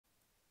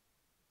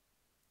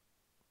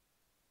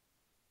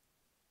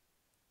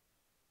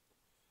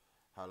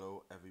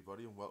Hello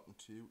everybody and welcome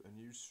to a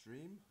new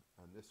stream,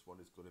 and this one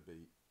is going to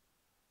be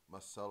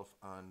myself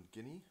and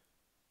Guinea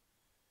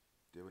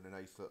doing a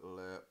nice little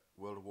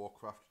World of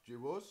Warcraft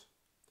duos.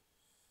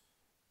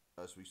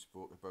 As we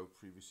spoke about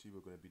previously, we're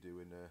going to be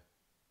doing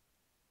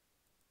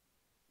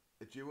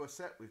a duo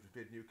set. We've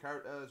made new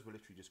characters. We're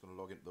literally just going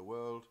to log into the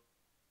world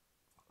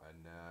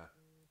and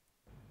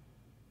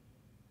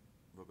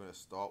we're going to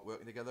start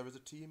working together as a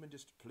team and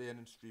just playing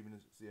and streaming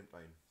at the same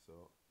time.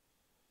 So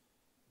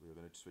we're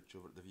going to switch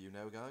over to the view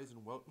now, guys,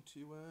 and welcome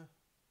to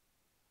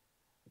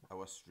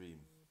our stream.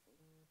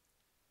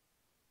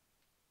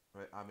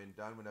 Right, I'm in,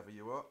 Dan, whenever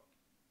you are.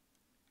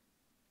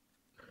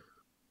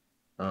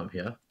 I'm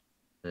here.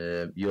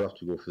 You'll have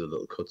to go through the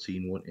little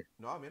cutscene, won't you?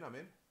 No, I'm in. I'm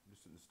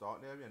just in the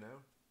starting area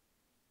now.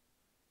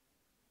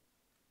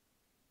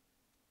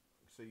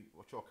 See,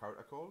 what's your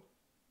character called?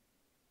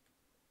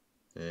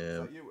 Is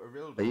that you,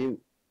 Arildo? Are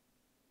you?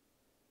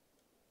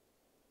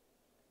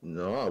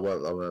 No,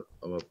 well,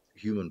 I'm a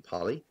human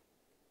pally.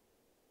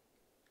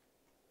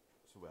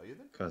 So where are you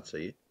then? Can't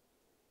see you.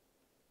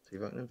 See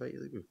if I can invite you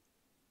to the group.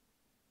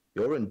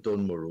 You're in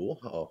Dunmorrow.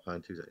 Oh, hang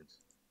on 2 seconds.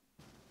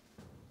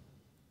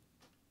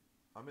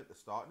 I'm at the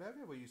starting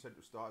area where you said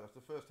to start. That's the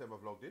first time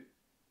I've logged in.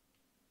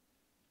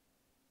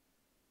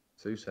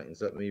 2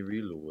 seconds. Let me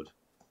reload.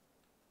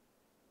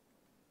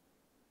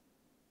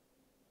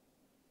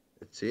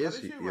 It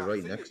says you're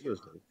right next to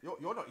us.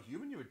 You're not a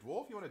human. You're a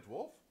dwarf. You're a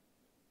dwarf.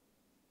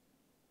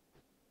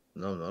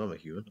 No, I'm not. I'm a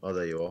human. Oh,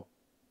 there you are.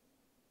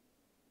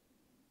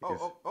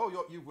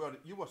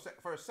 You were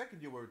for a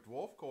second. You were a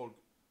dwarf called.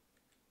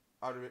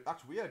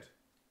 That's weird.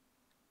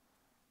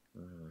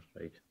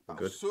 Right.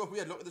 That's so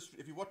weird. Look at this.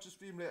 If you watch the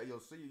stream later,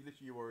 you'll see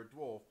literally you were a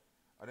dwarf,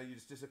 and then you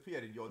just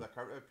disappeared, and that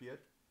character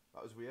appeared.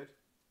 That was weird.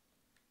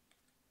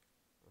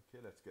 Okay,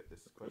 let's get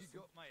this quest. You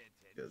got my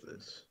attention. Get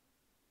this.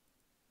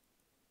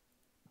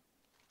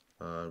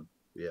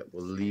 Yeah,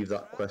 we'll leave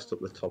that quest up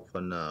the top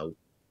for now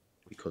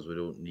because we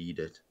don't need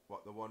it.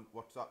 What the one?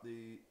 What's that?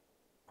 The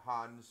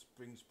Hans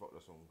Spring Spot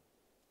or something?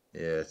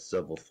 Yeah, it's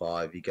level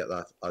 5. You get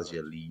that as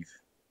you leave.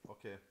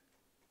 Okay.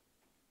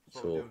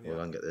 So we'll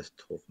then get this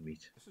tough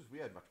meat. This is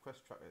weird. My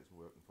quest tracker isn't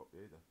working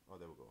properly either. Oh,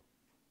 there we go.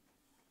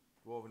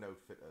 Dwarven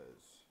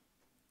outfitters.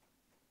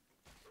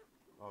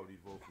 Oh, we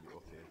need wolf meat.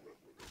 Okay.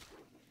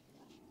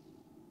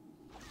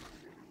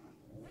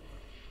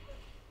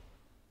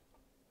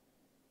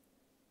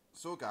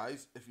 So,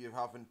 guys, if you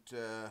haven't,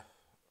 are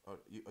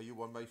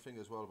you on my thing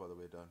as well, by the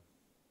way, Dan?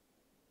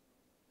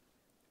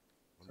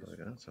 On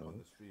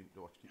the stream,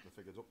 do watch, keep my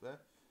figures up there.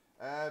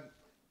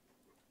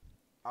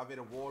 I've made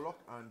a warlock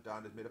and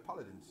Dan has made a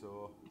paladin,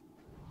 so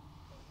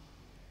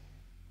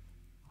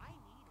I need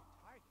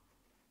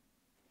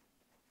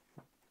a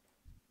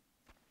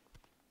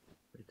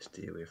target.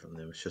 Stay away from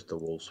them. It's just the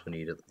wolves we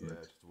need at the minute.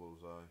 Yeah, just the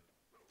wolves' eye.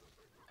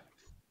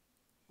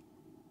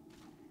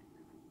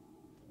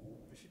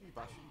 Bishity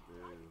bashy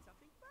boo.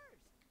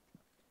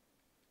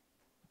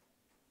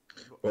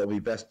 What would be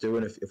best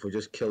doing if we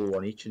just kill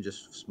one each and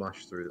just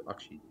smash through?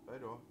 Actually, I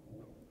know.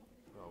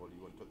 Oh well, you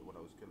wouldn't took the one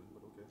I was killing,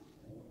 but okay.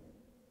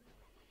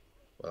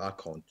 Well, I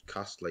can't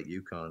cast like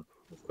you can.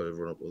 I've got to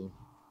run up with them.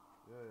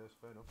 Yeah, that's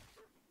fair enough.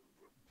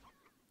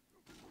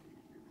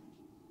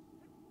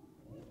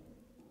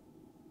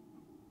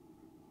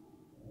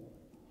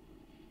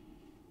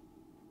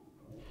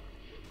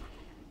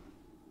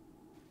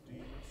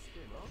 Demon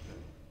skin,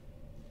 okay.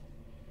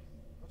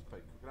 That's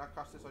quite cool. Can I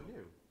cast this on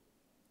you?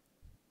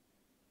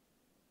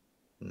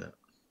 No.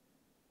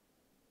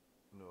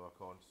 No, I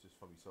can't. It's just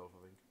for myself, I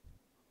think.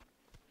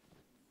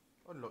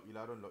 Unlucky,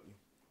 lad, unlucky.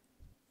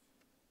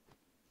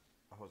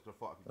 I was gonna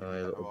thought I could get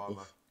better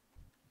armor.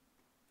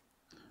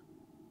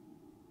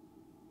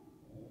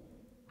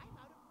 I'm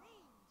out of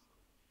range.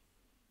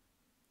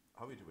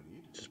 How many do we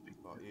need? Just be 8.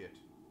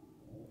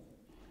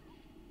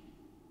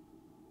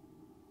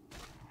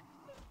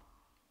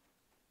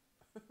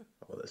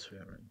 Oh, this way,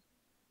 right?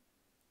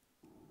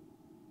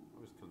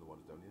 I'm just killing the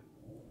ones down here.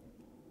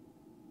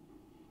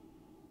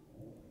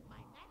 My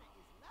mana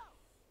is low.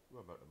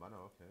 We're about the mana,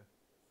 okay.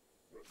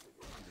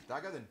 Need a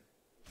dagger then.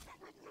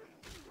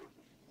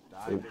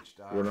 Die, bitch,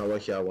 die. Run over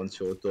here once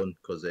you're done,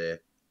 because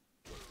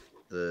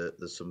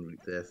there's some loot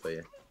there for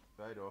you.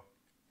 Right, or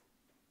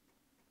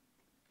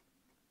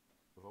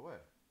over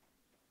where?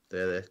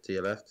 There, to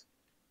your left.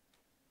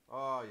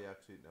 Oh yeah, I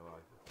see it now.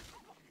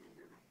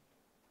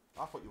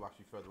 I thought you were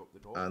actually further up the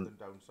north than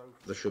down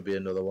south. There should be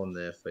another one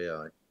there for you.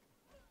 Aye.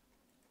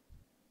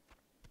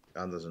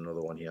 And there's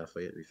another one here for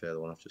you, to be fair, the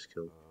one I've just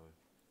killed.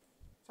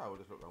 That's how we'll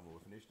just look around when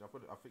we're finished. I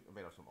think I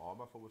may have some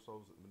armour for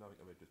ourselves at the minute. I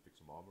think I may just pick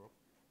some armour up.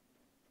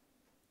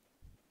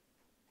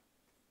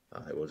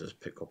 Aye, we'll just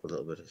pick up a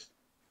little bit.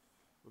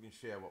 We can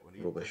share what we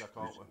need, Rubbish.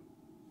 can't we?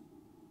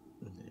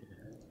 Yeah.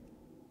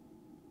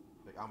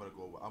 Like I'm gonna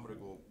go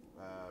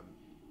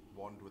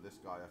wand with this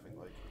guy. I think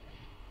like.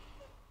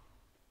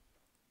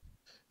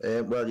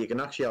 Well, you can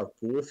actually have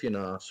both, you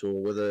know. So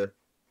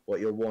what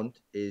you'll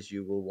want is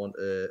you will want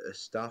a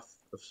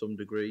staff of some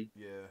degree.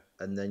 Yeah.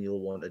 And then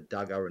you'll want a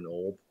dagger and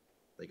orb,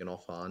 like an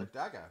offhand. A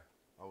dagger?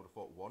 I would have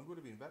thought wand would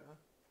have been better.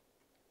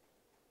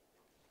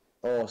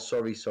 Oh,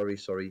 sorry.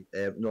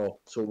 No.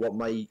 So what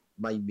my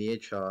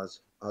mage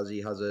has he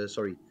has a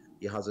sorry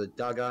he has a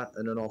dagger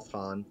and an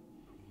offhand,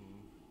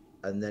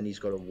 Hmm. and then he's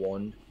got a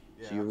wand.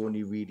 So Yeah, you're that's what.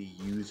 only really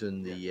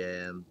using Yeah,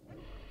 the.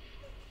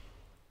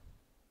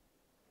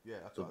 yeah,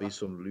 that's There'll what. be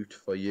That's what. some loot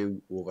for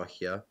you over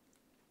here,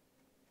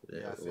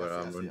 Yeah, I see. I where see.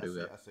 I I'm see. running I see.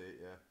 to. I see it.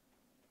 Yeah.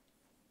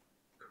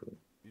 Cool.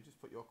 You just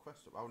put your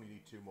quest up. I only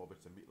need 2 more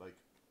bits of meat. Like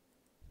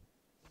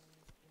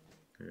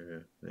Yeah.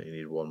 Then you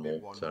need one maybe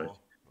more. one Sorry, more.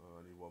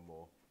 I need one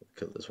more.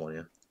 kill this one.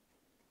 Yeah.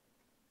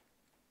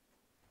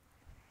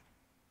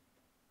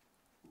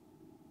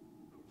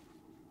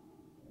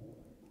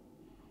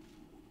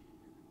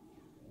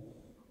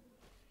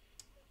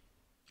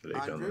 Later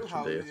on, Andrew, extra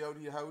howdy, days.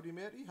 howdy, howdy,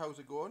 matey. How's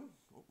it going?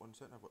 Oh, 1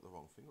 second. I've got the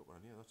wrong thing up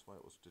on here. That's why I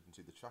didn't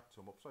see the chat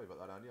come up. Sorry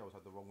about that, Andy. I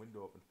had the wrong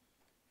window open.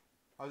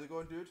 How's it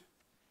going, dude?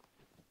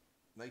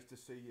 Nice to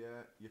see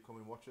you come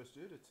and watch us,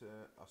 dude. It's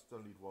I still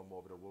need one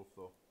more bit of wolf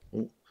though.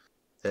 Oh,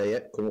 yeah.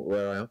 Come up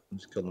where I am. I'm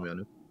just killing Oh, me. I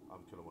know.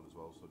 I'm killing one as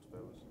well, so it's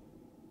bears.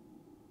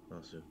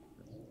 That's it.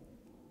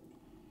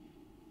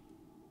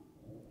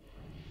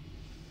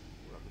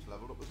 Well, I've just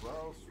leveled up as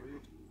well.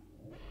 Sweet.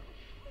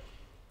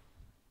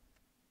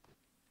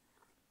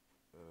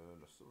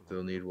 I still don't Still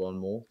have need enough. one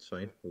more. It's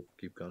fine. Yeah, We'll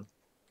keep going.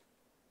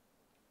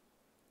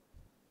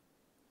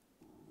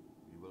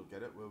 we will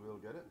get it. We will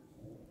get it.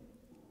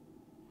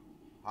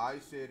 Hi,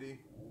 Sadie.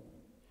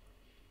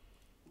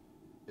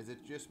 Is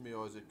it just me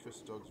or is it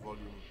Chris Dogg's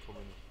volume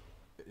coming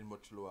getting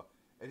much lower?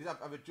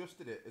 I've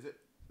adjusted it. Is it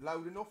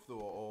loud enough though,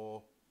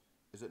 or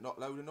is it not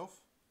loud enough?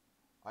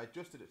 I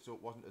adjusted it so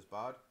it wasn't as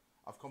bad.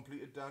 I've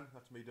completed, Dan.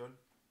 That's me done.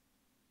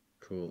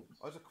 Cool.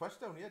 Oh, there's a quest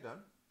down here, Dan.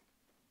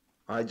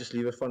 I just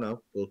leave it for now.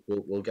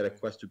 We'll get a Okay.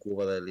 quest to go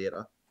over there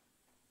later.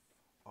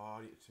 Oh,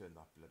 I need to turn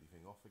that bloody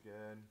thing off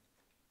again.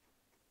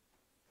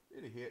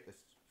 Really hate this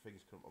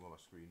thing's coming up on my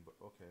screen, but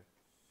okay.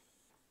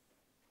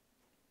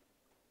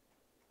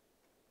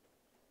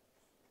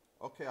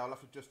 Okay, I'll have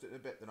to adjust it in a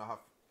bit. Then I have.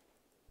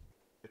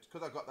 It's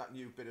because I got that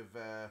new bit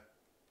of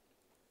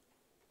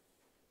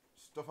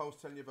stuff I was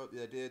telling you about the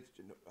other day.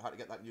 I had to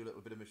get that new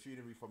little bit of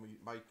machinery for my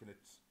mic, and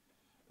it's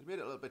made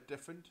it a little bit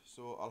different.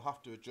 So I'll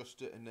have to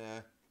adjust it. And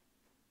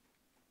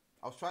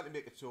I was trying to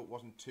make it so it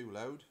wasn't too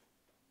loud.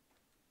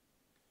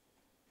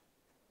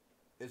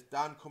 Is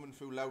Dan coming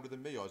through louder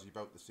than me, or is he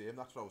about the same?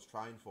 That's what I was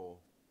trying for.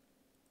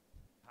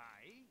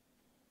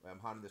 Hi. I'm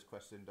handing this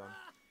quest in, Dan.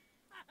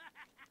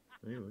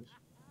 Anyways.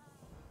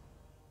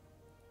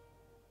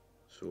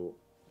 So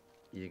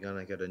you're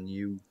gonna get a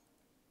new.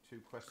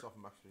 2 quests off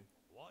him actually.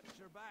 Watch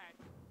your back.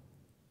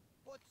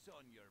 What's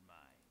on your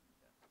mind?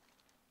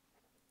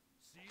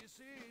 See you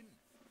soon.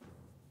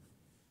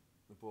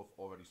 We both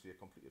already see a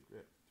completed.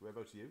 Great. So where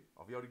about you?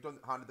 Have you already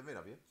handed them in?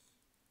 Have you?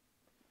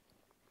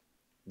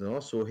 No,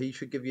 so he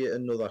should give you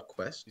another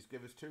quest. He's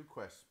given us 2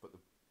 quests, but the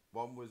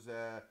one was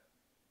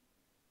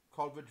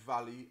Colbridge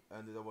Valley,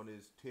 and the other one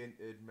is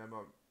Tainted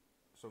Memory,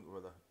 something or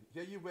other.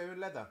 Yeah, you wearing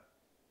leather?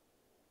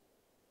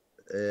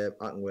 I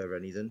can wear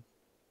anything.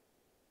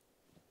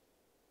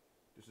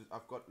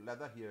 I've got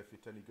leather here if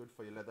it's any good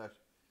for your leather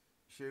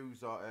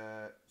shoes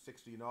or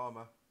 16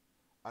 armor,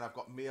 and I've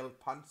got mail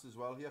pants as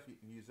well here if you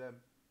can use them.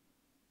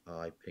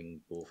 I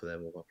ping both of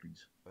them over,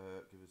 please.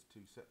 Give us 2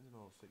 seconds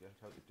and I'll figure out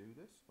how to do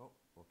this. Oh,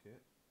 okay,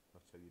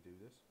 that's how you do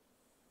this.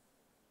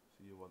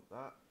 So you want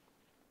that,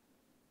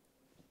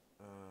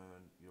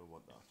 and you'll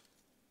want that.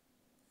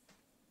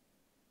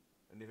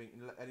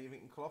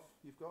 Anything in cloth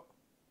you've got?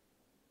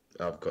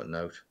 I've got an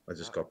out. I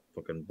just That. got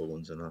fucking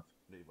bones and that.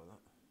 Need one that.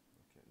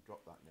 Okay,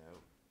 drop that now.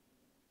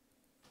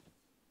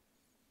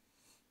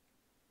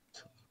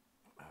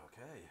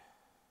 Okay.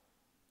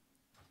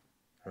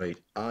 Right,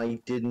 I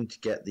didn't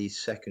get the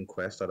second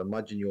quest. I'd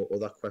imagine your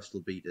other quest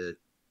will be to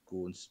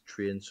go and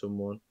train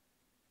someone.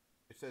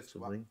 It says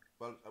Something.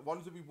 well,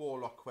 one's a wee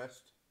warlock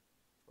quest.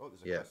 Oh,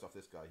 there's a Yeah. quest off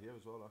this guy here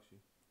as well,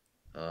 actually.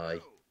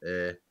 Aye.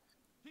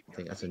 I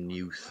think that's a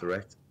new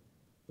threat.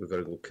 We've got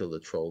to go kill the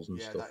trolls and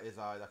Yeah, stuff. that is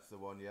that's the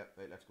one. Yeah,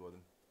 right, let's go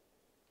then.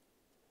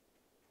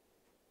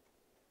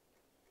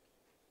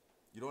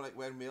 You don't like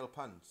wearing male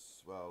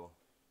pants? Well,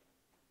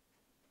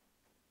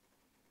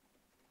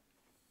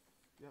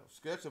 yeah,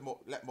 skirts are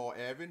let more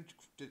air in.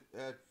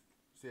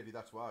 Sadie,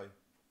 that's why.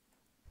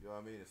 You know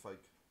what I mean? It's like,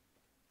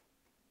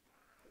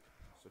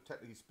 so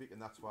technically speaking,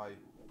 that's why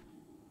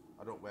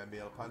I don't wear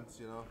male pants.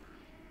 You know,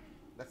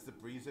 lets the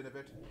breeze in a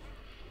bit.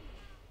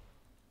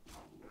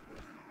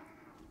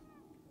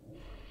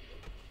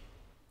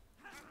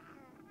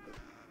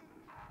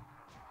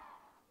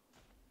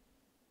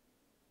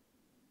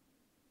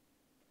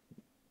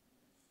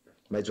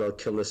 Might as well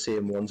kill the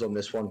same ones on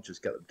this one,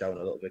 just get them down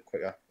a little bit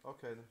quicker.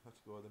 Okay, then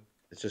let's go then.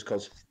 It's just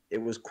because it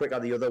was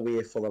quicker the other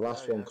way for the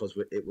last Yeah, one yeah. because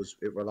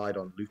it relied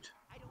on loot,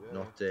 I don't Yeah,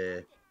 not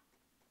Fair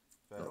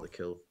not enough. the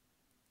kill.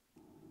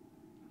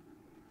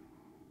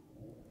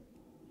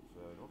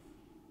 Fair enough.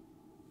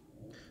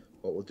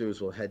 What we'll do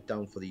is we'll head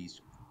down for these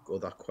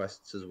other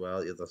quests as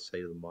well, the other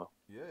side of the map.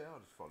 Yeah, yeah,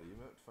 I'll just follow you,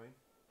 mate. It's fine.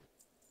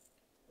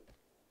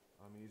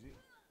 I'm easy.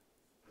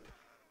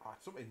 Ah,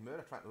 it's something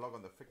murder trying to log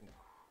on the freaking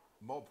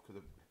mob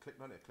because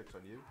clicking on it, it clicks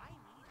on you. I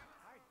need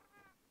hard.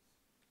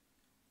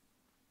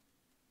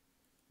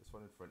 This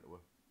one in front of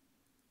her.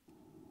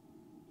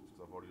 Just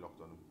because I've already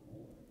locked on him.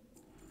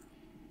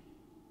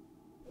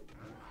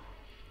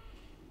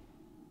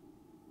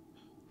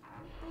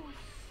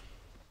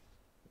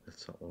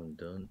 That's that one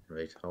done.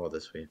 Right, how about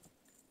this way?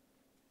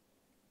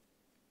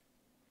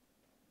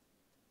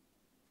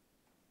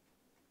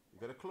 You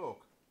got a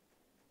cloak?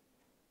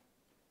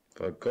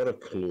 If I've got a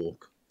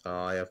cloak,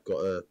 I have got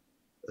a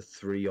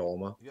 3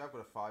 armor. Yeah, I've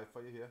got a 5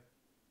 for you here.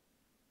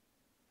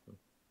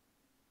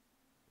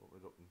 Open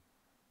it up and...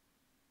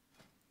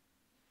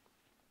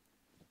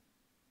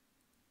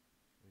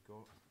 There you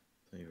go.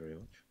 Thank you very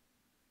much.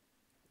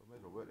 We may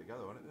as well work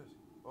together on it.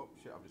 Oh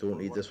shit, I've just Don't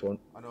pulled need one. this one.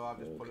 I know, I've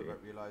just pulled it Okay.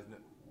 without realising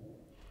it.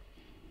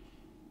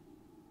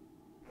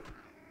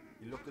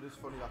 He looked at us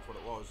funny, that's what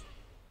it was.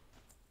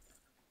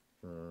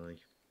 Aye.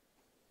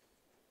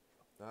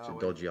 Ah, It's a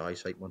wait. dodgy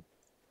eyesight one.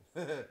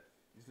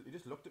 He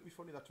just looked at me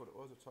funny, that's what it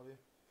was, I tell you.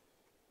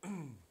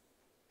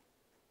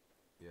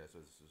 Yeah, so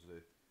this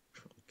is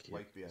Okay.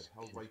 Whitebeard.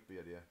 How's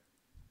Whitebeard, yeah?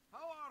 How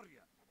are you?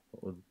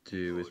 What we'll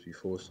do is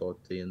before we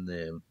start doing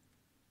them,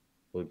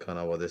 we'll kind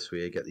of go this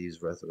way, get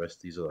these rest of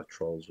these other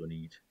trolls we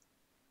need.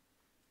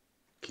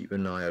 Keep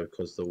an eye out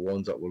because the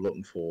ones that we're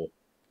looking for,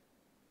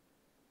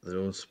 they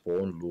don't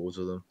spawn loads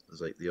of them. There's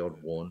like the odd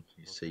Right. one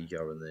you see Okay.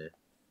 here and there.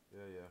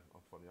 Yeah,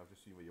 I'm funny. I've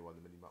just seen where you are on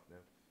the mini map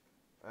now.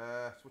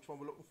 So which one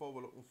we're looking for?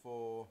 We're looking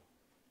for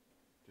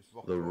just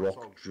rock The jaw, rock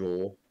trogs.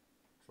 jaw.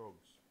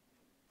 Trogs.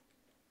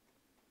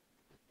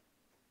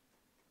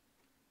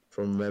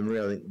 From memory,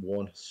 I think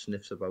one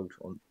sniffs about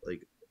on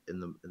like in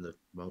the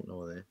mountain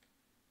over there.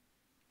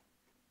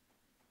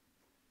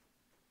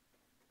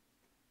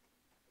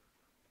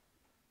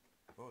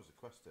 Oh, there's a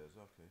quest there,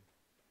 okay.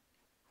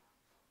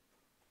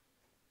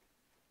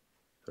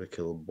 Gotta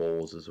kill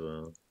balls as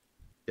well.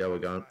 Yeah, we're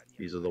going.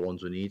 These are the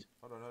ones we need.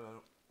 Hold on.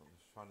 I'm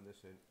just finding this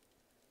in.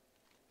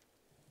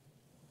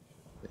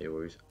 No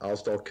worries. I'll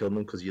start killing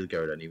them because you'll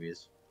get it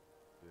anyways.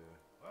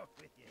 Yeah. Up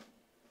with you.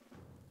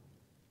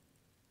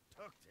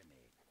 Talk to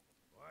me.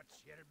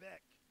 What's your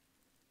back?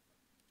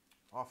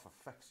 Oh, for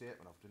fuck's sake,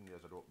 man, I didn't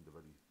realise I'd opened the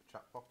bloody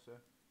chat box there.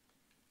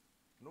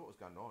 I know what was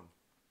going on.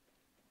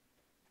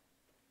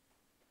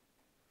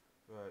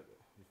 Right,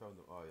 you found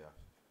them. Oh, yeah.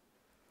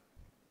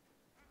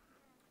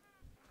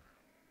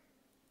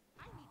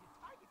 I need to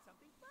target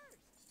something first.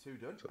 It's 2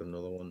 done. So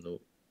another one,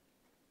 no.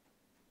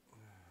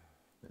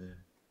 Yeah.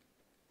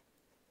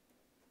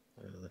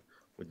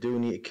 We do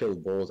need to kill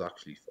balls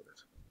actually for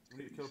it.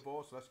 We need to kill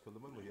boss, so let's kill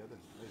them when we're here then.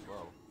 May as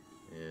well.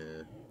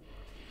 Yeah.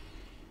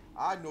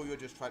 I know you're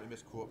just trying to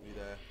misquote me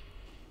there.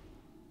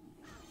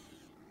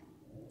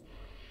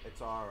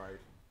 It's alright.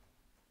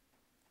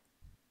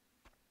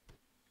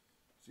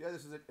 So yeah,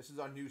 this is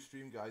our new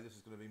stream, guys. This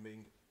is going to be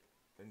me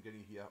and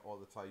Guinea here all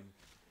the time.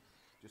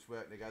 Just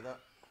working together.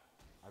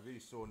 I really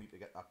so need to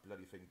get that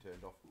bloody thing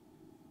turned off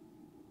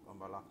on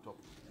my laptop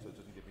so it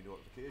doesn't give me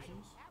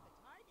notifications. Have a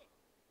target.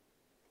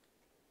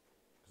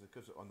 Because it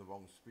gives it on the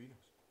wrong screen.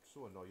 It's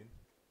so annoying.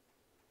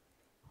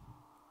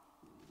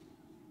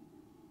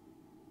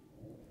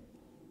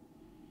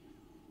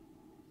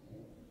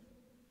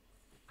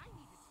 I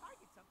need to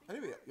target something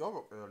Anyway, first. you're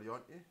up early,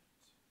 aren't you?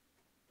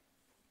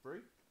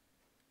 Bree?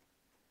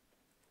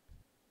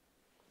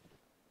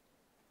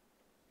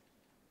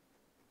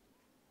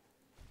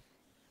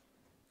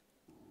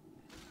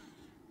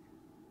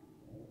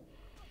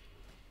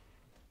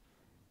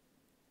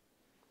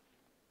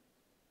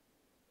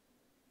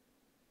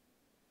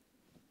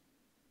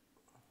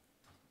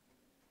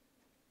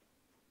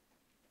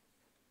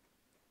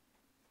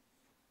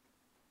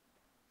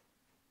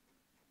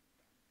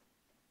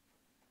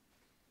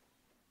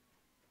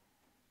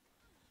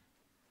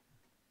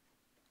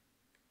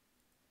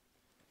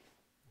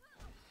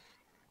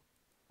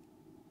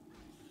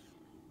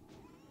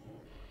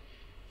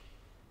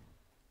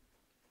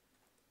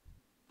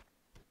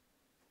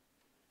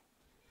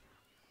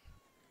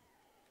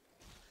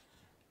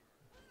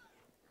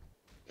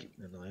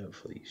 Keeping an eye out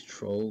for these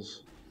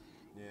trolls.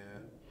 Yeah.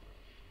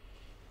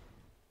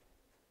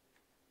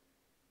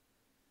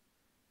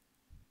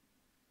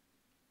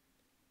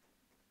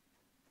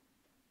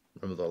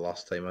 Remember the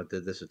last time I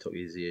did this, it took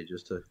easy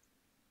ages to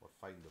Or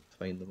find them.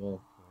 find them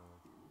all.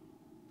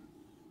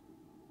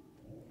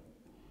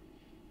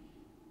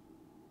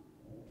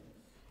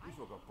 We've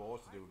still got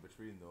balls to do in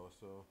between though,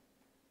 so...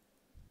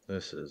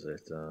 This is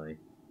it, aye.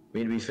 I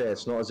mean, to be fair,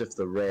 it's not as if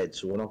they're red,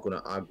 so we're not going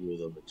to aggro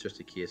them. It's just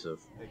a case of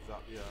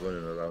Exactly, yeah.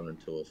 running around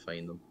until we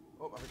find them.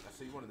 Oh, I think I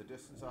see one in the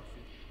distance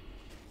actually.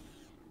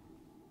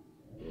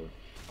 So,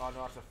 Oh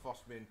no, that's a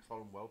Frostmane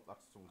Troll and Whelp. That's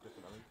something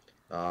different, I think.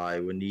 aye,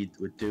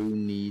 we do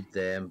need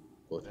them,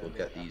 but They're we'll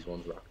get later. these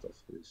ones racked off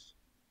first.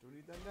 Do we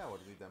need them now or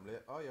do we need them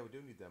later? Oh yeah, we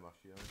do need them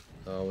actually.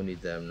 Yeah. Oh, we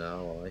need them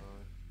now, aye.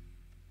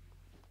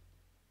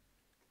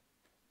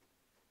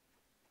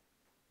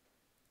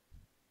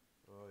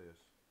 Oh yes.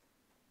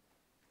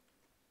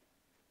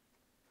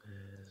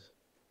 Yes.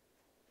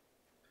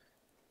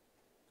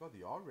 God,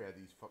 they are rare,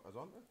 these fuckers,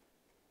 aren't they?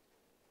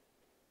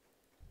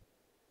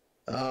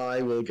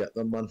 I will get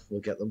them, man.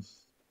 We'll get them.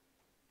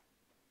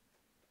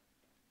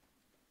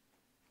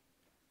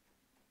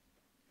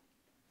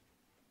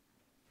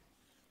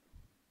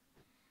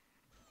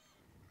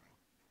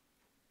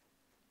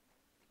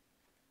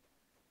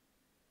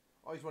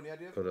 Oh, he's one here,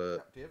 Dave. Got a-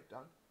 Yeah, Dave,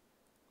 Dan.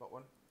 Got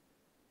one.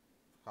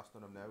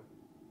 Casting on him now.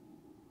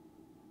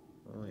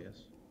 Oh,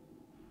 yes.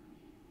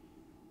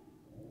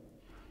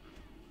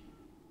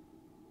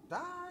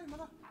 Die,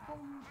 mother.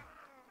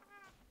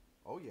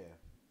 Oh, yeah.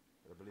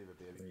 I believe it,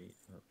 baby. 3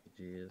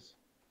 RPGs.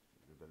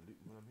 Do a bit of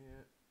looting when I'm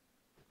here.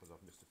 Because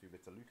I've missed a few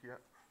bits of loot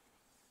here.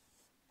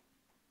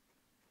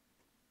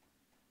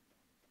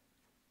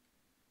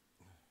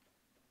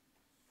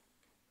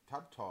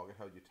 Tab target,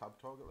 how do you tab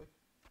target like?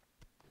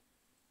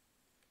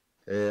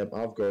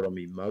 I've got it on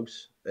my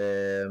mouse.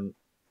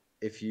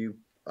 If you,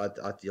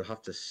 you'll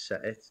have to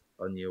set it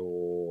on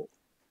your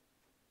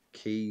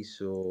keys,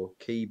 so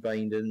key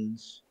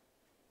bindings.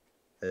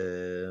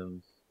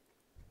 What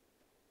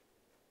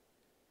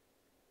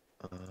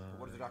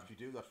does it actually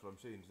do? That's what I'm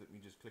saying. Does it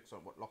mean just clicks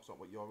on what locks on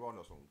what you're on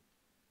or something?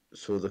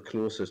 So the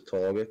closest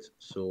target.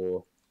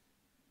 So,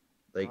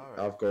 like Alright.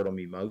 I've got it on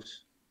my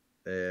mouse.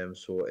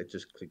 So it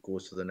just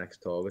goes to the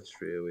next target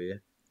straight away.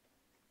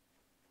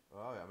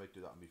 Oh yeah, I might do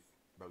that on my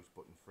mouse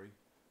button free.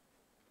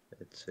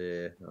 It's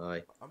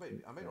aye. I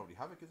might already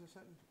have it as a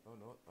setting. Oh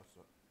no, that's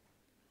not.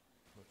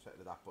 I'm set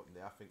to that button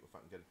there. I think if I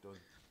can get it done.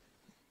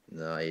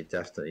 No, you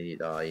definitely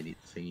need you need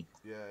the thing.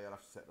 Yeah, I'll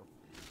have to set it up.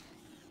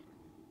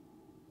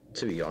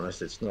 To be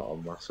honest, it's not a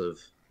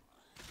massive,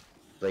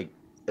 like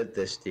at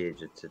this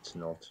stage it's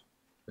not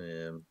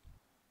not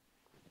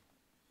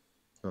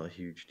a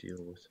huge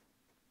deal with.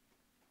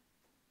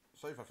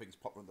 Sorry if I think it's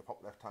popping in the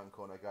top left hand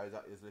corner, guys.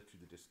 That is literally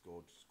the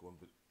Discord. Just going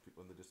with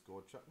people in the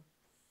Discord chatting.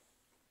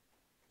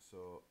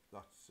 So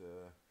that's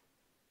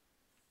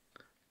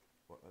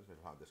what else have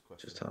I had this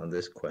question? Just had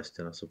this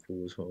question, I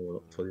suppose, while we're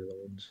up for the other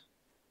ones.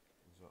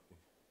 Exactly.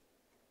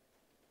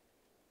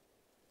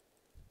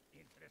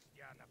 Interest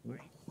ya in a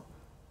fight?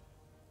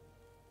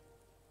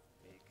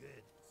 Very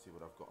good. See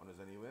what I've got on us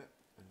anyway,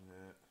 and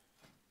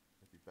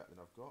it'd be better than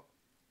I've got.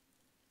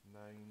 9.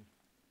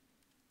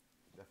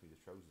 Definitely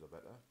the trousers are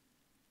better.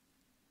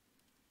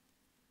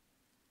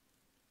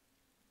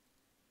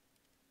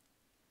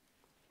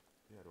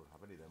 Yeah, I don't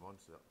have any of them on,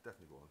 so that'll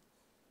definitely go on.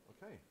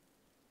 Okay.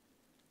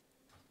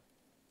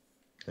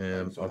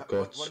 Right, so I've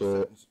got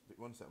settings,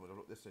 one second, we'll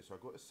look this way. So I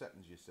go to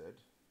settings, you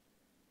said.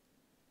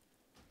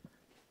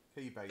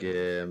 Key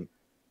bindings.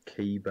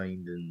 key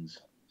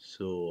bindings.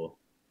 So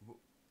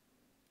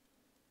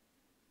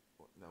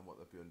Now what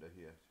they'll be under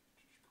here?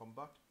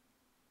 Combat?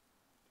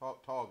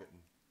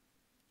 Targeting.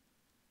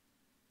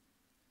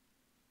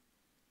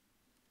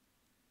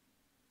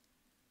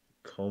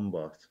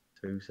 combat.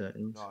 2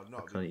 seconds. No,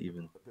 I can't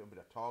even. A bit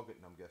of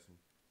targeting, I'm guessing.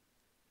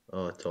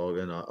 Oh,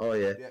 target. Oh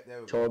yeah. Yeah,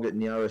 there we Target go.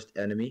 nearest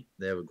enemy.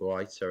 There we go.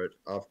 I've There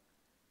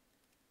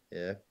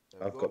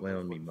we I've go. got mine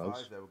on my Button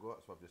mouse. 5, there we go.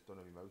 That's what I've just done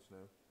on my mouse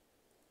now.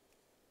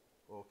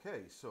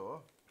 Okay,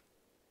 so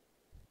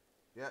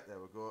yeah, there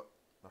we go.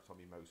 That's on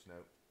my mouse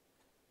now.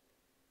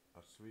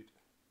 That's sweet.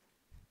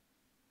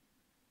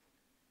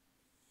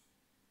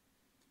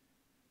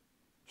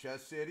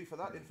 Cheers, Sadie, for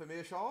that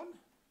information.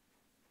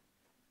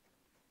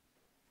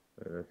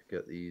 I've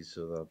got these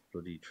other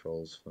bloody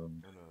trolls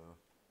found, I know.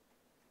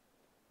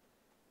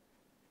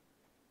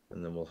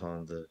 and then we'll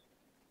hand the.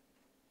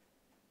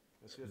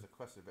 This is a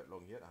quest a bit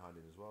long here to hand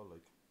in as well,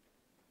 like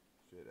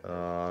straight ahead.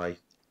 Aye.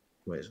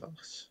 Where's that?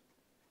 Just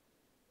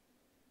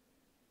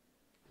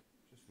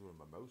running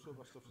my mouse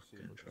over stuff to see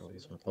what to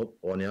Controls. see. Oh,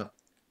 one yeah.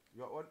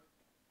 You got one?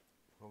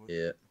 Come on.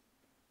 Yeah.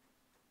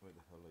 Where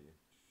the hell are you?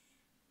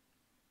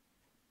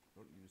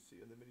 Don't even see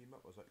it on the mini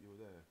map. Was that you were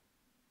there?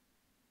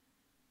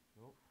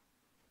 Nope.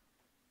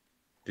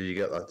 Did you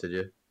get that? Did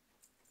you?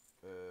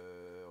 I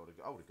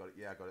would have got it.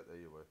 Yeah, I got it. There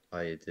you were.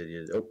 Aye, you did.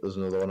 You. Oh, there's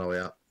another one. Oh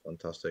yeah.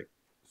 Fantastic.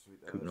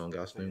 Sweet. Cooking on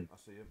gas now. I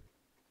see him.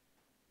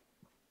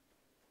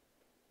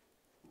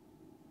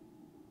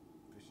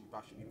 Bishy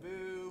bashity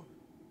boo.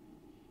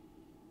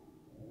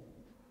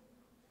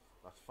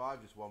 That's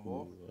 5. Just one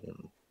more.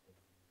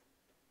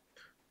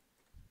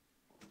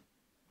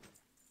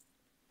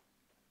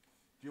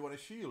 Do you want a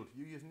shield?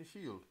 You using a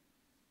shield?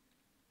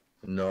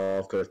 No,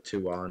 I've got a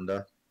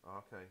 2-hander. Oh,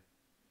 okay.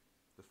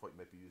 Just thought you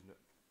might be using it.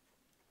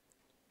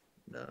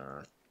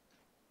 Nah.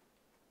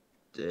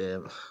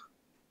 Damn.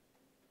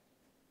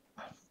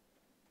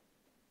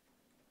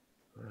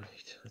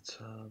 Right, let's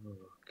have a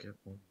look. Get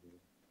one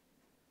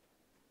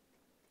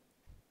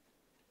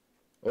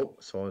more. Oh,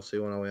 someone see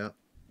one away at.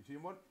 You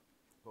seen one?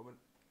 Coming.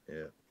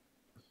 Yeah.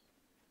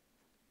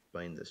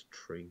 Behind this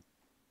tree.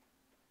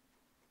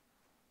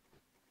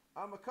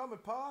 I'm a coming,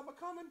 pa. I'm a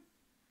coming.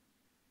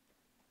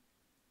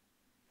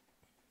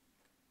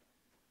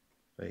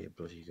 Where you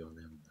bloody gone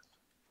then?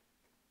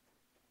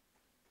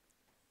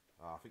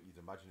 I think you'd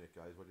imagine it,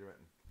 guys. What do you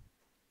reckon?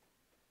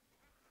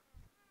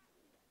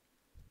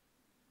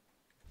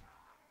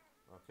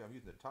 Okay, I'm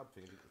using the tab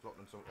thing. It's locked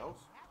on something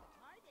else.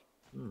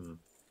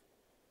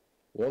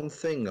 One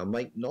thing I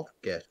might not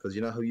get, because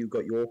you know how you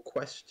got your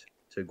quest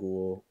to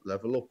go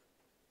level up.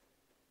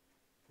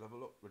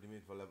 Level up? What do you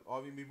mean for level? Oh,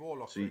 I mean, me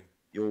warlock So thing.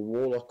 your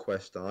warlock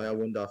quest, Yeah. I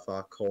wonder if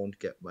I can't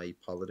get my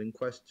paladin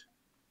quest.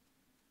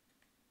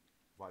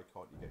 Why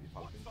can't you get your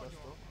paladin quest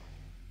though?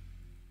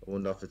 I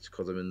wonder if it's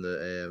because I'm in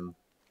the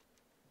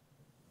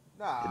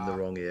Nah,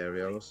 wrong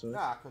area or something.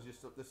 nah, because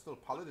there's still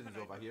paladins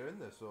over here, isn't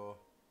there? So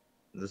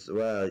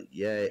Well,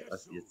 yeah,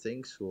 you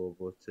think so,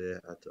 but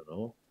I don't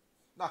know.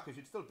 nah, because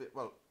you'd still be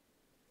well.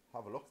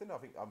 Have a look then.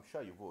 I'm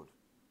sure you would.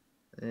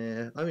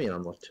 I mean,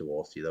 I'm not too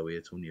arsed either way.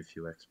 It's only a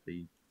few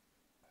XP.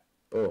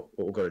 Oh,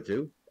 what we've got to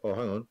do? Oh,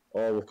 hang on.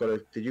 Oh, we've got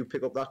to. Did you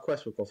pick up that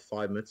quest? We've got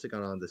 5 minutes to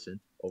get on this in.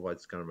 Otherwise,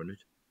 it's going to run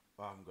out.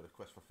 I haven't got a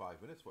quest for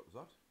 5 minutes. What was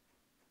that?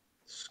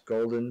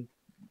 Scalding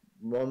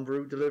Ron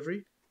Brew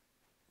delivery?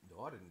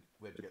 No, I didn't.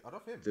 Where'd you get that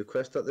off him? The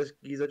quest that this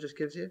geezer just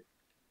gives you?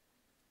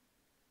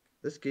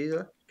 This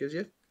geezer gives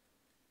you?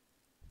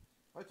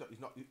 I thought he's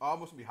not. I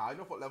mustn't be high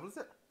enough. What level is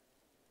it?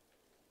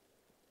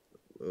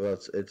 Well,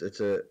 it's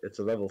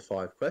a level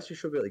 5 quest. You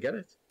should be able to get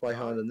it by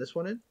handing this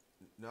one in.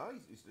 No,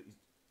 he's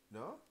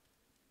no.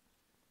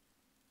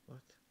 What?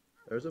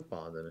 There's a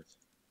band in it.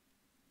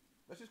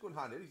 Let's just go and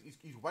hand it.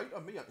 He's white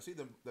on me. I can see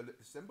the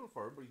symbol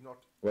for him, but he's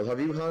not. Well,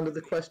 have you handed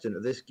the question to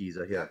this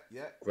geezer here?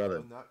 Yeah.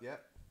 Grellin? Done that. Yeah.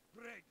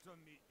 Great to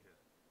meet you.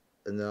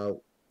 And now,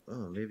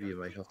 oh, maybe you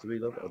might have to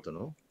reload it. I don't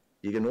know.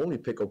 You can only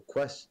pick up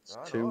quests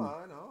I too.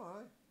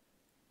 know.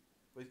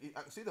 But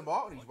I can see the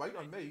mark and he's white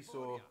on me,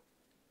 so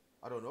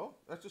I don't know.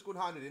 Let's just go and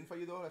hand it in for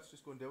you though. Let's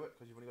just go and do it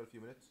because you've only got a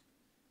few minutes.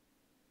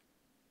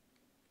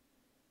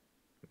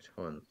 Which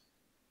one?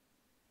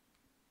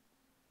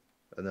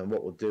 And then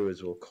what we'll do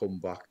is we'll come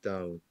back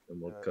down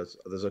and because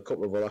there's a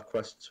couple of other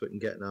quests we can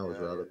get now as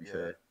well. To be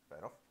fair. Fair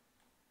enough.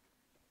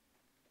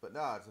 But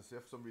nah, as I say,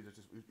 for some reason,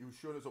 he was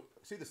showing us up.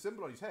 See the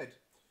symbol on his head,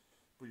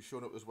 but he's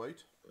showing up as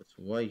white. It's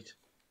white.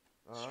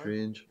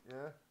 Strange.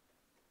 Yeah.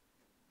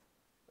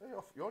 Hey,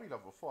 you're only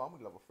level 4. I'm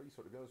only level 3.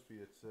 So to be honest with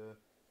you, it's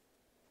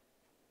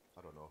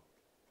I don't know.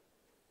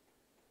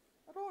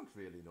 I don't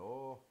really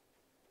know.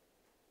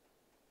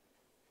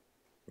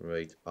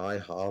 Right, I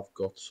have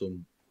got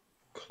some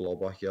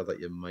clobber here that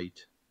you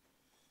might.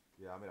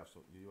 Yeah, I might have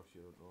something new.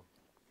 Actually, I don't know.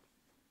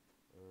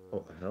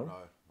 What the hell? No,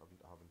 I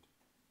haven't.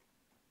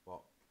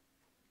 What?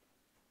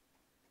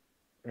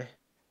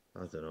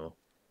 I don't know.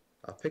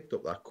 I picked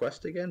up that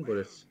quest again, but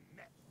it's.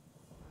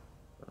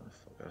 Oh,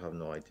 fuck, I have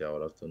no idea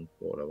what I've done.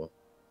 Whatever.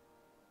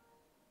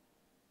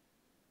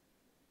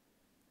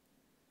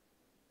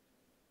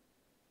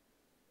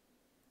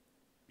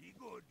 Be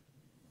good.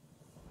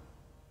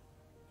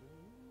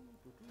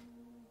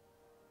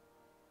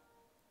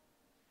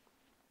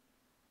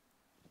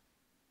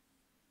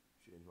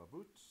 Change my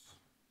boots.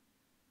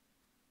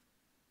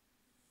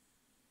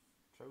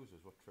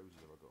 Trousers. What trousers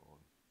have I got on?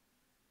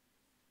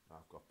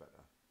 I've got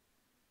better.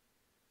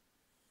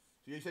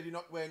 So you said you're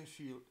not wearing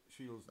shields.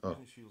 Oh.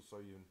 Isn't shields so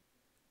you?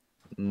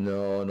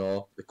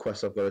 No. The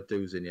quest I've got to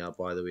do is in here,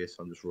 by the way,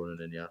 so I'm just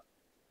running in here.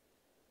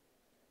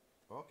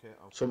 Okay.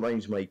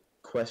 Sometimes my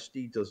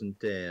questy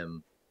doesn't.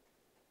 It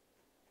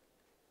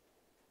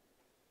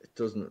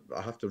doesn't.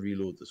 I have to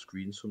reload the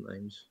screen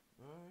sometimes.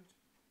 Right.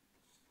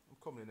 I'm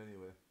coming in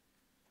anyway.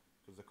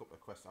 Because there's a couple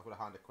of quests. I've got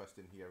to hand a quest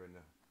in here and.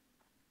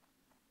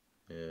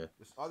 Yeah.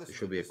 This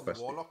should be a this quest.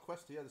 Is a warlock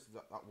quest here. This is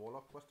that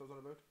warlock quest I was on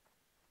about.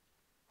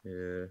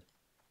 Yeah.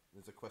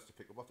 There's a quest to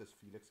pick up off this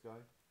Felix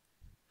guy.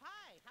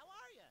 Hi, how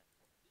are you?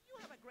 You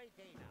have a great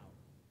day now.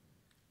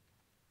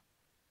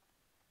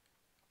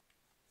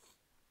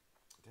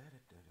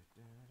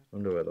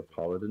 Wonder where the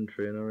paladin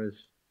trainer is.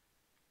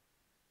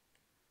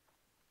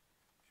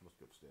 She must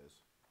be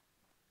upstairs.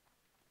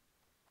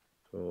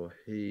 So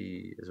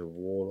he is a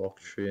warlock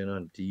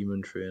trainer,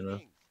 demon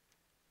trainer.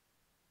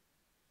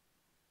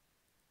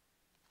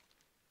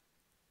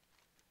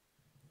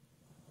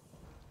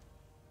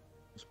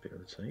 Must be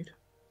outside.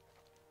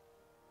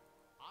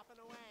 Off and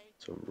away.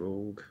 It's a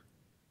rogue,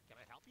 Can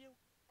I help you?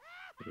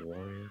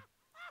 warrior,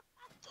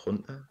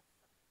 hunter.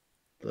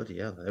 Bloody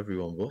hell,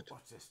 everyone but.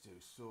 What's this do?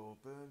 So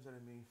burns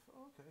enemy.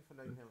 Okay, for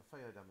 9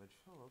 fire damage.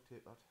 Oh, I'll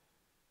take that.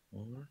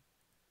 Alright.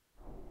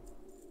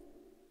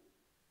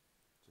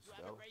 It's a You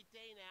have spell. a great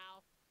day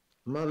now.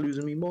 Am I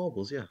losing me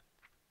marbles? Yeah.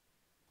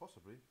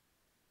 Possibly.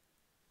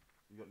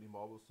 You got any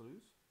marbles to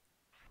lose?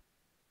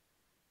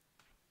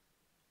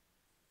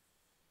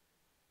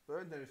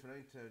 Burn damage for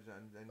 9 turns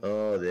and then.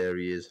 Oh, there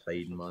he is,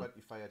 hiding man.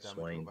 20 fire damage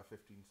Swine. by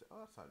 15.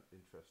 Oh, that's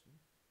interesting.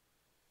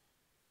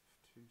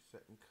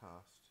 2-second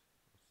cast.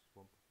 That's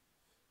one.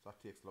 So that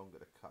takes longer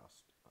to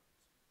cast. That's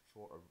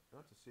shorter.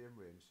 That's the same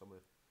range. So I'm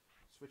gonna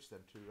switch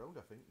them 2 round.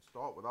 I think.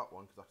 Start with that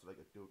one because that's like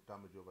a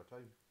damage over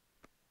time.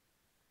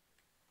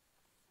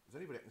 Is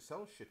anybody that can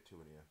sell shit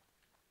to in here?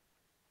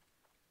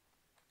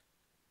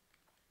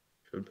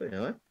 Should be,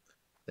 huh?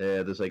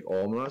 There's like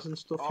armorers and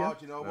stuff here. Oh,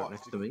 do you know right what?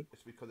 next to me.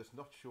 It's because it's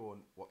not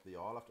showing what they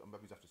are.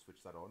 Maybe we have to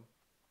switch that on.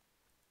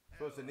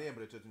 So it's the name,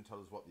 but it doesn't tell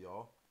us what they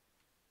are.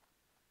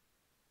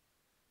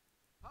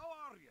 How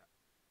are you?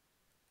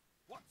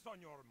 What's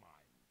on your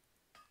mind?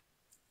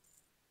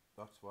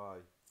 That's why.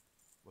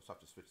 Must have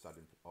to switch that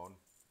on.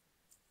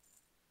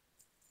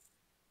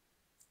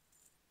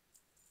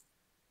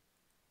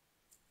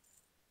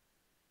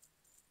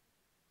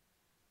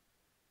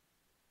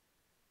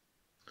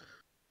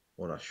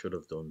 what I should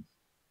have done,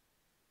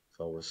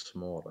 if I was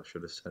smart, I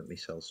should have sent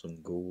myself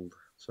some gold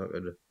so I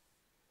could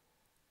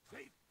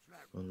Safe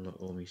travel.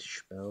 unlock all my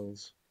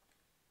spells.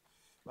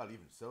 Well,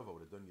 even silver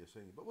would have done your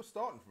thing. But we're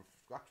starting from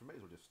scratch. We might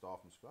as well just start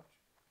from scratch.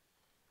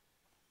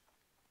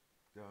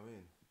 Do you know what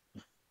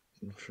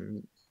I mean?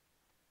 True.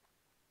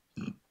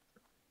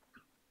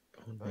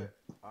 Right,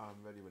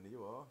 I'm ready when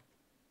you are.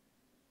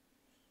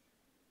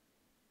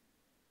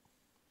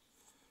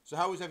 So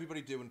how is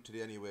everybody doing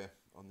today anyway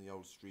on the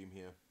old stream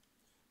here?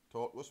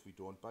 Talk to us, we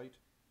don't bite.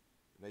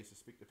 Nice to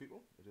speak to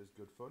people, it is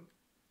good fun.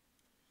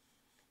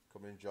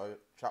 Come and enjoy it,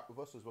 chat with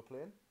us as we're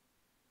playing.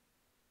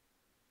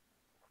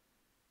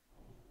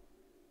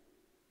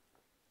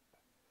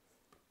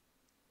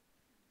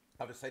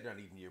 I've decided I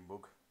need a new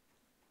mug.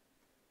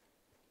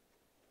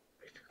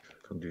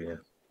 Can do, yeah.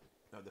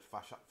 No, the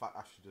fat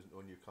Ashley doesn't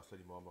own Newcastle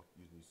anymore. I'm not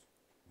using his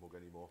mug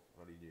anymore.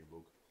 I need a new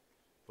mug.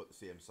 But the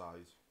same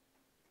size.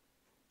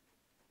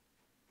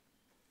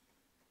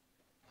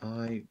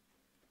 I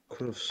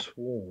could have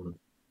sworn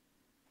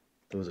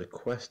there was a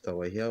quest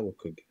over here we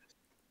could get.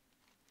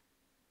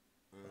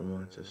 I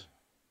might just...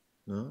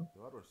 No?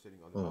 No, I don't sitting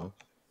on the Oh.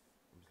 map.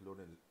 I'm just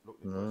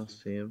looking No,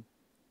 across see him.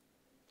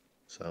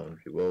 Sound.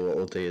 Well, what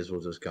we'll do is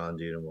we'll just go and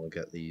do them. We'll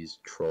get these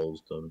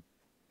trolls done.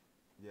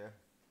 Yeah.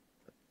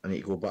 I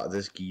need to go back to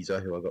this geezer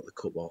who I got the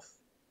cup off.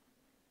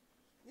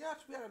 Yeah,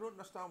 to be honest, I don't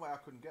understand why I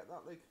couldn't get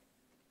that, like.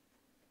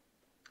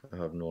 I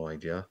have no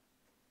idea.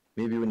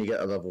 Maybe when you get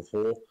a level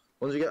 4.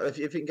 Once you get, if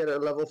you can get it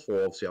at level 4,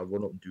 obviously I'll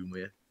run up and do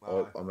me.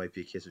 Or I might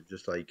be a case of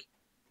just like,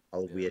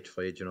 I'll wait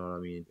for you, do you know what I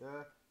mean?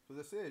 Yeah, so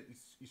they say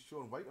he's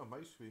showing white on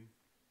my screen.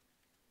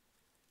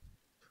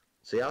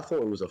 See, I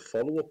thought it was a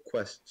follow-up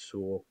quest,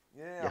 so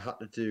Yeah. you had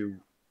to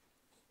do...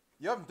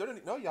 You haven't done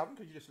it? No, you haven't,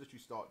 because you just literally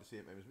started the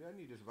same time as me, and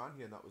you just ran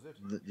here and that was it.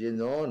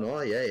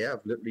 Yeah,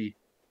 I've literally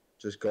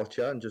just got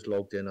you and just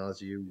logged in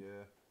as you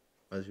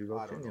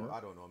logged in, you know?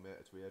 I don't know, mate,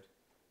 it's weird.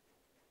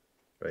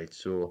 Right,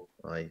 so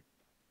we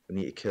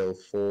need to kill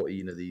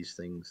 14 of these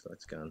things.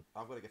 Let's go.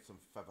 I've got to get some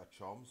feather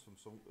charms from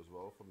some as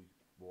well from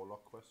the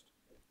Warlock quest.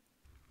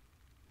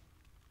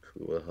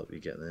 Cool, I'll help you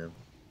get them.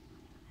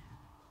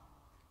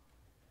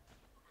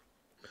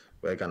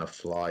 We're gonna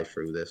fly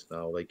through this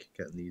now, like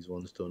getting these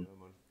ones done. Yeah,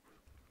 man.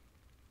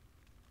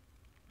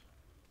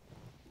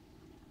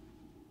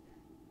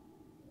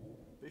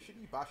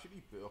 Bishity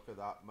bashity look at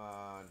that,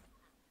 man.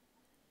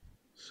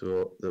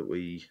 So that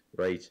we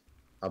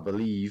I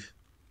believe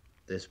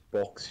this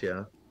box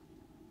here.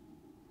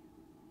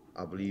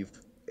 I believe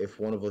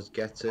if one of us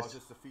gets it, Oh,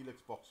 just the Felix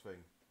box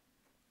thing.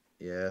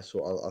 yeah.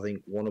 So I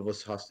think one of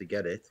us has to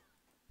get it.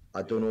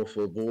 I don't know if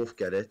we'll both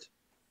get it,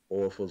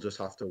 or if we'll just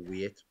have to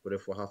wait. But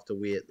if we have to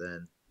wait,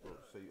 then Well,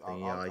 see,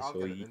 so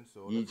get it you, then,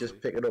 so you let's just see.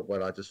 pick it up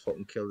while I just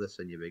fucking kill this,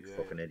 and you big Yeah,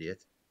 fucking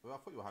idiot. Well, I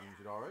thought you were handling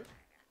it alright.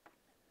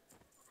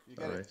 You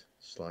get Alright, it?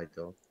 slide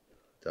down.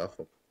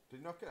 Definitely. Did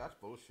you not get it? That's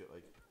bullshit,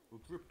 like. We're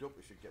grouped up,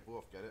 we should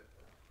both get it.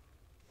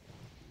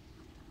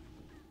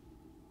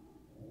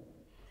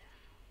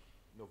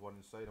 Another one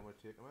inside, I'm going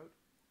to take them out.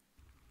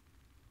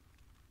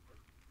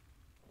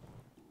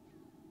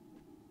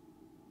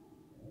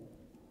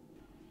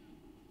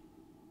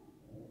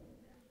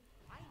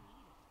 I need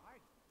a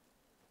target.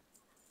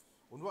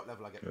 Wonder what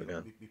level I get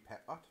me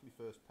pet at, my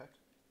first pet.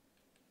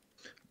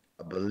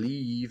 I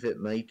believe it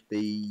might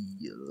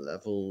be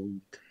level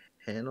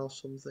 10 or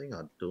something.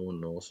 I don't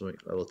know. Something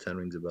level 10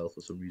 rings a bell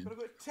for some reason. Can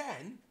I go to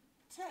 10?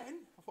 10?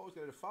 I thought I was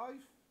going to 5.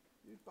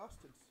 You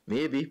bastards.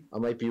 Maybe I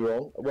might be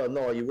wrong. Well,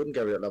 no, you wouldn't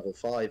get it at level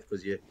 5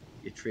 because you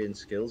train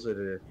skills at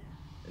an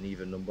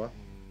even number.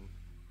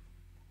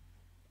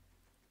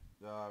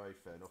 Alright,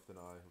 fair enough then.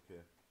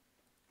 Okay.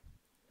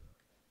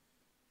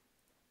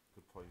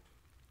 Good point.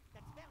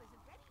 That spell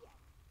isn't ready yet.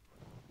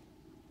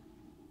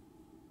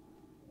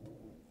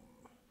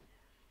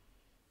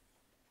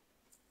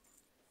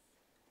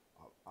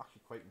 I'm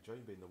actually quite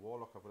enjoying being the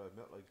Warlock, I've got to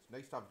admit. Like, it's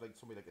nice to have like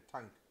somebody like a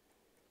tank,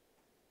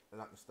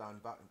 and I can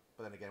stand back.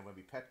 But then again, when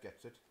my pet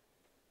gets it,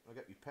 when I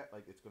get my pet,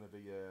 like it's going to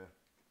be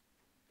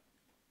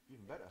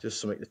even better. Just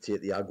something to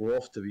take the aggro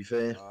off, to be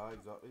fair.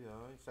 Exactly.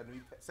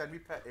 Send me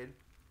pet in,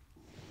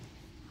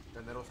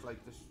 and then us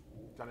like just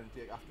trying and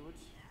take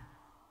afterwards.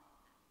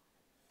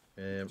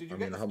 Did you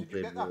get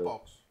that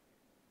box?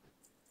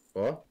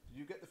 What? Did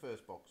you get the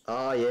first box?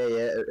 Ah, yeah.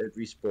 It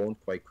respawned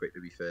quite quick,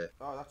 to be fair.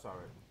 Oh, that's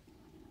alright.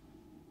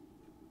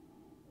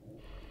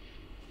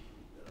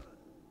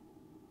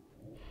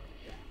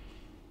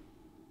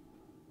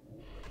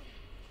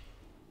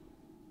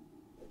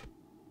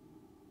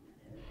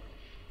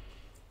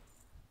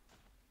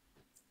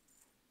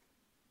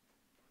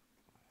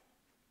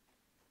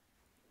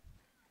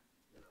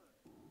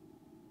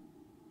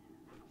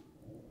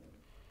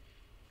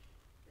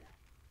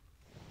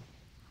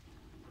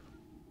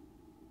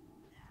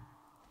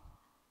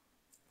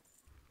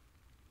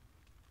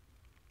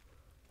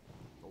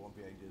 Got one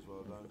behind you as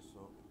well, Dan,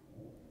 so...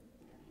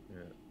 Yeah.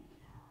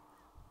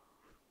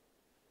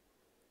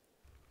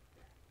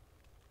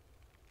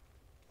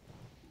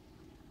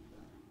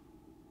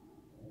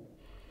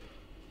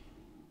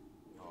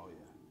 Oh,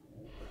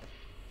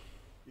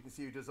 yeah. You can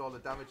see who does all the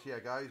damage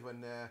here, guys,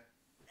 when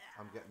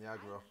I'm getting the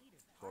aggro.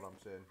 That's all I'm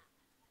saying.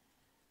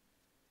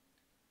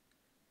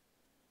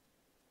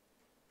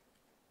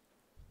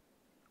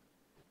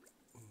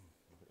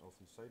 Nothing else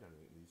inside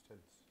anything in these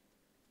tents.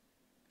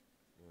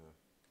 Yeah.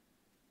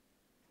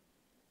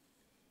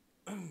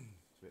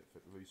 Let's wait for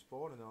it to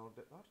respawn and then I'll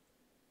get that.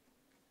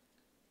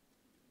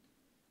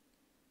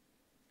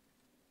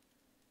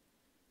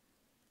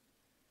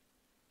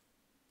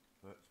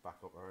 It's back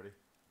up already.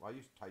 Why are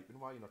you typing?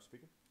 Why are you not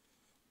speaking?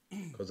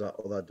 Because that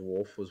other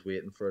dwarf was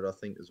waiting for it, I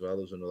think, as well.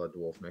 There was another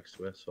dwarf next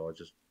to it, so I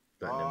just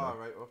let him know.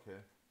 Right, okay.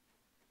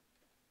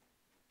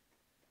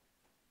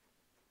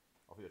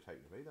 I thought you were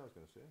typing to me, that I was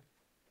going to say.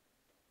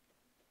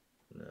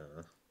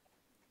 Nah.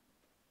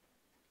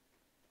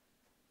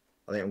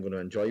 I think I'm going to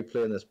enjoy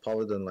playing this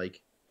paladin,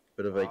 like,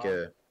 bit of like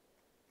a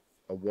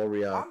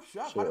warrior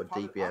sort of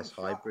DPS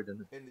hybrid, in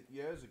it.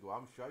 Years ago,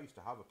 I'm sure I used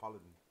to have a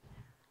paladin.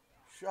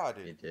 Sure I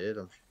did. You did?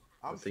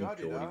 I think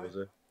sure Jody was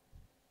it.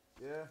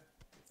 Yeah.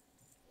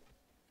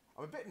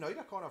 I'm a bit annoyed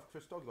I can't have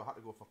Chris Dogs. I had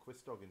to go for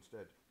Chris Dog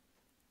instead.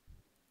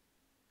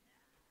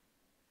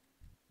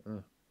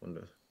 Oh,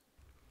 wonder.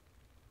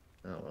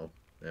 Oh well,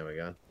 there we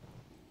go.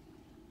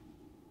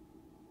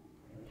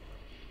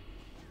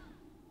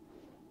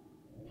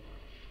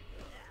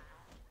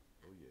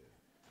 Oh yeah.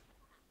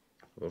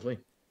 Lovely.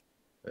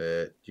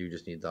 Do you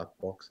just need that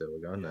box? There we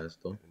go. Now it's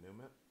done.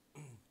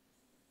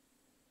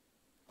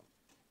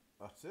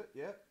 That's it.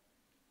 Yeah.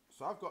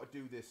 So I've got to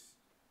do this.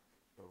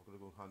 Oh, we're gonna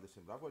go and hand this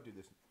in, but I've got to do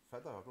this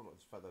feather. I don't know what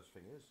this feathers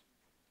thing is.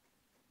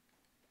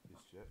 This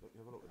shit. Look,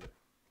 have a look at it.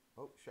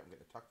 Oh shit! I'm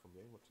getting attacked from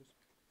behind. What's this?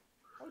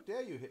 How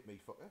dare you hit me,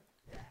 fucker?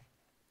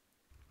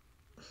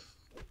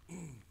 I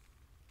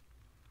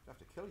have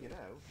to kill you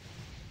now.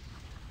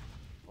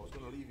 I was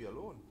going to leave you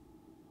alone.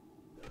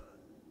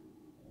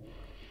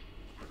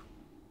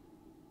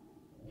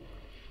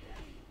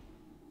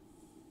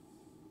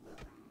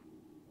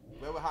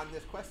 Where we're handing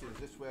this question, is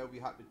this where we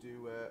had to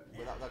do,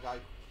 where that guy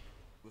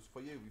was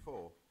for you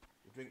before?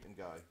 The drinking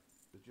guy,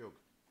 the jug.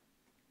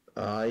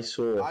 I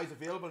saw. He's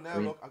available now,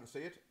 look, I can see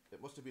it.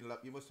 It must have been,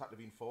 you must have to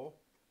been 4.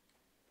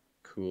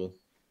 Cool.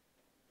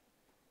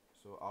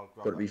 So I'll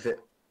grab Got to be fit.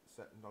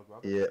 I'll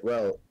grab it. Yeah,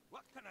 well,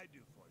 What can I do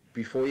for you?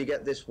 before you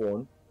get this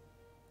one,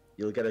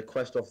 you'll get a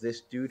quest off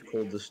this dude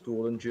called the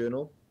Stolen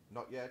Journal.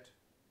 Not yet.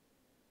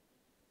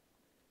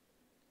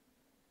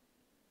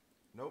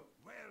 Nope.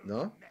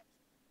 No?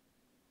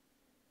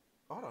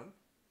 Hold on.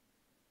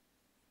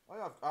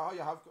 Oh, you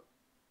have got...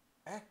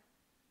 Eh?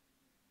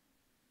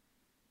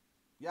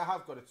 Yeah, I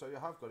have got it, so you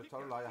have got it.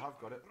 Tell a lie, I have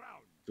got it.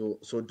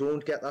 So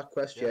don't get that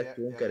quest yet.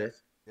 Don't get it.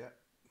 Yeah.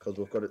 Because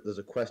we've got it. There's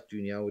a quest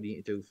junior we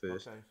need to do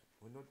first. Okay.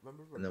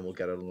 And then we'll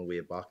get it on the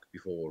way back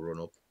before we run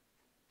up.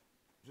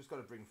 Just got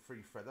to bring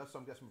 3 feathers, so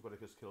I'm guessing we've got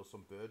to just kill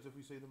some birds if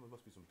we see them. There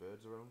must be some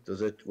birds around.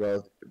 Does it?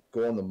 Well,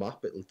 go on the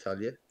map. It'll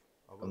tell you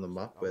on the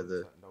map where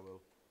the. I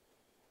will.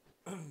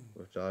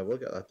 Which I will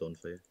get that done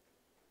for you.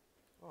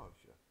 Oh,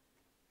 sure.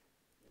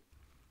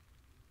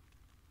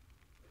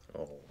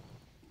 Oh,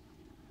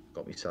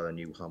 got me selling a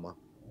new hammer.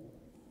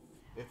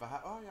 If I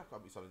had, oh yeah,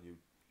 got me selling you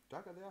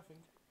dagger there, I think.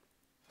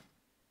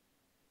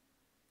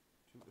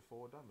 2 to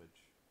 4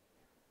 damage.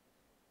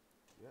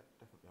 Yeah,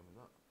 definitely I'm in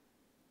that.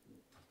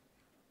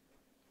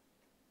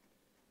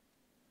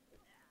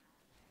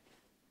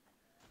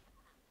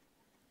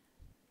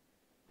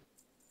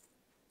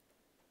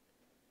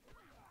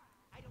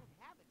 I don't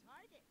have a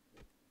target.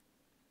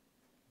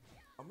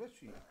 I'm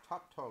literally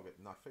tap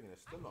targeting that thing and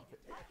it's still I not need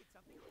to target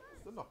something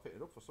first. still not picking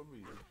it up for some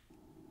reason.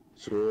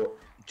 So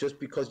just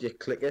because you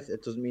click it,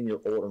 it doesn't mean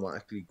you'll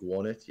automatically go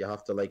on it. You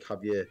have to like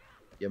have your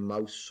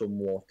mouse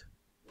somewhat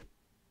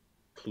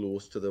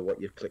close to the what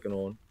you're clicking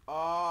on.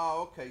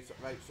 Oh, okay. So,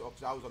 right, so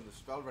cause I was on the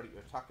spell ready to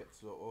attack it,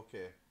 so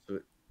okay.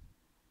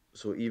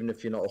 So even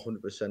if you're not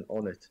 100%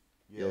 on it,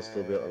 you'll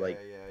still be able to like.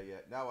 Yeah.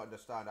 Now I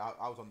understand.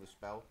 I was on the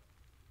spell.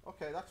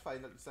 Okay, that's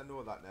fine. Let's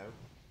know that now.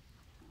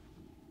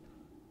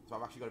 So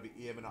I've actually got to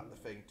be aiming at the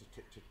thing to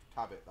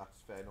tab it. That's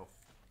fair enough.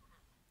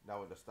 Now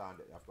I understand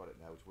it. I've got it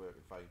now. It's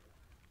working fine.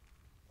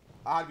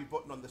 I had my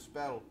button on the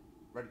spell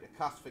ready to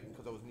cast, thinking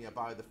because I was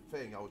nearby the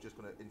thing, I was just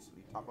going to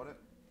instantly tap on it.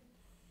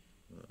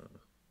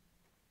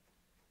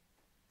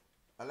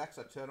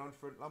 Alexa, turn on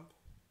front lamp.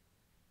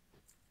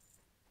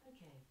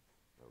 Okay.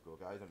 There we go,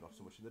 guys. I'm not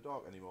so much in the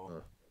dark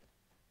anymore.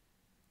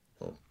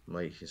 Oh,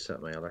 Mike, you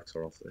set my Alexa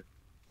off there.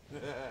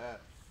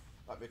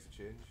 That makes a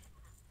change.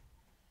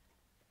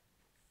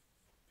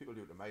 People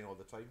do it to mine all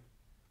the time.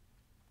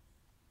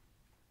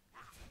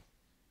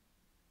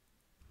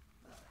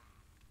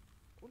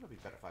 Wouldn't it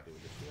be better if I do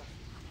it this way,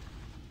 actually?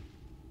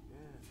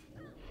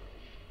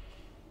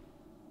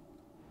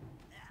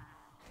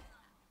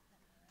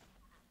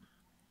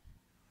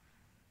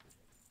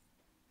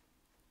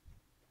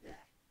 Yeah.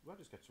 Well, I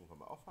just get something from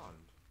my offhand.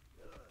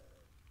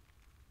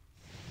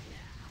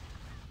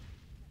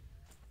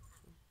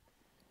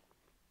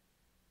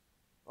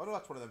 Oh no,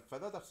 that's one of them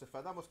feather. That's the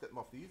feather. I must get them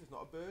off these. It's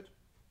not a bird.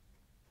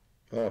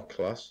 Oh,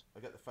 class. I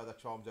get the feather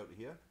charms out of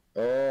here.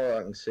 Oh,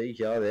 I can see.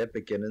 Yeah, they're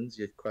beginnings.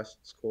 Your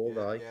quest's called.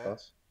 Yeah, Aye, yeah.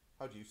 class.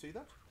 How do you see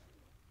that?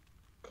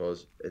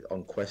 Because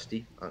on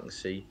Questy, I can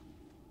see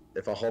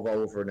if I hover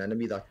over an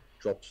enemy that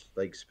drops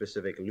like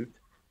specific loot,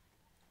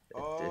 it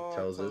Oh, it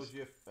tells tells us.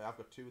 you if I've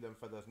got 2 of them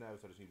feathers now,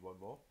 so I just need 1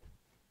 more.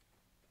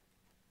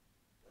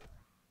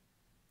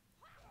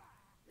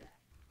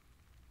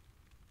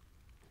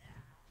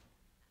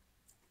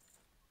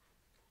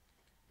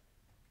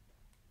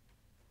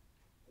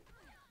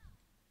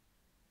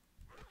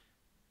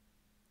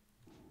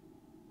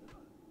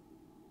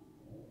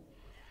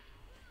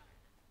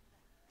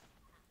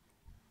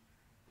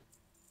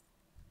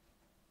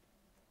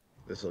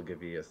 This will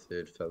give you a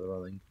 3rd feather,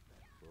 I think.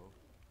 Cool.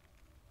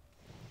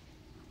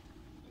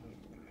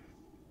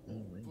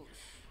 Oh, right.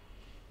 Boosh.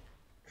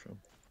 True.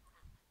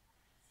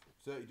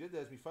 So you did.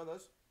 There's me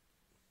feathers.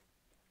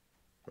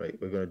 Right,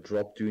 we're gonna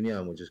drop Junior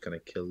and we're just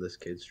gonna kill this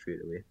kid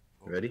straight away.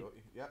 You ready?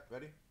 Okay. Yeah,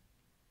 ready.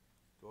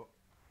 Go.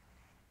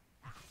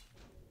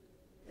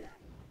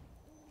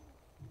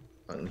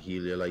 I can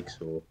heal you, like,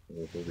 so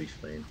we'll be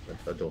fine.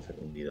 I don't think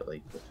we'll need it,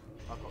 like, but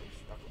I've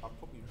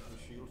put my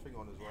shield thing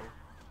on as well.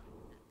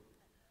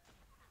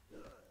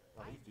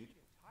 That is deed.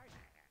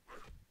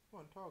 Come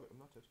on, target him.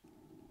 That's it.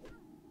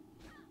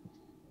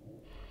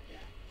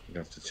 you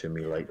have to turn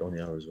me light on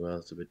here as well.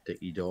 It's a bit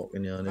dicky dark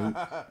in here now.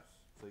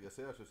 So you can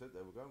see that's just it.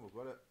 There we go. We've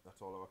got it.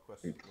 That's all our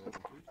quests complete.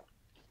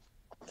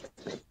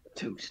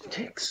 2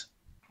 ticks.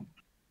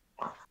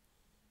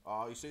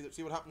 Oh, you see that?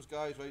 See what happens,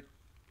 guys? Right.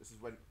 This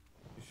is when it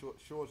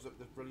shows the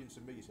brilliance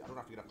of me. You see, I don't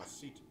have to get off my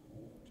seat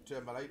to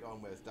turn my light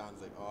on. Whereas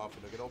Dan's like, oh, I'm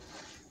gonna get up.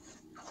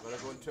 Gotta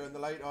go and turn the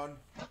light on.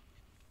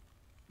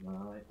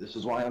 Alright, this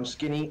is why I'm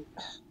skinny.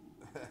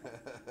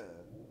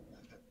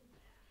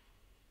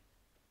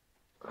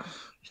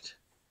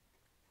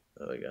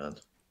 There we go.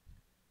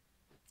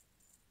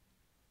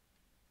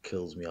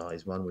 Kills me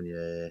eyes, man, when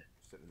you...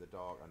 Sitting in the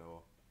dark, I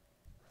know.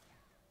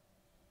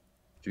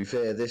 To be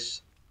fair,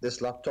 this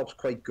laptop's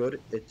quite good.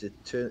 It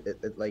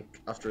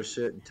like after a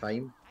certain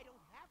time,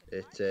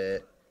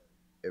 it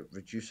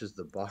reduces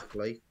the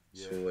backlight,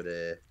 Yeah. so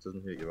it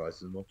doesn't hurt your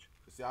eyes as much.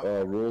 You see,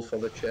 Roll for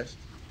the chest.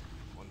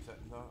 1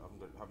 second though. I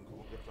haven't come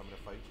up yet 'cause I'm in a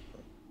fight.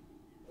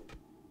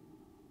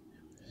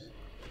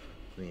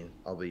 I mean,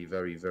 I'll be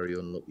very, very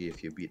unlucky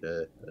if you beat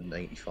a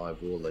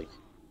 95 roll, like.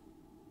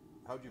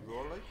 How do you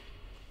roll, like?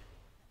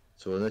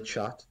 So in the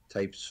chat,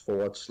 types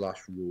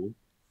 /roll.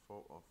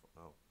 No.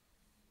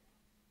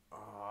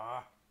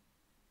 Ah.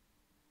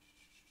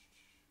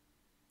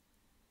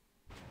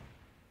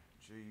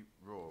 G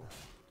roll.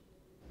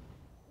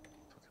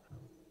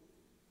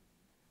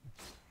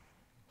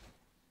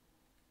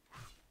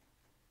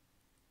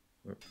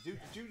 Did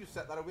you just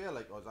set that away,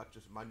 like, or is that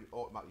just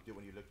automatically do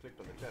when you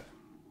clicked on the chest?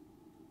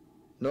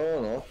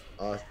 No.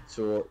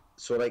 So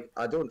like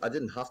I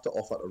didn't have to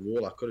offer a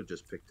roll. I could have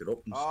just picked it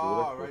up and stored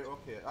Ah, it. right,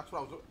 okay. That's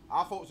what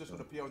I thought it was just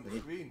going to appear on the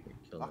screen.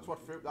 That's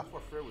what through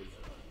is.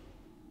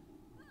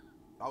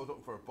 I was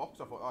looking for a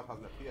box. I thought that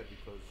hasn't appeared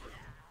because.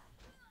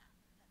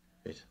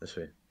 Wait, this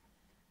way.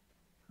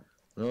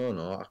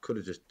 No, I could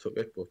have just took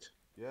it, but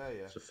Yeah.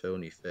 it's a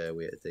fairly fair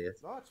way to do it.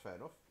 No, that's fair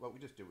enough. Well, we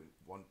just do it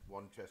one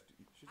chest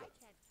each. Is I it?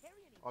 can't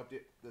carry any Oh,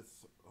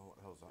 there's. Oh, what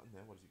the hell's that in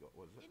there? What has he got?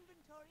 What is it?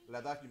 inventory.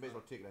 Leather. You may as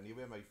well take it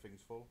anyway. My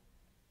thing's full.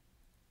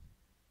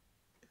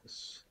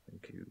 Yes,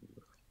 thank you.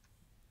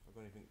 I've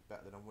got anything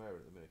better than I'm wearing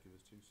at the minute. Give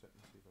us 2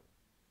 seconds. See if I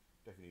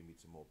definitely need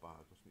some more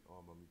bags. What's my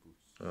armor, my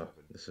boots? Oh,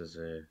 7. this is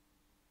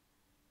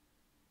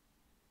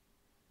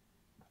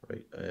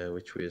right.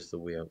 Which way is the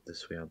way out?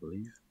 This way, I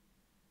believe.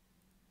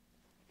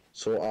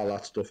 Sort all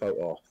that stuff out.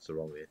 Oh, it's the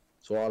wrong way.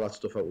 Sort all that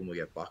stuff out when we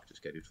get back.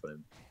 Just get it for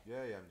him.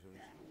 Yeah, I'm doing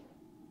it.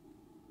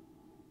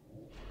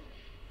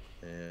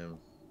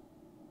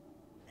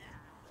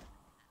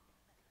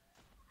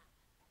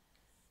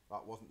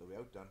 That wasn't the way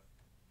out, Dan.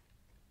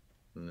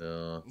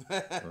 No. Do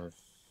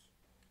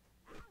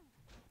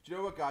you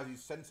know what, guys?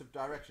 His sense of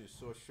direction is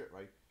so shit,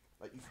 right?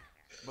 Like,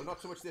 well,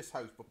 not so much this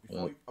house, but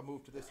before I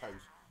moved to this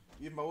house,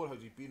 even my old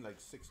house, he'd been like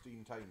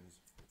 16 times.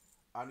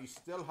 And he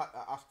still had to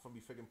ask for me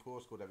friggin'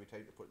 postcode every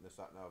time to put in the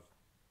sat nav.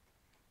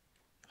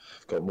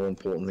 I've got more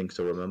important things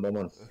to remember,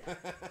 man. Yeah,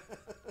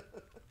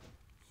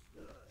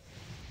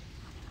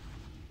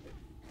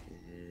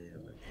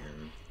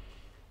 again.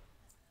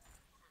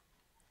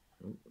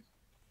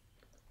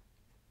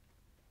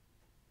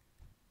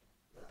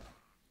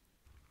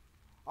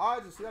 I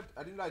didn't see that.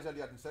 I didn't realise that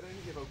he hadn't said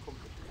anything about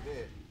coming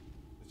today.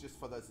 It's just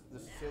for there's a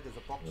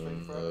box thing for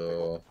him to pick up.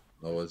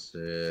 Well,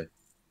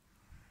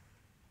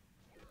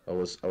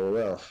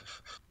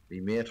 my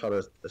mate had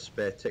a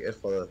spare ticket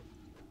for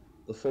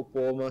the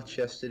football match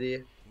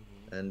yesterday,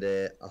 and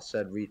I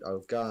said, I'll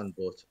go on,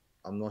 but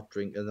I'm not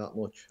drinking that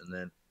much, and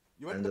then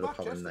You went ended to the up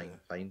match having yesterday? 9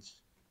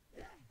 pints.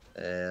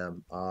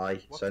 So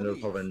What I ended up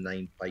Leeds? having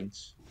 9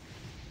 pints.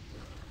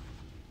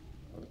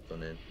 I've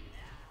done in.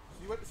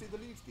 So you went to see the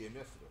Leeds game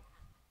yesterday?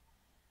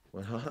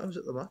 Well, I was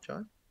at the match,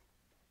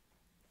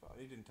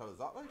 He didn't tell us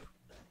that, like.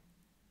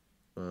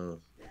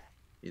 Well,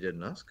 you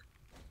didn't ask.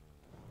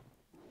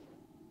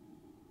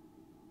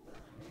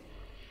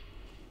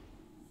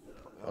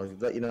 I'll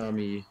let you know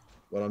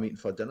what I'm eating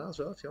for dinner as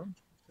well, if you want.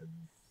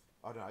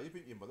 I don't know. You've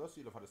been to your mother, so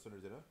you'll have had a Sunday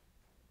dinner.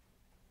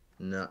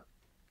 Nah,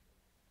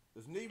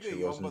 There's no she way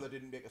your wasn't. mother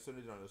didn't make a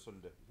Sunday dinner on a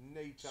Sunday.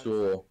 No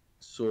chance.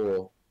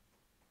 So,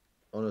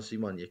 honestly,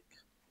 man,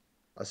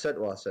 I said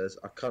to her, I says,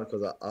 I can't,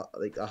 because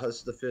like, that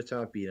has the first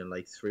time I've been in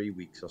like 3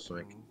 weeks or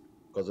something.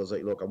 Because I was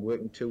like, look, I'm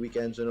working 2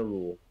 weekends in a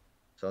row,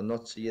 so I'll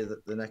not see you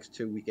the next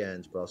 2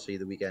 weekends, but I'll see you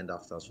the weekend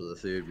after, so the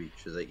third week.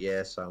 She was like,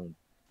 yeah, sound.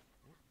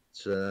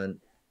 So then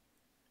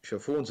she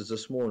phones us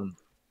this morning.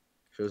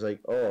 She was like,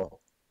 "Oh,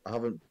 I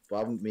haven't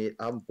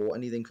bought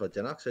anything for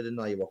dinner because I didn't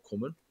know you were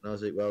coming." And I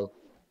was like, "Well,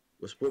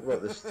 we spoke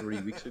about this 3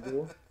 weeks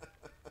ago."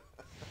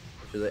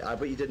 She was like, "I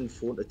bet you didn't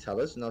phone to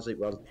tell us." And I was like,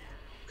 "Well,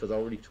 because I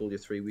already told you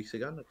 3 weeks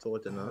ago. And I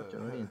thought I didn't know. Do you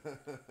know what I mean? Do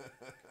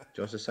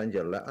you want us to send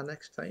you a letter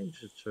next time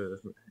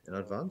in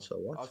advance or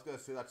I what?" was gonna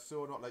say that's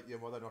so not like your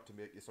mother not to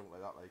make you something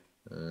like that.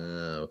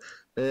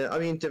 Like, I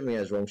mean, didn't me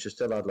as wrong. She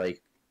still had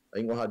like, I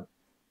think we had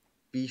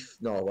beef.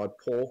 No, we had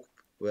pork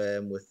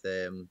with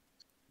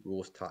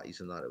roast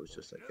tatties and that. It was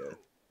just like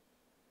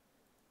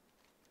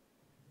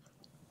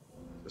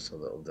just a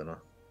little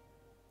dinner.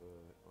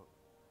 oh,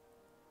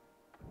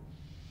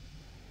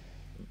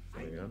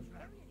 There you go.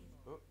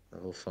 oh,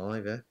 Level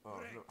 5, eh?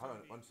 oh no, hang on,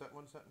 one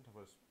second.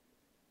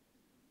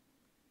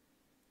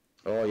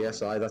 Oh yes,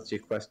 that's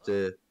your quest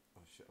Oh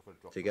shit, I've got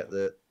to drop to get something.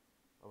 the.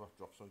 I'll have to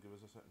drop some. Give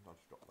us a second. I'll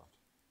just drop that.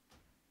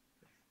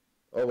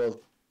 Oh well,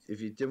 if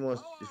you didn't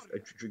want,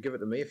 give it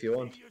to me if you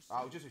want.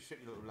 Ah, it was just a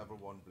shitty little level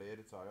 1 blade.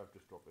 It's alright. I've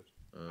just dropped it.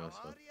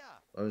 So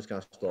I'm just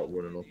gonna start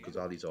running up because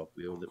Ali's off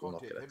wheel. I It will can't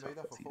not take get him attacked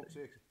either, by for TD. fuck's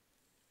sake.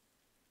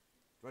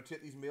 Do you want to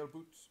take these mail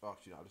boots? Oh,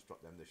 actually, no, I'll just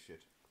drop them. This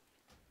shit.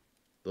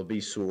 They'll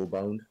be soul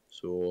bound,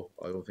 so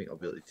I don't think I'll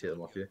be able to take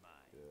them off you.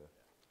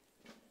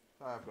 Yeah.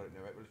 Ah, I've got it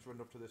now. Right, well, let's run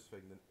up to this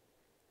thing then.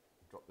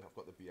 I've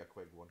got the beer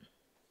quig one.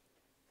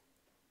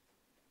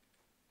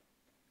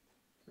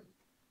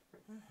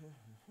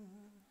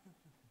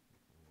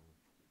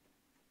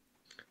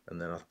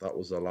 And then that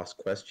was the last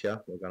quest. Yeah,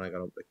 we're gonna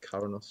go up to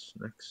Karanos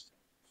next.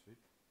 Sweet.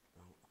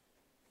 Oh.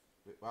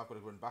 Wait, well, I've got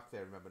to run back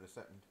there. Remember in a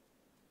second.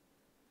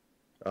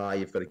 Ah,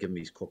 you've got to give me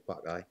his cup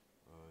back, guy.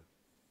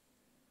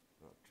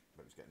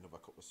 Let me just get another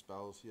couple of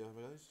spells here,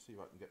 guys. See if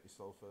I can get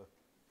myself a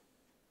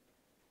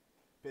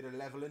bit of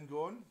leveling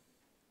going.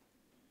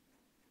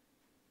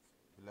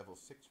 Level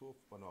 6 wolf.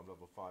 Oh no, I'm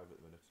level 5 at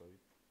the minute. Sorry.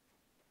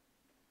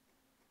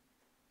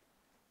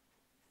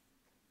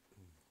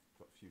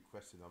 Got a few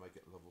quests in. I might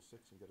get level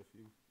 6 and get a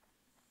few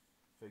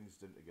things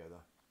done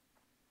together.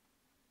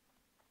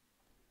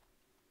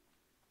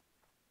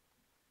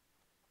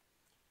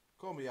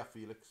 Call me out,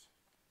 Felix.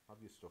 Have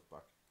your stuff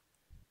back.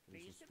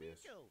 Pleased to meet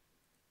you.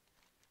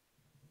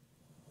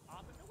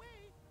 Off and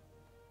away.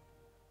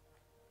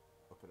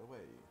 Up and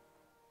away.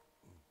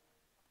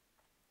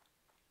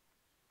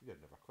 We got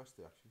another quest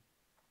there, actually.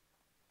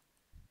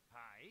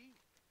 Hi.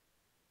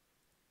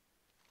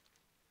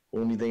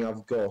 Only thing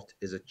I've got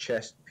is a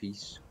chest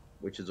piece,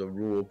 which is a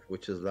robe,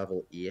 which is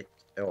level 8.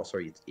 Oh,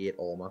 sorry, it's 8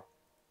 armor.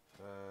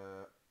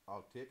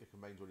 I'll take it.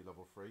 Mine's only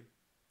level 3.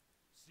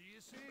 See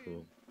you soon.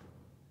 Cool.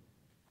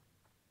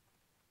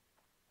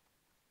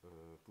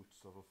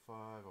 Boots level 5.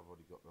 I've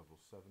already got level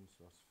 7,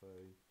 so that's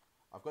fine.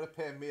 I've got a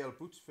pair of male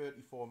boots.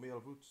 34 male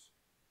boots.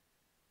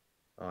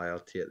 Aye, I'll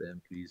take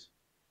them, please.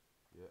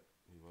 Yeah,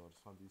 I'll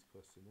just hand these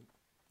quests in.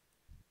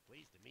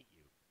 Pleased to meet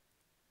you.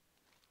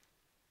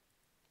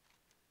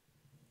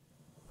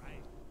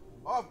 Right.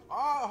 Oh,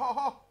 ha ha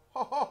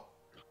ha ha!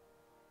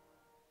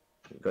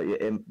 You got your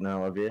imp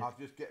now, have you? I've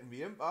just getting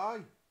me imp,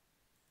 aye.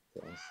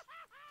 Yes.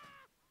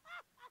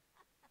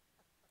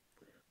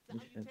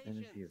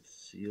 Energy of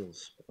seal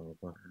spell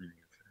upon enemy.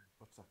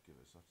 What's that give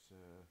us? That's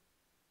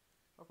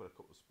I've got a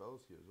couple of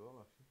spells here as well,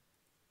 actually.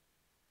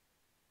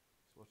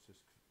 So what's this?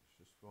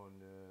 It's just one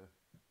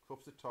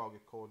corrupts the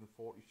target, causing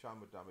 40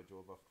 shammer damage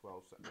over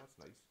 12 seconds. That's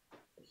nice.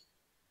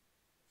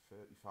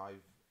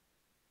 35.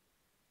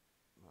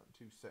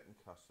 2-second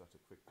cast. That's a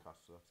quick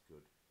cast, so that's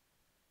good.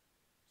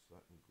 So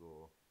that can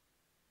go.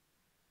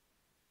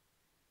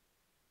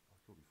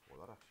 I'll go before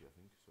that actually, I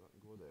think. So that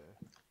can go there.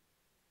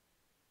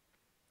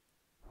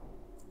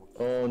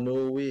 Oh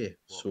no way!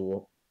 What?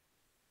 So,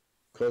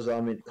 because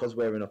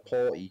we're in a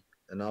party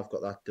and I've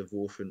got that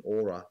devotion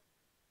aura,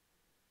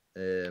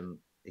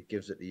 it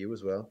gives it to you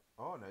as well.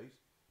 Oh, nice.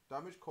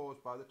 Damage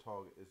caused by the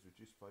target is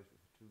reduced by for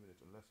 2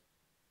 minutes unless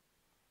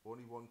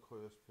only one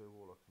curse per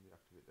warlock can be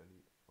activated.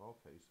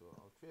 Okay, so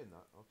I'll train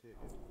that. I'll take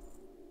it.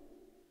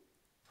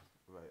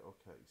 Right.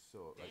 Okay.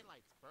 So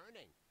Daylight's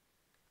burning.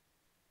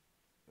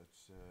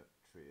 let's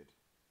trade.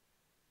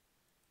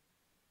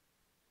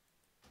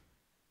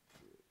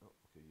 Oh,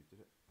 okay, you did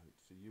it. Right,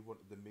 so you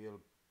wanted the male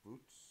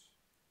boots.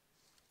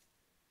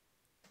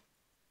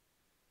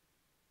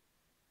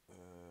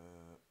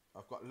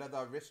 I've got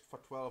leather wrist for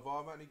 12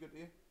 armor. Any good to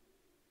you?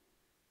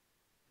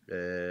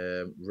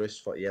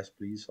 Wrist for yes,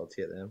 please. I'll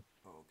take them.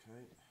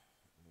 Okay.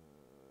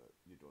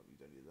 You don't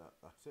need any of that.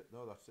 That's it.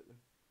 No, that's it then.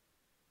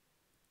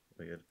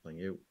 Very good. Thank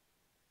you.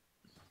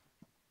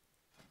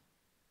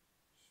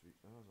 Sweet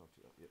as. I'll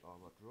take that. Yeah,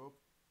 armor drop.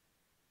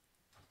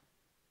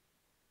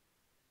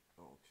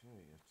 Okay,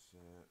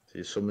 it's So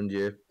you summoned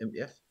your imp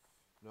yet?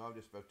 no, I'm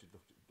just about to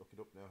look it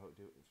up now how to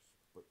do it.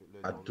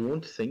 Learn I all the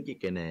don't things. think you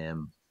can.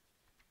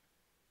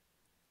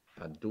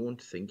 I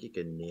don't think you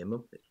can name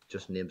them. It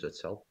just names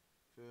itself.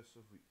 Curse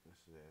of weakness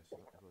there, so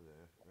that will go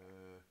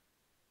there.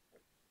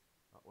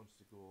 That wants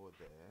to go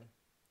there.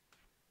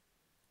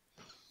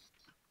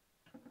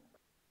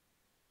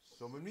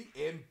 Summon me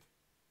imp.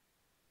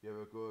 Here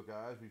we go,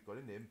 guys. We've got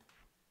an imp.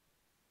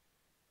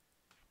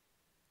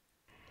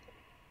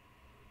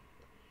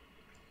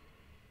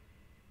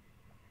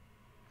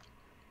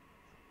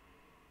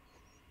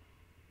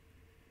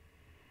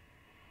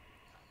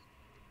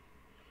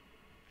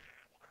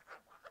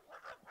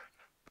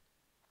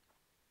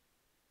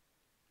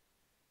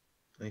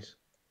 Nice.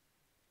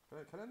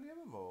 Can I name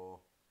him or?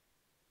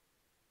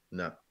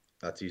 Nah,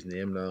 that's his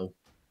name now.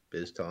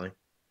 Biz time.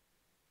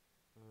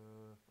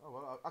 Oh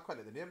well, I quite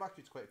like the name.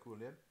 Actually, it's quite a cool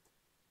name.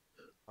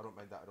 I don't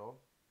mind that at all.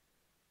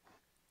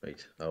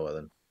 Right. Oh well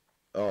then.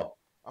 Oh,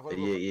 I've got to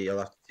yeah, go. you'll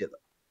have to take that.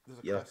 There's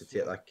a You'll have to quest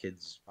take here. that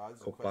kid's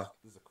There's a cup quest. back.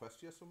 There's a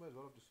quest here somewhere as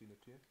well. I've just seen it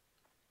here.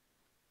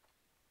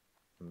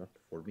 Not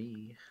for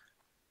me.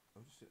 I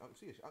can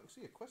see. I can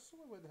see a quest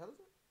somewhere. Where the hell is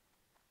it?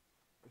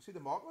 I can see the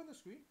marker on the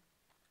screen.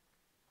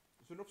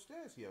 Is there an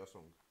upstairs here or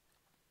something?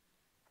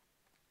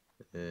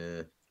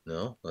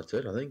 No, that's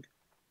it. I think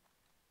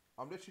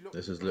I'm literally looking.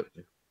 this is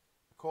literally.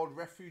 Called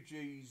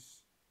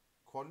Refugees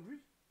Quandary.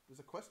 There's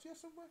a quest here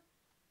somewhere.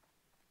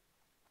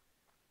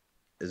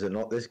 Is it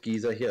not this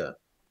geezer here,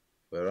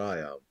 where I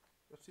am?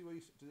 Let's see where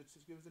you. Did it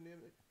just give us the name?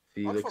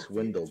 Felix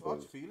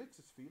Windelbolt. It's Felix.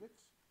 It's Felix.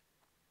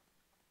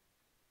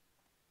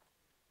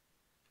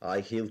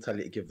 He'll tell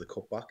you to give the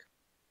cup back.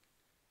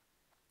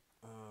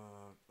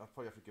 I'll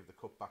probably have to give the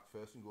cup back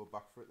first and go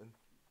back for it then.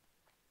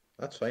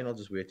 That's fine. I'll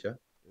just wait. Yeah.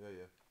 Yeah.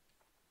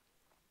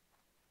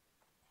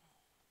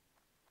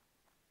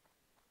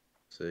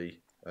 See,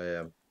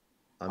 I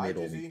Hi, made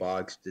all Dizzy. my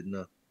bags, didn't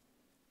I?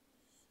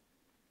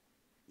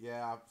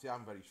 Yeah, see,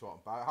 I'm very short on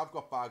bags. I have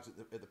got bags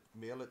at the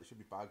mail. There should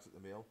be bags at the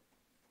mail.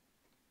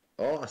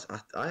 Oh,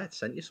 I had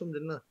sent you some,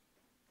 didn't I?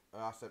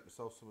 I sent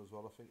myself some as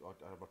well, I think.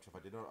 I'm not sure if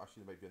I did or not.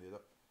 Actually, there might be on the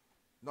other.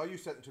 No, you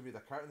sent them to me. The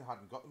carton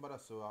hadn't got them,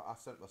 but so I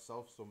sent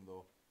myself some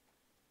though.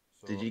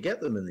 So Did you get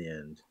them in the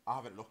end? I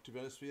haven't looked, to be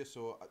honest with you.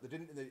 So they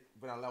didn't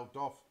when I logged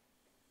off.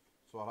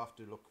 So I'll have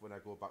to look when I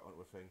go back onto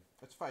a thing.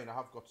 It's fine. I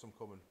have got some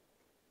coming.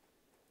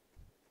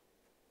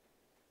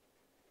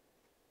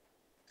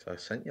 So I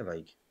sent you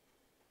like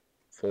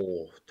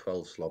 4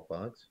 12 slot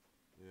bags.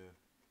 Yeah.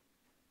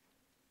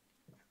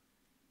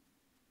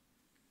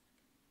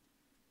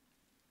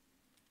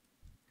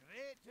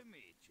 Great to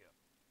meet you.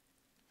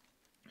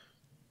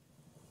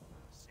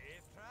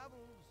 Safe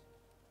travels.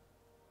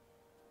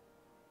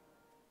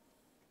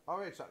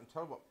 Alright, so I can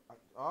tell what.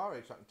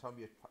 Alright, so I can tell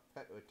me a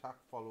pet attack,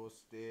 follow,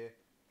 stay,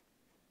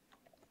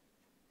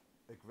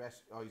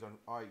 aggressive. Oh, he's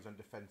on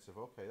defensive.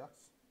 Okay,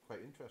 that's quite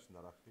interesting.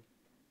 That actually.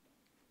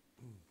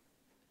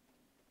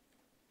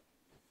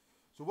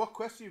 So what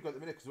quest have you got at the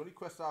minute? Because the only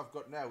quest I've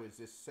got now is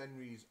this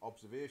Senri's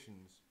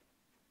observations.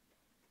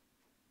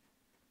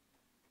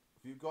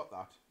 Have you got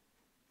that?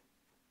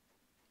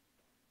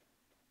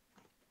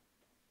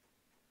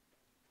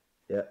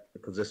 Yeah,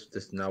 because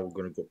this now we're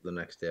going to go up to the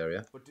next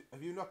area. But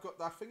have you not got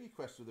that thingy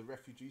quest with the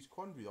refugees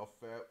quandary off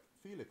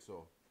Felix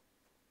or?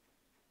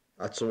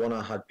 That's the one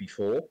I had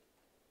before.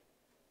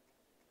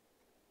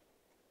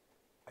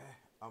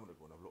 I'm gonna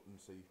go and have a look and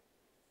see.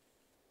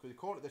 Because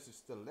according to this, is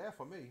still there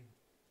for me.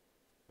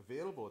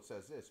 Available, it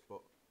says this, but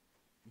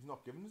he's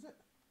not giving us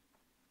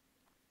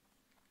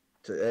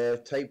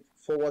it. Type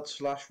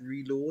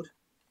 /reload.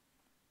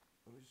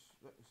 Let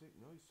me see.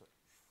 No, he's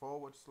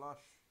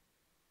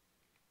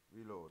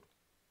 /reload.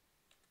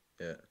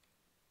 Yeah.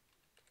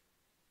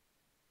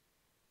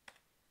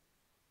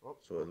 Oh,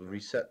 So it'll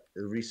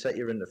reset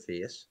your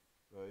interface,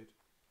 right.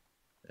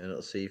 and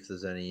it'll see if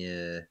there's any.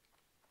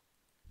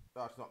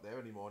 That's not there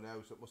anymore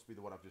now, so it must be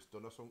the one I've just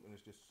done or something.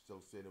 It's just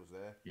still saying it was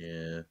there.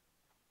 Yeah.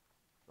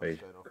 That's Right.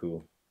 fair enough.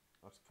 Cool.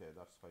 That's okay.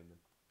 That's fine then.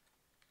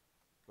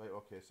 Right.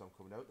 Okay. So I'm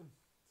coming out then.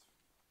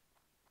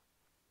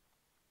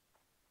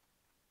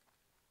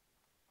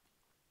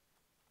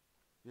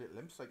 Your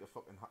limp's like a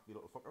fucking happy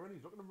little fucker, and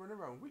he's looking at him running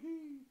around. Wee.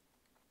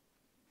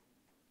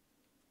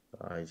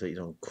 He's like he's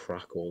on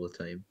crack all the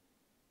time.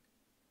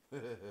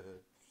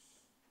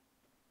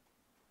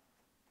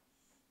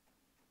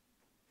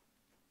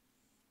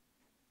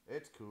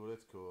 It's cool.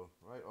 It's cool.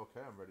 Right. Okay.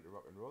 I'm ready to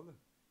rock and roll then.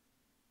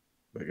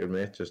 Very good,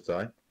 mate. Just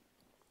die.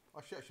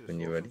 Oh shit! I should have When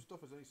you're sold ready. some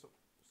stuff. Is there any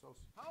sell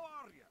How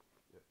are you?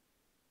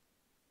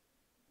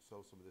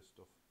 sell some of this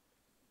stuff?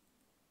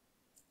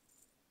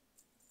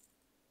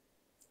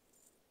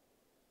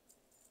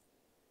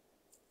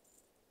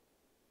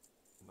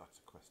 And that's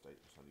a quest item,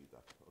 so I need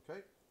that.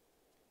 Okay.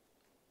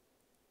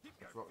 Keep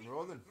Let's your rock and feet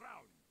roll on the then.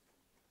 ground.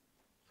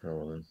 Oh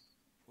well then.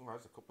 Oh,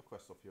 there's a couple of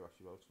quests up here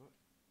actually. Well, isn't it?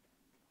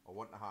 I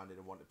want to hand in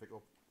and want to pick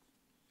up.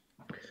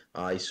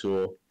 I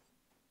saw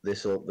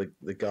this'll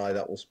the guy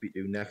that we'll speak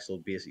to next will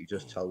basically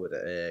just tell her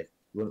to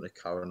run to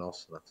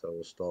Karanos, and that's how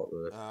we'll start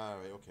the Ah,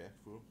 right. Okay.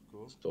 Cool.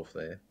 Cool. stuff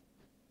there.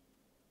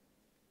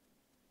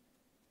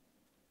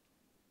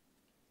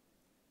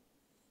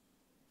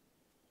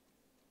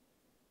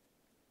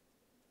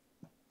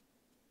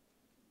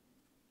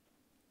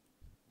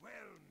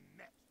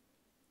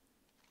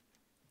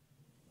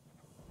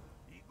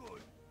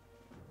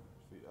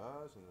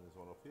 stairs, and then there's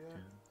one up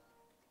here.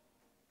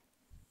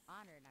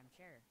 Honored, I'm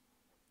sure.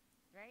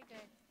 Very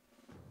good.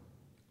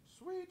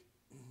 Sweet.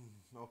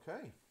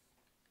 Okay.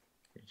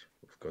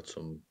 We've got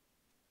some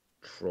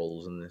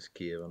trolls in this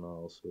cave and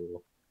all,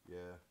 so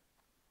Yeah.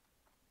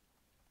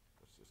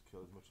 Let's just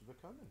kill as much as we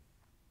can then.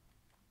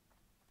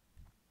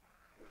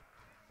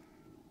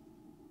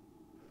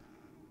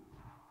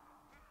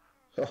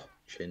 oh,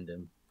 chinned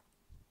him.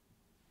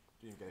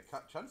 Didn't even get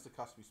a chance to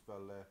cast me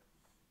spell there.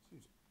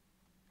 Seems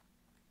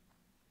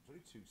it's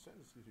only 2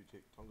 seconds. It usually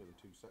take longer than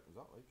 2 seconds.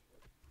 That like.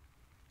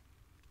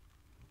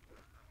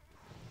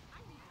 I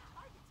need to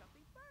target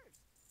something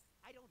first.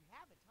 I don't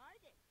have a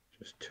target.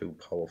 Just too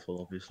powerful,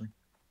 obviously.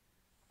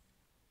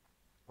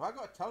 Well, I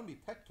got to tell me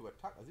pet to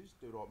attack. I just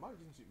do it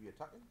automatically. Doesn't seem to be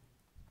attacking.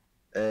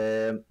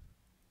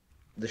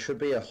 There should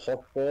be a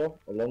hotbar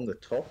along the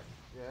top,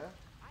 Yeah.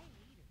 I need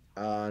a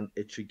target. and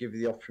it should give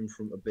you the option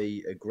from to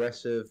be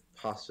aggressive,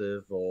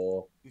 passive,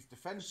 or He's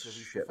defensive.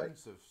 He's shit.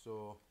 defensive.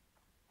 So.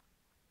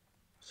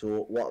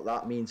 So what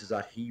that means is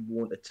that he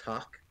won't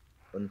attack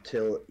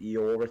until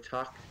you're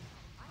attacked.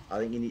 I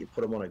think you need to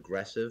put him on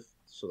aggressive,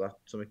 so that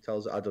something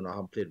tells it. I don't know. I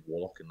haven't played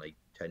Warlock in like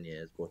 10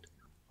 years, but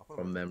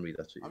from memory,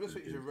 that's what I'm you just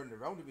can thinking do. he's running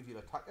around. It means he'll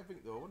attack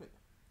everything though, won't it?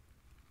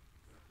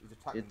 He's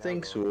attacking. You'd now,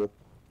 think though. so.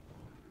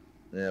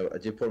 Yeah,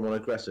 did you put him on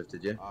aggressive?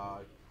 Did you?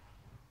 Aye.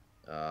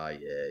 Yeah,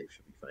 you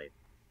should be fine.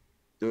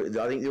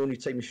 I think the only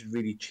time you should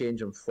really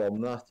change him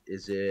from that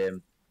is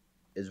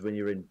when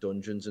you're in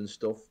dungeons and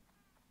stuff.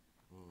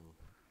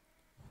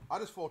 I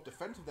just thought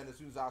defensive then as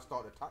soon as I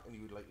started attacking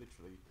you would like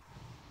literally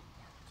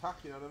attack,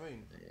 you know what I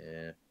mean?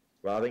 Yeah.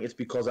 Well, I think it's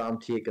because I'm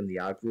taking the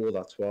aggro,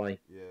 that's why.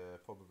 Yeah,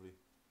 probably.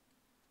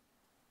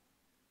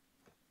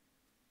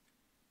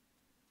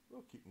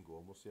 We'll keep him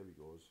going, we'll see how he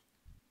goes.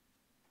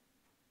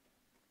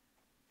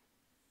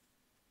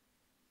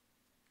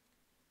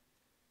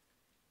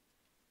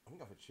 I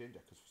think I have to change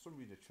that because for some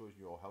reason it shows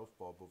your health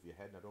bar above your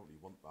head and I don't really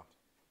want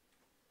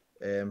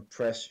that.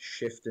 Press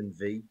Shift and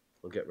V.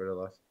 We'll get rid of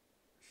that.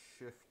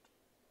 Shift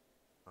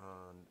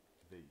and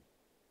V.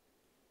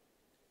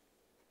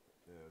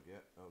 There we go,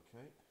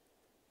 okay.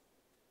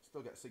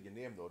 Still get to see your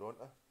name though, don't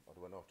I? Or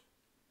do I not?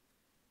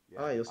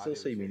 Yeah, You'll still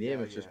see my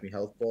name, it's just my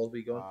health bars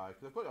be gone.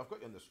 Because I've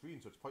got you on the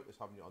screen, so it's pointless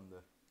having you on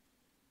the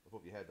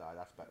above your head.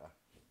 That's better.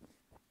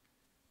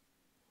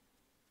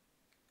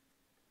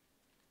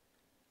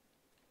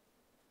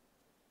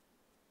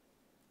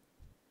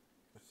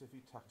 Let's see if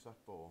he attacks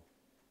that ball.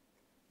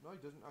 No, he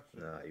doesn't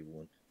actually. Nah, he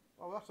won't.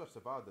 Oh, that's not so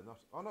bad then.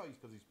 Oh no, he's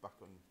because he's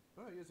back on.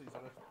 No, he is. He's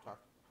on attack.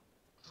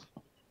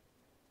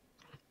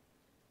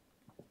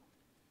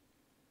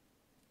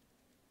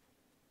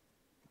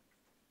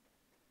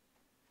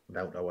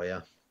 Out away,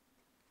 yeah.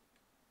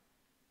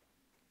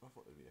 I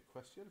thought there'd be a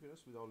quest here, to be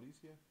honest, with all these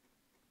here.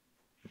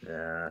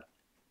 Yeah.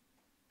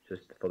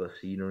 Just for the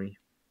scenery.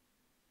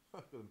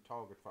 Look at them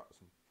target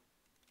practicing.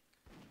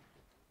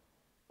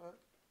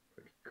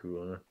 Pretty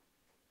cool, isn't it?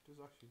 It is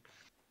actually.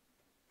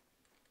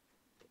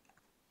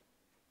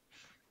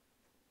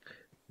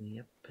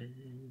 Yep.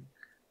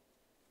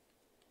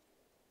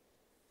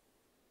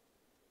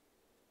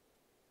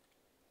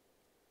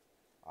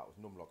 That was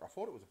numlock. I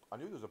thought it was. I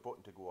knew there was a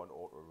button to go on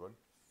auto run.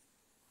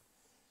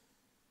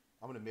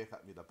 I'm gonna make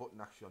that be the button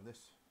actually on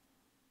this.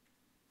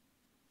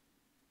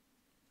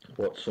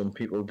 What some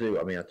people do,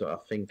 I mean, I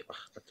think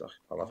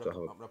I'll have to have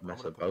a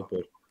mess about,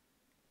 but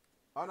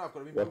oh no, I've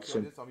got a wee mouse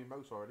on this. On my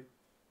mouse already.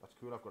 That's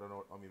cool. I've got an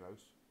on my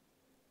mouse.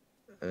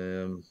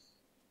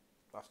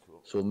 That's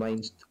cool. So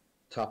mine's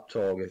tap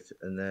target,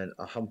 and then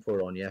I haven't put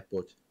it on yet,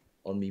 but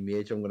on me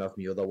mage, I'm gonna have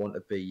my other one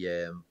to be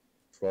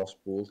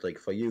frostbolt, like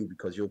for you,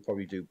 because you'll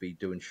probably be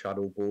doing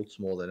shadow bolts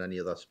more than any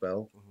other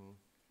spell.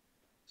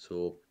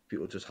 So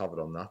people just have it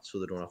on that, so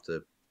they don't have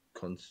to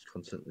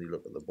constantly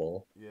look at the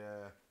ball.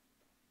 Yeah.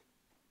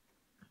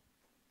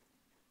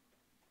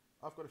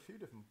 I've got a few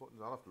different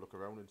buttons. I'll have to look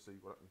around and see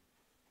what I can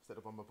set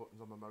up on my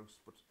buttons on my mouse.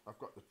 But I've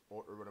got the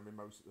auto run on my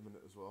mouse at the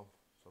minute as well.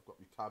 So I've got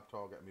my tab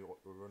target and my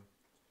auto run,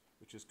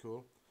 which is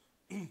cool.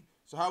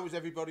 So how is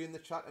everybody in the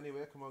chat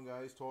anyway? Come on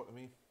guys, talk to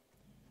me.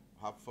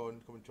 Have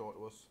fun, come and talk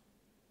to us.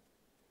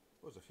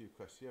 There's a few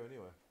quests here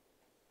anyway.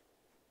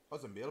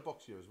 There's a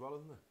mailbox here as well,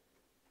 isn't there?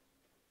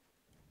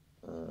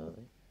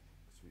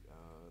 Sweet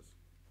as.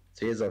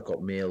 Says I've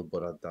got mail,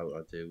 but I doubt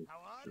I do. How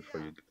are Before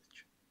ya? you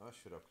glitch. I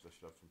should have, because I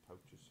should have some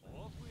pouches.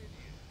 Off with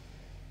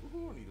you.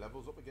 Ooh, and he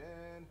levels up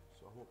again.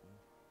 So I'm hoping.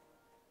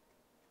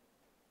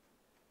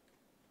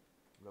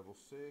 Level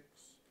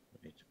 6.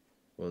 Right.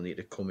 We'll need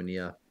to come in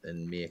here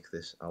and make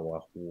this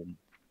our home.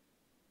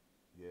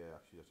 Yeah,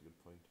 actually that's a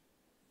good point.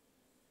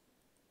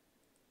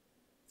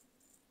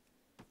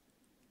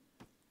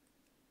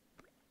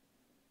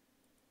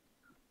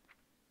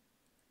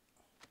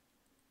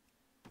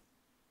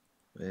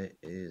 Where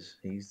is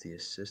he's the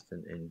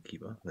assistant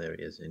innkeeper? There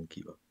he is,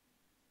 innkeeper.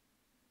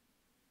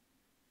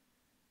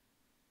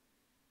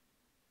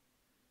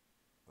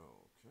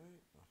 Okay,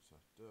 that's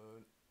that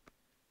done.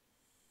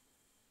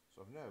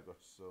 So I've now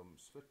got some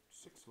 6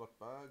 slot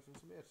bags and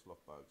some 8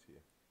 slot bags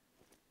here.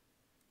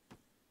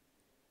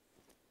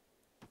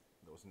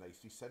 That was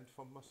nicely sent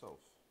from myself.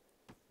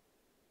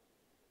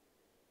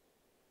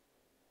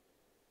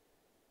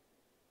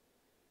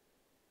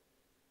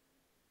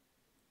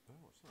 Oh,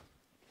 what's that?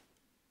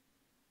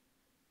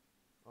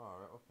 Oh,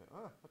 right, okay.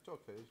 Ah, that's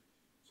okay.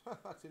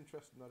 That's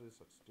interesting, that is.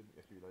 I didn't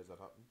realise that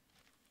happened.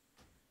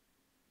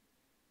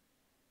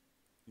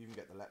 You even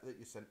get the letter that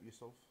you sent to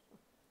yourself.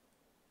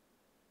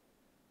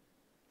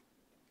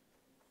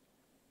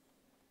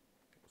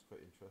 That's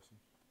quite interesting.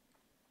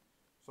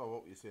 So,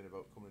 what were you saying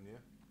about coming here?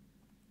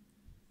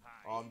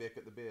 Oh, Hi. make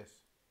it the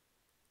base.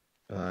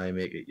 I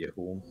make it your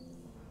home.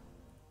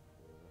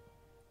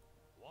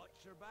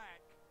 Watch your back.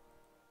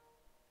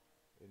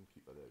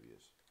 Innkeeper, there he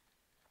is.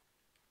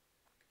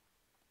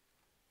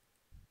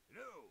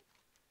 Hello.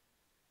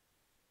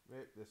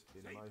 Make this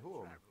in Safe my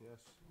home. travel.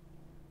 Yes.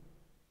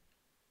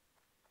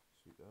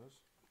 Sweet as.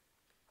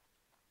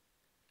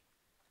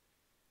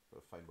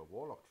 Gotta find my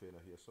warlock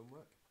trainer here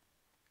somewhere.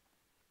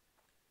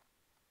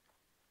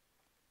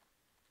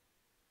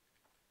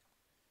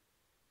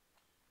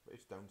 But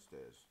it's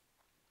downstairs.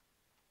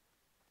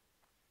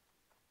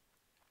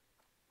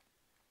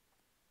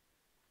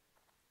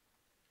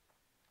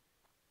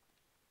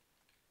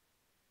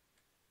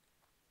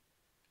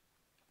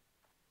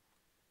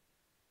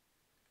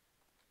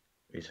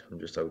 Wait, I'm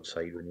just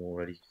outside when you're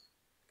ready.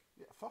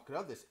 Yeah, fucking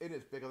hell, this inn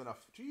is bigger than a...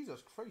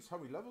 Jesus Christ, how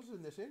many levels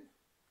in this inn?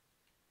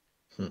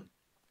 Hmm.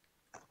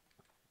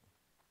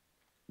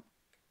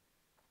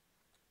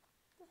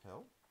 What the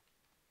hell?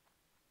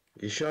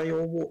 You sure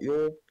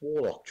your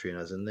warlock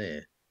trainer's in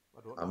there?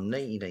 I don't know. I'm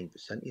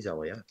 99% he's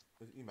out here.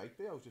 He might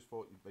be. I was just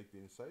thought he might be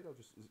inside.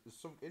 There's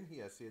some in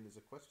here saying there's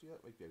a quest here.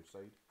 It might be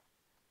outside.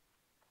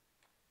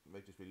 It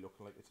might just be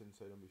looking like it's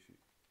inside on my sheet.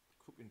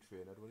 Cooking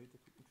trainer. Do I need the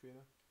cooking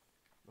trainer?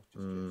 Not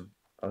just yet.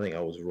 I think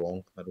I was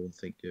wrong. I don't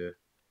think your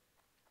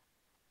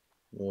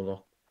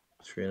warlock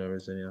trainer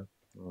is in here.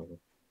 Oh, no.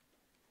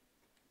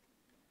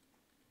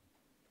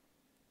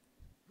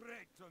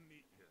 Great to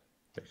meet you.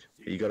 Right.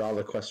 You got all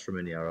the quests from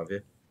in here, have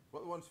you?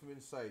 What the ones from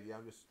inside?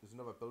 Yeah, there's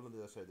another building on the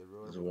other side of the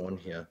road. There's one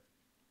here.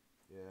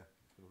 Yeah.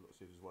 I'm gonna look,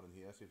 see if there's one in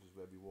here. See if there's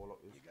where my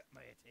warlock is. You got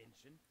my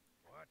attention.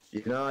 Watch.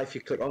 You know, if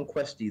you click on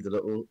Questy, the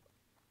little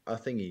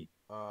thingy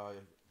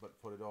But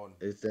put it on.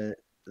 is there.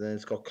 Then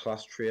it's got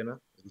class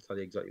trainer. It'll tell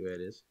you exactly where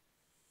it is.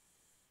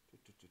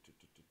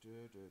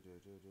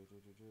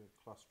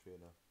 Class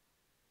trainer.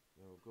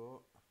 There we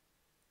go.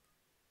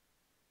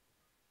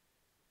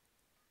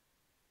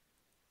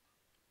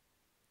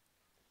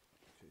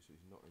 Okay, so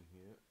he's not in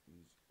here.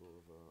 He's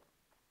over.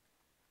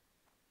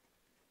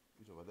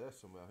 He's over there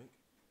somewhere, I think.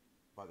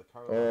 By the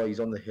caravan. Oh, he's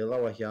on the hill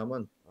over here,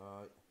 man.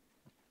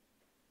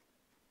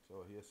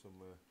 So here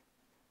somewhere.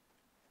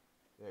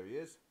 There he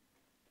is.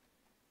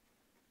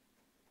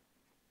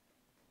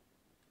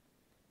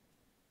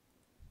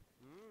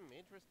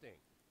 Interesting.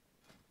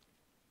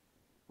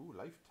 Ooh,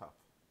 life tap.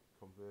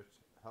 Convert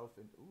health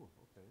in. Ooh,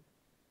 okay.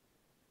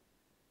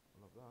 I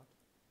love that.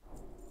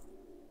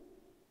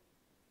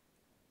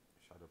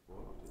 Shadow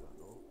ball, I'll do that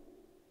now.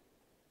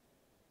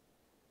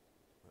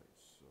 Right,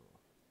 so.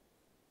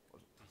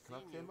 Can I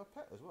claim my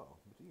pet as well?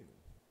 My demon.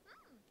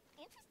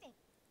 Interesting.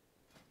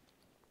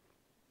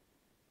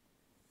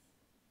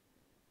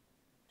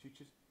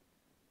 Teaches.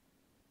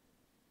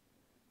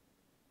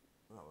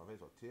 Oh, I may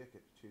as well take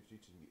it.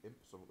 Teaches me imp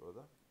or something or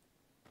other.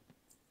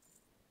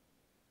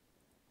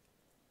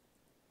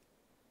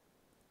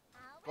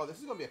 God, this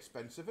is going to be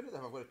expensive, isn't it?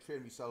 If I've got to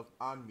train myself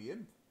and me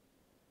imp.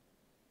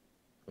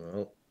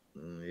 Well,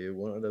 you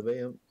wanted to be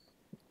him.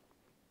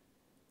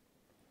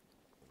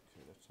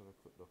 Okay, let's have a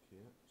quick look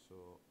here. So,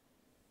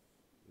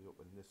 we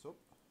open this up.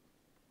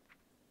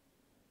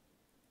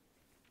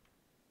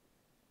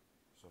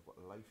 So I've got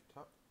life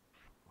tap.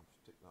 I'll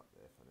stick that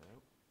there for now.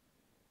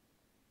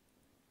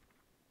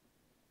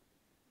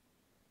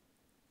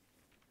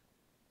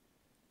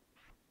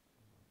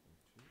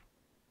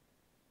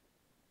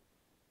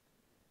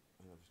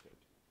 And I've just got to,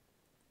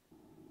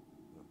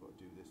 I've got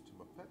to do this to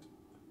my pet.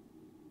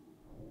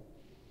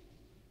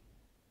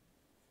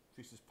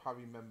 Increases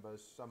party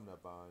members' stamina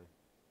by.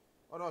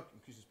 Oh no,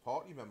 increases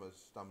party members'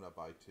 stamina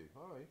by 2.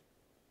 Alright.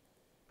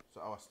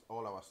 So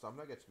all our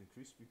stamina gets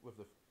increased with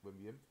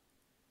the imp.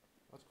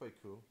 That's quite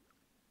cool.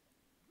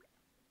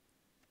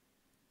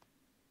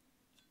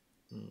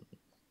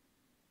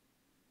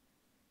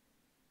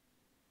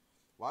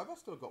 Why have I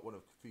still got one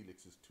of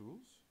Felix's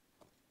tools?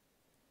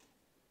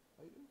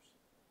 Items?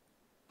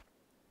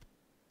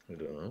 I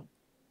don't know.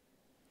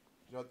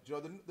 Do you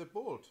know the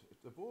bolt?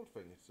 The bolt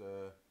thing. It's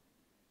I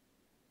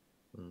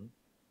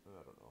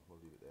don't know. We'll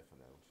leave it there for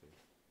now. See.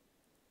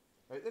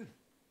 Right then.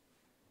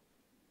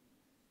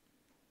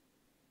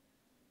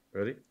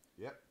 Ready?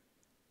 Yep.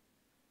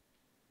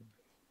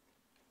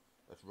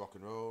 Let's rock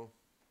and roll.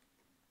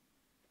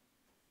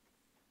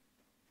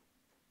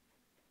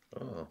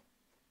 Oh.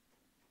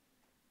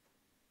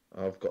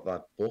 I've got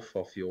that buff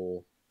off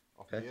your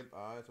Off pet. the imp.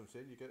 Aye, that's what I'm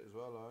saying. You get it as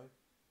well, aye.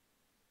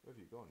 Where have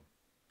you gone?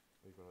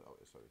 Where have you gone? Oh,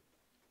 sorry.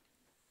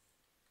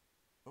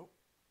 Oh.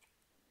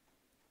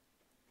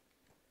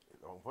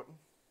 Wrong button.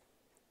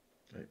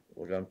 Right,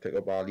 we're going to pick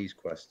up all these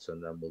quests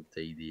and then we'll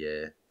do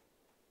the.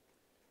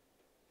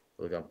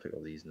 We're going to pick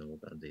up these and then we're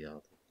going to do the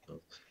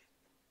others.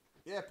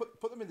 Yeah,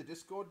 put them in the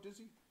Discord,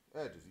 Dizzy.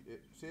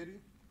 Sadie.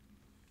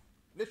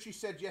 Literally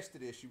said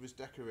yesterday she was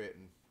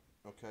decorating.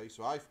 Okay,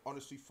 so I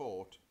honestly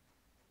thought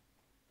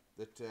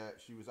that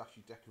she was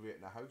actually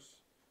decorating a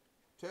house.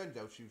 Turned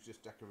out she was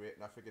just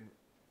decorating a friggin'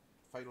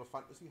 Final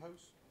Fantasy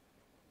house.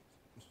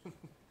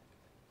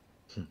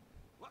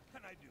 What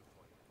can I do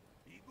for you?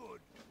 Be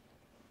good.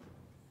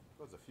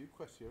 There's a few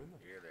quests here, isn't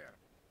there? Here there.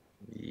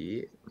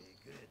 Yeah. Be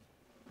good.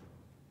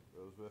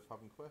 Those worth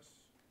having quests.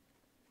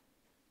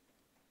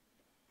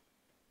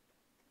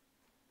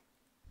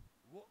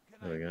 What can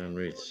There we I go, do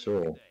right, for so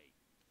you today?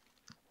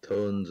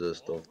 tons of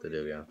stuff to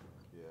do, yeah.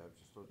 Yeah, I'm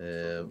still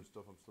doing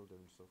stuff. I'm still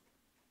doing stuff.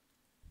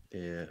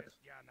 Yeah.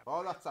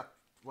 Oh, that's that.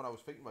 When I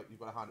was thinking about, you've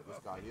got to hand it to this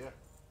guy here.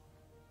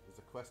 There's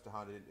a quest to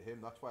hand it into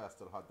him. That's why I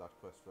still had that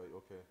quest. Right,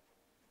 okay.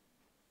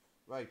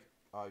 Right,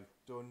 I've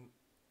done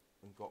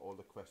and got all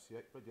the quests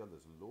yet. But yeah,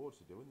 there's loads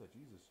to do in there.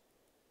 Jesus.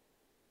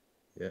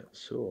 Yeah,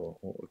 so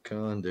what we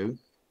can do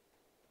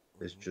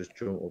is just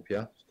jump up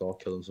here, start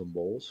killing some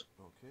balls.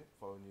 Okay,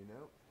 following you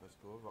now. Let's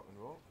go, rock and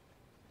roll.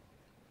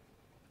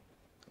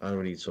 I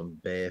need some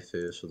bear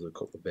first. So there's a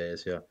couple of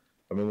bears here.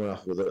 I remember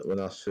when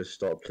I first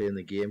started playing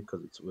the game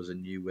because it was a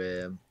new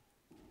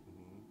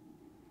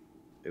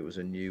it was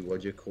a new,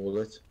 what do you call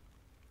it?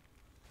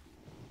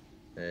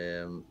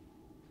 I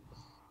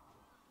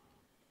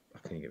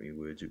can't get my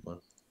words out, man.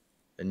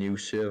 A new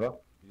server.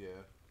 Yeah.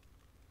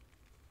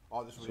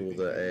 Oh, this So really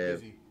the,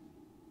 busy.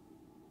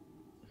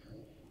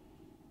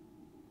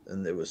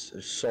 And it was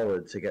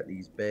solid to get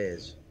these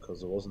bears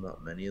because there wasn't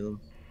that many of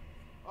them.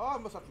 Oh, I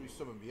must have to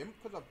resummon my imp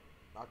because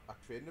I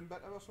trained him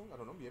better or something. I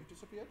don't know. My imp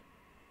disappeared.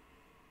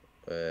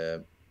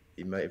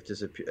 He might have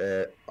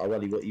disappeared. Well,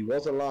 he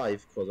was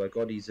alive because I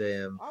got his.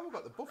 Ah, we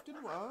got the buff,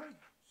 didn't we? Aye.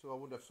 So I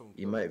wonder if someone.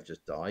 He might have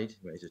just died. He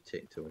might have just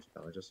taken too much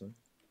damage or something.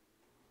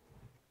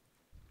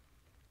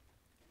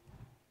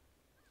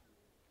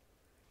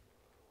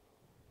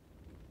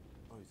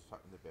 Oh, he's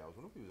attacking the bears. I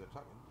wonder if he was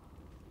attacking.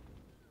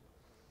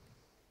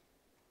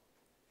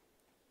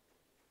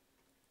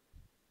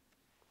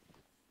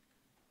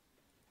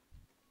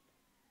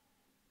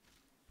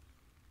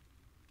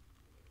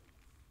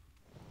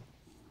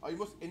 Oh, he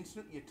must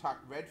instantly attack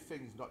red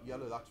things, not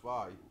yellow. That's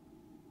why.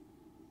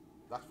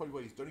 That's probably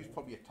what he's done. He's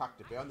probably attacked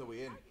the bear on the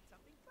way in. I get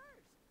something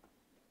first.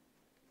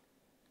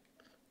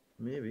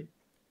 Maybe.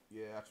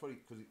 Yeah, that's probably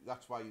because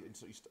that's why he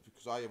instantly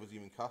because I was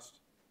even cast.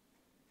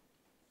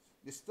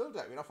 You're still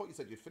decorating. I thought you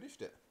said you'd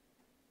finished it.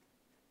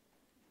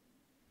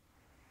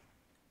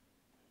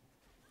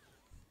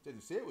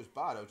 Didn't say it was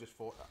bad. I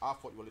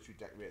thought you were literally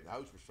decorating the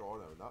house for sure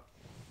now and that.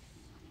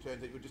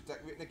 Turns out you were just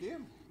decorating a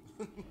game.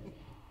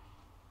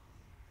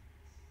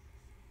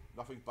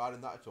 Nothing bad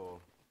in that at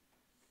all.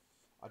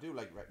 I do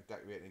like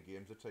decorating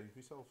games at times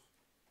myself.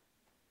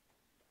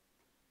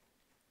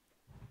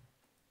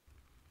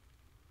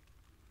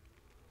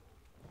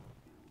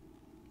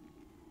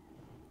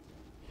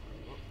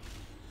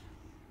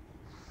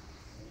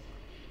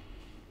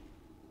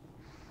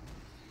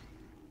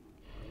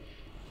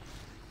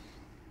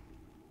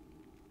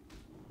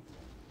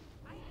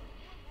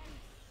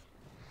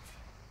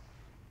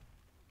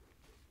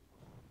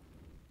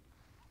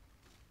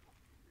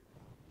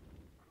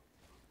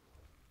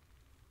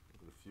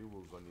 Got a few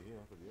wolves on you here,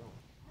 bloody hell.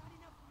 Not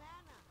enough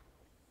mana.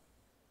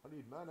 I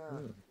need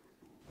mana.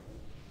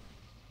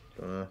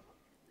 Dunno.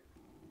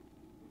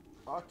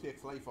 Oh, it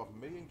takes life off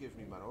me and gives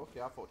me mana.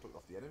 Okay, I thought it took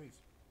off the enemies.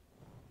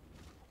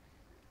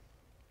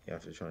 You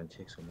have to try and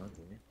take some out,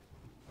 don't you?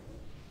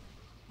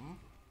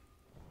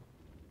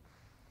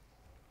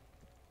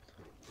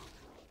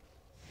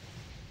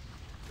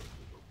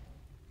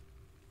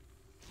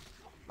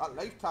 That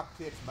life tap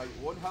takes my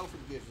own health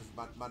and gives us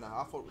mana.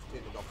 I thought it was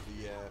taking off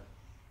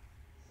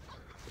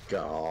the.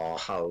 Oh,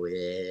 how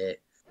yeah.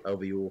 That'll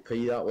be OP,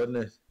 that, wouldn't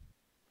it?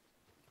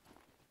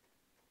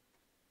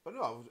 But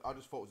no, I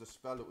just thought it was a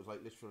spell. It was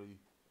like literally.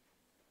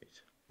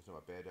 Right. There's not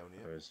a bear down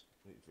here. Whereas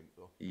I need to drink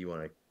though. you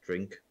want to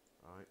drink?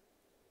 Alright.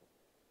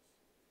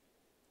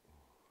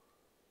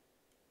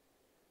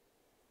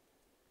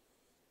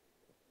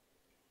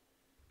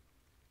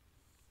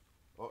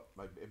 Oh,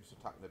 my imp's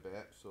attacking a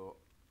bear, so.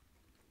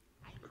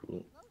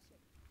 Cool. Closer.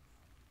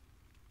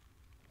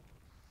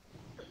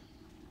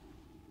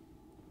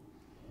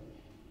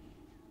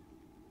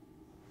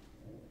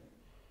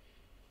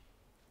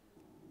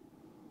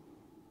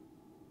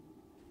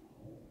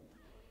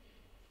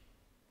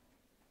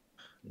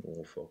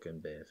 No fucking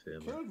bear for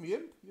me. Killed me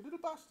imp, you little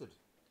bastard.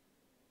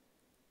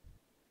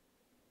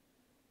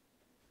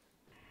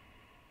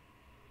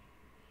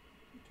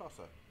 You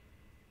tosser.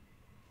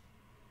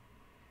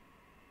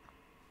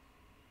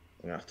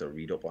 I'm gonna have to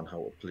read up on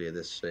how to play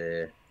this.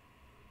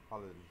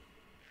 Paladin.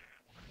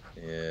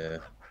 Yeah,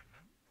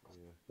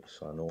 Yeah.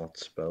 so I know what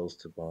spells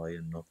to buy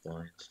and not buy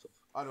and stuff.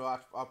 I know,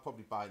 I'll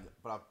probably buy it,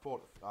 but I've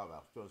bought. Oh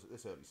well, to be honest, at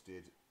this early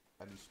stage,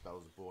 any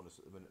spells a bonus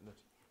at the minute, isn't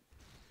it?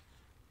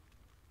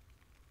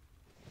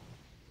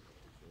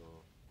 So.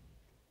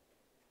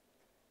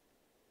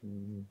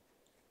 Mm.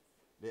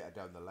 Later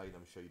down the line,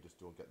 I'm sure you just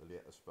don't get the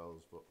later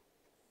spells, but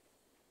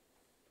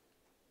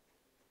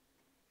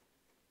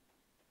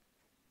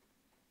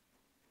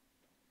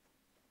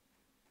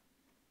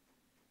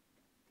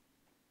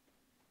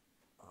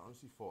I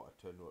honestly thought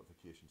I'd turn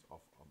notifications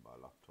off on my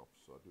laptop,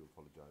 so I do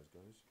apologise,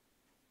 guys.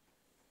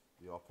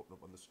 They are putting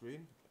up on the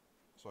screen.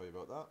 Sorry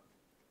about that.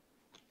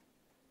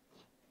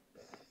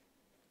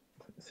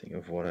 Think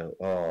of what else.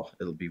 Oh,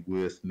 it'll be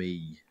worth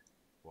me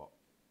What?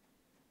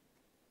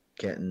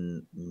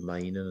 getting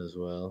mining as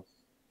well.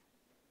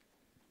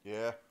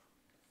 Yeah.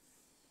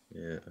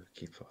 Yeah,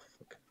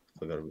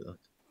 forgot about that.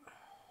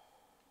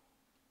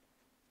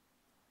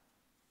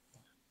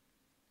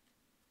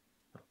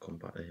 I'll come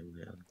back to him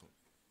later.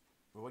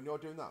 Well, when you're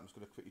doing that, I'm just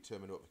going to quickly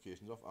turn my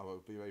notifications off. I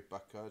will be right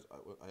back, guys.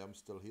 I am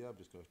still here. I'm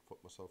just going to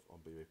put myself on.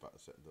 Be right back a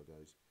second, though,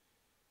 guys.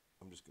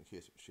 I'm just in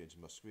case it's changing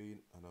my screen,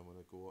 and I'm going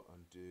to go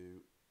and do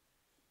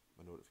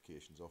my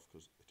notifications off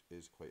because it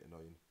is quite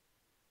annoying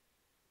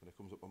when it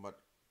comes up on my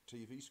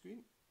TV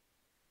screen.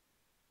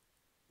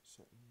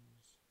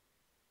 Settings.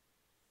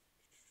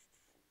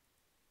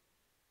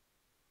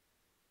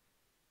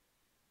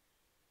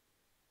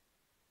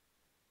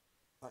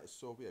 That is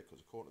so weird because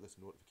according to this,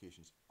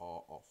 notifications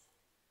are off.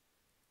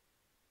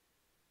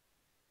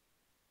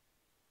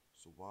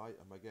 So why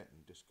am I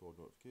getting Discord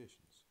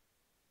notifications?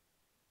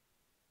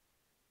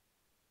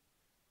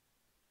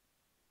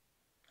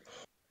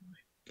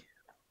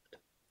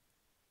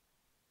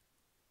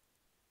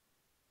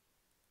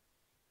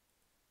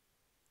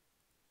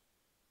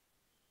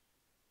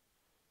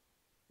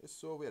 It's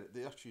so weird.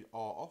 They actually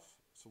are off.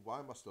 So why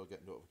am I still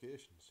getting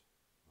notifications?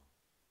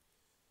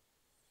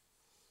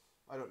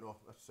 I don't know.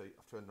 Let's see.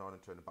 I've turned it on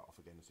and turned it back off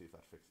again and see if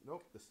that fixes it.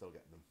 Nope, they're still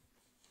getting them.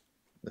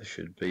 There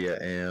should be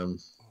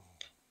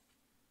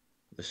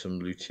there's some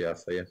loot here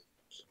for you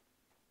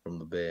from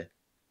the bear.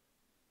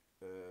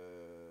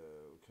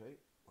 Okay.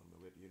 On my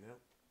way to you now.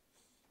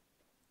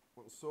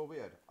 Well, it's so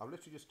weird. I've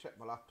literally just checked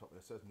my laptop and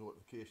it says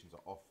notifications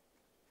are off.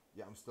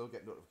 Yeah, I'm still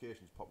getting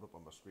notifications popping up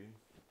on my screen.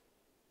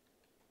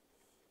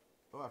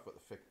 Oh, I've got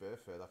the thick bear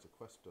fair. That's a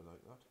quest done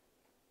like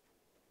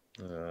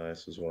that.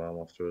 This is what I'm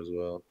after as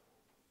well.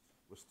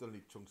 We still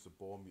need chunks of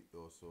boar meat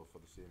though, so for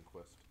the same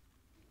quest.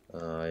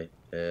 Aye.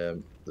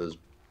 There's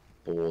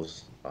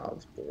boars.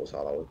 There's boars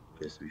all over the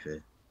place, to be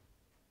fair.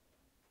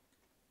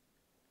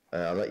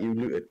 I'll let you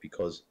loot it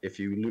because if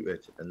you loot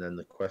it and then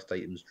the quest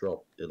items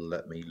drop, it'll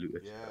let me loot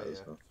it. Yeah, as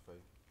yeah, well. it's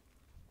fine.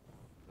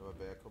 Another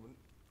bear coming.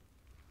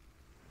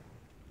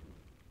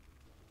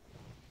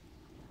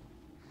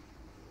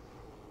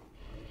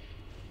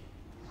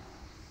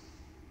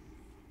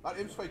 That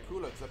im's quite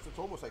cool, because it's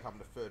almost like having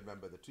a third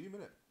member of the team,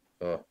 innit?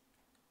 Oh,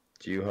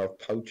 do you have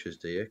pouches,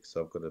 do you? Because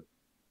I've got a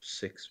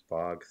 6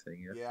 bag thing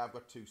here. Yeah, I've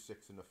got 2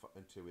 6 and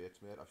 2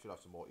 8s, mate. I should have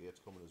some more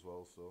 8s coming as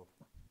well, so.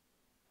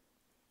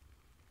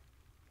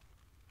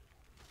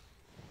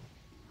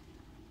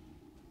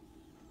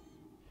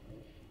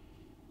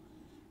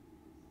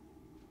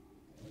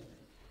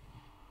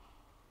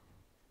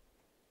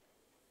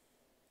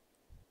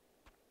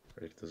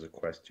 Right, there's a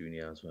quest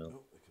junior as well.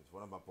 Oh, because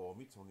one of my boar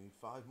meats only need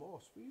 5 more,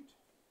 sweet.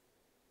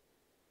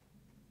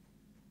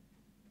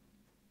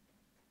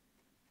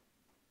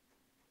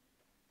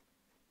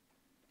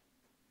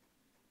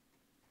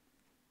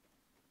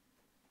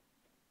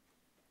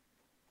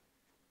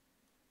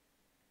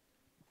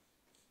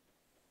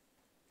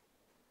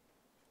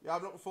 Yeah,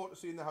 I'm looking forward to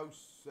seeing the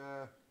house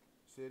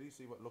series,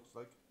 see what it looks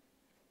like.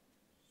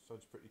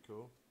 Sounds pretty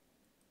cool.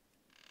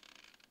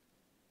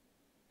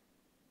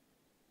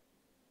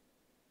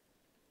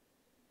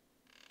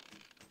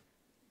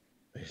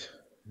 Right.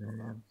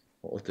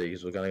 What we'll do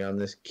is we're going to go in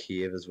this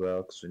cave as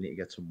well because we need to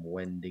get some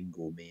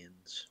Wendigo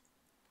mains.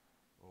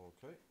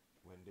 Okay,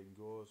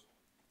 Wendigos.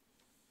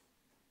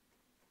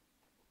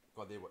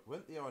 God,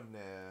 weren't they on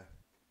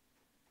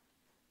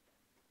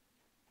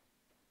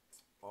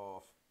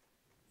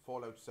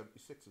Fallout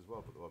 76 as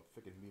well, but they were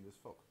freaking mean as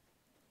fuck.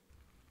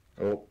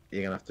 Oh,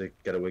 you're going to have to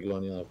get a wiggle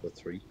on you. I've got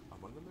 3.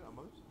 I'm on them, I'm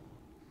on it.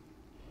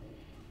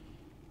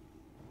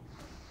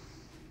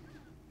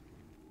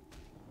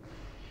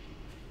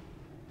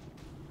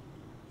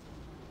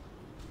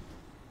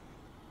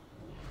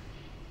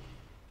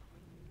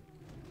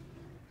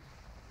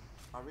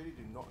 I really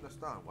do not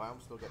understand why I'm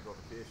still getting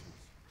notifications.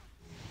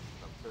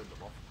 I've turned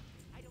them off.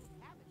 I don't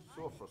have it.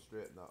 So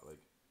frustrating that,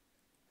 like.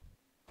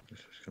 I'm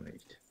just going to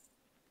eat.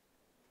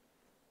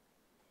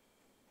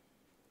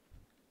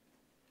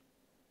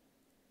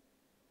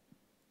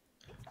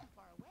 It's too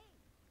far away.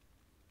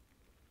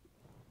 I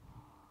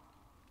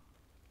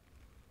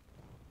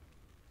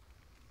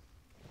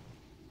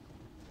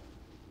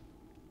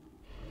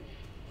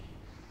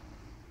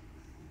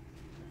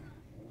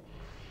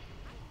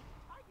need to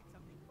target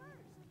something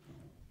first.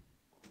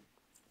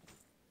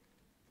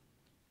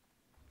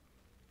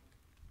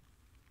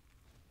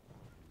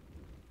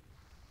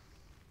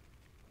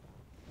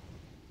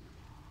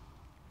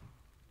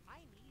 I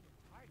need a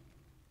target.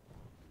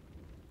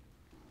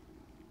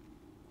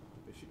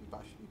 Bishity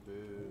bashity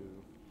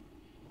boo.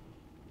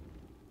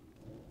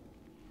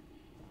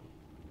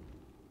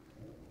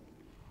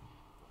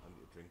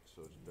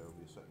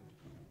 a second.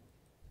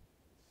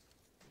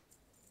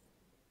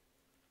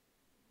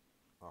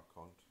 I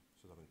can't.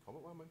 Says I'm in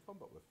combat. What am I in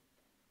combat with?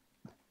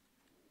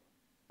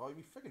 Oh,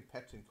 you friggin'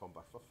 pets in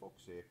combat, for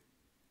fuck's sake.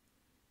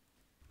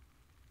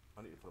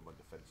 I need to put him on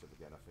defensive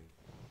again, I think.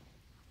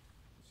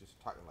 He's just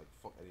attacking like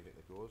fuck anything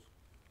that goes.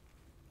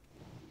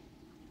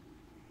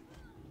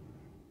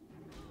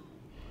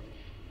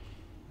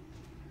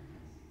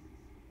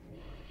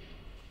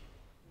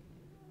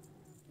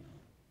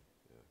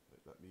 Yeah,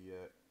 let me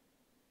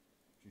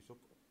juice up.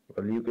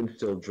 Well, you can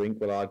still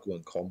drink while I go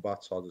in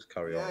combat, so I'll just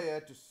carry on. Yeah,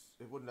 just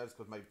it wouldn't let us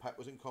because my pet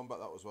was in combat.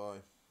 That was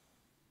why.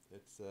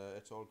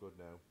 It's all good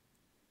now.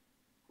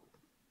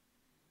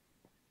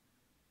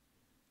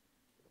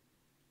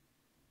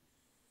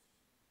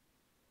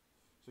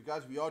 So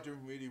guys, we are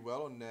doing really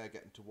well on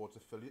getting towards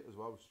affiliate as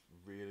well, which is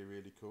really,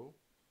 really cool.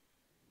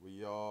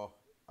 We are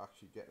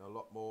actually getting a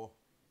lot more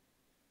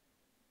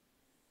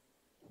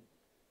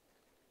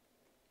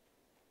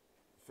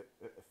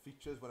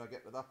features when I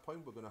get to that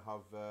point. We're going to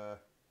have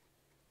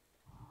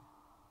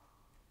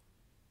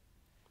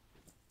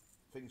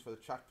things for the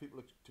chat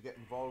people to get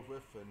involved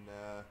with, and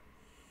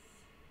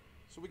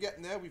so we're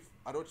getting there.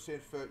 I know it's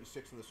saying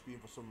 36 on the screen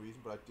for some reason,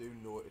 but I do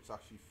know it's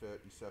actually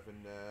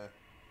 37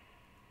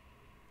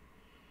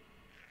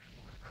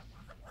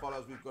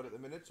 followers we've got at the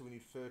minute, so we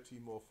need 30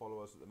 more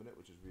followers at the minute,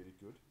 which is really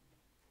good.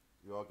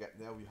 We are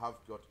getting there. We have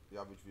got the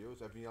average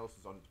viewers. Everything else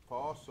is on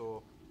par,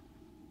 so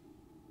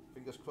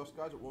fingers crossed,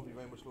 guys. It won't be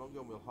very much longer,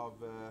 and we'll have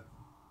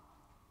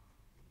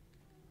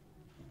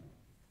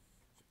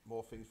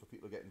more things for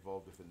people to get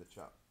involved with in the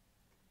chat.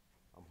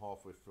 I'm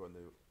halfway through on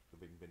the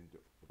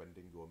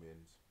Wendigo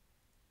mains.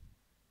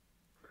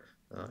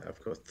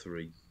 I've got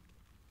 3.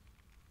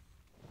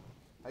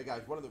 Hey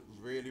guys, one of the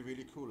really,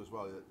 really cool as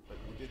well, like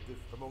we did the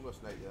Among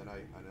Us night the other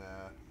night, and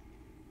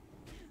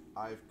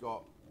I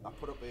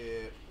put up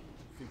a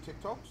few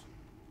TikToks,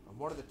 and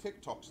one of the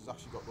TikToks has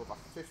actually got over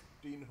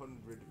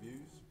 1,500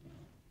 views.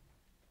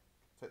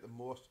 It's like the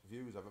most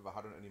views I've ever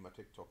had on any of my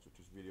TikToks, which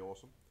is really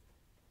awesome.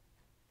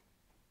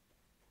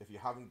 If you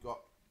haven't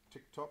got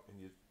TikTok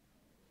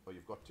or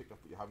you've got TikTok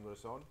but you haven't got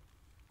us on,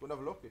 go and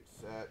have a look.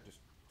 It's just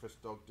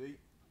ChrisDogD,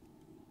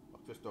 or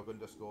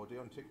ChrisDog_D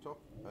on TikTok,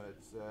 and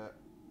it's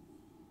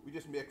we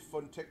just make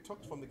fun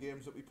TikToks from the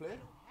games that we play.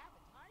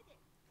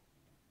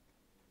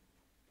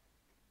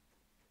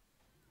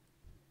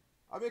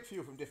 I make a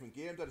few from different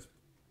games. I just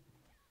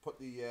put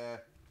the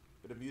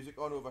bit of music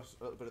on over a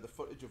little bit of the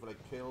footage of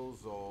like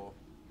kills or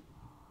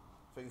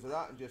things like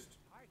that, and just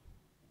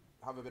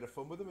have a bit of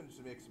fun with them, and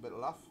just makes a bit of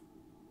laugh.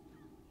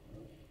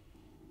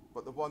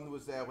 But the one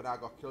was there when I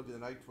got killed in the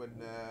night, when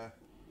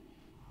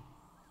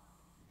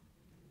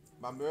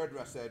my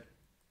murderer said,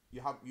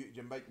 "You haven't muted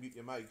your mic, mute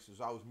your mic." So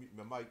as I was muting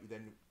my mic, he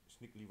then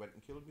sneakily went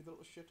and killed me, the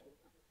little shit.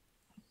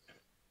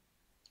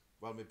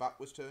 Well, my back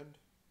was turned.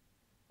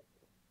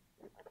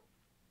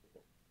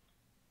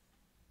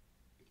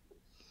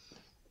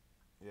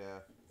 Yeah,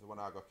 the one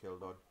I got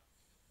killed on.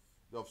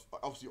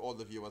 Obviously all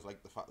the viewers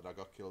like the fact that I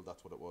got killed,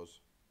 that's what it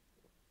was.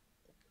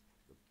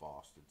 The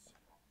bastards.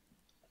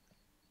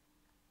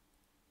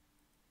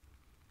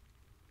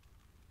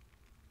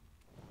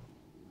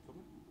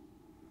 Coming?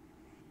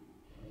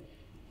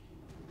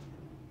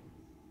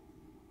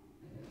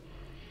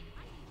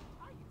 I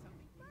get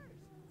something first.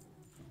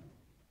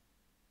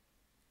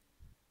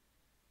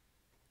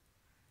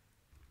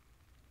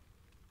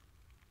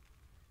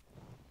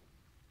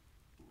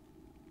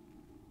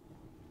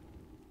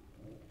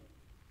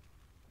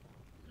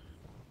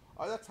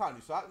 Oh, that's handy,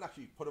 so I can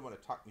actually put him on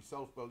attack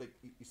myself. Well, like,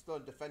 he's still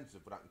in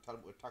defensive, but I can tell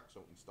him to attack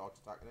something and he starts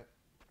attacking it.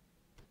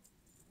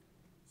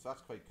 So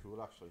that's quite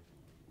cool, actually.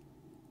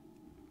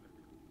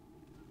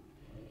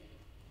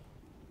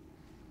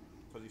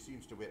 Because he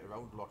seems to wait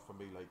around a lot for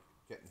me, like,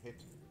 getting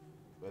hit.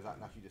 Whereas I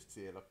can actually just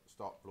say, look,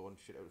 start blowing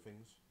shit out of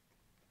things.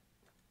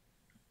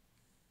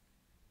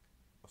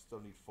 I still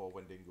need 4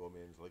 Wendigo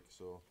mains, like,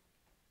 so.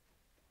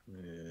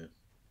 Yeah.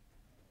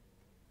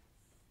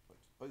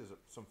 Oh, there's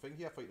something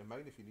here for you to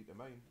mine if you need to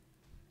mine.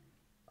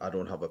 I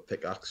don't have a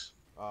pickaxe.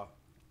 Ah.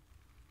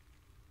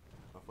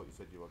 I thought you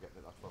said you were getting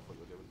it, that's what I thought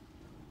you were doing.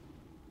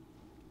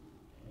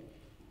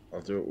 I'll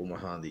do it with my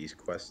hand these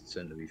quests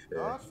in, to be fair.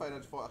 No, that's fine, I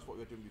just thought that's what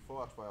you were doing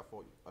before, that's why I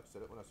thought I'd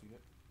said it when I seen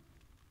it.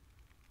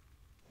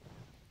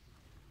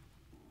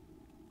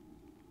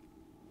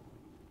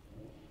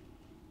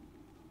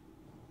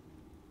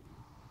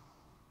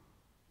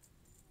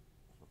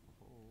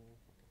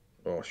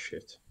 Oh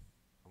shit.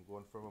 I'm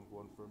going for him.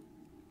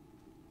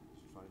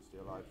 Just try and stay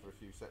alive for a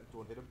few seconds,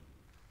 don't hit him.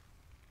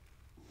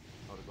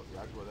 Oh, they've got the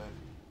aggro then.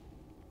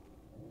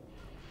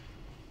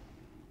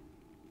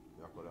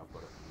 Yeah, I've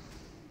got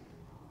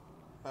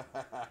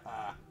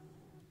it.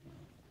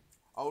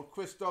 Old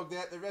ChrisDog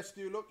there at the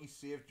rescue, look, he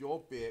saved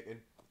your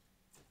bacon.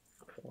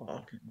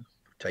 Oh,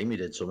 time he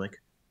did something.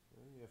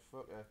 Oh, you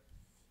fucker.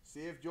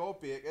 Saved your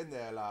bacon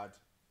there, lad.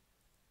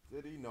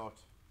 Did he not?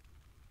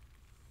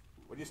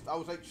 I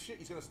was like, shit,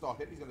 he's going to start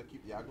hitting, he's going to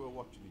keep the aggro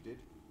watch, and he did.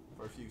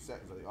 For a few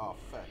seconds, I think, oh,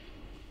 fuck.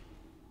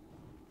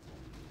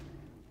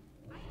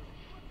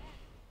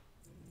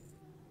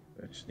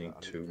 just need I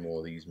need 2 3 more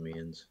of these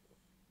mains.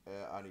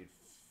 I need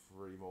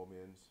 3 more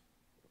mains.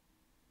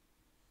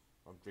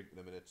 I'm drinking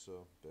a minute,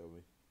 so bear with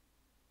me.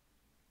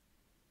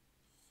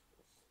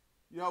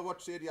 You know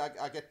what, Sadie?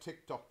 I get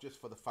TikTok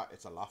just for the fact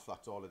it's a laugh.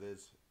 That's all it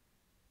is.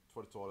 That's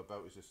what it's all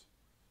about. It's just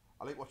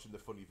I like watching the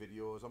funny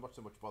videos. I'm not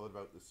so much bothered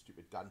about the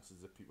stupid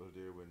dances that people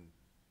do, and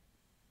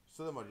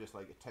some of them are just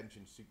like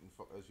attention-seeking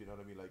fuckers. You know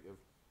what I mean? Like,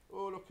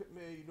 oh, look at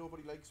me.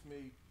 Nobody likes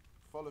me.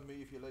 Follow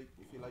me if you like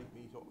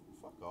me. Oh,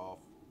 fuck off.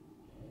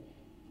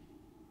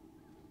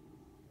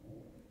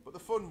 But the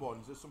fun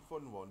ones, there's some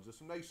fun ones. There's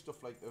some nice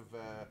stuff like of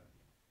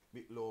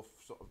Meatloaf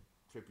sort of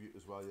tribute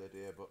as well the other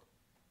day, but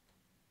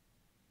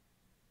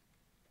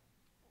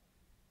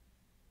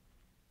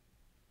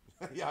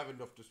you have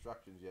enough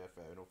distractions, yeah,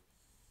 fair enough.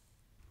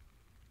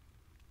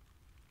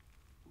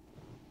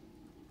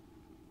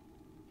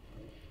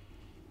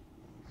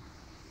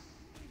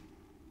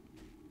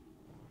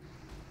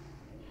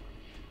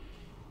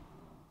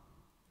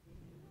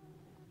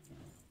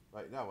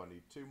 Right, now I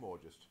need 2 more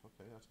just.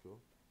 Okay, that's cool.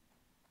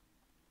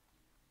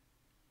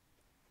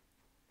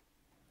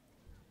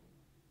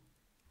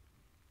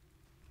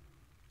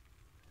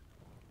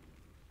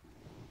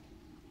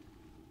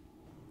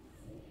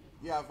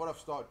 Yeah, what I've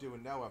started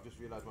doing now, I've just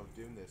realised when I'm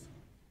doing this,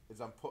 is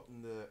I'm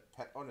putting the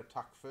pet on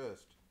attack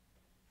first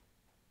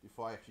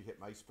before I actually hit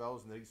my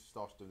spells, and then he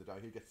starts doing the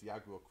down. He gets the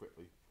aggro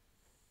quickly.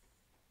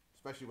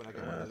 Especially when I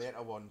get one of the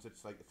later ones,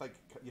 it's like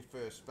your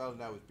first spell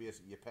now is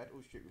basically your pet.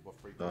 Oh shit, we've got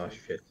 3 Ah, coming in.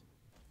 shit.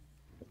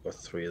 I've got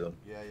 3 of them.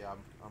 Yeah,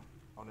 I'm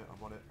on it,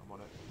 I'm on it. I'm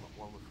not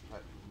one with the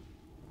pet.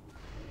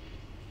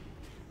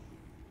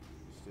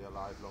 Stay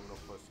alive long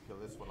enough for us to kill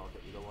this one, I'll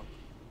get the other one.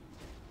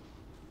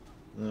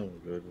 No,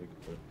 we're good, we're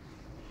good.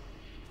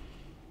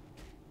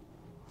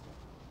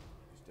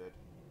 He's dead.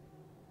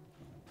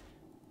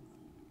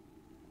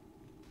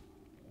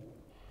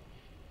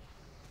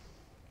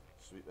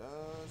 Sweet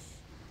ass.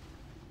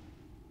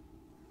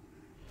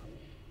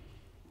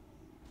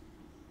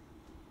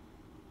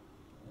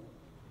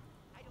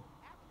 I don't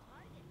have a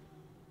target.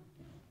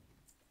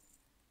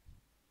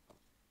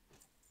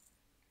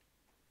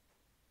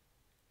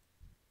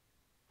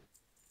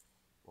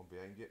 One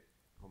behind you,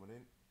 coming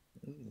in.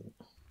 Ooh.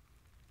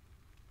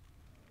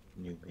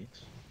 New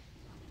mates.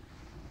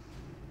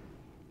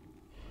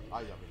 I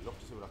mean, look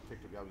to see what I've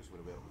picked up. Yeah, I just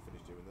want to be able to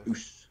finish doing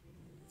this.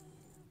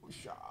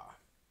 Oosh. Oosha.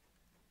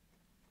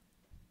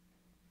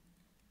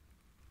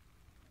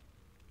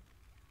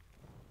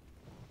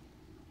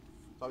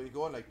 So you're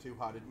going like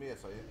 2-handed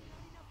mace, are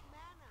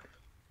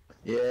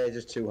you? Yeah,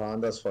 just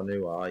 2-handers for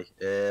new eye.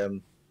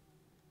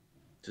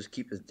 Just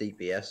keep his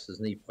DPS. There's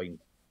no point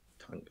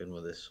tanking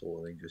with this sort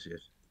of thing just yet.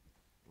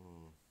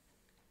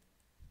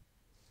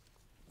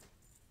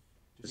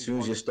 As soon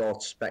as you start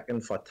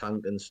specking for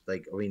tanking,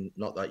 like, I mean,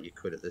 not that you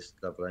could at this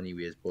level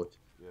anyways, but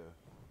Yeah.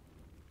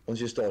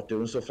 once you start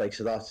doing stuff like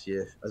so, that's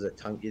you as a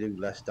tank, you do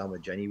less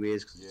damage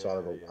anyways because it's all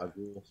about Yeah.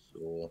 aggro.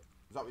 So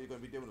Is that what you're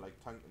going to be doing,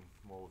 like tanking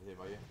more with him,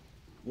 are you?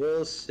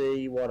 we'll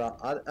see what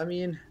I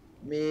mean,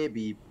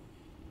 maybe,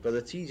 but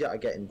it's easier to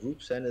get in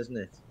groups then, isn't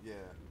it? Yeah.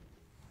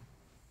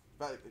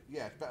 But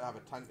yeah, it's better to have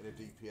a tank and a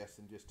DPS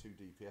than just 2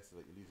 DPS.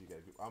 Like you'll easily get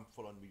a group. I'm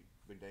full on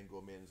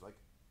Windango mains, like.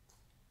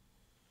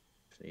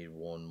 Just need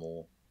 1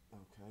 more.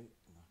 Okay.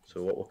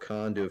 So what we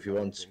can do, if you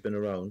want to spin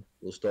around,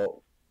 we'll start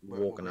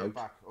walking we're out.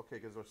 back. Okay,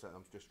 because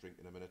I'm just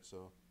drinking a minute,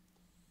 so.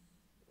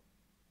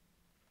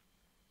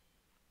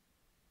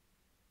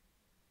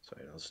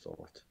 Sorry, I'll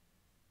start.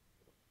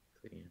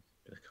 Clean.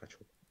 Just catch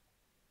up.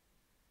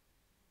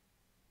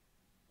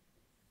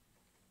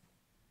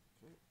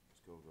 Okay,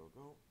 let's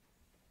go.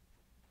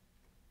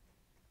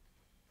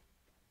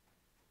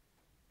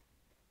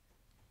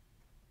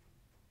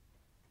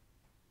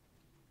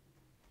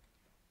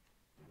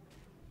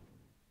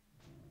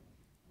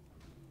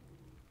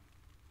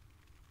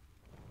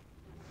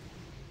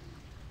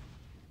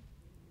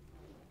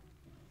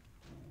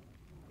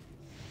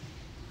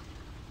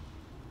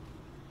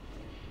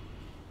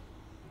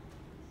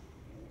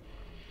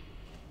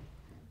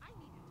 I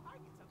need to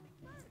target something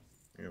first.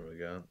 Here we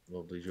go.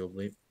 Lovely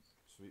jubbly.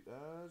 Sweet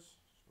as.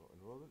 Not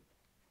enrolling.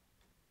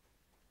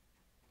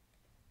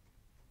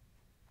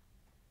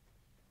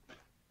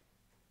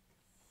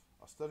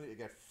 I still need to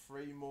get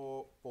 3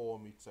 more boar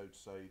meats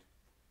outside.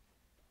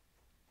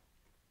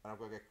 And I've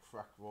got to get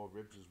cracked raw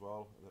ribs as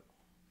well.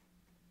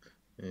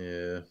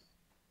 Yeah.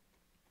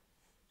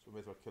 So we may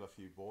as well kill a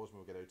few boars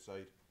when we get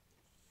outside.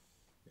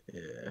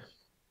 Yeah.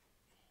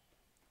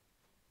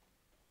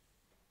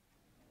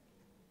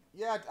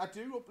 Yeah, I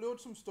do upload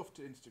some stuff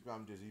to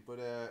Instagram, Dizzy, but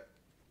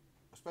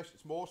especially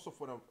it's more stuff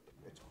when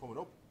it's coming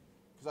up.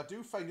 Because I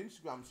do find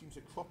Instagram seems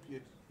to crop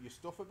your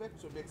stuff a bit,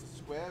 so it makes it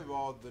square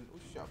rather than, oh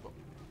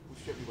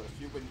shit, we've got a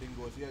few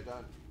Windingos here,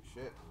 Dan.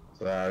 Shit.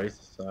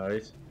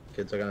 Sorry.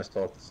 Kids are going to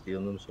start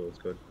stealing them, so it's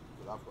good.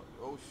 But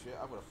oh shit,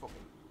 I've got a fucking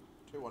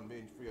 2 on me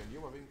and 3 on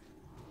you, I think.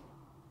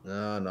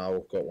 No,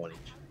 we've got 1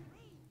 each.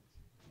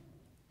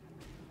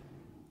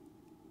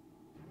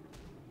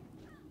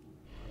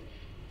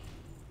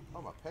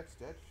 Oh, my pet's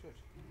dead, shit.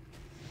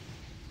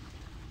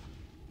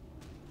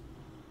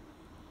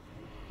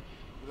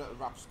 little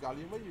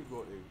rapscallion, where you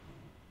go to?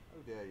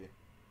 How dare you?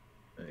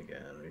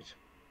 Again, right.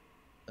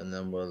 And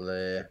then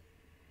we'll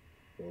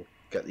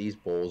get these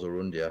balls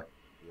around here.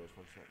 Yeah, just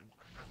 1 second.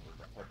 Just get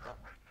that head back.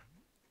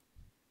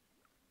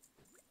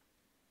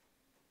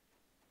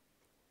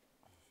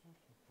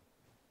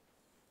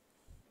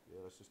 Yeah,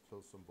 let's just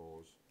kill some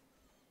boars.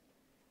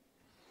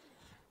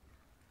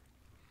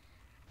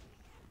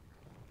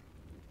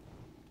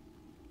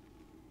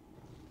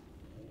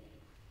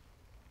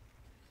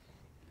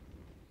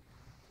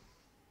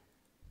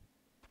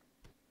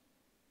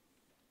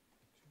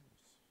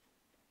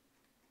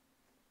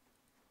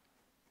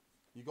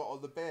 You got all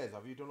the bears?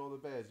 Have you done all the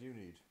bears you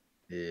need?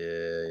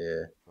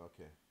 Yeah.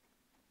 Okay.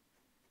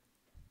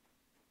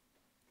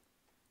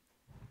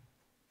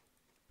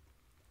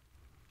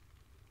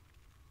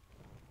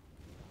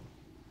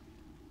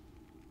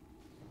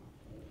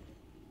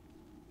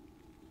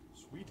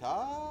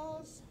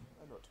 Sweethearts!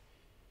 Why not?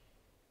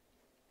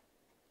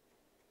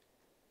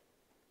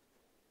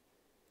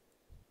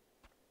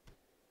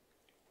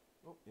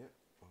 Oh, yeah.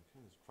 Okay,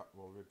 there's cracked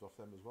more ribs off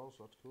them as well,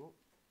 so that's cool.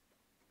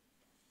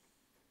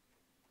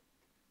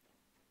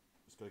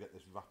 Just gotta get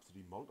this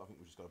Rhapsody malt. I think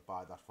we just gotta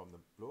buy that from the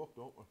bloke,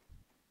 don't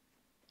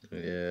we?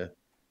 Yeah.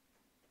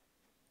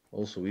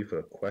 Also, we've got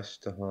a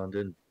quest to hand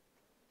in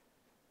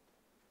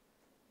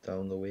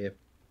down the way.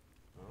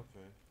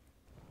 Okay.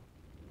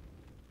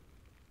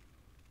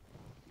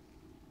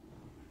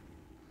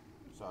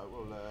 So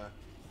we'll I don't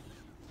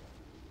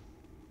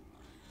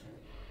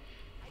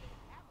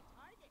have a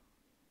target.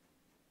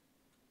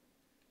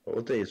 What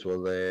we'll do is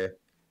we'll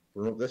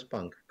run up this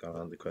bank, go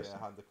hand the quest. yeah,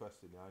 hand the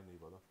quest in. Yeah, I need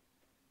brother.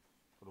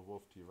 Got a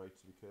wolf to your right,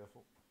 so be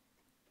careful.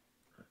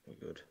 We're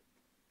good.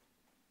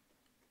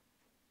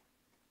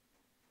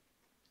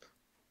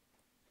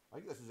 I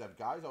think this is them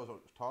guys I was on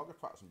target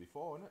practicing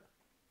before, isn't it?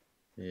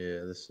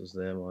 Yeah, this is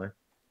them, aye.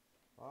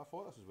 I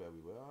thought this is where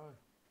we were. Aye.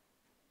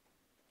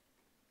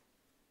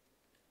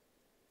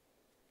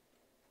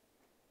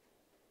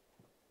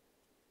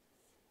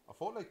 I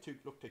thought like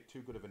looked like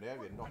too good of an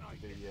area not to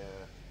be.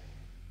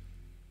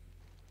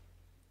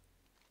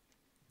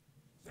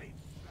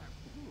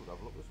 Ooh,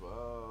 have a look as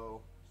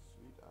well.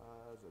 Sweet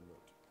as a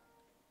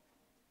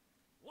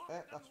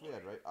nut. That's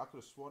weird, right? I could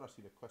have sworn I've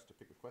seen a quest to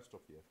pick a quest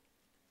up here.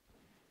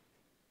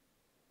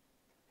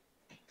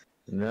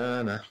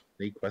 Nah.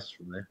 Need quests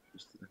from there.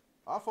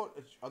 I thought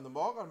on the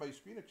mark on my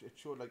screen it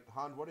showed like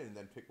hand one in and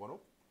then pick one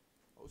up.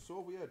 That was so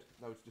weird.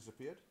 Now it's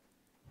disappeared.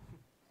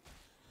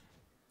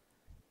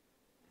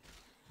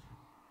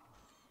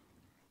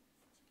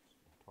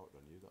 I thought I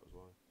knew that was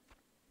why.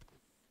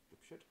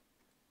 Dipshit.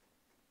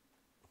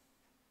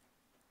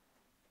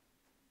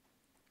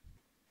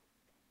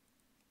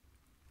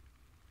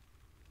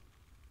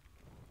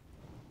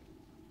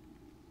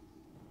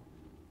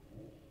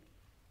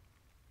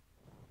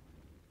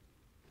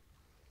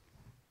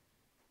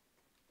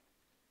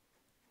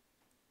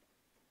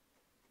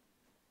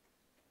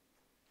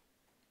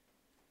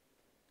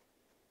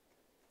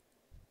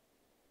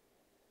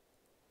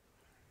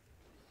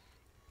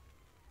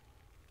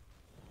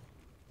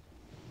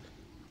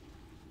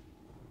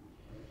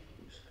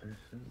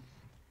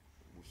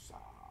 Woosah.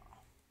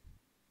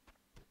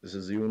 This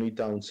is the only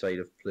downside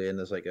of playing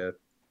as like a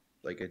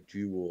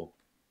duo.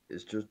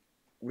 It's just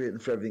waiting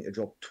for everything to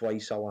drop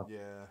twice hour.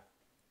 Yeah,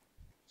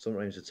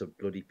 Sometimes it's a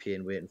bloody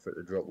pain waiting for it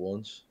to drop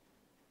once.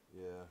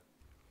 yeah.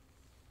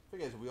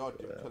 Thing is, we are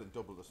killing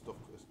double the stuff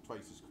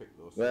twice as quick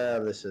though. So.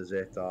 Well, this is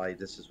it. Aye,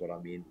 this is what I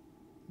mean.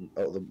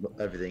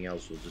 Everything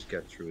else will just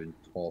get through in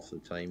half the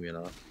time, you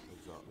know.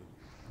 Exactly.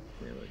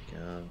 There we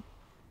go.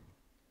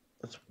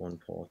 That's one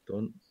part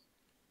done.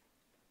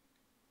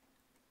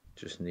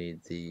 Just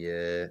need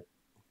the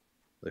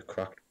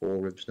cracked boar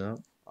ribs now.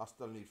 I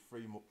still need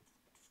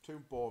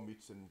 2 boar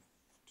meats and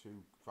 2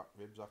 cracked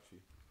ribs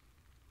actually.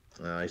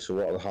 Aye, so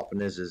what will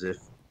happen is if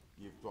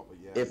You've dropped it,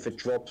 yeah. if it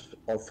drops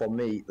for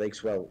me, like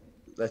well,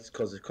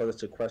 because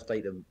it's a quest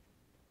item,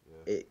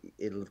 yeah.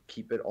 it'll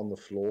keep it on the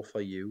floor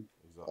for you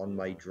Exactly, on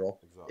my drop.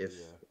 Exactly, If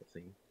yeah.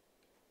 thing.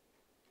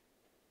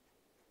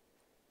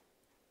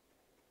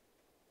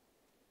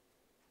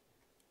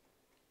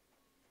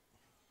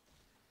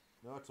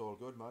 No, it's all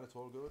good, man. It's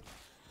all good.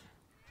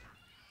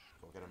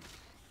 Go get him.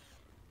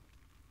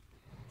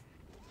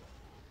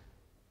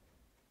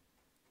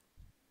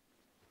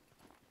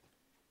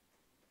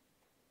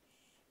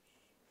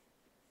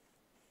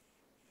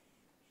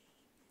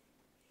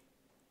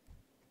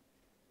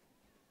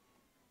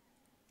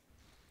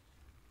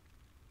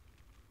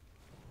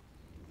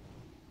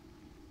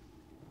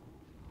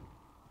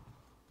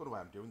 Don't know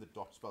why I'm doing the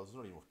dot spells. There's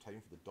not enough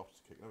time for the dots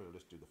to kick. Now we'll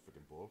just do the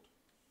freaking bolt.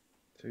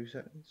 2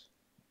 seconds.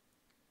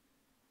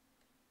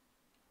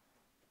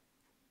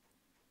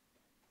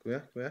 Come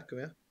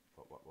here.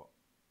 What?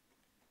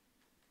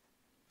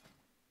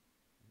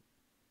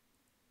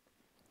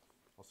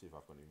 I'll see if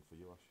I've got anything for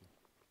you, actually.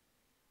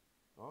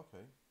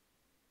 Okay.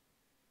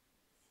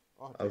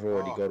 Oh, I've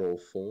already got all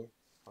 4.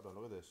 Hold on,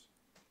 look at this.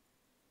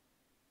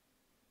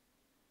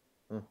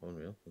 Oh,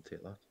 unreal. I'll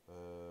take that.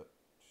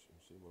 Let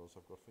me see what else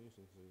I've got for you. Is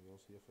there anything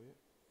else here for you?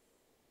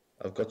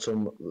 I've got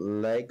some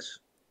legs,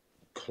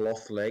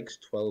 cloth legs,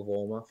 12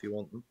 armor if you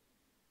want them.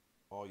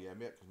 Oh yeah,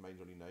 mate, because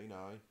mine's only 9,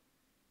 aye.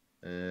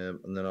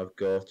 And then I've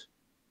got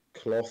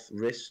cloth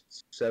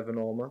wrists, 7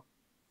 armor.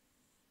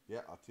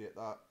 Yeah, I'll take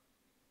that.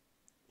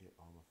 8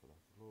 armor for that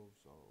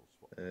gloves. I'll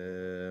swap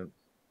them.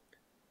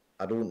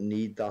 I don't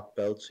need that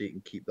belt, so you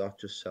can keep that.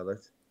 Just sell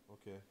it.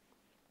 Okay.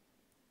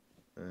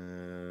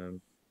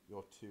 Um,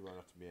 Your 2 are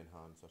not to main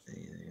hands.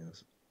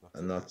 yes. That's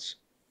And it. that's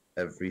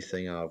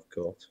everything I've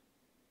got.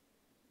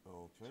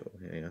 Okay. So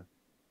yeah.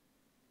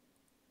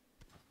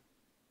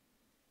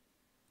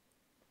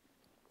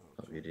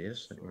 Okay. It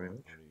is. Thank you very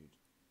much. I need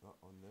that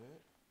on there.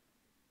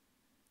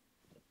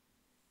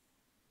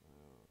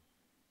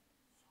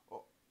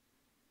 Oh,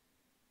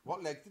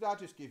 what leg did I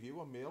just give you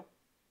on meal?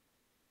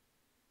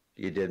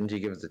 You didn't. You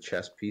give us a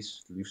chest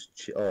piece, loose.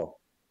 Oh,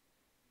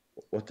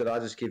 what did I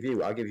just give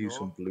you? I give you No.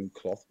 some blue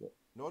cloth.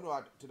 No,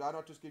 no. Did I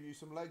not just give you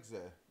some legs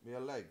there?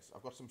 Male legs.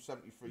 I've got some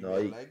 73 No,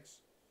 male legs.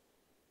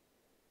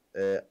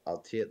 I'll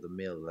take the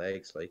male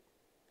legs, like.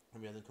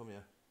 Come here, then come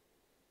here.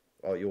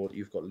 Oh,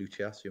 you've got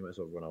lucha, so you might as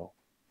well run out.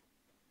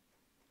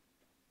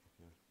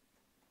 Okay.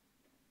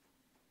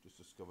 Just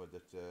discovered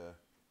that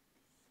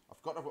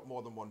I've got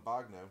more than one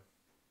bag now.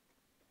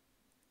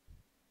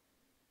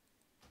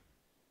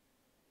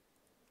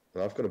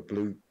 Well, I've got a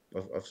blue.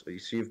 You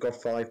see, you've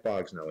got 5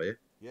 bags now, eh?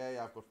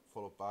 Yeah, I've got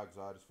full of bags.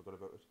 I just forgot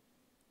about it.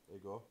 There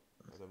you go.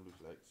 There's them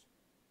loose legs.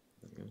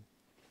 Okay.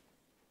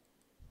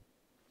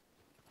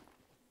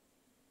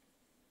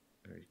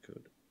 Very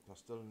good. I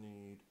still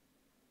need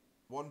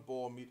 1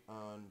 boar meat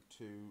and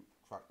 2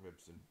 cracked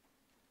ribs in.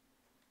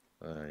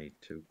 I need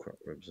 2 crack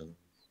ribs in.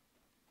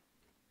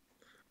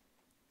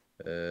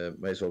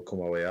 May as well come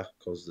our way out,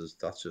 because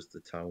that's just the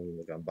town.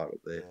 We're going back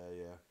up there.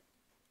 Yeah.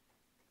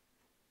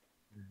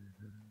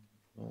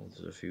 Oh,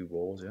 there's a few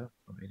walls, yeah.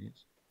 I mean,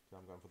 it's... Okay,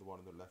 I'm going for the one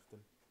on the left then.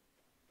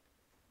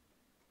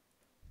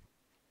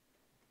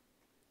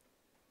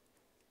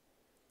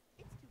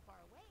 It's too far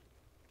away.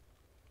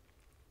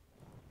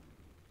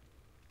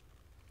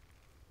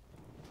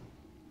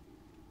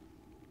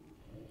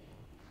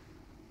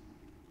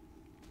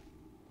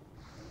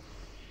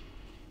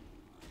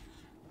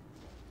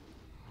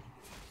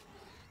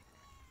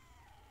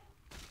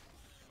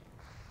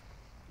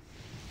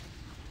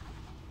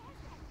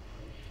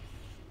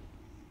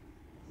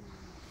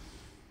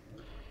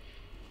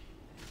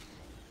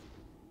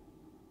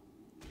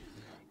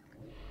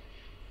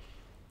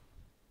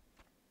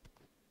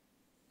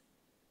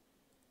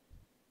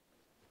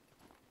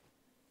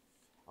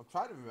 I'm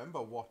trying to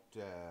remember what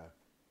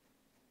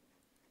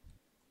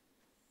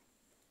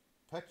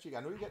pet you get.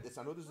 I know you get this.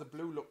 I know there's a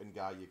blue looking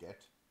guy you get.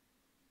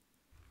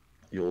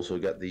 You also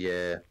get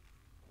the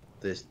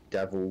this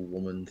devil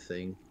woman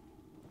thing.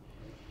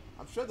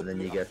 I'm sure the And then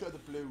blue. you I'm get- sure the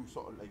blue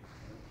sort of like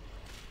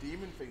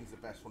demon thing's the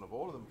best one of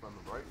all of them. If I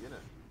remember right, isn't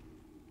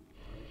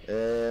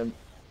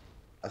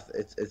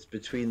it? It's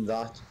between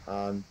that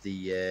and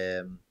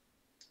the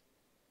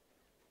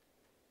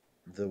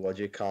what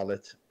do you call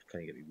it?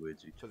 Can't get me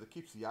words out. Because it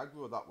keeps the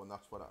aggro. That one.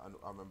 That's what I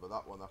remember.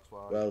 That one. That's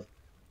why. Well,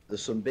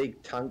 there's some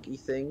big tanky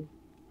thing,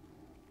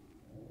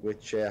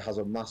 which has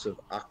a massive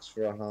axe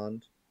for a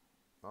hand.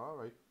 All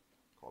right.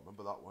 Can't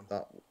remember that one.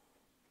 That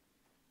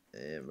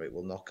right,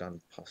 we'll knock on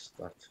past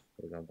that.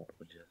 We're going back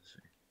with you.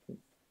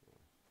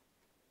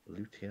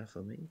 Loot here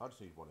for me. I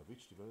just need one of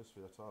each. To be honest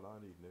with you, that's all I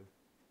need now.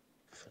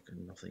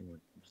 Fucking nothing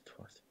with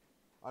twat.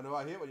 I know.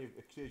 I hate when it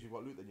says you've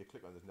got loot, then you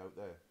click on there's note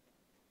there.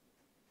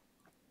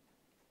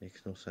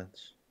 Makes no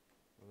sense.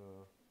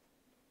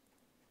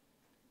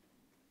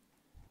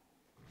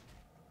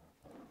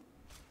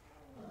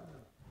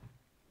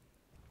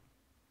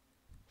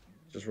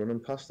 Just running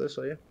past this,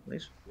 are you?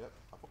 Nice. Yep.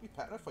 I put me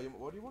pet in it for you.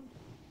 What do you want?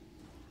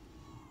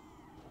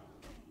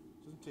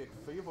 Doesn't take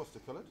 3 of us to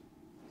kill it.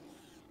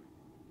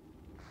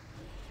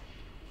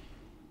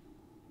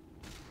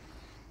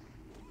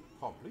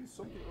 Come on, please.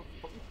 Some people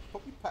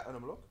put me pet on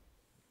him. Look.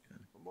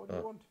 What do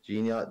you want? Do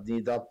you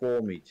need that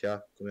boar meat? Yeah,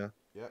 come here.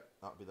 Yeah,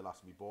 that'll be the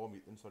last of me boar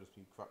meat then, so I just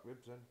need cracked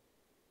ribs then.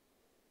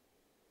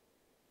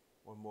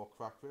 1 more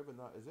cracked rib and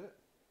that is it.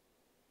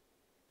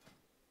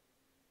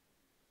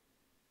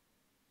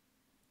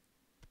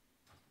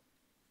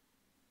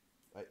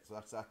 Right, so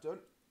that's that done.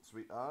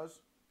 Sweet as.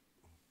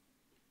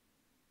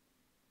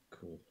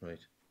 Cool.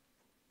 Right.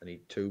 I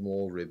need 2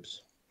 more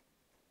ribs.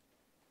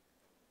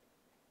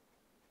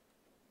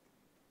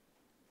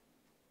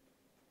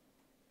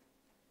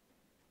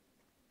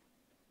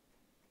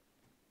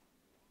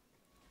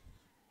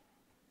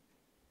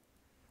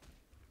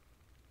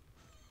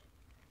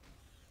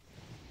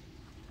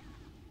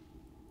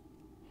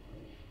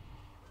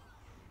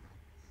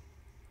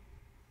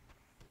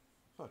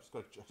 I just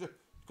got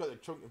the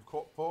chunk of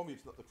boar meat.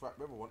 It's not the cracked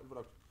rib I wanted,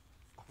 but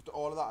after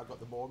all of that, I got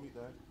the boar meat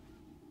there.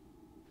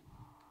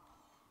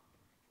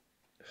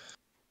 I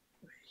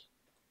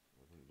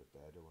don't need a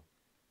bear, do I?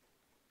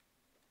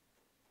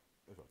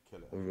 May as well kill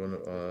it. We're gonna,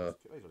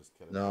 May as well just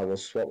kill it. No, we'll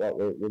swap that.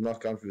 We'll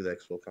not go through there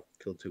because we'll have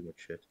to kill too much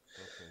shit.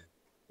 Okay.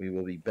 We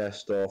will be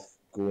best off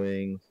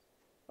going.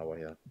 How are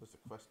you? There's a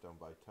quest down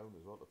by town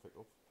as well to pick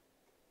up.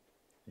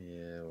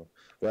 Yeah.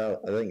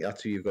 Well, I think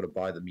that's who you've got to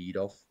buy the meat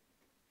off.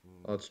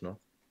 Oh, it's not.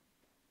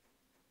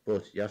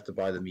 But you have to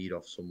buy the meat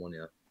off someone,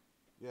 yeah.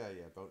 Yeah,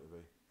 bound to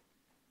be.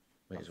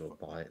 Might as well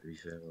buy it, to be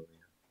fair. Well,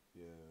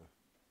 yeah. Yeah.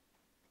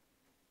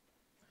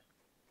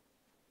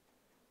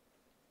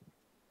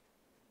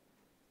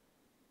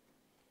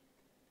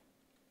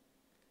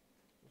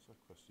 What's that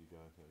questy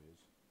guy? There he is.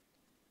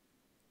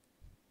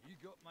 You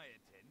got my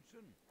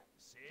attention.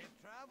 Safe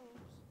travels.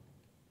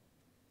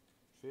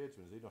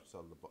 Tradesman, does he not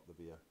sell the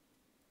beer?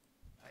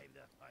 I'm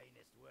the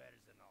finest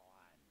wares in the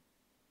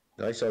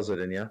land. I sells it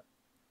in, yeah.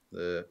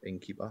 The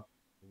innkeeper.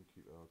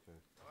 Innkeeper, okay.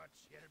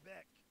 Watch your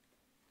back.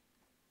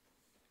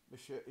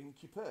 Monsieur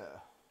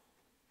Innkeeper.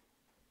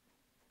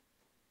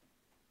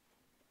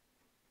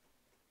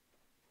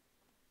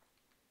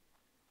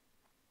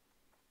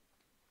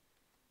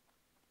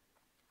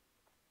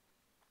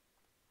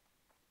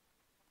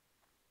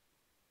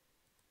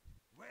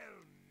 Well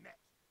met.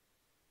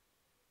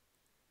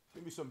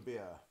 Give me some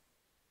beer.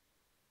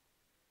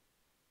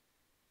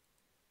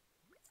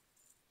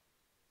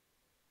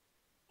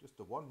 Just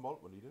the one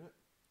malt we need, isn't it?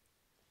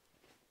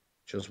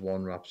 Just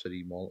one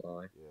Rhapsody malt,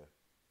 aye. Yeah.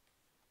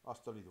 I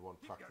still need the one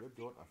cracked rib,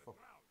 don't I? Fuck.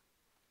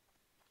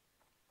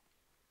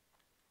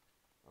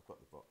 I've got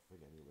the bot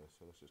thing anyway,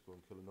 so let's just go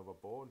and kill another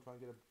boar and try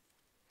and get a...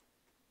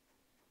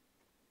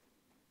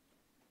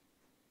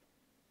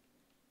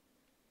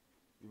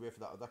 You wait for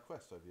that other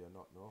quest, have you?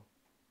 Not, no?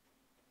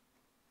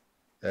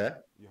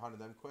 Yeah? You handing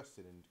them quests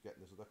in and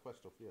getting this other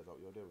quest up here, is that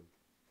what you're doing?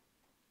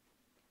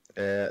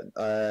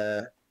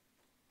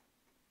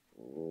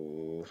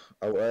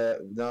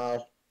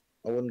 No,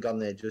 I wouldn't gone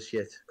there just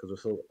yet, because I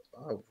thought,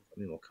 I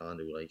mean, I can't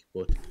do, like,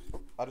 but...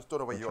 I just don't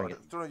know where I'm you are. I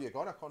trying to don't know where you're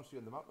gone, I can't see you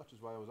on the map, which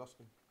is why I was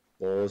asking.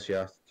 Balls,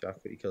 yeah.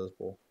 Jack Pretty Killer's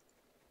ball.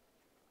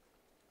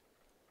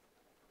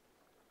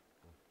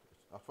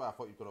 That's why I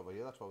thought you'd gone over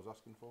here, that's what I was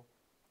asking for.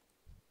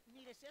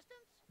 Need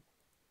assistance?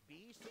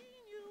 Be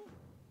seeing you.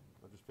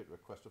 I just picked a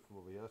request up from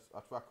over here,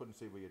 that's why I couldn't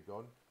see where you'd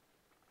gone.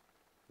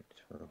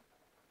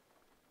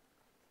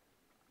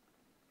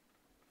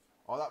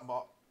 Oh, that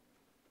mop.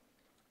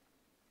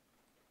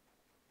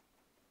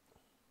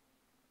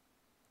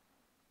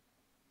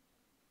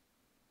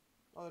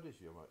 Oh, that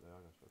is you right there,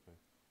 I guess, okay.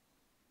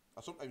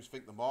 I sometimes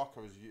think the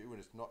marker is you and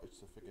it's not, it's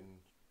the freaking...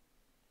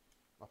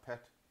 my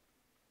pet.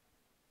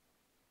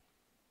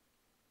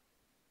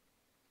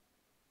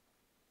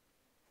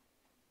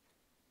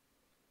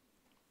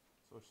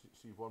 So I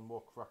see one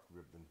more cracked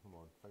rib then, come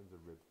on, find the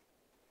rib.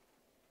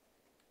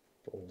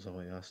 Balls,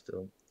 oh yeah,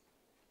 still.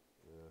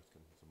 Yeah, it's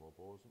getting some more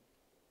balls.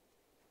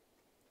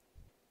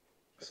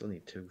 I still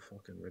need 2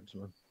 fucking ribs,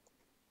 man.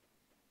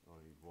 I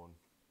need 1.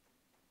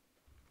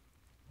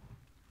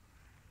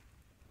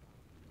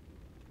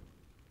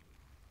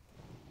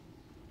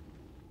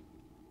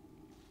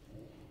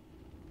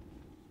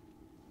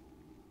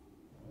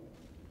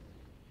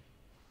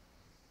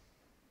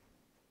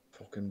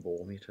 Fucking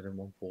bore meat, I didn't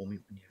want bore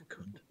meat when you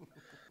cunt.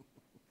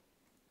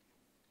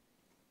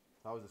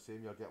 That was the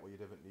same, you'll get what you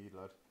didn't need,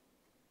 lad.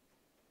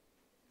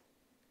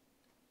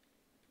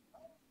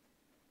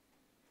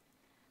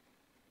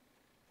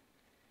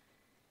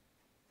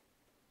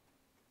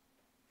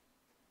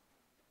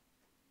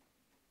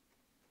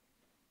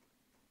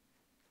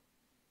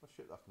 Oh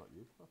shit, that's not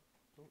you. Oh,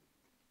 don't.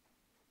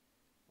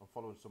 I'm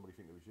following somebody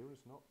thinking it was you and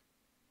it's not.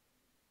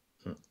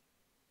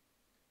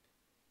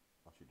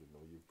 Actually didn't know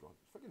where you've gone.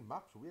 It's fucking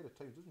maps weird at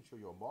times, it doesn't show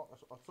your mark.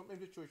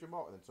 Sometimes it shows your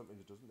mark and then sometimes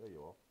it doesn't. There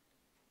you are.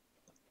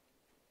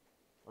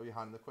 Oh, you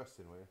handing the quest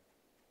in, were you?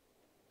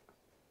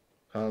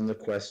 Hand the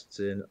quests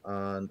in,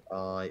 and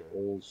I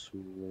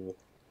also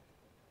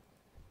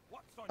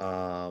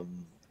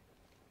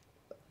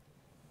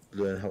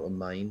learn how to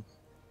mine.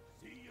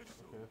 See you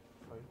soon. Okay,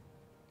 fine.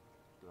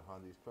 Just gonna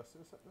hand these quests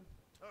in a second.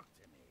 Talk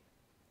to me.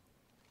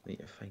 Need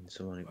to find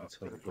someone who can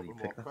sell Get the a couple bloody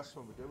more pickaxe. quests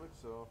when we do it,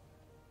 so...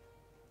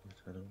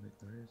 I don't think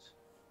there is.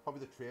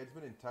 Probably the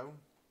tradesman in town.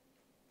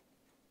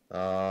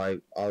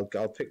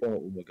 I'll pick one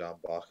up when we're going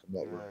back. I'm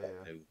not running back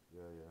now.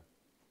 Yeah.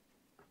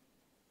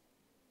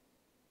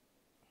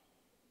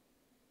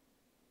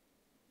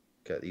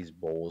 Get these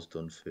balls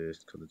done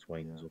first because it's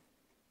winds up.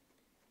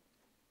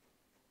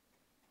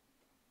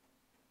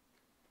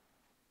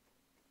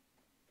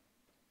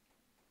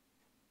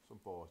 Some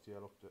balls, yeah,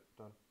 look,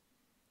 done.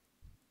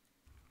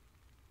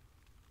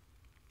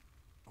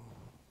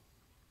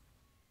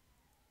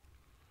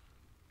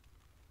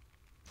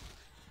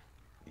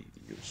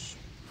 Idiots.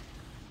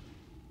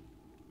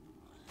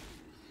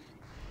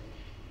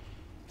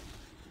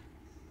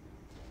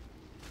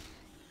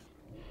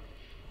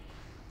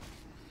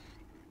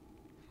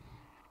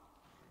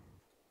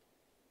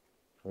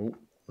 Oh,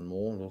 one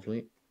more,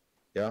 lovely.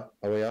 Yeah,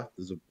 oh yeah,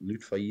 there's a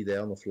loot for you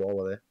there on the floor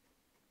over there.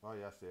 Oh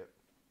yeah, I see it.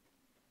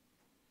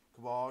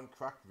 Come on,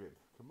 cracked rib.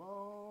 Come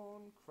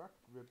on,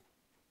 cracked rib.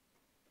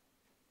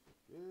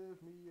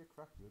 Give me a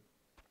cracked rib.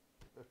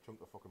 A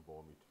chunk of fucking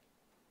boar meat.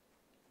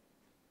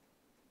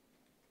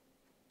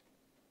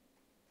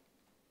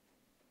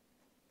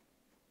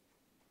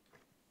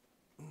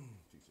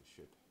 Jesus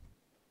shit.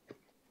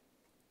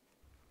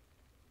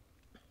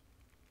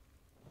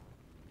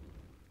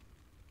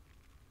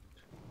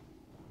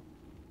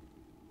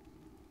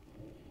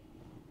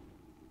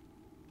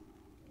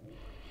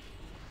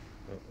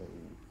 Uh-oh.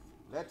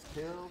 Let's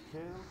kill,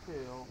 kill,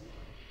 kill.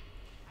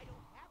 I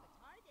don't have a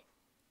target.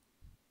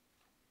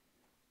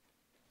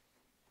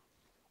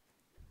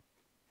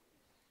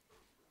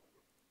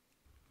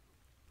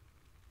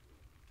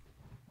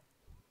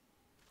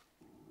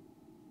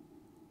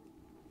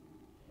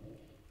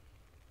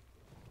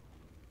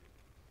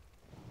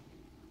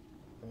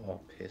 Oh,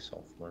 piss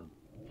off, man.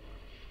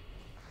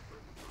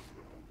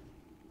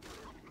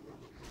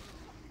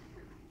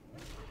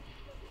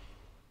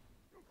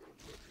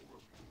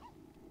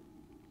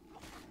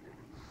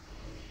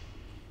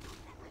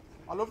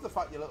 I love the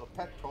fact your little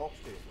pet talks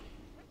to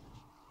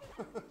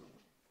you.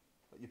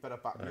 That you better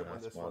back me Aye, up on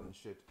that's this one mad. and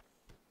shit.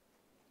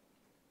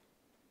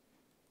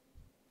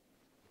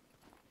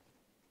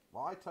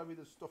 Why tell me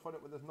there's stuff on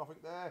it when there's nothing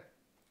there?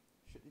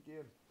 Shitty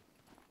game.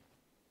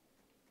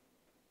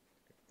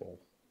 Ball.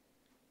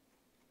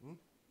 Hmm?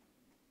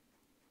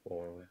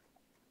 Ball away.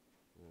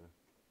 Yeah.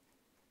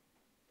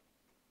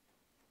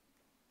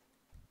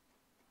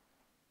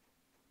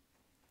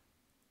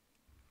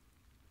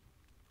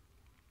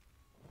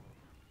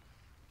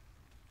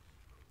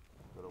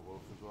 Got a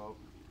wolf as well.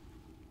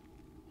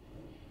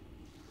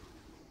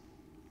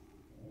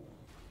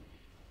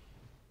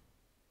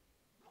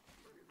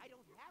 I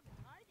don't have a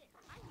target.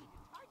 I need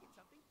to target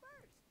something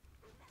first.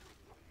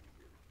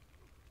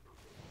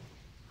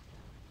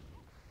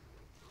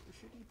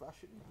 Shitty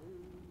bashity boo.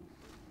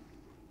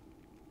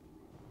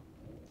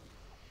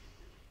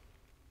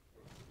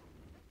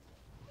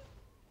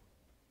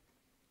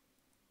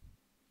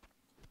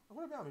 I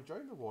gotta admit, I'm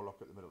enjoying the warlock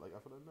at the minute, like,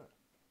 I've got to admit.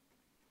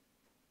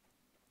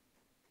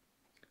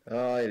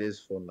 Ah, it is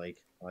fun,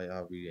 like, I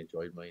have really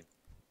enjoyed mine.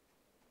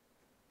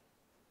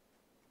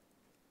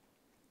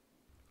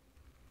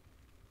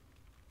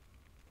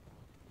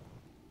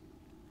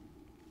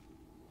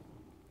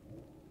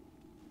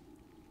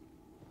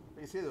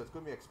 But you see though, it's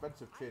going to be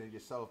expensive training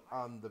yourself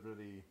and the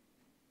bloody...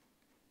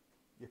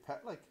 your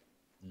pet, like.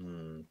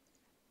 Hmm.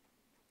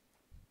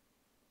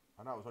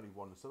 I know it was only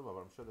 1 silver,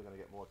 but I'm sure they're going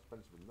to get more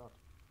expensive than that.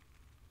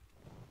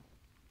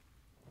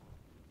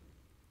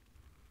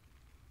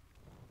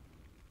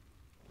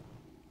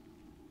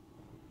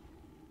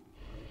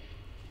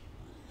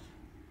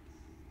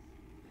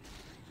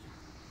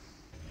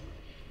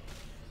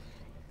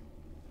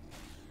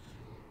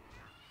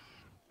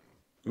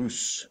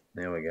 Goose.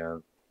 There we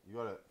go. You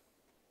got it.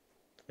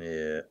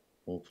 Yeah.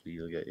 Hopefully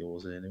you'll get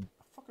yours in him.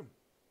 A fucking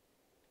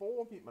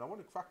boar meat, man. I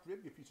want a cracked rib,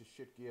 you piece of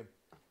shit game.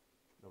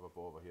 Another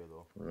boar over here,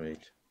 though.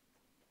 Right.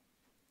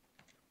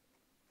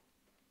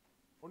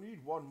 I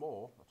need 1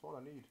 more. That's all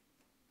I need.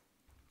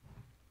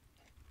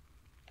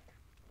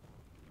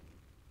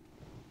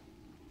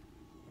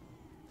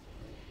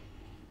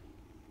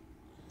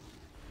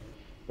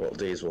 What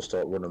days we'll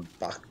start running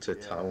back to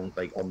Yeah. town,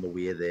 like on the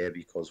way there,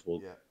 because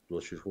we'll Yeah.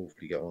 we should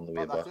hopefully get on the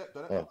way Oh, that's back. it,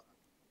 done it. Oh,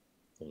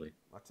 lovely.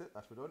 That's it.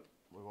 That's we're done.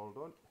 We're all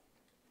done.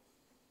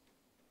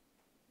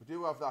 We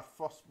do have that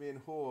Frostbane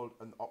hold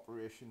and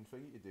operation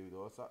thingy to do,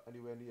 though. Is that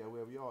anywhere near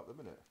where we are at the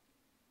minute?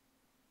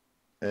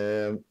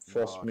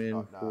 Frostman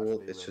not- nah, Hall,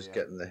 it's it's nowhere just near.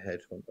 getting the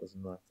headhunters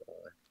and that.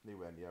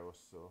 Anywhere near us,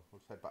 so we'll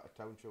just head back to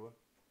town, shall we?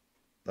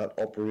 That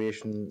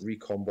Operation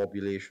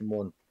Recombobulation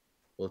one,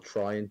 we'll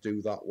try and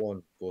do that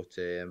one, but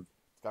It's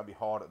gonna be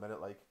hard at the minute,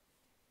 like,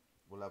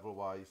 we're level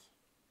wise.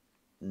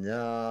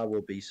 nah,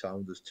 we'll be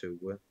sounders too.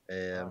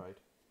 Alright.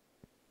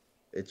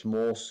 It's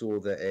more so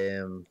that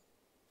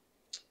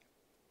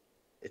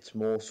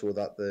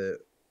the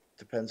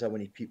depends how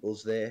many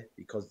people's there,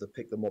 because they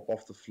pick them up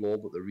off the floor,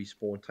 but the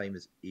respawn time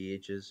is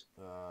ages.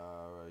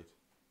 Right.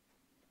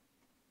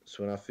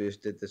 So when I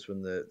first did this,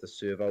 when the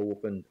server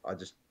opened, I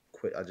just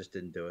quit. I just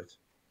didn't do it.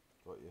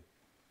 Got you.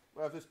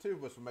 Well, if there's 2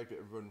 of us, we might be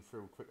able to run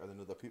through quicker than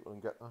other people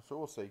and get there, so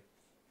we'll see.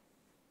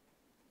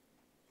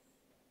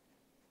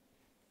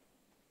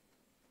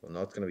 Well,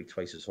 no, it's going to be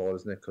twice as hard,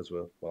 isn't it? Because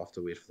we'll have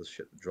to wait for the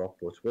shit to drop.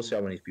 But we'll see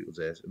how many people's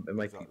there. It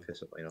might Exactly. be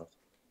piss, it might not.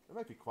 It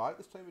might be quiet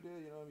this time of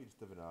day, you know, you just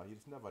never know. You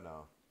just never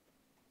know.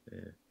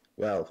 Yeah.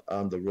 Well,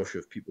 and the rush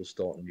of people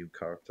starting new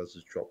characters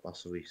has dropped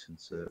massively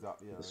since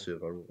Exactly, the yeah.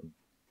 server opened.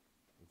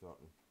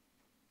 Exactly.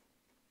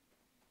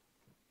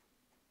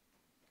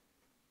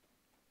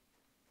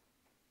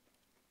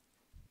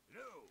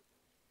 Hello.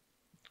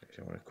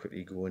 Actually, I want to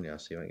quickly go in here,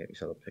 see if I can get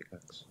myself a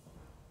pickaxe.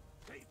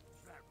 Safe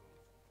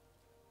travels.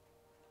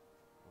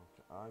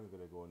 Okay, I'm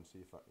gonna go and see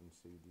if I can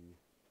see the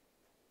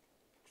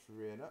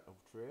train up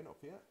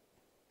here. I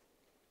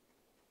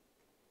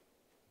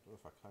don't know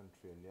if I can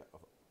train yet or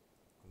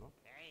not.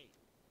 Hey,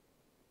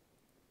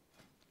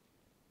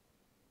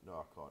 No,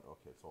 I can't.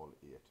 Okay, it's all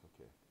 8.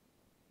 Okay.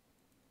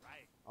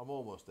 right. I'm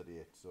almost at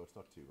 8, so it's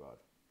not too bad.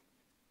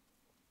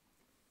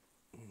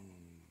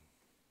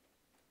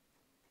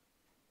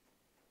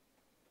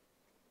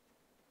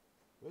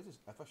 Where's this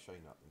ever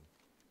shine happening?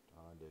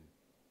 And in.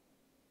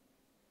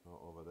 Not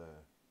over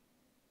there.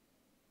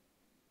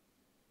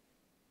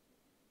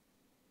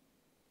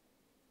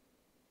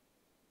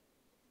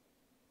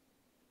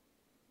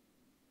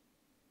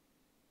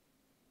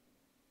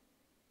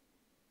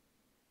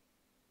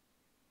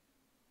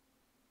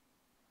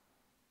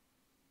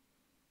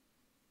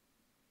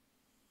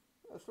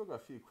 I've still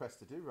got a few quests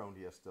to do around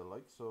here still,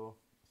 like, so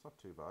it's not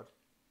too bad.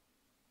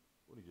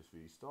 Only just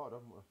restarted,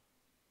 haven't we?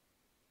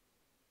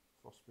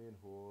 Frostbane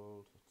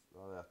Hold.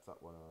 Oh, that's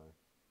that one.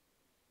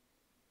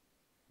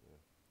 Yeah.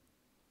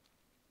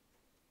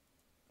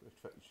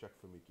 Gonna check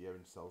for my gear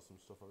and sell some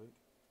stuff, I think.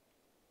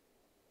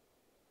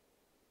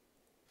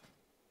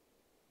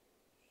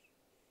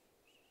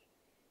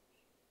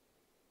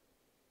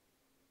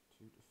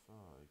 Two to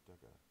five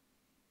dagger.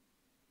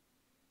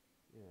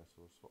 Yeah,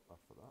 so we'll swap that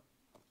for that.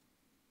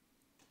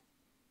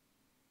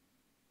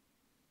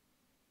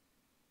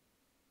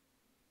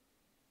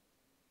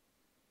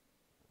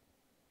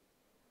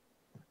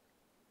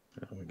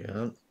 There we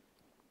go.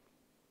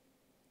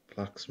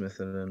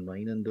 Blacksmithing and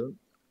mining done.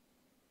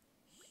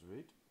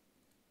 Sweet.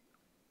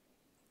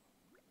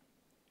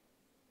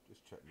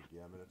 Just checking the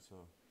gear a minute, so.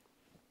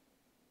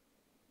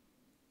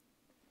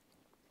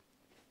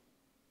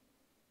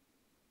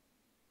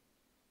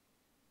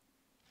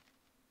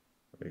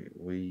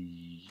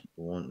 We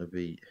want to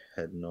be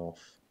heading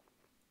off.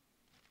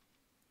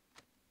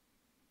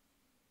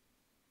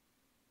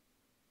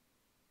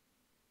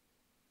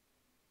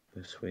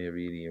 This way,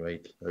 really,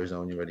 right?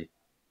 Arizona, you ready?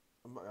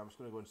 I'm just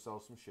going to go and sell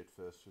some shit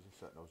first, just a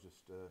second. I was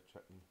just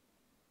checking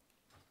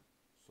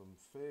some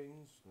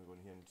things. Just going to go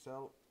in here and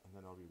sell, and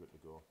then I'll be good to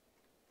go.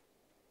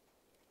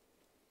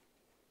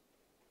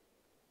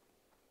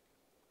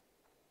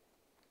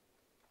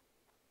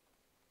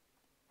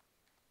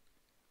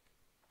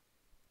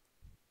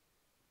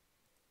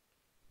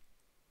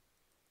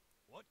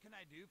 What can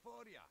I do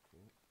for you?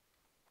 Okay.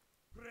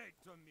 Great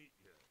to meet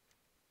you.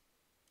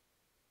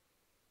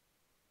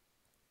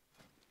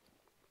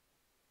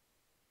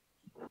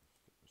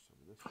 Get some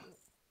of this bit.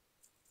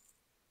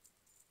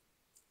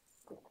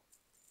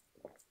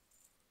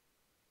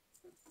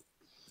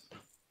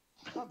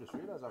 I've just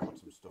realised I've got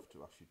some stuff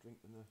to actually drink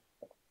in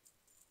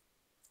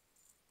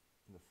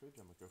the fridge.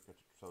 I'm going to go get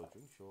to sell a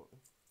drink shortly.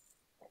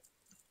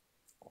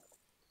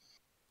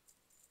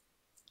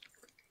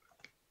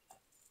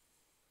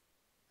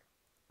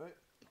 Right,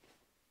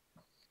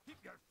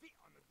 Keep your feet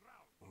on the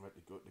ground. I'm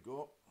ready to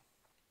go.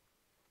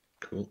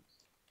 Cool.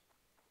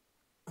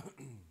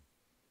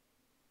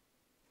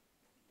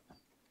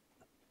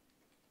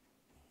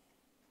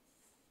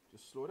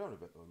 Just slow down a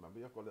bit though, remember,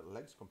 you've got little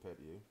legs compared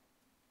to you.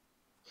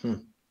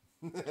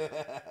 Let's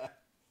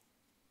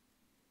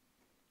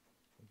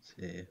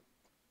see.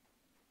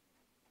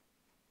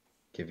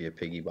 Give you a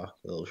piggyback,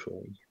 a little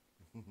shorty.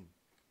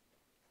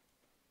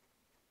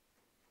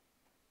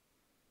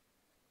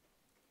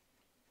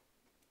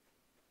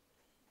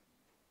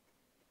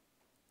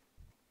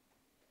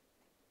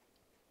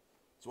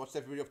 So what's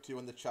everybody up to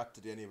on the chat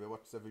today anyway?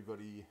 What's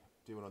everybody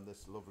doing on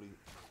this lovely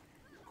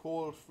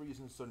cold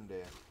freezing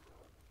Sunday?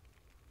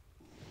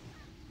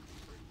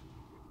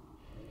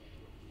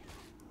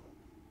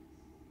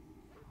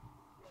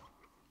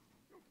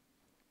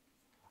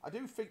 I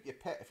do think your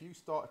pet, if you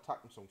start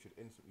attacking someone, should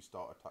instantly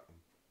start attacking.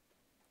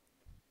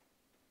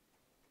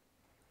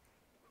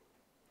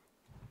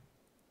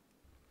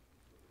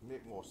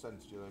 Make more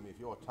sense, do you know what I mean? If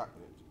you're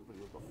attacking it,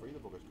 you've got three of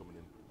the buggers coming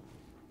in.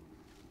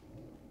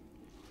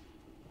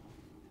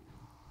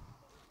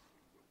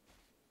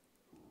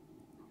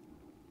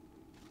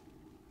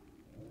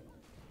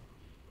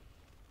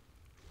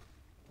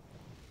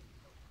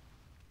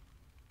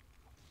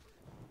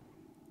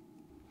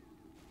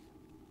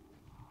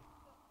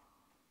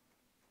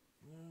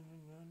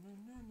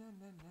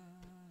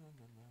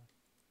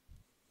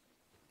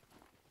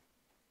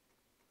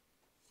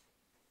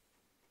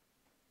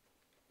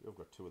 You've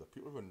got two of the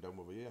people running down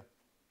over here.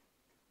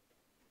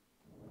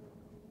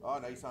 Oh,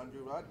 nice,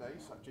 Andrew, right,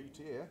 nice. That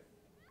GTA.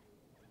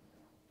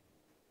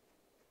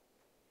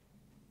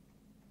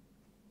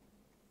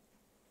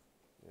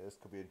 Yeah, this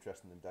could be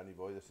interesting then, Danny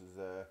boy. This is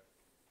a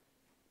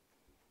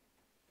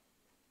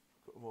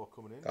couple more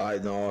coming in. I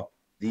know.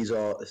 These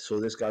are, so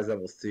this guy's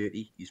level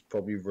 30. He's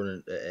probably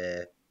running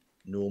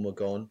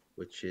Nomagon,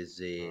 which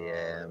is a...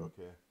 Right,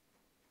 okay.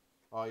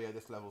 Oh yeah,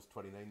 this level's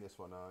 29, this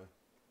one, aye.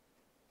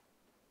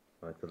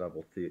 Right, the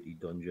level 30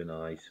 dungeon,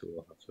 aye,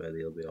 so that's where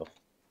they'll be off.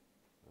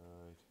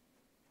 Right.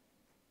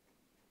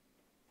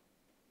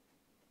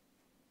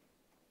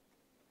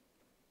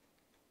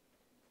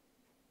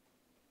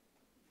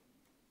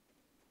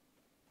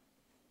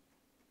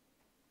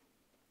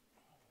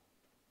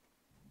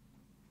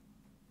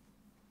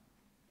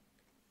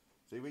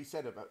 See, you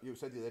said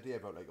the other day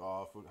about like,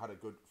 oh, if we had a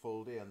good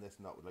full day and this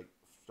and that would like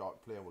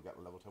start playing, we'll get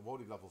to level 10. We're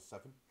already level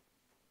 7.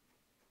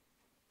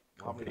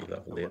 Probably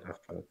level 8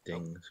 after that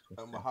dings.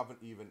 And we haven't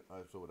even,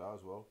 so it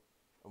as well,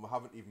 and we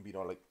haven't even been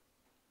on like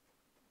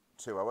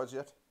 2 hours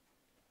yet.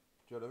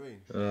 Do you know what I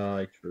mean?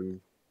 Aye,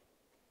 true.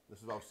 This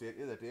is what I was saying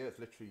the other day, it's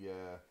literally,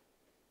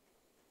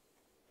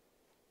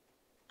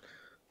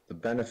 The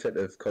benefit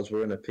of, because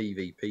we're in a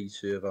PvP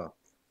server,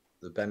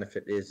 the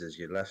benefit is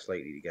you're less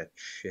likely to get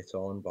shit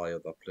on by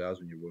other players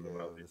when you're running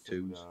around in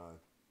twos.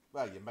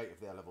 Well, you might if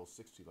they're level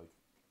 60, like.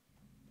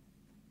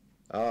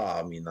 Ah,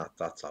 I mean,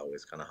 that's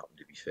always going to happen,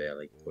 to be fair,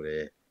 like, Yeah. but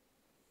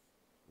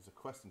There's a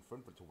quest in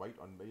front, but it's white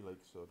on me, like,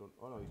 so I don't...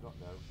 Oh, no, he's not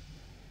now.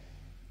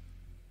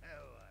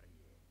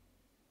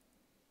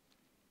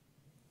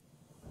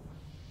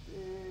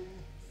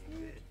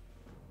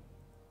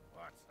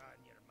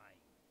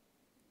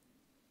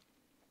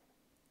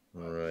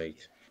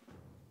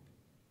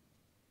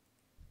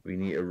 We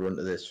need to run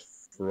to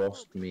this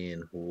Frost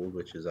main hold,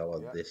 which is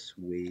out Yeah. this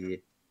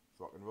way.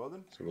 Rock and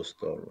rolling. So we'll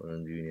start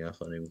running Junior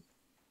for him.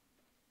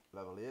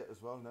 Level 8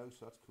 as well now,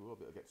 so that's cool. I'll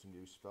be able to get some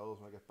new spells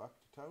when I get back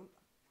to town.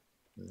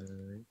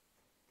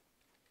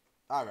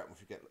 I reckon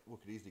we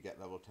could easily get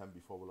level 10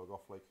 before we log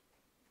off, like.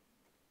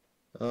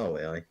 Oh,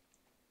 aye.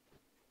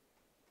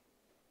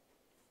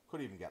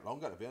 Could even get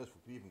longer, to be honest.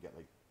 We could even get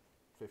like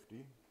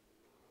 15.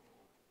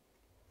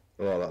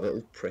 Oh, that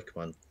little prick,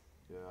 man.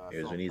 Yeah,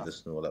 Because we need the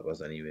snow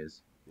leopards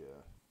anyways. Yeah.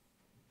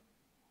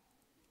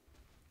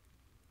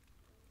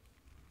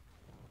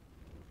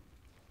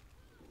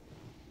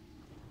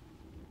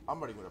 I'm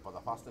not even going to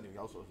bother past anything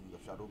else other than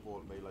the shadow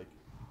ball. Me, like,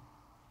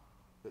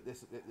 at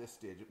this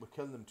stage, we're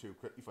killing them too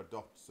quickly for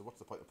dots. So what's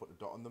the point of putting a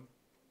dot on them?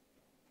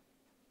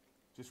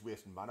 Just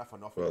wasting mana for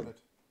nothing, Well, isn't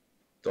it?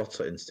 Dots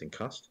are instant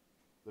cast.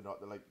 They're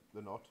not.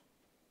 They're not.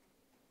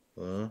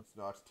 Uh,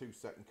 It's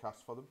 2-second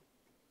cast for them,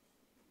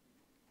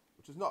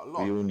 which is not a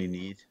lot. we only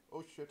need.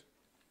 Oh shit!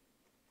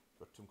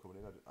 Got some coming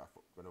in. I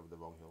went over the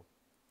wrong hill.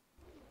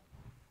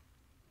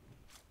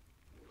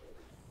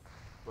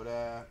 But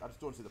I just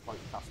don't see the point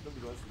of casting them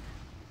because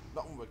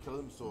not when we're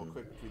killing them so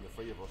quick between the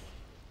three of us.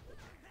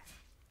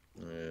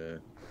 Yeah.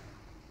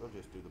 They'll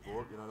just do the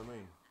board. You know what I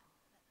mean?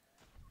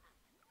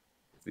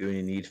 We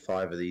only need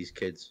 5 of these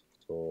kids.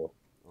 So.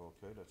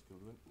 Okay, that's cool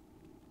then.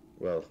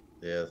 Well,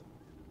 yeah,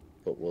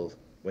 but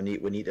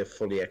we need to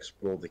fully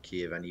explore the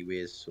cave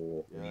anyways,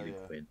 so we need to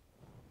go in.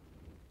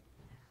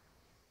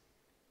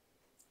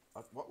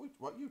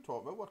 What you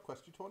talking about? What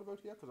quest you talking about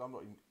here? Because I'm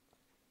not even.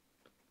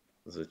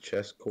 There's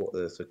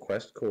a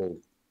quest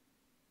called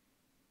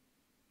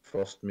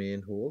Frost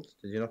Main Hold.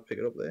 Did you not pick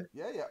it up there?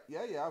 Yeah.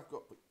 I've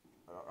got.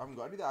 I haven't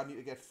got any there. I need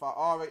to get far.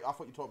 Oh, right. I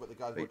thought you talking about the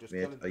guys who were just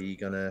mate, killing. are you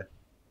gonna?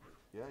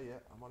 Yeah,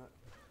 I'm on it.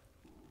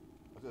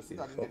 I was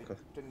gonna say I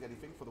didn't get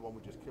anything for the one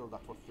we just killed.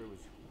 That's what threw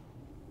us.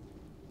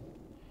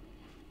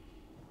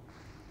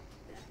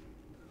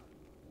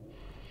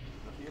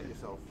 Now heal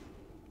yourself.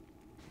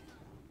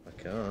 I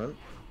can't.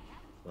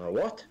 Oh,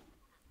 what?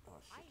 Oh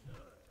shit.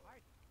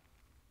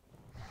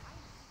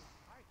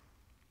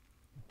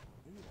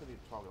 Who's the bloody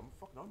target? I'm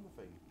fucking on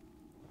the thing.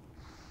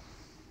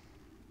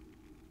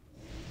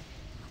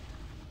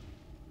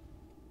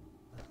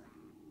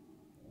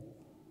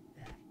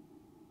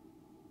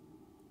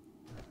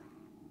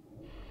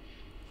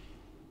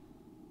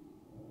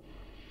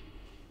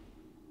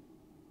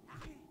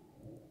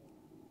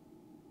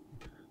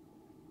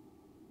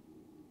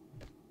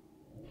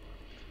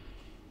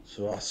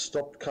 So I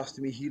stopped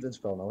casting my healing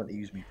spell and I went to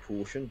use my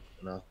potion,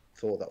 and I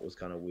thought that was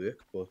gonna work,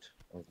 but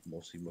I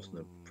mostly mustn't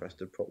have pressed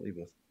it properly.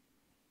 But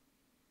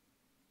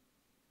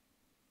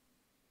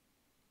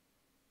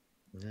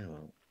yeah,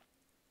 well.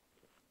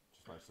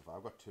 Just nice to survive.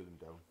 I've got 2 of them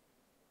down.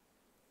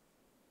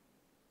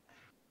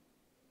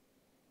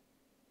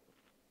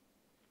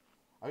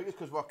 I think it's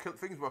because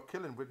things we're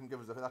killing wouldn't give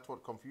us that's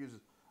what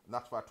confuses, and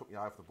that's why I took my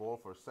eye off the ball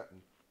for a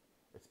second.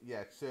 It's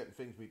certain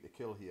things we need to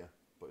kill here,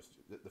 but it's,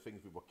 the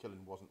things we were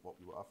killing wasn't what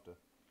we were after.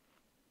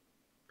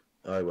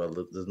 Oh well,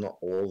 there's not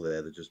all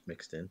there; they're just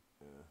mixed in.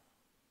 Yeah.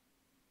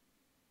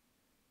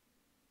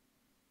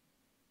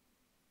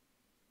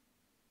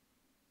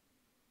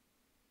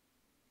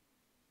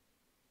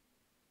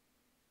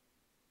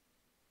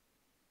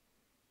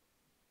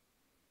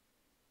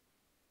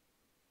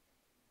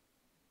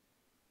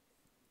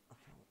 I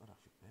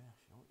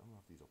want to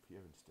have these up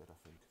here instead. I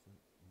think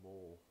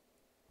more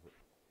of it.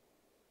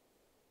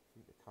 I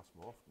think they cast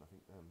more often. I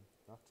think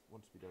that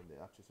wants to be down there.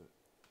 That's just a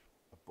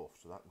buff,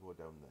 so that can go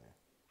down there.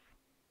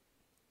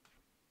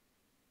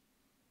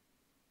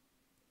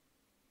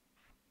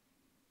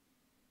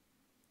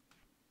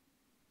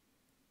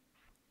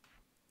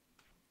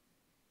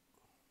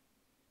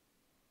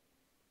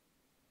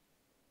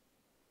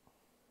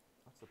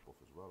 That's a buff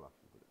as well,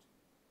 actually. But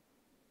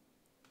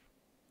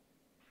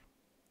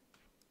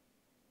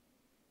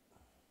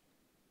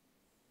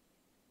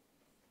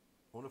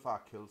I wonder if I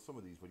killed some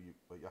of these when you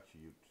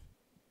actually ute.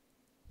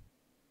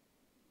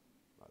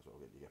 Might as well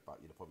get you get back.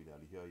 You'll probably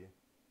nearly hear you.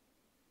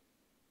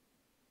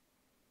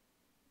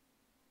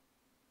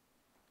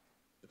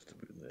 Just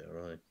about there,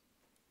 right?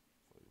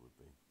 Thought you would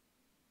be.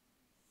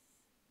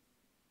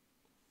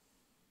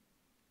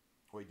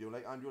 What are you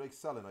doing? Andrew, like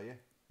selling, are you?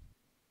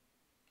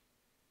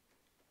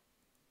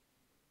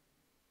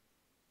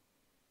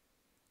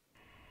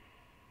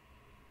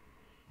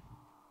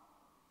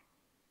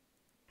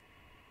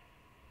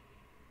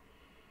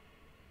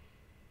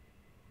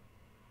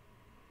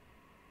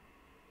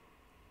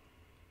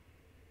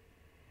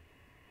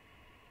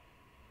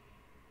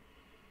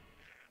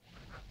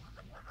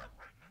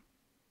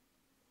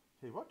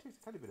 Hey, what takes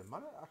a tiny bit of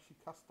mana to actually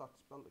cast that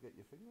spell to get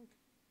your thing like?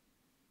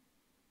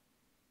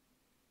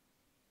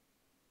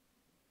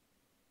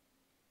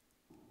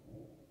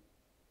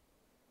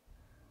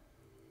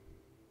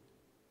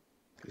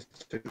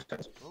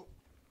 Oh.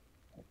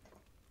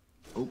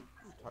 Oh.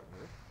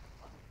 Attacking it.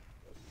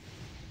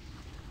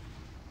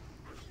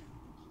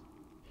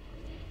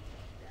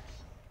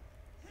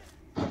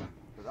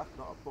 But that's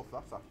not a buff,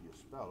 that's actually a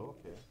spell,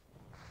 okay.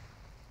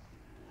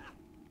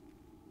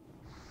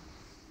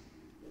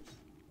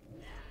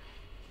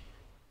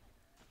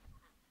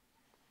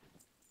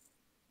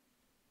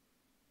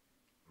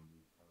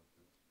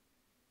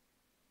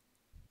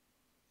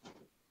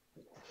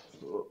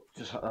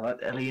 Just had to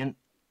let Ellie in.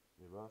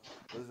 Yeah,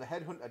 there's a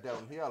headhunter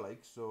down here, like,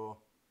 so.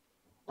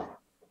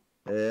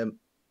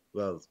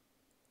 Well,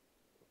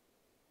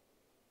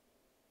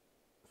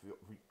 If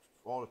we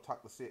all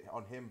attack the city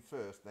on him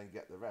first, then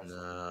get the rest.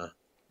 nah.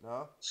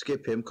 No?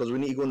 Skip him, because we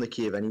need to go in the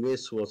cave anyway,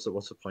 so what's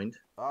the point?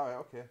 Alright,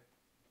 okay.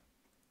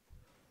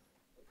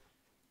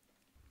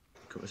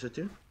 Come to sit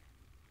down?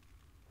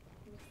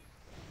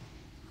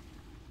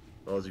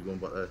 Oh, is he going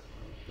back there?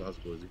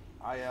 Glasgow, is he?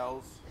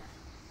 ILs.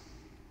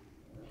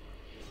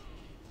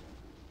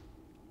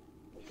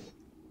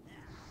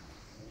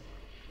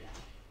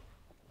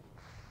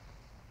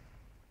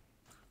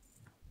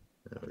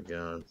 There we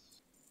go.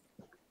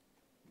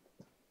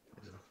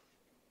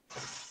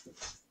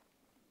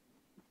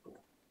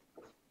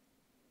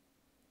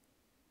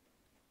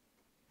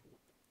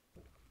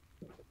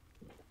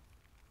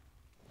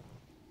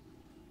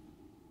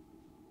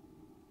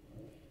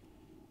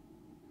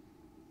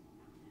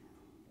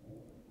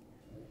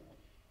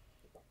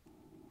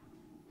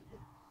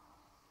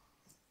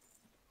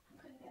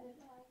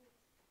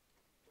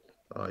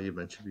 Oh, you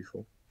mentioned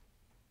before.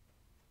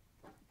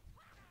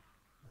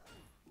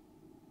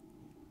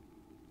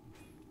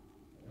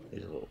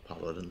 He's a little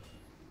paladin.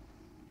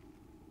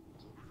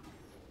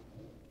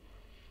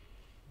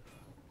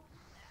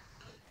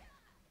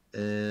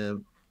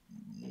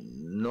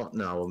 Not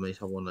now. I might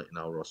have one like an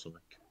hour or something.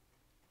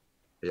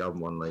 You have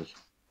one like.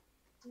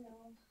 No,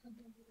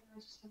 I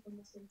just have them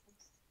the same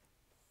place.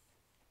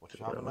 What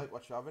you having, like?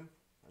 What you having?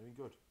 Anything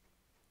good?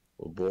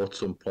 We bought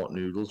some pot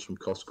noodles from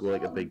Costco,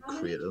 like a big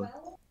crate of them.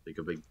 Like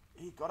a big.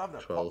 God, I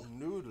haven't had a 12. pot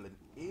noodle in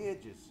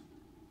ages.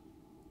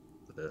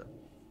 Yeah.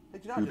 Hey,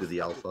 do you know, Food of the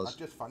alphas. I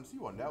just fancy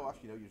one now.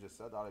 Actually, you just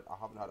said that. I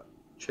haven't had it.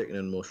 Chicken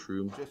and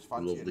mushroom. Just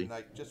fancy Lovely. it,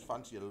 like, just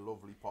fancy a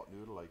lovely pot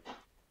noodle, like.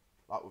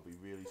 That would be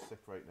really sick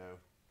right now.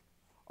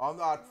 I'm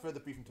not for the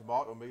beef and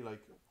tomato, me,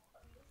 like.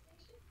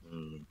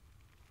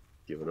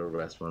 Give it a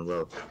rest, man.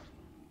 Well,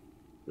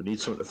 we need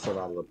something to fill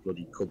out the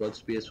bloody cupboard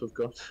space we've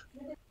got.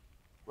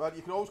 Well,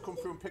 you can always come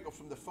through and pick up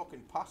some of the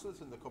fucking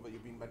passes in the cupboard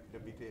you've been meant to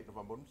be taking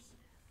for months,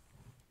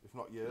 if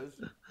not years.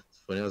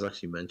 It's funny, I was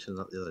actually mentioning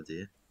that the other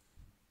day.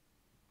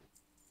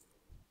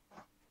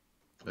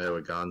 There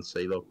we go, and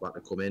see, look, back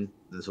to come in.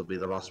 This will be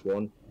the last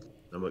one,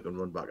 then we can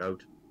run back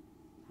out.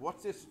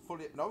 What's this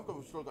fully? No,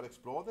 we've still got to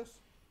explore this.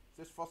 Is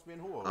this first main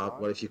hole?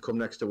 Well, if you come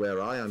next to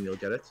where I am, you'll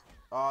get it.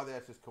 Ah,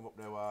 there's just come up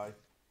now, aye.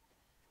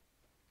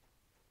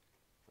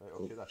 Right,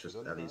 okay, that's just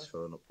done, Ellie's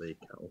filling up the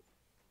kettle.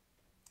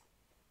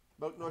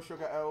 Milk, no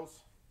sugar,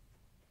 Els.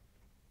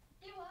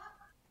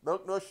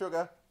 Milk, no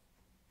sugar.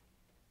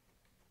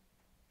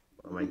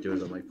 What I might do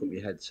is I might put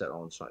my headset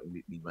on so I can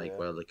meet me mic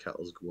while the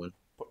kettle's going.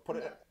 Put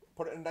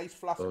it in a nice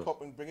flask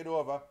cup and bring it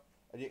over,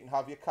 and you can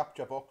have your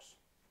capture box.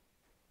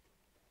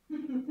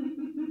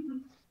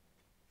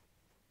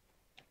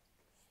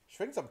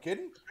 Shrinks, I'm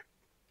kidding.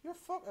 You're a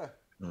fucker.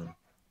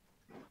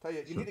 Tell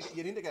you, you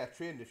need to get her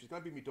trained. If she's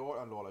gonna be my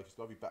daughter-in-law, like, she's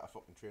gotta be better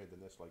fucking trained than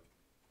this, like.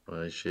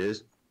 Well, she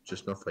is,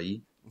 just not for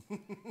you.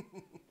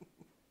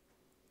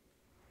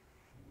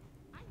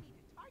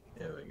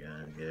 There we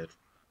go, good.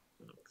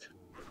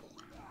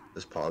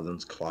 This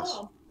paladin's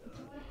class.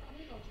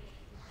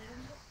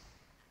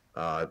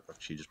 I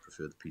actually just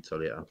prefer the pizza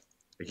later.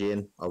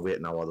 Again, I'll wait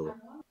an hour though.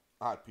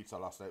 I had pizza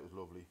last night, it was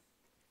lovely.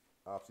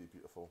 Absolutely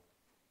beautiful.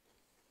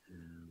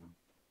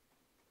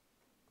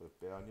 Got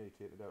a bear on you, you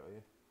take it out, are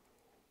you?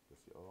 Yes,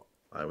 you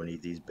are. Right, we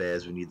need these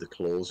bears, we need the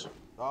claws.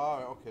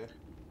 Oh, okay.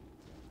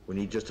 We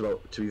need just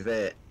about, to be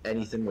fair,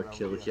 anything with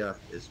kill here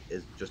is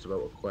just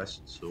about a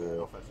quest,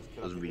 so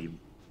it doesn't really...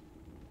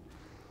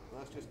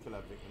 Let's just kill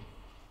everything.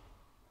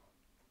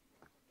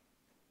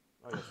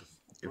 Oh, yes,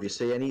 if you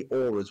see any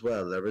ore as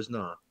well, there is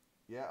not.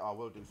 Yeah, I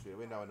will do straight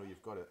away. Now I know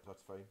you've got it.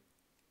 That's fine.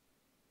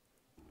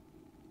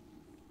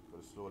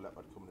 Got a slow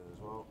leopard coming in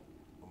as well.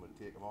 I'm going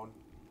to take him on.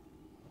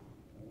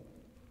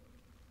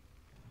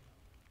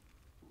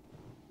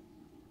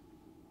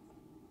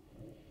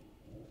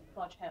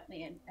 God help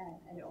me and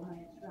edit all my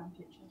Instagram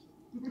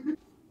pictures.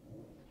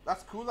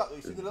 That's cool. That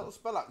you see the little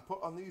spell I can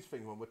put on these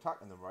things when we're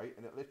attacking them, right?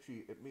 And it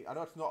literally, I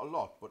know it's not a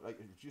lot, but like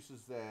it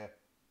reduces their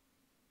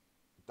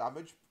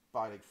damage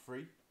by like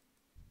 3.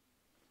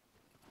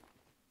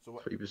 So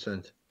what?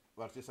 3%.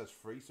 Well, it just says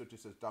 3, so it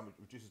just says damage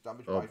reduces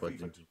damage by 3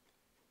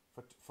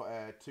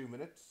 for 2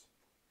 minutes.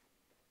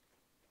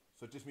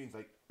 So it just means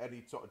like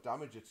any sort of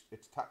damage it's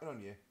attacking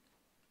on you,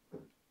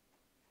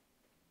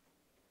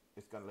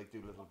 it's gonna like do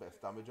a little bit of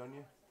damage on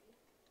you.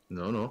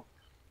 No.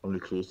 Only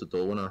close the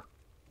door when I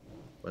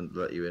went to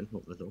let you in.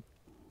 Open the door.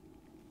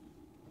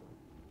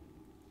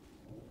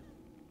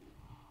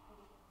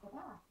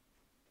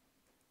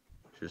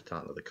 She was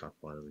talking to the cat,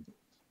 by the way.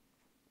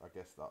 I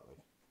guess that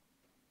like.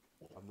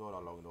 I've known her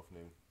long enough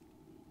now.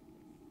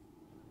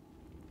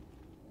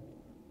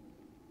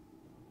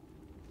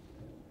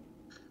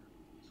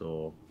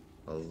 So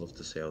I'd love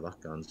to see how that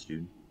goes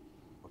soon.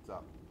 What's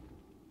that?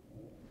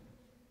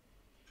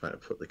 Trying to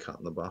put the cat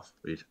in the bath.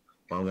 Wait,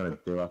 what I'm gonna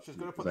do She's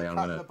gonna put the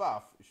cat in the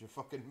bath? Is she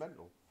fucking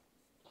mental?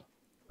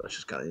 That's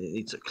just gonna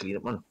need to clean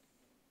it, man.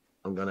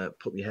 I'm gonna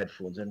put my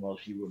headphones in while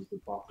she runs the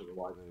bath,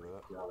 otherwise. Maybe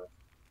that.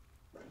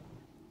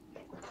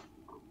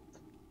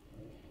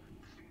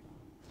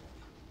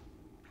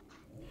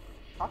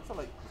 Cats are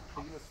like the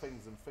cleanest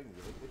things in things.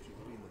 They literally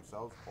clean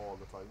themselves all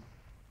the time.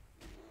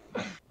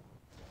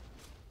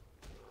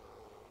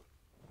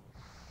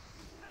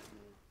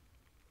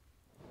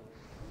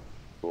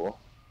 Cool.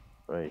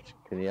 Right,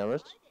 can you hear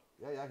us?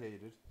 Yeah, I hear you,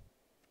 dude.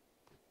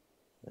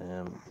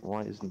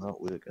 Why isn't that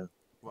working?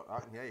 What? I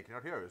can hear you. Can you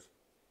not hear us?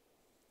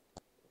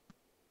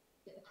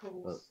 Get the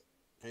calls.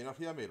 Can you not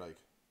hear me, like?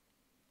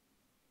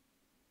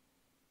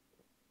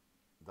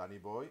 Danny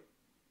boy?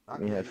 I My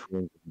can hear you.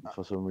 headphones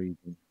for some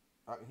reason.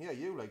 I can hear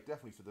you, like,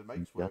 definitely, so the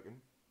mic's Yeah.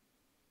 working.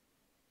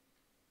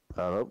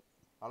 Hello?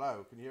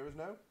 Hello, can you hear us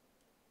now?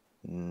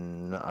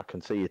 No, I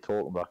can see you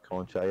talking back,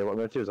 can't you? What I'm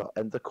going to do is I'll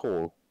end the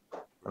call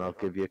and I'll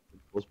give you a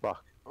buzz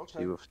back. Okay.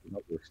 See if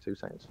that works. 2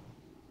 seconds.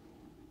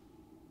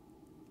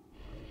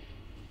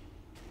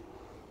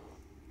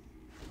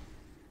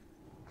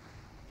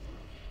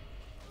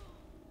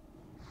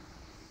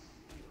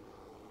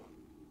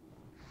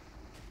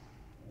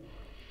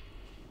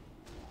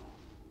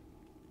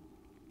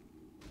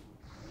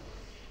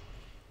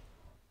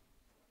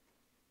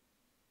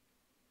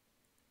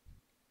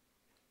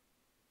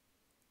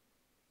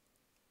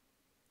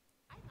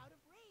 I'm out of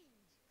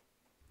range.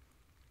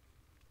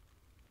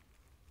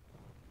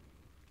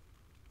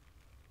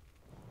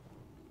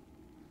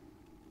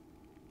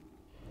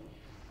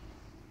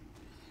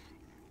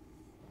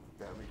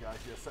 Bear with me, guys,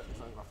 here a second,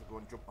 so I'm going to have to go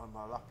and jump on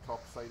my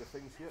laptop side of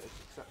things here to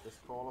accept this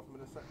call off in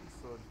a second,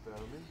 so just bear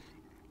with me.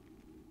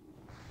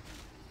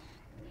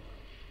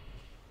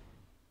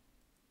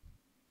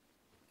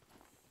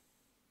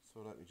 So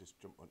let me just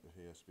jump onto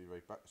here, so be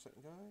right back a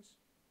second, guys.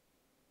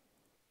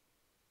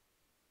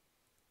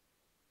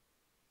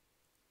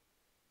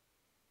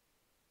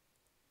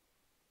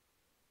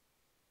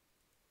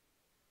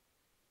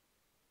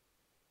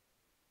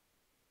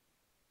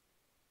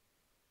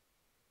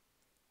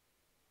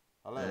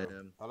 Hello?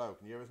 Hello,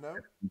 can you hear us now?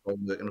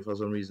 I'm working for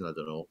some reason, I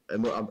don't know. I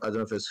don't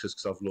know if it's just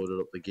because I've loaded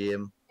up the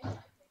game.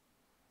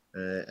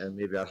 And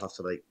maybe I'd have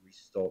to like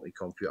restart my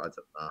computer. I don't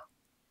know.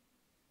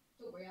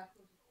 Don't worry, I'll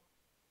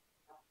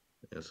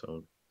Yeah,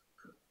 so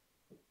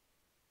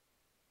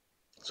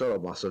it's not a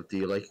massive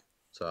deal, like.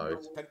 Sorry.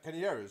 Can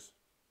you hear us?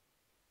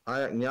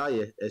 I can hear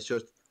you. It's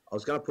just I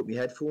was gonna put my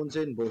headphones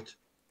in, but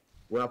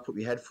when I put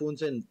my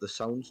headphones in, the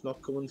sound's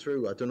not coming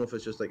through. I don't know if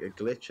it's just like a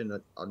glitch and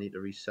I need to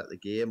reset the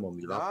game on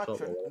my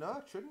laptop. No,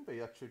 it shouldn't be.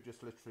 It should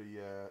just literally,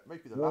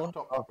 might be the No,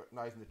 laptop not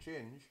recognising the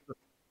change.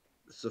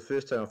 It's the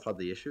first time I've had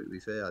the issue, to be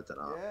fair. I don't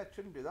know. Yeah, it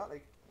shouldn't be that,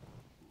 like.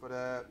 But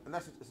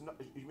unless it's not,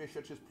 you make sure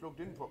it's just plugged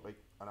in properly.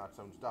 And that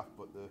sounds daft,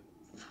 but the.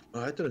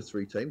 I done it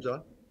 3 times, huh?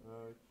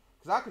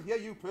 Because I could hear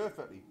you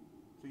perfectly.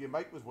 So your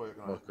mic was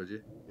working on Oh, it. could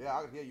you? Yeah,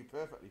 I could hear you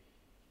perfectly.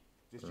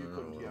 Just you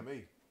couldn't hear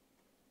me.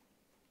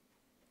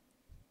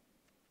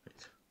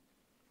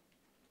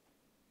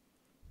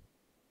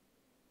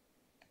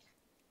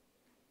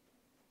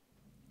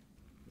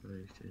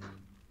 Right.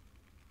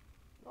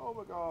 Oh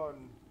my god.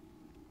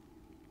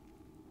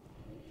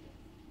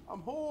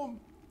 I'm home.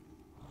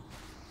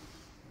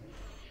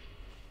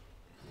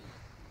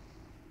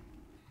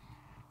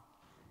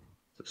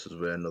 This is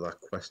where another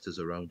quest is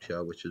around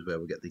here, which is where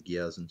we get the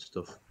gears and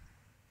stuff.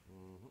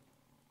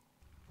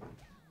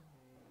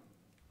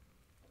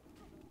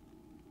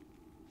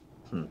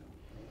 Hmm.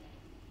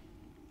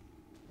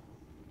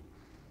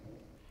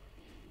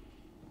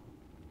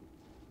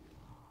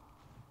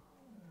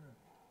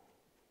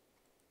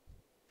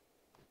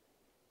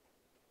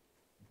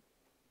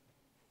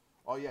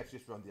 Oh yeah, it's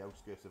just around the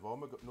outskirts of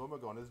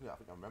Normagon, isn't it? I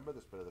think I remember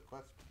this bit of the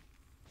quest.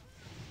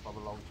 From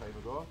a long time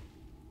ago.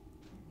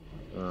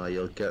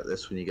 You'll get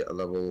this when you get a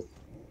level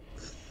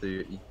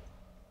 30.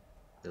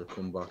 He'll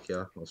come back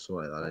here, or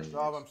something like that. Anyways. No,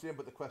 I'm saying,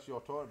 but the quest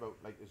you're talking about,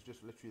 like, is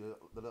just literally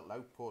the little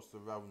outposts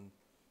around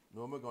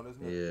Normagon,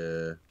 isn't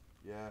it?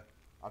 Yeah. Yeah.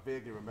 I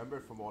vaguely remember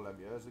it from all them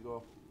years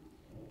ago.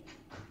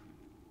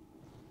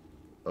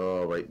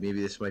 Oh, right.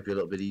 Maybe this might be a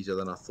little bit easier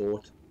than I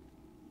thought.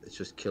 It's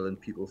just killing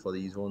people for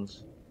these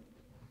ones.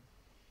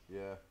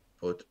 Yeah.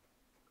 But,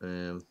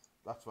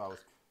 That's why I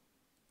was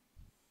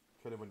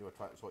killing when you were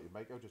trying to sort your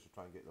mic out, just to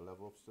try and get the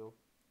level up still.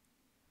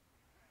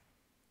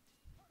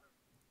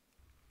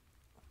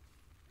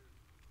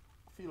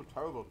 I feel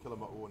terrible killing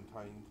my own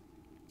kind.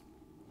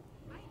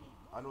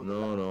 I know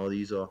no,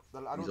 these are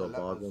I know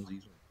bad lepers. ones.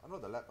 These ones. I know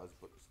the lepers,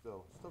 but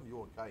still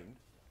your own kind.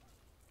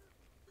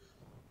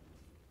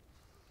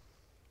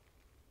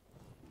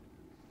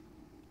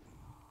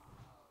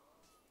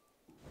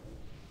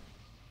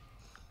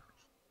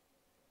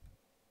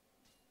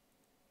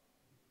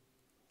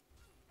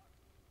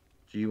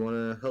 Do you want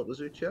to help us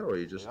with chair, or are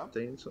you just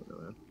doing something,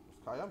 man?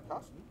 I am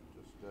casting.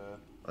 Just.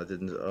 I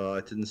didn't.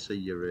 I didn't see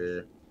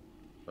your.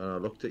 I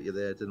looked at you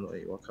there. I didn't look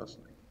at you were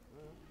casting.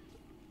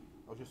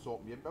 I was just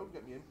sorting me about,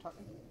 getting me in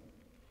tapping.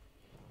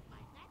 My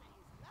mana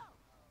is low.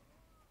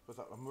 Because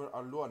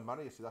I'm low on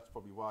mana, so that's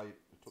probably why it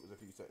took us a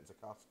few seconds to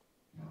cast.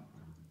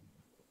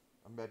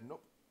 I'm medding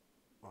up.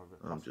 Or a bit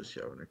I'm past just it.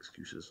 shouting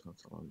excuses.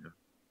 That's all I'm doing.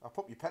 I'll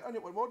put your pet on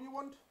it. What more do you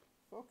want?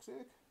 Fuck's sake.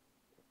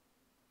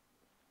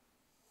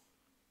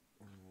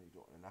 You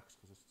don't want an axe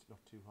because it's not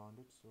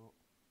two-handed, so...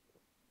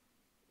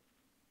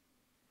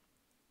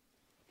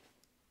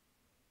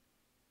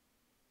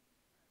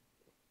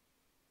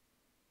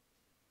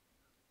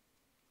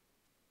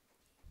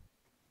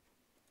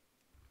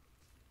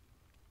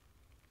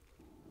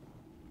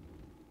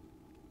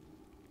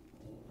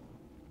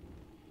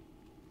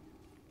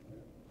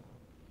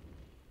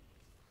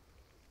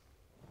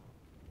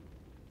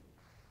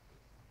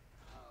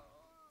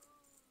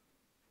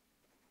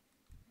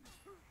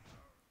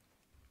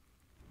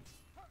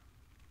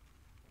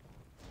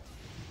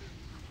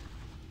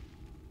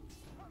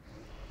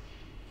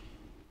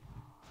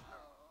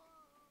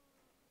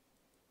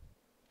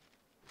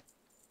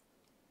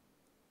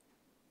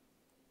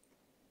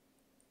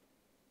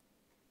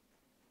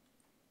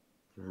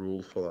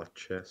 Rule for that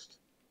chest.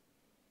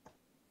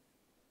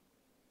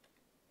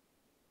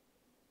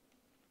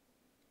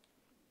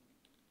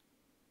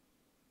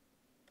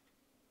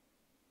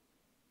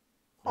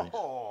 Nice.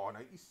 Oh,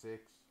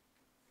 96.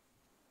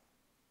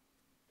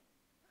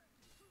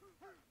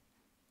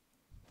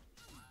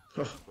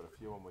 Got a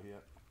few on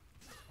here.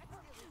 That's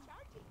still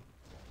recharging.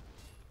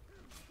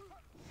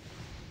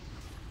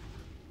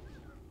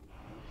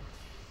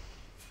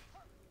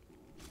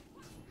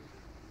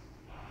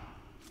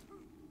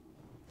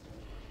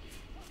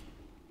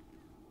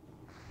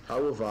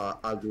 How have I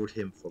aggroed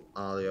him from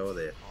earlier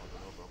there? Oh, I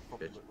don't know, but I'm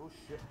Shit. fucking... Oh,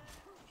 shit.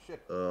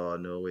 Shit. Oh,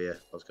 no way. I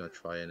was going to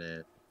try and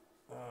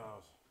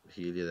Oh,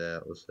 heal you there.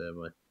 That was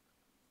my...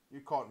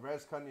 you can't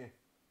res, can you?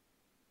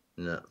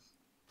 No.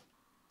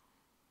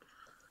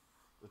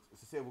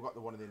 It's to say we got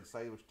the one on the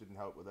inside, which didn't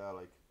help with there,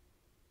 like...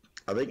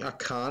 I think I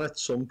can at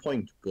some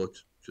point,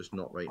 but just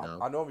not right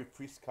now. I know my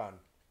priest can.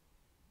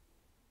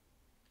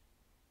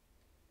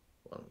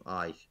 Well,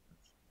 aye.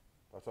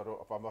 That's what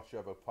I'm not sure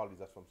about polys,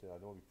 that's what I'm saying. I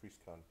know my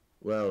priest can.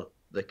 Well,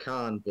 they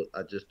can, but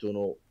I just don't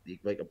know.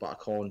 Like, but I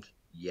can't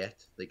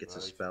yet. Like, it's a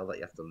Right. spell that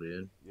you have to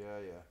learn. Yeah,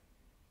 yeah.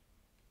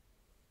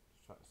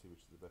 Just trying to see which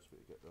is the best way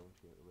to get round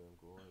here, the way I'm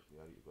going.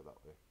 Yeah, I need to go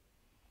that way.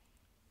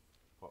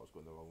 Thought I was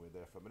going the wrong way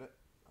there for a minute,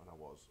 and I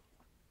was.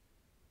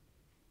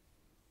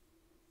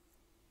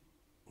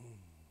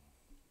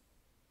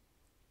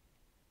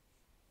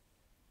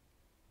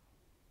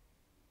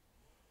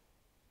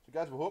 So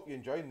guys, we hope you're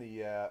enjoying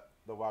the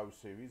WoW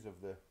series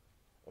of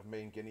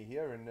me and Guinea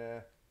here,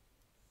 and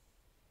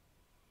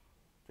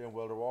playing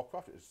World of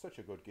Warcraft. It's such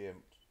a good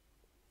game.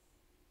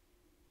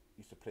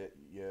 Used to play it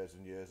years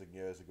and years and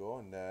years ago,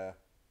 and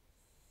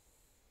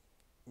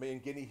me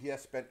and Guinea here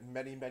spent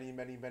many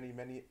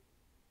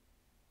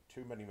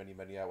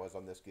hours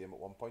on this game at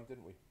one point,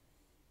 didn't we?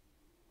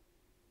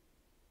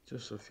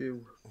 Just a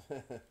few.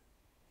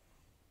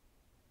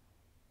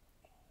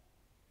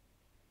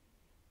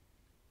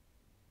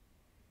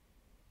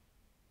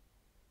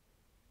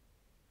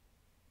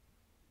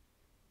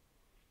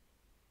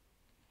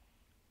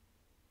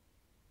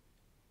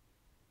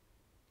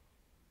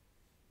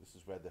 This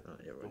is where the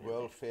Yeah, right,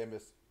 world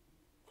famous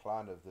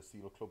clan of the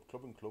Seal Club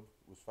Club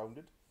was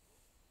founded,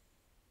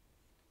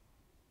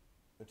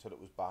 until it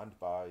was banned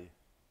by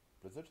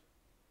Blizzard.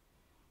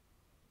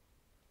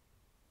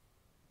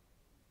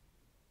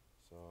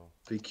 So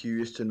Be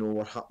curious to know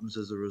what happens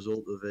as a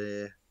result of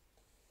the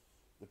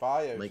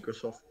buyout.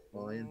 Microsoft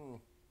buying.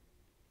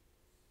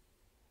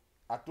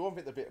 I don't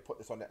think they'll be able to put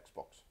this on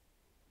Xbox.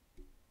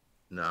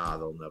 Nah,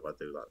 they'll never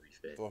do that. To be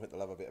fair. I don't think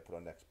they'll ever be able to put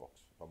it on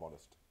Xbox, if I'm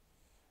honest.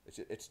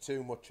 It's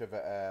too much of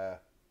a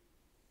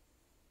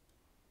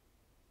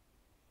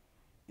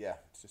yeah,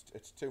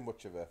 it's too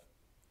much of a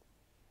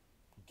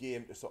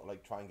game to sort of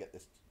like try and get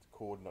this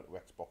coding onto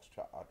Xbox.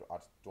 I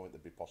just don't think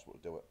it'd be possible to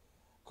do it.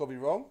 Could be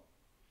wrong,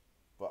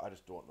 but I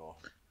just don't know.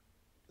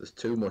 There's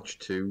too much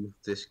to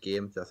this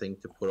game, I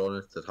think, to put on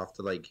it. They'd have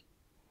to like.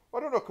 I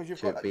don't know, because you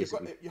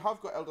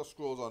have got Elder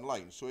Scrolls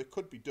Online, so it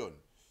could be done.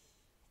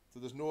 So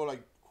there's no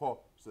like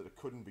quotes that it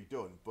couldn't be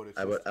done, but it's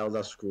About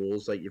Elder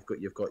Scrolls, like you've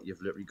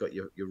literally got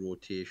your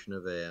rotation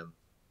of Well,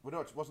 no,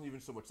 it wasn't even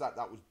so much that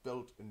was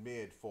built and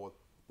made for.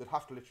 They'd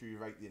have to literally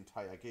write the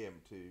entire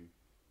game to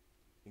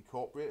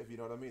incorporate, if you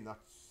know what I mean.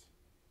 That's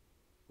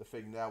the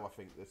thing now. I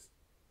think this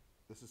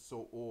is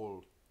so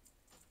old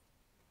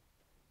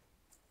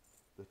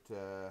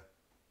that.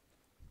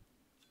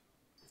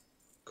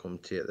 Come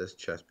take this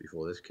chest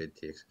before this kid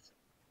takes it.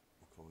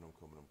 I'm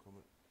coming.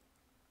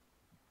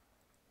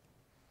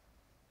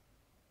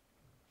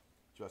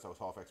 Just I was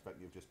half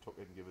expecting you to just tuck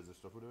it and give us the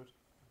stuff to do it,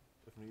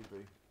 if need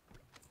be.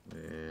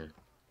 Yeah.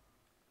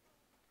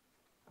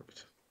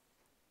 Right.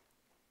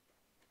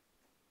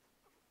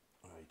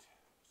 Right.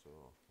 So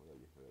where are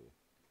you?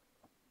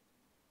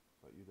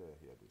 Right, you there?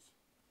 Here it is.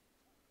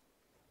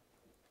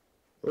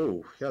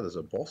 Oh, yeah, there's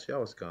a boss. Yeah,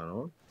 what's going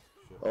on?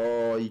 Shit.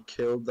 Oh, he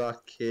killed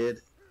that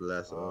kid.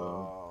 Bless him.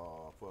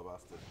 Oh, poor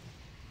bastard.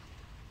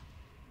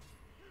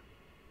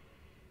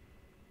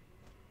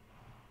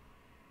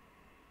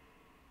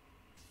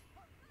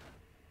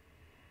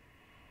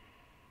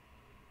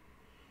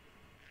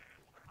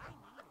 I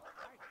need a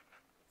target.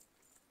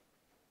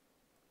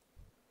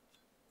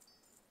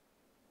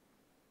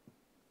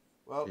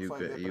 Well, You same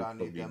there, but I need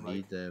probably them. need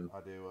Like them.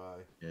 I do.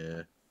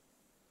 Yeah.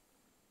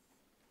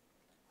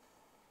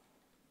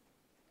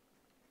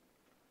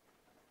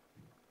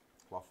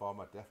 Well,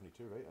 farmer definitely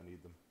too, right? I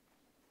need them.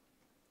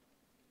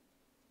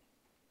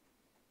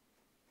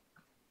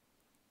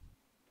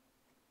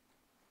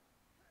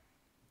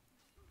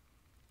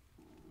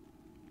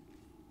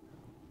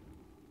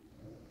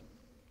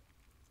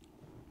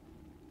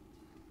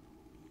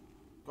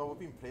 God, we've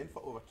been playing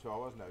for over 2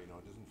 hours now. You know,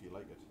 it doesn't feel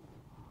like it.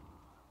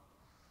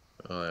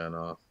 Oh, yeah,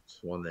 no. It's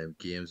one of them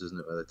games, isn't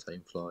it, where the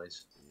time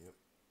flies? Yep.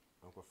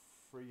 I've got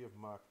 3 of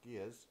my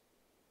gears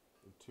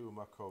and 2 of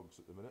my cogs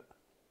at the minute.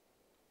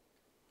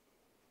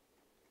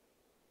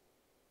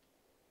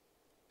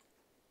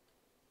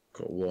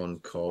 Got one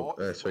So cog.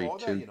 there's Sorry, ore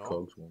there, 2 you know.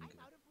 cogs, one I'm gear.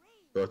 out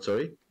of range. Oh,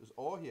 sorry? There's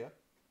ore here.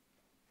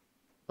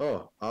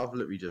 Oh, I've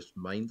literally just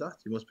mined that.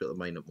 You must be able to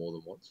mine it more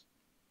than once.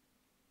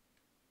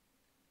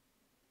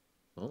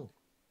 Oh.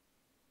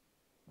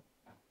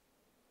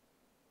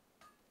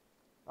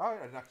 Oh, I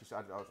didn't actually.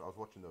 I was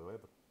watching the other way,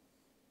 but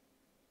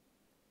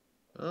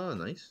Oh,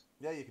 nice.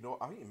 yeah, you can.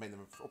 I think you made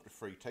them up to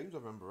 3 times. I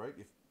remember right.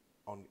 If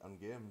on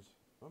games,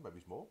 oh, maybe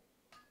it's more.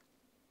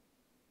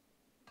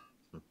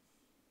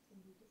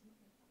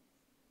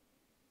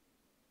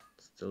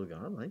 Still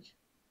going, like.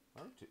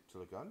 Right,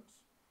 till it guns.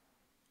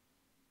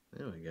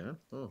 There we go.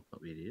 Oh,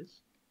 that really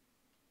is.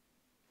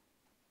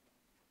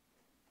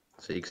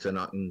 See, because then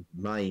I can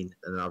mine,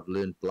 and I've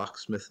learned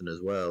blacksmithing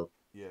as well.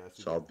 Yeah,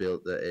 So I'll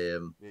build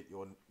the make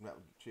your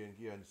metal chain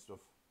gear and stuff.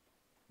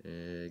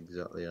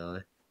 exactly. Aye.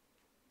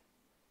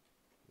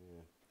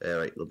 Yeah.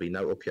 Right, there'll be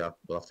now up here.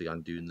 We'll have to go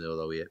and do the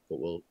other way, but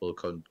we'll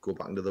go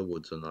back into the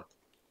woods and that.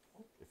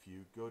 If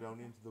you go down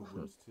into the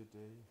woods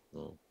today.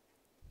 Oh.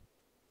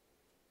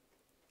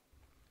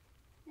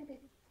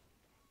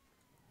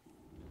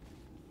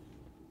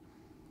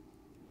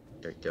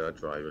 Get a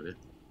drive with it.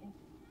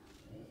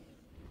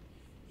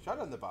 Shut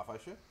on the bath, I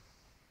should.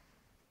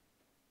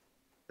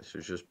 This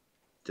was just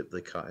dip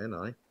the cat in,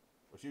 aye.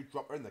 If you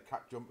drop her in, the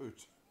cat jump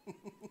out.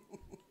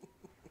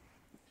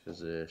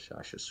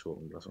 I should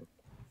swim glass on.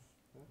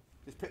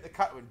 Just pick the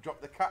cat up and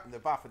drop the cat in the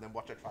bath and then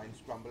watch her try and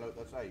scramble out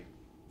the side.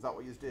 Is that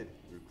what you did?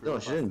 No,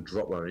 she didn't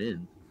drop her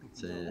in.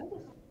 It's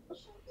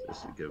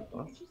just a good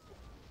bath.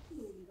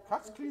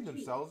 Cats clean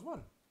themselves,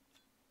 man.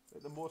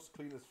 They're the most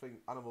cleanest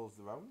animals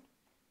around.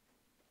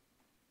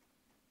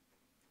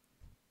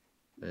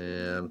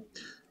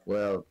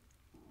 Well,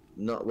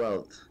 not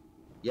well.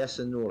 Yes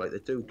and no. Like they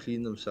do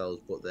clean themselves,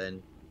 but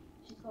then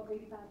She's got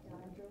really bad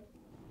dandruff.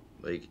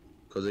 like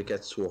because it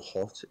gets so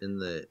hot in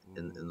the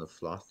in the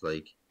flat,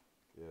 like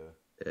Yeah.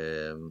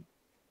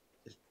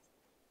 it's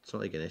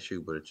not like an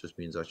issue, but it just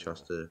means that she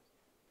has to.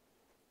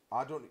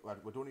 We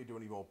don't need to do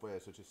any more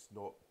bears, so just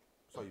not.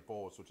 Sorry,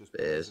 boars, so just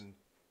Bears. bears and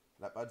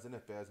leopards,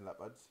 innit? Bears and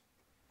leopards.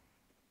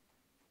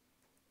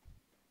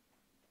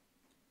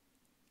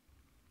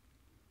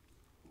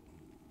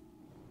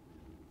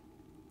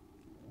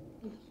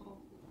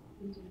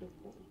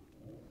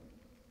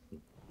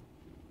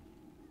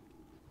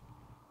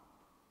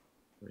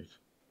 Right.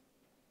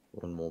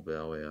 One more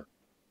bear here.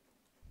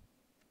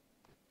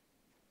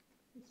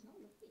 It's not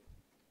lucky.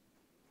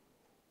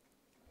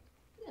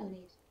 You don't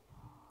need.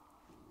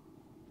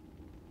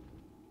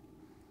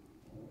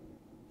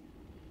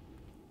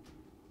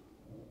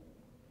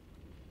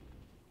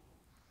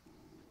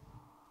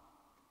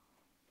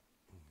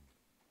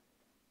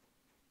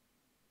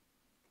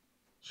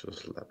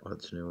 Just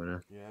leopards new,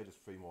 innit? Yeah,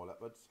 just 3 more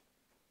leopards.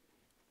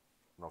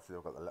 And obviously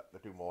I've got they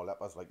do more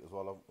leopards like as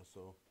well, haven't they?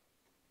 So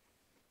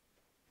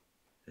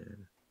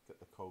Yeah. get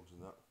the cogs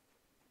and that.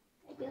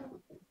 Hey,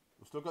 Bill.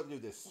 We've still got to do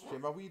this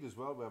shimmer weed as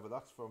well, wherever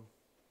that's from.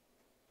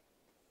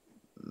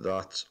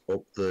 That's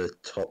up the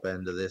top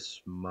end of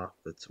this map.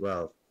 It's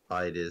well,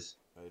 it is.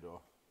 I don't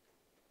know.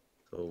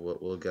 So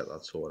we'll get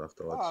that sorted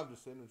afterwards. Oh, I'm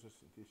just saying,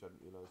 just in case you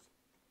hadn't realised.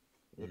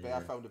 The bear, I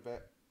found a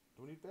bear.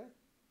 Do we need bear?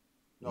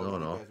 No, we don't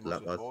need no, bears, we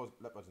mostly- leopard. oh,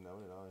 leopards now,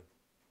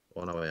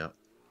 innit? On our way up.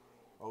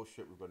 Oh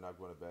shit, we've got an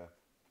agua and a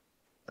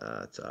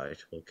bear. It's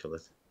alright. We'll kill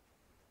it.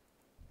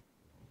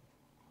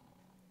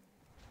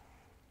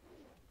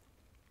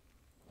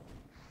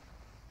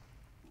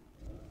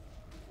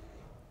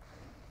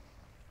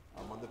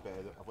 I'm on the bear.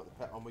 I've got the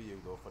pet on with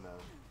you though for now.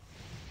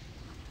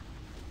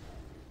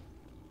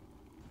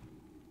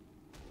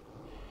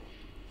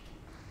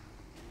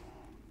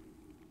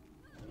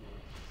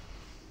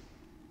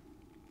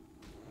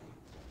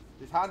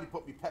 It's handy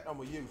put me pet on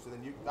with you, so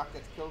then that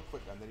gets killed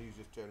quick, and then you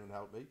just turn and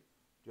help me.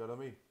 Do you know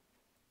what I mean?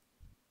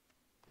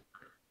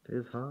 It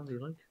is handy,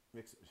 like.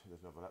 Makes it.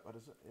 There's another leopard,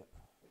 is it? Yeah.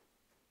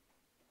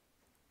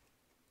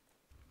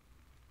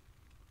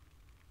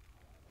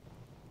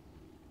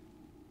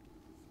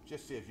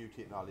 Just saves you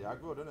taking all the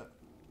aggro, doesn't it?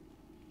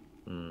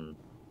 Hmm.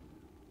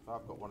 If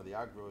I've got one of the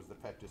aggros, the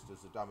pet just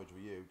does the damage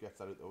with you, gets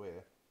that out of the way,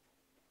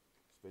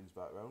 spins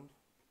back round.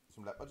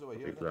 Some leopards over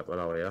here. Big leopard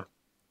over here.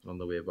 On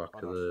the way back Oh,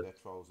 to no, the. they're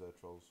trolls,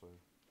 sorry.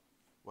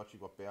 What, you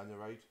got bear on your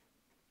right?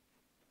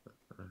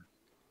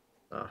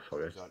 Fuck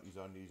it. He's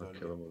on. I'll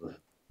kill him with it.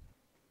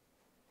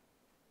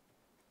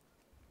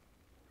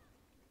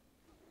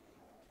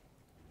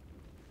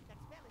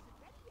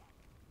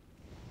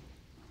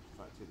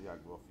 the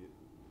aggro off you.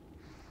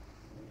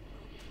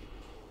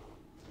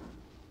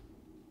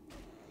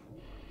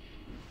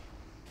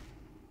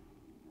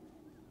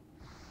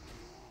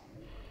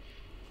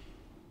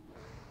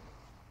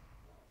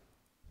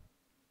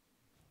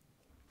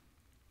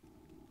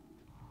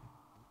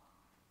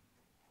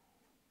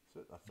 So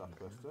that's that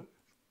quest done.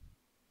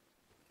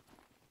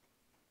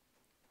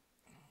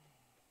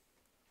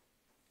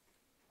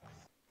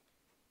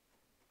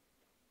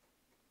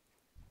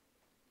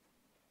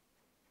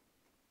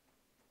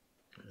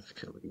 Let's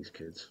kill these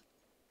kids.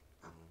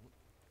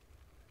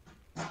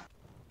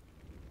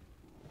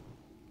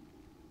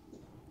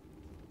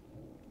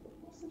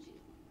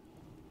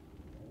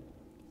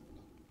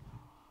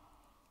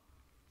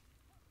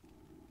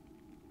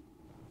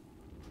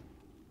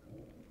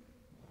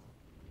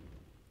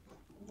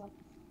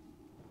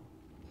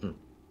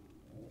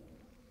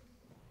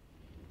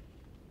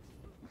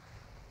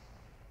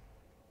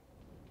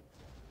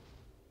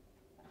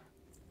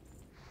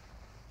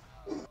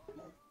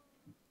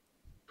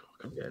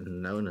 I'm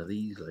getting none of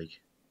these,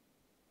 like.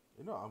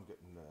 You know, I'm getting.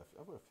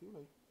 I've got a few.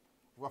 Like,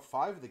 we've got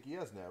 5 of the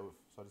gears now,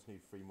 so I just need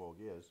 3 more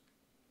gears.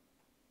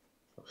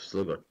 I've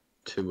still got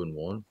 2 and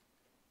 1.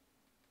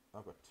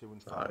 I've got 2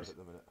 and 5 Right. at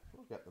the minute.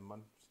 We'll get them,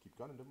 man. Just keep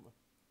going, don't we?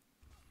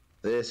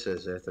 This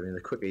is it. I mean,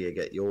 the quicker you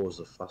get yours,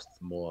 the faster,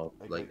 the more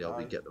likely I'll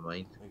be Aye. get the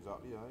mine.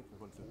 Exactly, yeah. Because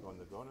once they've gone,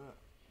 they're gone, innit?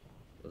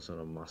 That's not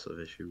a massive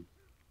issue.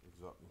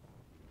 Exactly.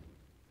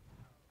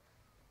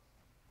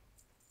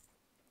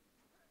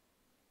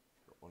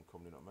 Got one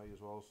coming in at me as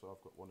well, so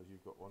I've got one as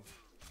you've got one.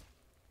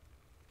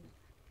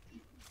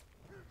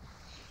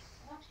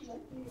 I actually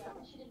went through that,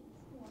 but she didn't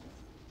see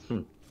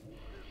one.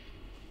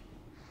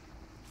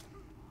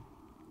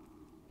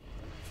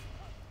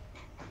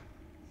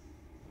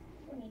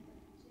 Funny.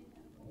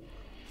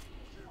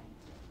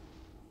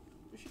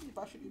 Bishity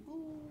bashity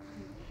boo!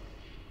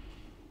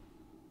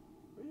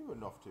 Where are you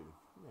running off to?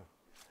 Yeah.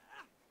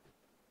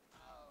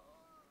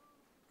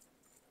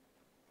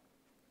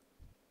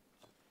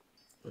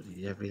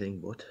 Bloody everything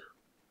but.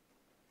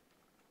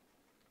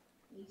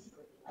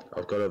 Basically.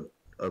 I've got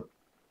a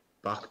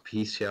back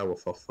piece here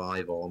for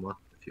 5 armor,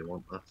 if you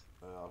want that.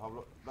 I'll have a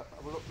look.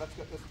 Have a look. Let's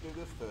do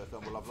this first,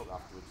 then we'll have a look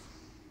afterwards.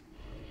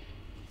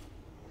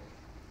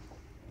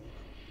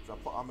 So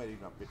I made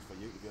even have bits for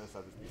you, to be honest.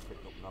 I've just been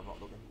picking up and I'm not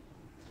looking.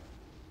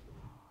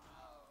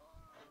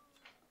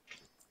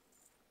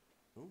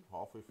 Ooh,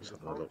 halfway through Just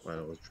the had a look cogs. while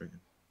I was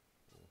drinking.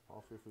 Yeah,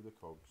 halfway through the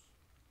cogs.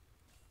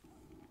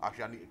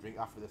 Actually, I need to drink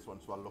after this one,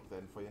 so I'll look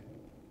then for you.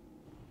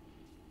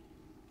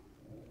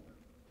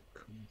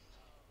 Cool.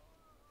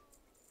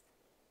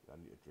 Yeah, I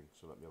need a drink,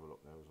 so let me have a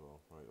look now as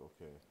well. Right,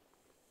 okay.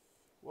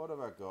 What have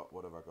I got?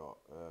 What have I got?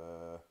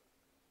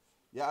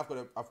 Yeah,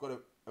 I've got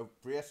a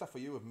bracer for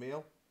you of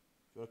mail.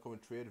 If you want to come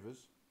and trade with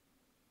us.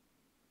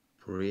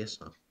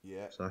 Bracer.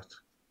 Yeah. What's that?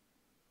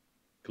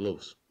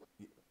 Gloves.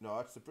 No,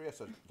 it's the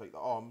bracer. It's like the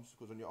arms,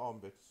 goes on your arm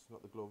bits,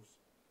 not the gloves.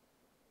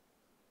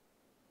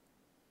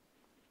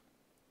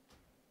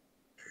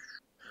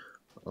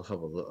 I'll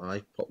have a look.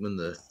 I pop them in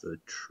the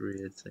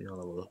trade thing. I'll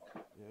have a look.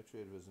 Yeah,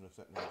 trade with us in a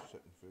second. I'm just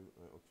checking through.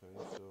 Right, okay,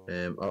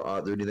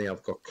 so. The only thing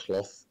I've got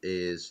cloth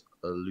is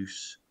a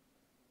loose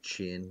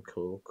chain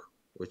cloak,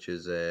 which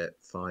is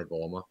 5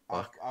 armor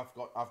back. I've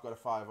got a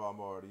 5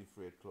 armor already,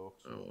 frayed cloak.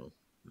 So. Oh well.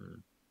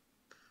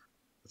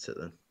 That's it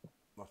then.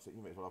 That's it.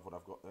 You may as well have what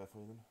I've got there for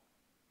you then.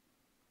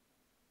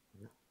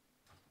 Yeah.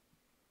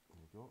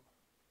 There you go.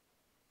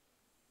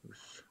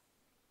 Loose.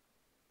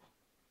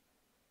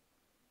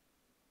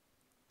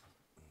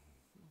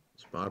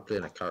 It's bad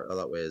playing a character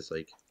that way. Is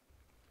like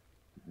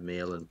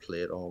mail and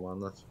plate armor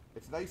and that.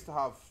 It's nice to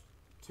have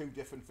 2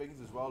 different things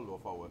as well, though,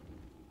 for it.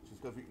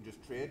 Just because we can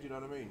just trade, you know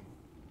what I mean?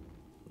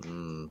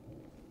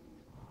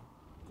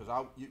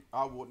 Because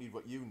I won't need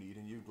what you need,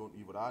 and you don't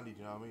need what I need,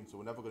 you know what I mean? So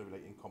we're never going to be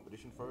like in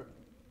competition for it.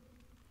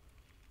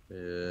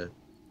 Yeah.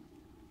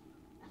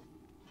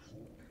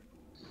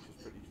 Which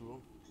is pretty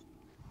cool.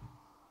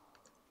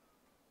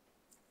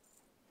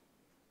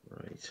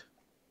 Right.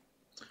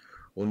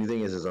 Only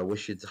thing is I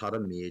wish you'd had a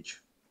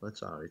mage.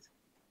 That's alright.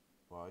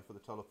 Why? For the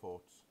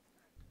teleports.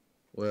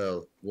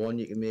 Well, 1,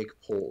 you can make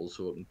portals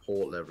so it can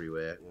portal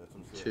everywhere. Yeah, that's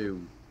what I'm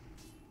saying.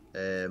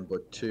 2,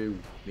 but 2,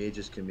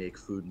 mages can make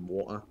food and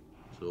water,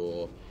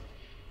 so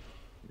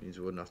it means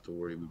we wouldn't have to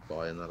worry about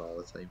buying that all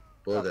the time.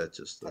 But that's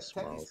just a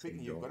small Technically speaking,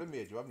 thing. you've got a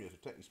mage, haven't you? So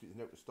technically speaking,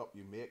 now to stop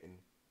you making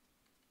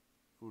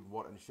food and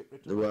water and shipping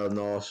it to Well,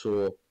 no,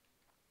 so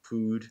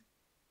food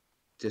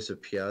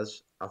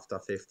disappears after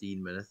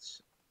 15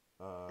 minutes.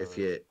 If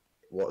you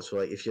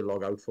if you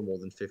log out for more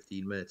than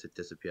 15 minutes, it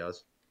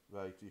disappears.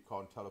 Right, you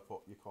can't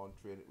teleport, you can't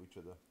train it with each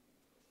other.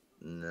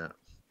 Nah.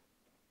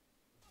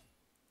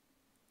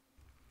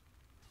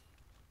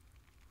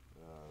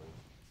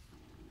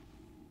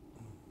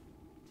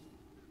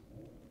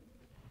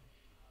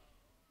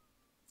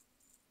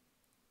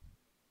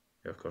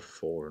 I've got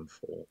 4 and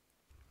 4.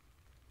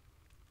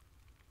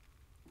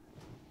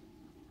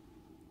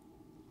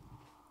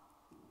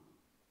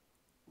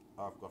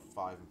 I've got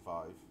 5 and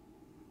 5.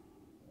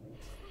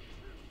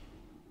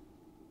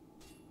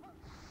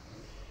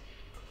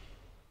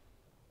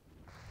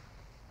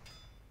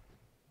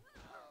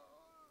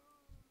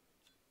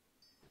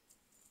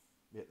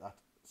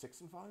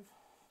 6 and 5.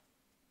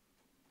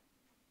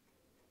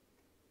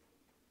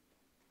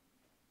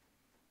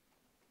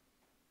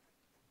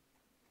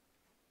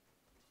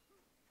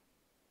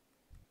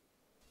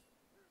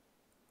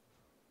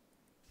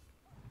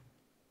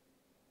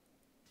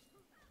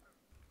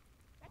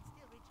 That's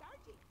still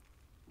recharging.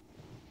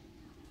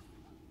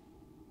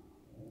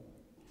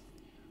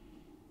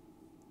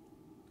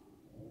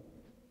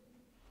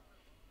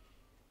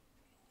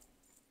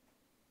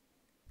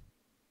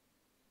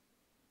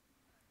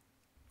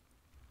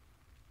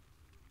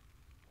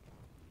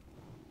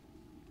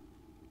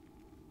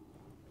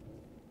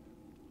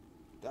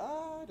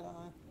 Die,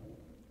 die.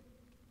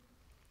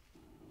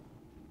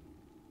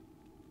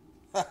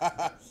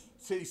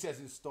 City says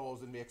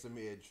installs and makes a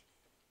mage.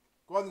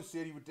 Go on the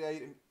City, would dare you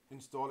to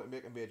install it and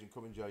make a mage and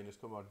come and join us.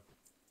 Come on.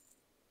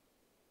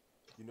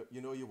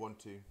 You know you want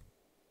to.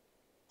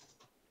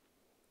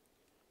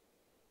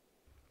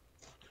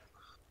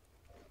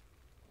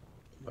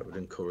 I would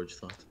encourage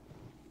that.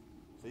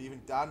 So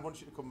even Dan wants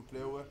you to come and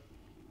play with.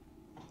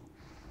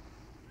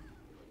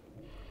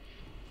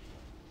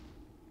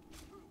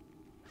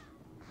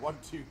 One,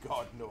 two,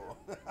 God, no.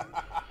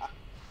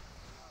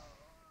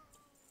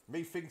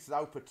 Me thinks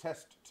thou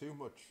protest too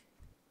much.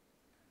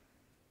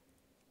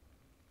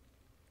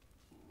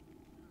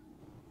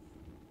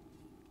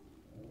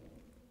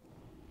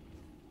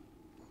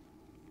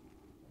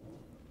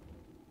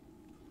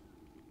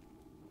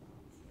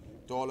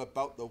 It's all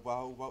about the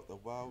wow,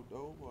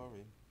 don't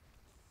worry.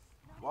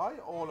 Why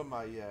are all of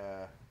my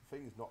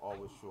things not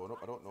always showing up?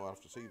 I don't know. I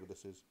have to see what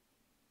this is.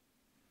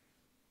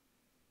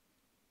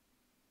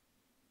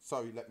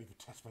 Sorry, let me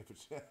protest my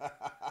protest.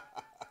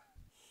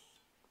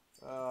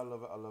 Oh, I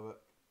love it, I love it.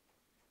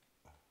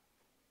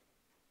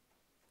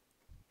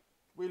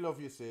 We love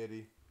you,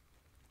 Sadie.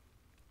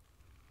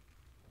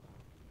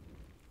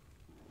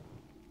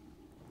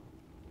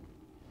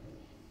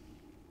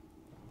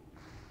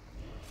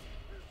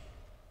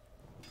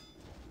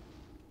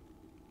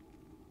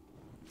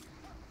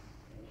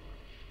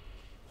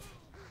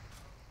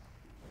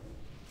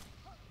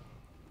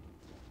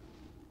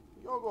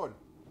 You're good.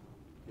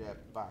 Yeah,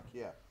 back,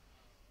 yeah.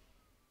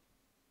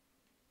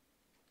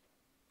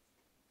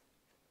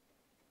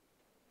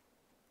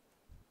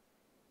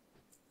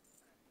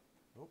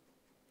 Nope.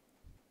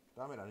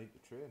 Damn it, I need to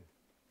train.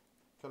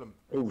 Kill him.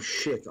 Oh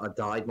shit, I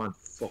died, man.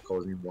 Fuck, I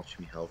wasn't even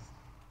watching my health.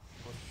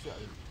 Oh shit.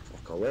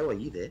 Fuck, where were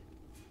you there?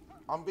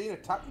 I'm being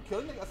attacked and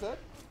killed, like I said.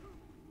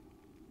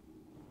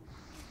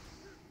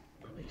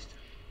 Christ.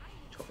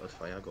 Chocolate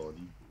fire god.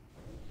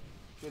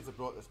 Kids have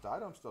brought this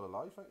died, I'm still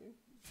alive, thank you.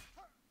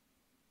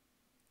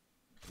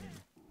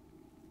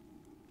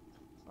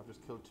 I've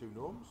just killed 2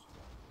 gnomes.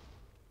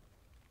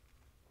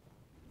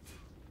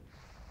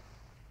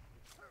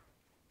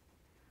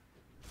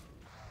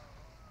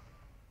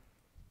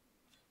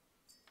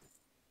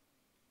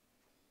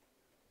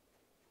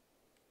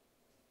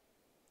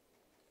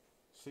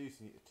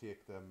 Seriously, need to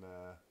take them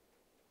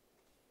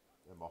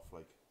off,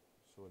 like,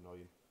 so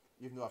annoying.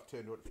 Even though I've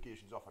turned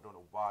notifications off, I don't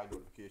know why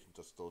notifications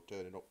are still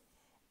turning up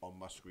on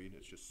my screen.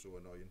 It's just so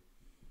annoying.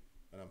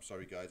 And I'm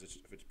sorry guys,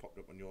 if it's popped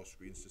up on your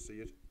screens to see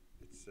it.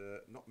 It's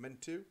not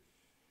meant to.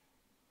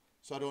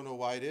 So I don't know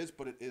why it is,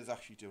 but it is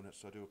actually doing it,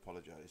 so I do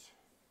apologise.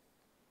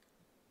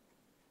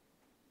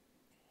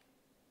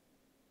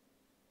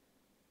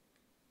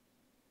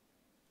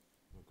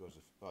 Because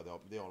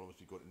they all must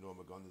be going to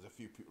Normagon. There's a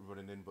few people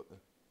running in, but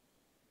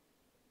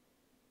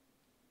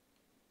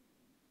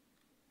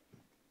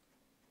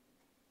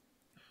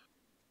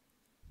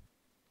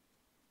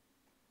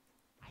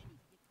I need to get closer. I am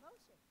the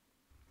target.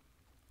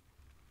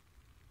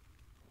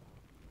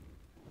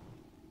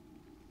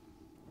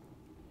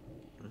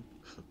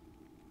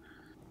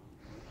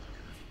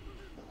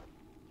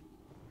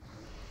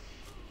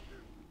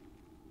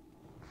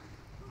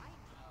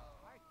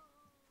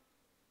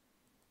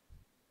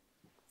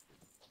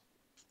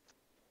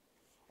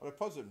 on a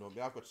positive note,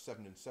 I've got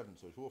 7 and 7,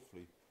 so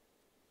hopefully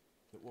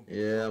it won't be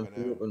Yeah, I'm longer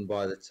now. hoping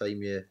by the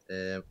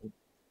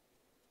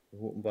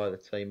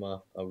time I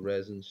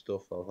res and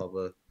stuff, I'll have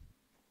a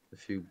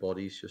few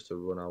bodies just to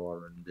run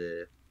out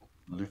and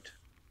loot.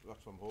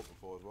 That's what I'm hoping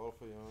for as well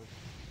for you.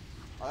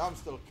 I am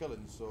still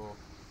killing, so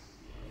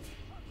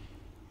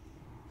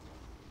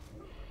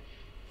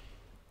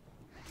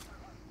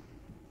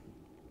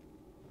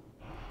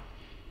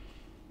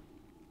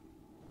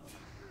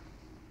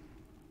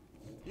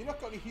you've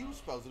not got any heal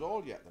spells at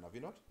all yet, then, have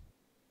you not?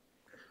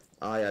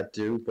 I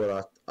do,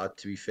 but I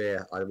to be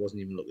fair, I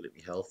wasn't even looking at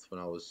my health when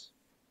I was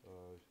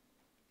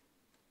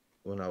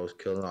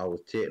killing. I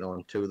was taking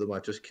on 2 of them. I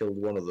just killed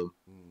one of them,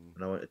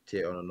 and I went to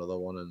take on another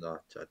one, and I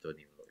don't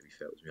even look. To be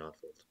fair, it was my own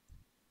fault.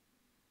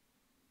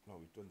 No,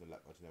 we've done the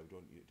leopards now. We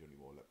don't need to do any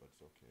more leopards.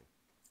 Okay.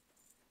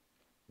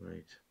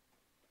 Right.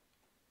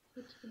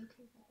 It's been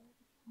too bad.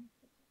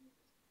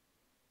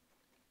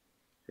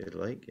 If you'd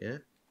like, yeah.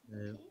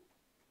 Okay.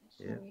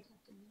 yeah. Sorry,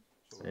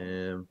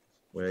 So,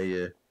 Where are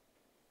you?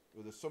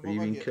 well, there's some Were you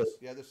over being here. killed?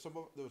 Yeah, there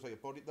was like a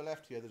body at the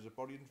left here. There's a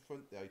body in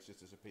front there. It's just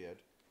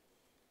disappeared.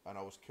 And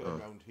I was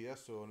killing around here.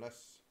 So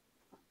unless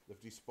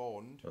They've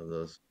despawned. Oh,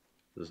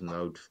 there's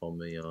note for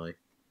me, aye.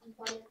 I'm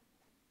quiet.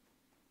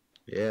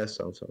 Yeah,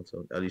 sound.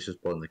 Ellie's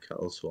just boiling the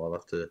kettle, so I'll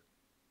have to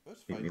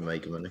That's keep fine, me mate.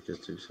 making my knickers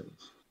 2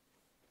 cents.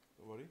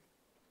 Don't worry.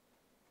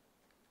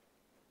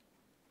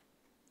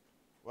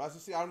 Well, as I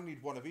say, I only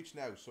need one of each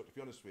now, so to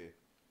be honest with you,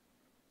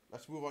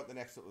 let's move on to the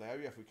next little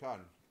area if we can,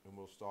 and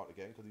we'll start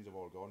again, because these have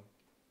all gone.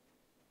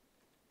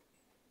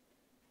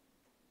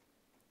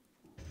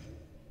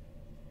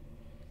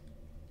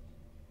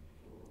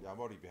 Yeah, I'm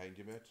already behind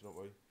you, mate, so don't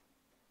worry.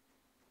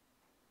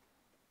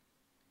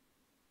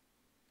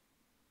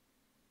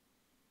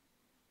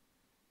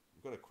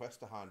 We've got a quest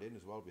to hand in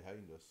as well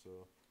behind us,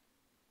 so...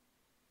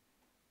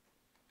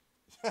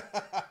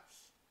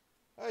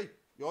 Hey,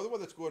 you're the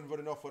one that's going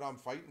running off when I'm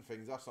fighting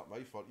things. That's not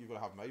my fault. You've got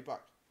to have my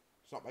back.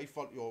 It's not my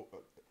fault you're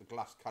a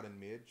glass cannon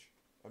mage.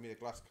 I mean a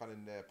glass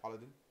cannon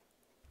paladin.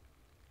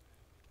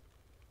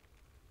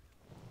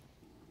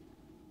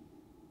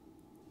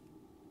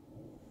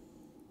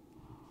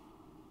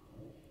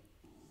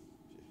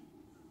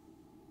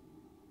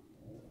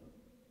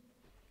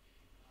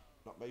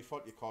 Not my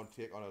fault you can't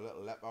take on a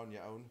little leper on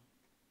your own.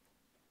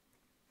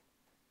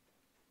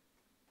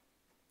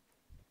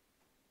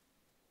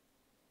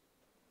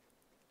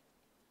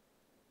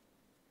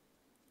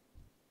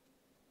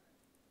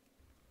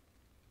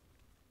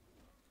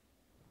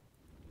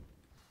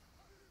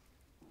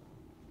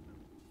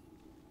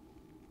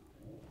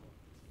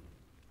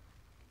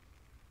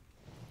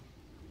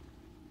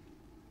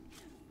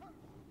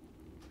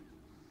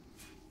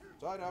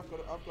 Sorry, no, I've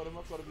got him,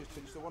 just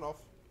finish the one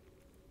off.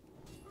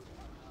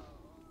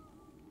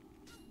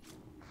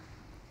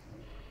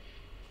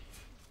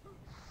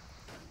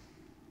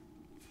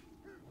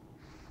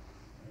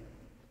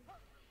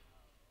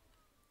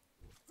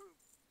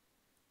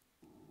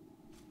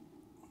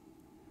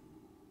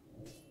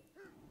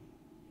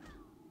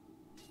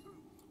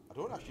 I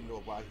don't actually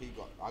know why he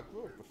got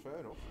aggroed, but fair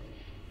enough.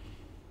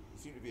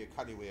 He seemed to be a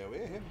canny way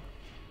away, him.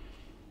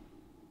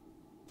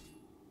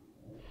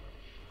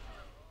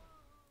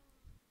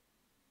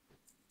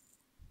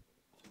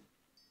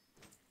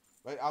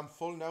 Right, I'm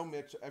full now,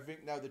 mate. So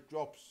everything now that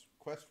drops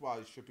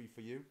quest-wise should be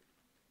for you.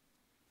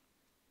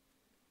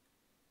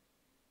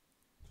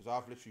 Because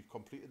I've literally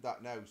completed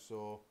that now,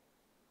 so...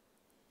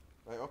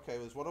 Right, okay,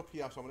 well, there's one up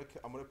here, so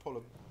I'm gonna pull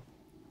him.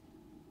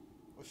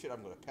 Oh shit,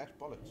 I'm gonna pet,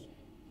 bollocks.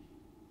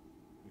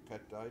 My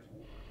pet died.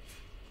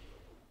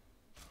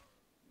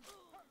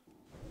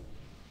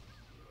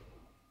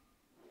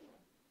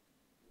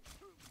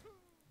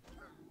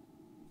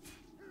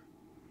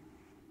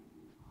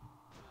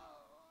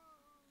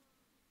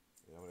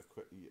 Yeah, I'm gonna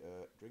quickly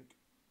drink.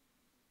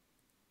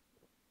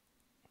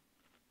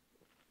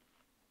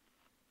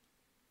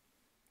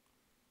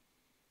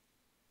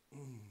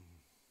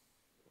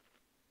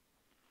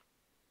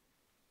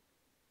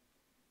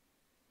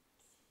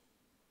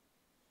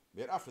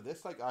 Mate, after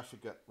this, like, I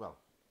should get, well,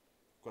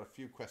 got a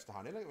few quests to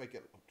hand in, like, I might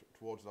get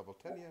towards level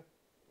 10 here.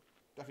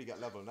 Definitely get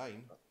level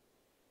 9.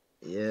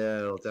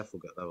 Yeah, I'll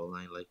definitely get level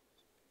 9, like.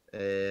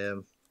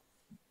 Oh,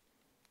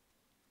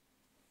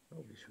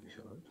 we should be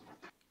fine.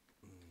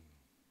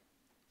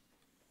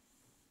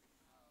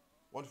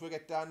 Once we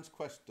get Dan's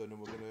quest done, and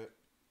we're gonna...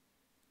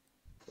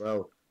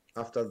 Well,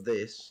 after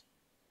this,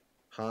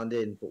 hand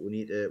in, but we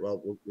need to,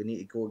 well, we need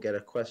to go get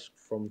a quest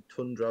from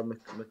Tundra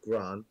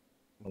McGran,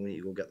 and we need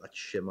to go get that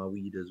shimmer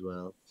weed as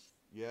well.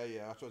 Yeah,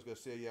 that's what I was gonna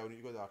say, yeah, we need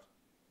to go that.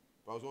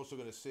 But I was also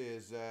gonna say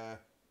is, well,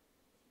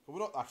 we're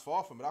not that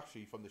far from it,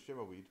 actually, from the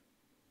shimmerweed.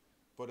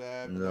 But,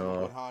 and then we'll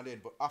go and hand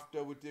in. But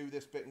after we do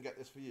this bit and get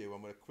this for you,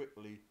 I'm gonna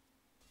quickly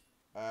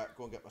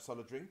go and get myself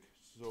a drink.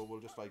 So we'll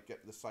just, like,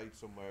 get to the side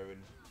somewhere,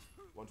 and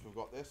once we've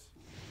got this.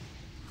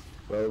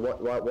 Well,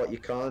 what you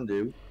can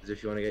do is,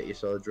 if you want to get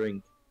yourself a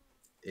drink,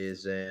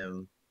 is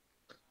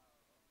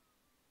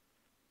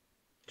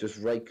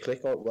just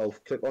click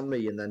on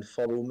me and then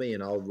follow me,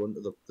 and I'll run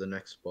to the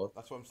next spot.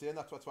 That's what I'm saying.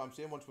 That's what I'm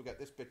saying. Once we get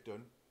this bit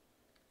done,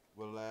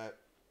 we'll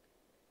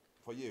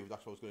for you.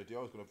 That's what I was going to do.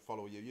 I was going to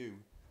follow you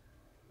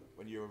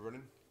when you were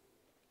running.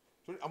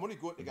 So I'm only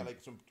going to get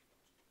like some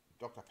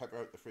Dr Pepper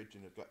out the fridge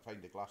and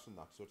find the glass and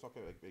that. So it's not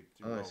going to be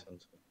too long. It's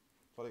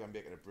not like I'm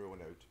making a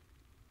brewing out.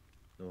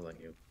 No, thank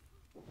you.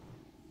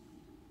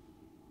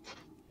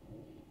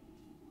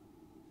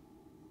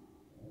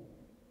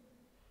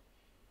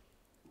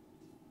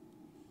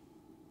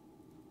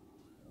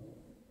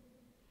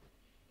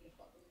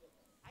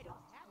 I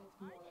don't have a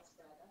More or target. less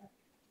there.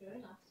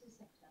 Very last in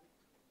September.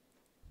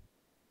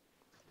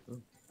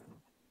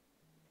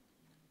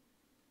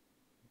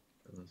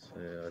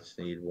 I just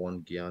need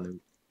one Gianu.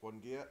 One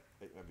gear.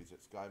 Maybe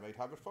this guy might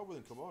have it forward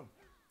and come on.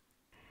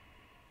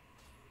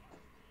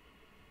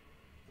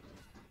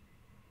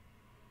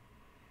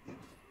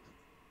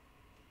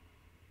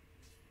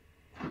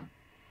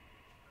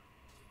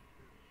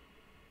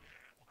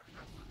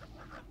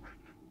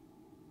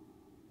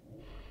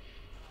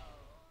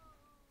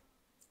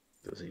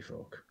 Does he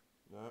fuck?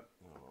 No,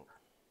 no.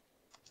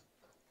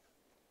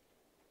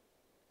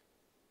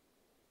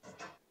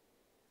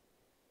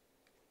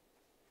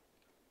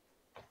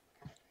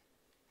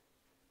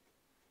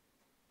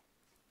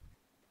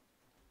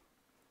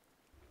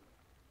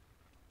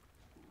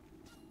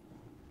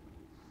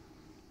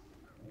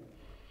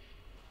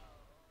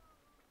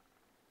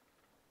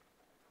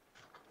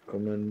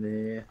 Come in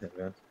there. There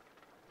we go.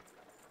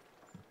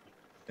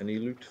 Any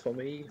loot for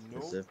me? No.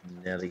 As if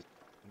Nelly.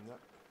 No.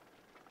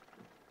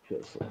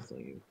 Just that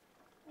thing.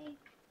 Hey.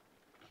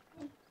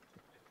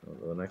 On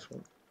to the next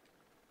one.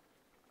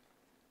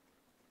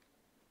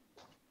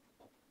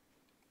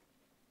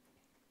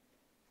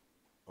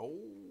 Oh,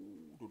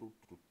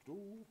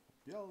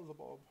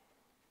 Beelzebub.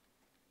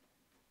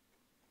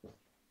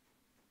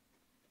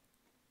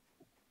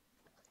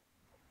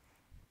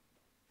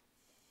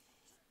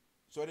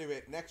 So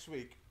anyway, next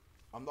week,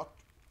 I'm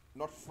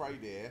not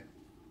Friday,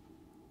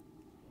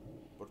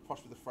 but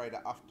possibly the Friday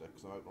after,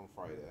 because I'm out on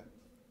Friday.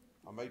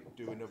 I might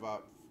do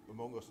another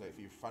Among Us night if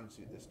you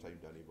fancy it this time,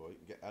 Danny boy,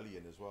 and get Ellie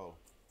in as well.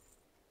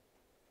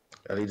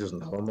 Ellie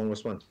doesn't have Among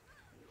Us, man.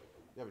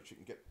 Yeah, but she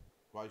can get.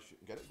 Why she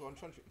can get it? Go on,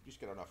 Sean. She can just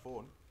get it on her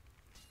phone.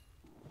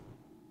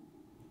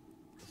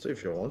 See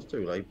if she wants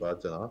to, like, but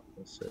I don't know.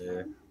 Let's I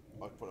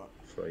put it on.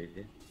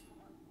 Friday.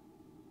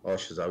 Oh,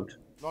 she's out.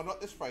 No,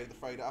 not this Friday. The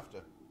Friday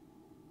after.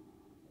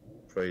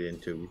 Friday in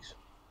 2 weeks.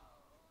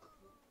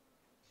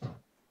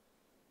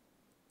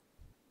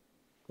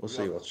 We'll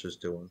see what she's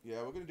doing.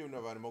 Yeah, we're gonna do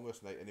another Among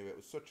Us night anyway. It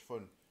was such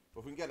fun. But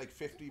if we can get like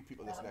 15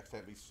 people this next time,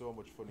 it'll be so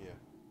much funnier.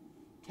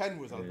 10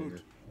 was a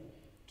hoot.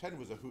 10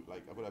 was a hoot,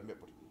 like I would admit.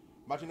 But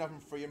imagine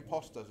having 3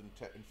 imposters and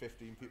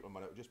 15 people,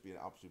 man. It would just be an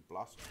absolute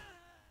blast.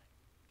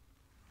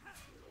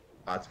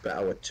 That's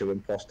better with 2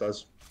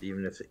 imposters,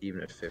 even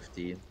if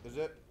 15. Is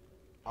it?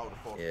 I would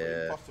have thought 3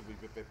 Yeah. imposters would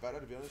be a bit better,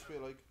 to be honest with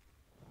you. Like,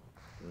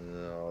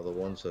 No, the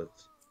ones that.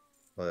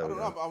 Oh, I there we don't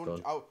know. go.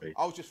 Done.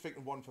 I was just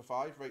thinking 1 for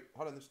 5. Right,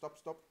 hold on. Stop.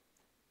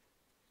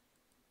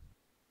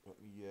 Let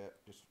me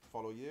just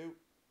follow you.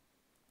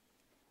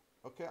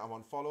 Okay, I'm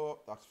on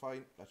follow. That's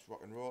fine. Let's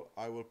rock and roll.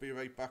 I will be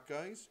right back,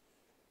 guys.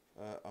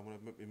 I'm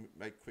gonna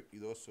make quickly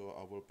though, so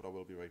I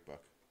will be right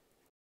back.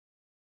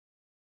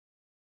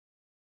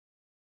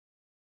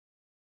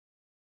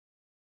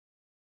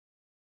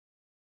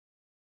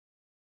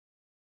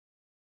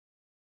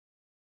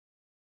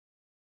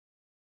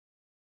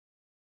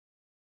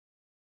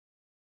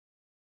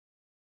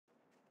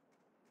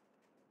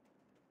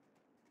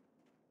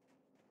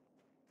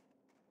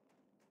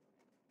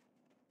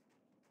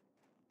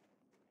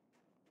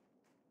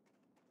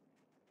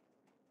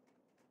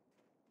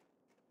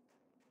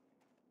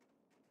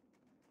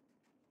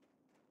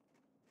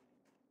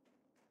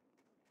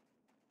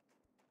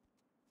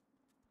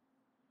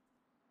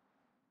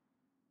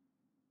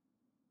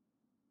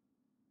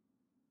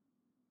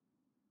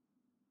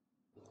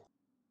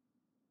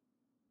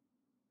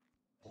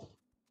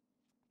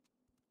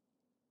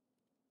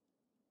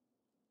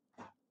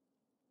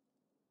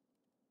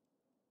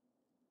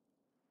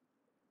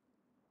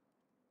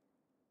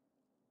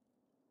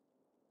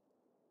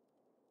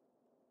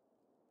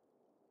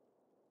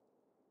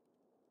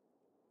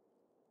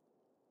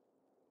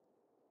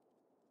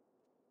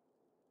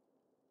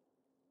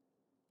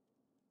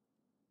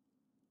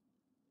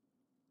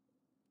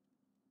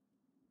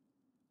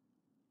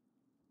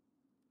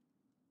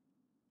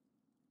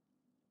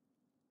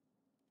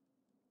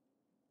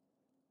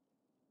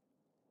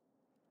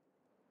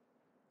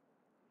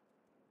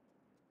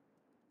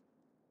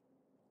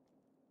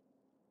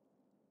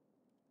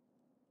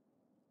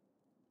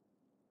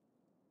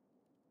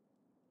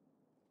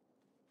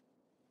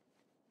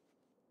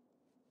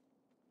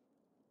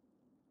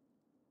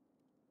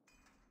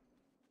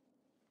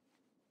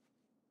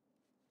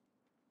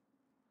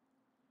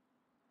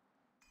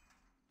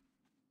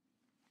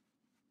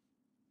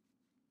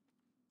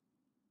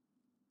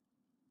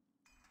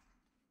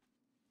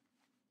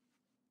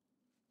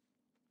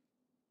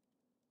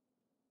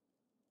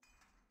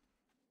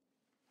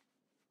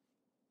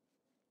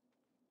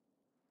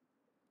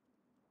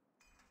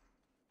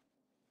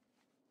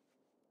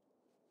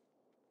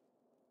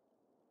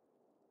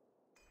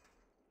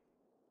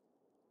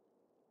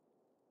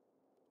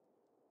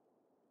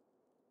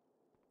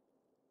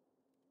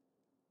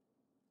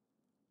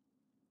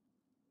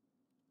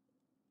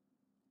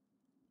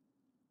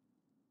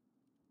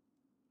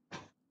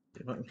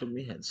 If I can put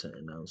my headset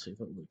in now, see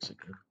if it works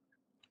again.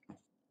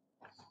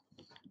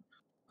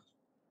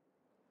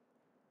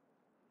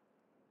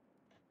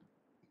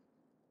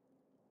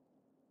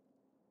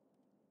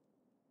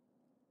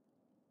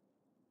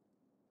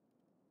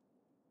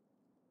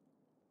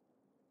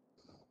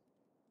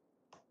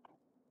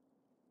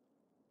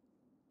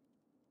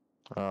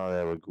 Oh,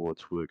 there we go.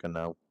 It's working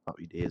now.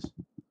 Happy days.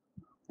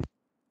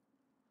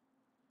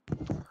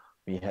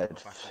 Me Back,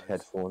 guys.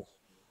 headphones.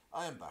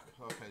 I am back.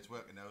 Okay, it's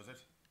working now, is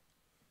it?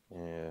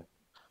 Yeah.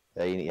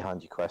 Yeah, you need to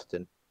hand your quest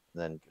in,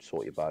 then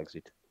sort your bags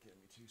it. Give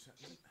me 2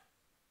 seconds.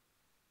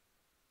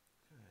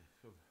 Okay,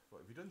 so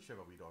what have you done,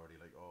 Shiver? We'd already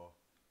like, or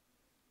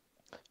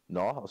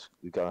No, I was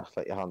gonna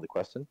let you hand the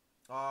quest in.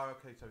 oh,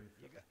 okay, so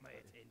You got my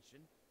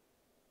attention.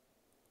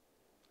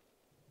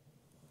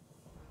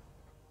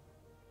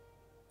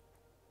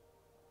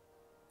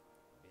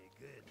 Be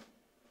good.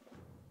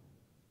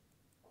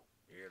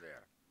 Here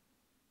there.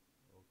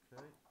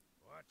 okay.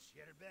 Watch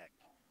your back.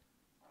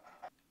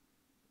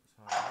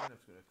 So I'm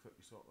just going to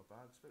quickly sort my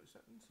bags for a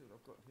second, see what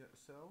I've got here to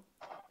sell.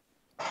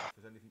 If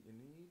there's anything you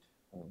need.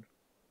 Mm.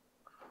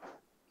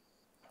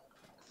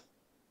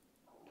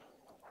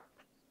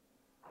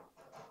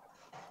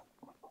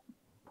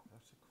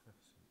 That's a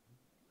question. So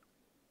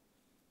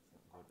I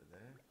can go to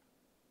there.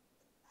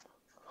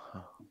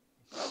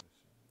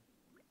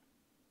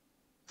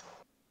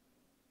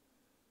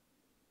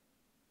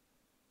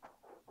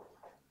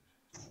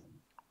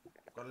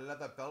 Got a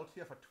leather belt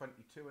here for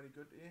 22. Any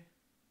good to you?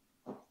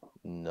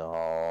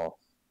 No.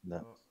 No.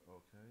 Oh,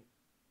 okay.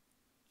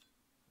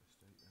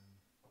 Estate in.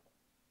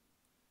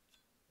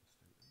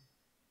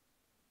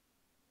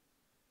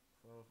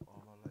 12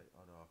 armor light.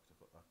 Oh no, 'cause I've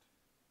got that.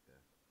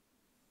 Yeah.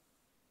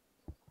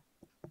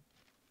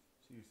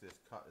 She used this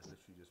cat as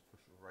literally just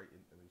pushed right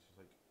into me. She's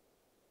like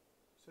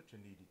such a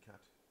needy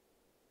cat.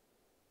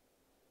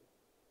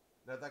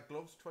 Now that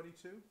gloves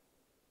 22.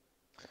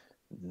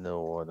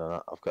 No, I don't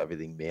know. I've got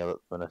everything male at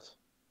the minute.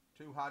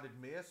 Two-handed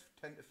mace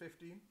 10 to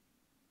 15.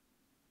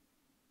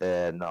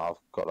 No,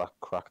 I've got that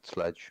cracked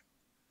sledge.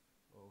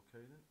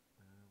 Okay then.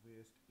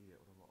 Waist 8.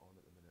 What am I on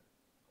at the minute?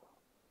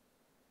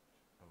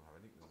 I don't have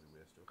anything on my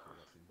waist. Okay,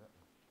 that's even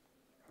better.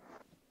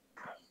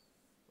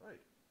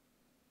 Right.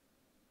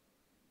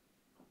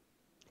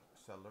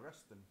 Sell the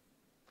rest then.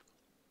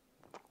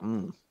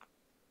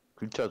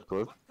 Creature's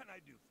good. What can I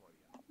do for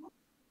you?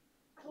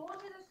 I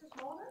told you this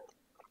morning.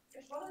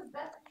 It's one of the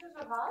best pictures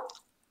I've had.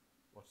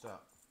 What's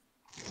that?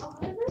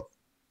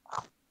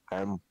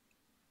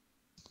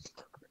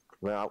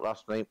 Went out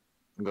last night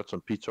and got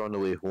some pizza on the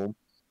way home,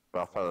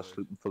 but I fell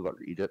asleep and forgot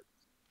to eat it.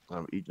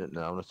 I'm eating it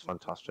now and it's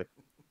fantastic.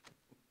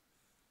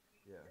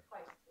 Yeah.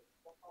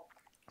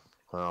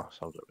 Oh,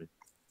 sounds like me.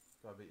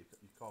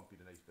 You can't beat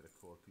a nice bit of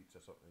cold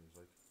pizza sometimes.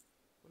 Like,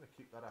 I'm gonna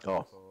keep that Oh.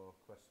 after for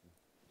question.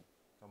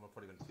 I'm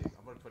probably gonna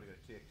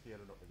take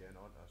Kaelin up again,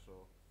 aren't I?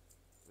 So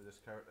with this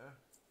character,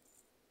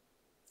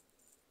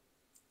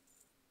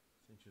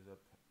 since she's a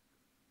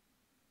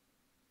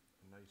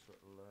nice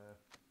little.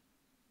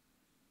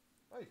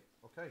 Right.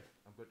 Okay.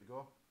 I'm good to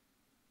go.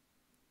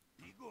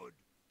 Be good.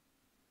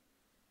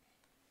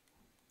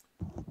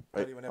 Right,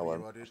 Ready whenever you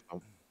are, dude.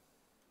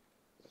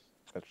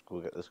 Let's go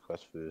get this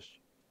quest first.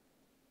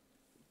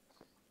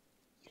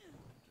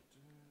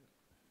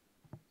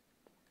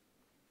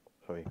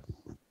 Sorry.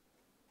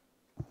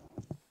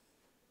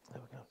 There we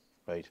go.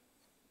 Right.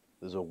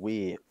 There's a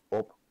way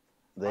up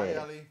there. Hi,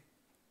 Ali. I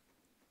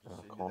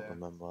Just seeing you can't there.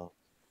 remember.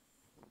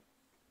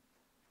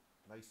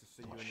 Nice to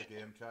see you in the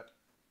game, chat.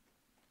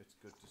 It's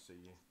good to see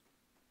you.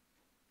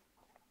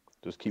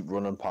 Just keep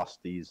running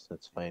past these.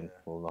 It's fine.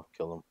 Yeah. We'll not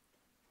kill them.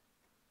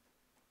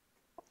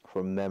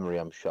 From memory,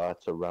 I'm sure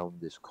it's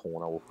around this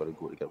corner. We've got to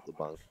go to get the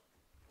bank.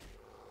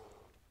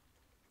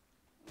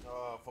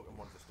 Oh, fucking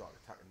wants to start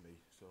attacking me,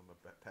 so my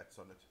pet's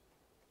on it.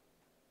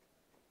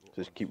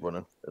 Just keep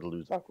running. It'll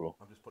lose aggro.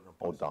 I'm just putting on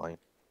Or passive. dying.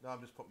 No,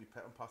 I'm just putting my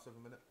pet on passive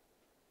a minute.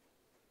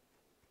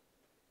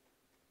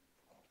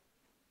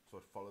 So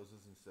it follows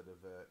us instead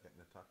of getting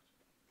attacked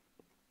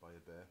by a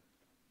bear.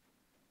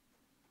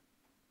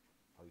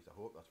 At least I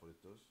hope that's what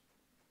it does.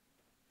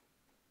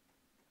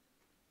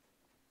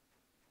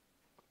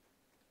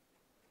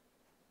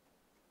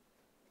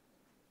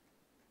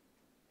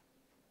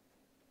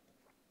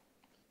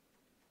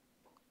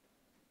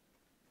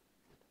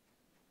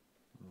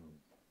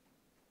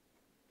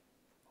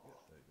 Yeah,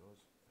 there it goes.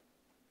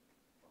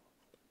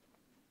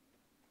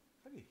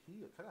 Can you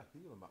heal? Can I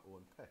heal my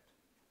own pet?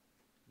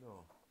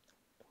 No.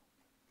 It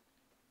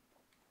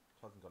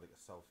hasn't got like a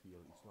self-heal.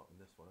 It's not in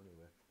this one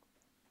anyway.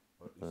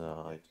 Or at least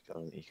not No, yet.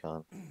 you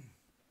can't.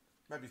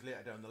 Maybe it's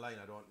later down the line,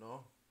 I don't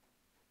know.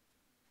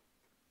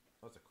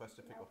 There's a quest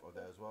to pick up over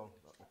there as well.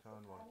 That we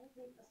can one.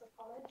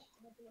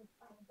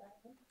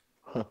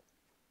 Huh.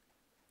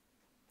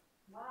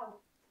 Wow.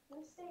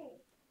 Let's see.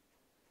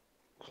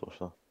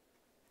 Closer.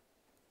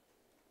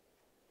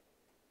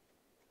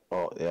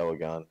 Oh, yeah, we're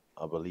gone.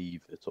 I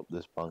believe it's up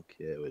this bank.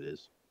 Yeah, it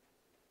is.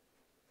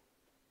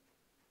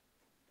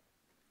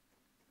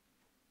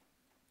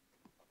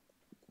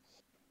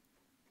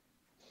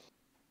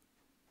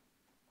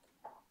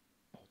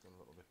 I've gone a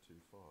little bit too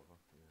far, have I?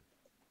 Yeah.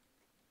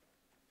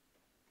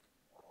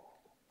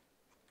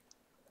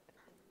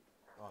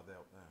 Oh, they're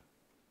up there.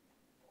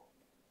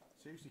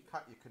 Seriously,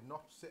 cat, you could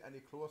not sit any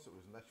closer to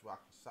us unless you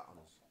actually sat on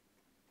us.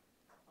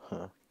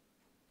 Huh.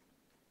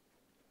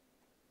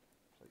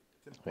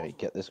 It's impossible. Right,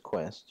 get this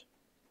quest.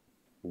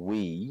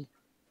 We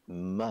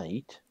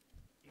might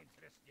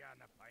Interest you on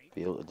a pint?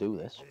 be able to do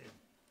this.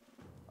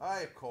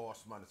 Aye, of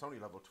course, man. It's only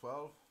level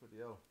 12. What the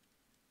hell?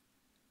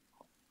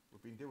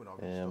 We've been doing all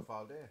this stuff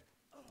all day.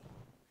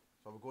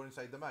 So we're going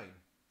inside the mine.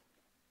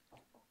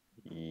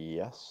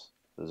 Yes,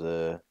 there's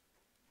a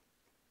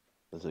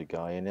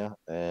guy in here.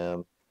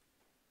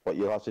 What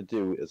you'll have to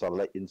do is I'll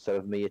let instead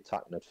of me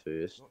attacking it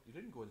first. No, you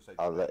didn't go inside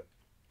I'll the mine.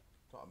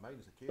 It's not a mine,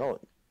 it's a cave. No.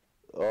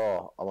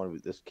 Oh, I want to be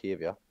this cave,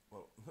 yeah.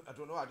 Well, I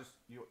don't know.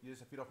 You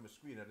just appeared off my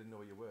screen. I didn't know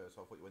where you were,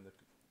 so I thought you were in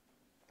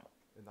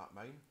that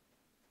mine.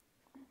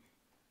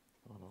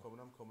 Oh, no.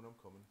 I'm coming.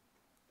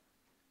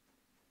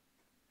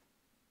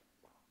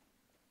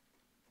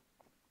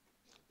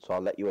 So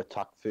I'll let you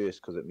attack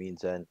first because it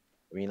means then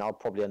I mean, I'll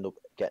probably end up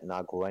getting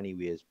aggro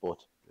anyways, but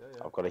Yeah,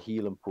 yeah. I've got a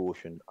healing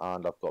potion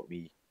and I've got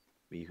me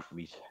No,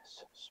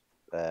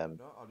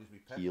 I'll use me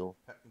pet. heal.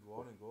 Pet can go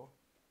on and go.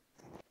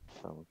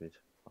 Sound good.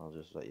 I'll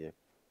just let you.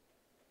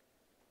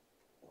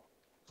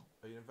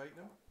 Are you inviting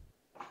him?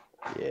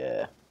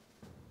 Yeah,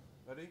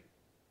 Ready?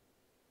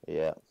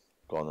 yeah.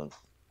 Go on then.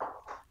 I'll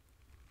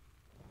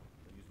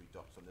use me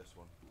dots on this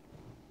one.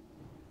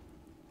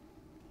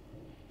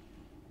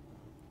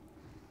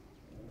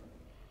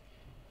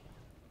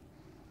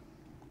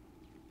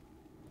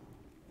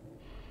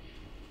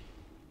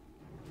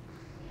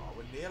 Oh,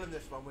 we're nailing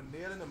this one. We're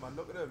nailing him, man.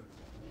 Look at him.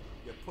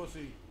 You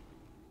pussy.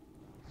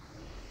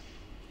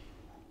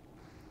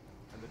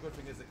 And the good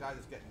thing is the guy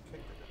that's getting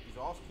kicked, his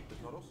arse kicked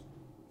is not us.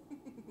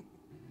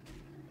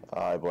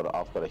 Aye, but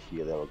I've got to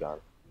heal there again.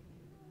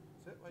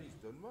 That's it, what he's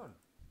done, man.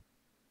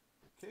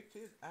 Kicked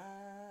his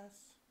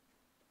ass.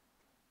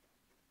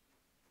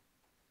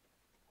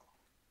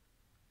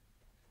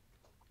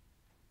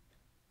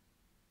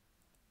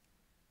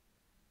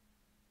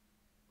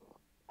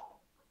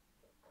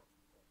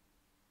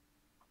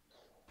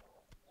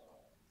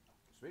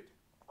 Sweet.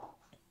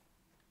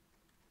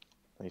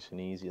 Nice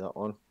and easy, that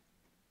one.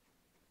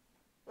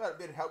 Well, it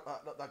didn't help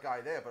that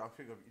guy there, but I'm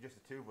thinking just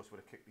the two of us would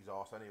have kicked his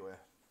arse anyway.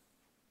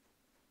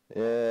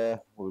 Yeah,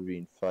 we've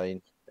been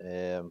fine.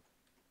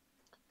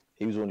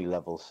 He was only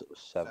level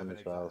 7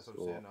 as well. That's what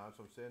I'm saying,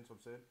 that's what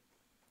I'm saying.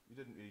 You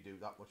didn't really do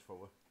that much for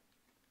her.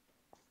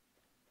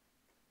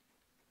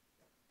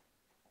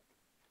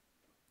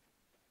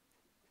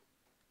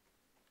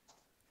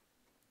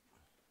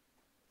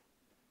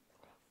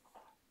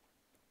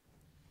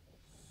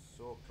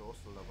 So close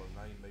to level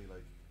 9, me,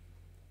 like.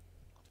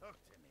 Talk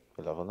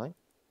to me. Level 9?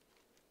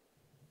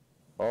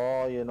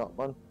 Oh, you're not,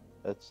 man.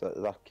 It's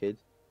that kid.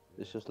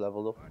 It's just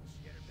leveled up. Watch,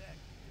 get her back.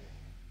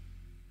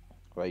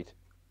 Right.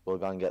 We'll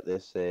go and get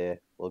this.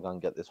 We'll go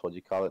and get this. What do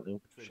you call it now?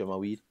 Shimmer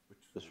weed.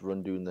 Just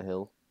run down the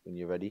hill when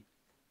you're ready.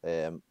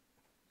 There's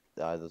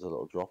a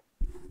little drop.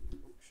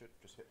 Oh shit!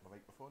 Just hit my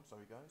microphone.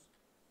 Sorry, guys.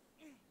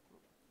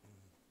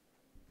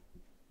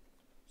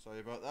 Sorry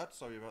about that.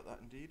 Sorry about that,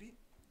 indeedy.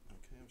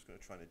 Okay, I'm just going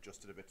to try and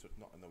adjust it a bit so it's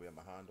not in the way of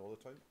my hand all the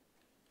time.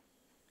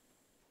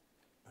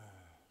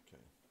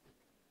 Okay.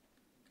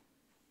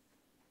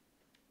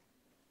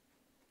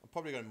 I'm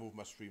probably going to move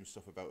my stream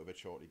stuff about a bit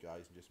shortly,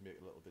 guys, and just make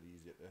it a little bit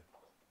easier to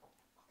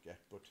get.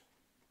 But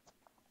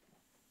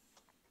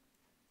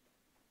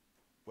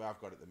where I've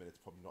got it at the minute,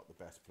 it's probably not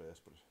the best place,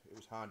 but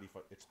it's handy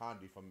for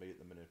me at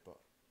the minute. But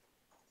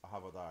I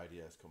have other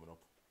ideas coming up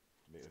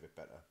to make it a bit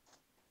better.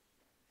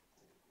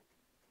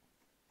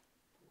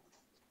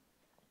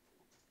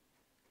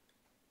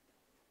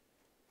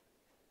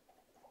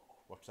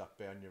 What's that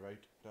bear on your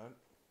right, Dan?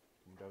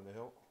 Coming down the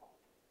hill.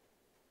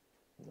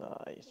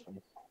 Nice.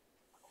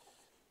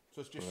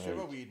 So it's just Right.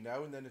 shiver weed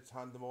now, and then it's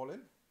hand them all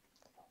in.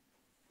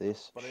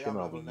 This But I am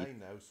shimmer level weed. 9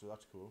 now, so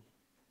that's cool.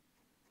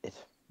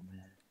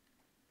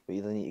 We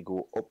either need to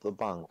go up the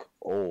bank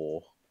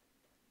or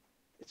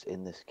it's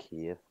in this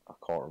cave. I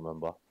can't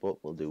remember,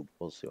 but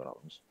we'll see what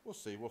happens. We'll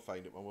see. We'll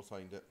find it when we'll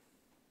find it.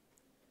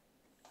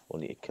 We'll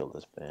need to kill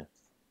this bear.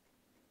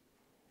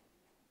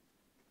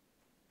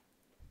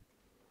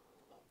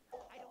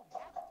 I don't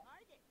have a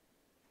target.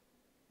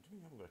 What do you mean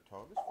you haven't got a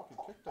target? Just fucking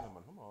clicked on him,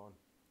 man. Come on.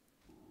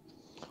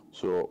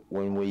 So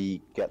when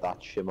we get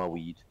that shimmer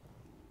weed,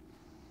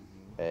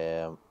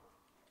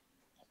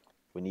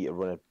 we need to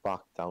run it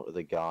back down to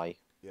the guy.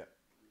 Yeah.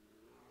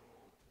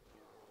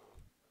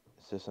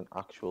 Is this an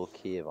actual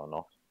cave or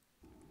not?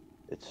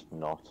 It's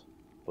not,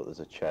 but there's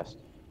a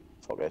chest.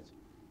 Fuck it.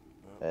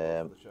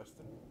 Go for the chest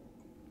then.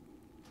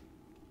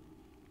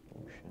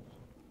 Oh shit.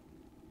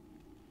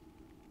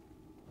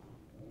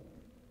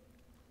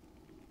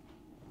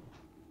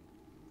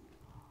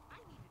 I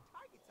need to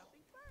target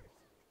something first.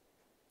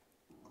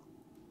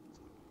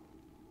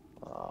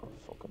 Ah,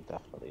 fucking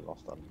definitely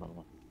lost that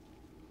number.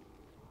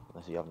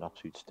 Unless you have an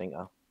absolute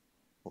stinker.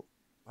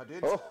 I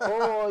did.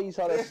 Oh, he's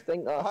had a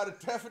stinker. I had a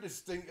definite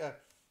stinker.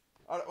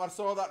 When I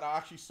saw that, I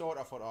actually saw it.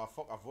 I thought, oh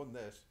fuck, I've won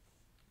this.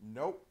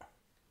 Nope.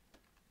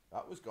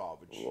 That was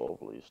garbage.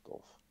 Lovely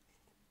stuff.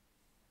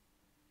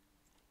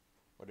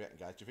 What do you reckon,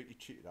 guys? Do you think you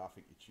cheated? I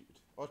think you cheated.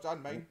 Oh, it's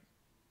on mine.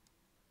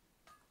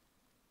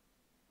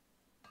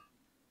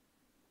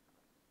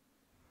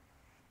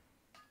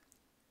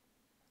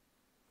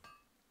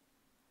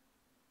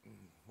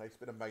 Nice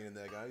bit of mining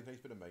there, guys. Nice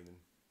bit of mining.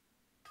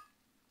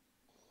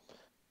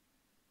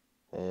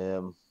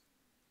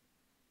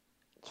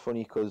 It's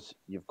funny because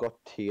you've got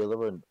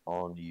tailoring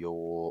on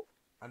your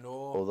I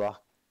know. other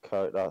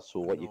character, so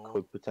what you know.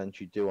 could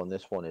potentially do on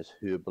this one is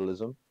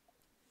herbalism.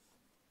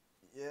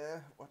 Yeah.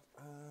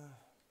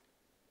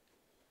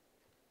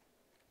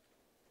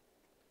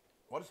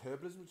 What is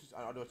herbalism? Which is,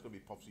 I know it's going to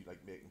be possibly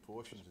like making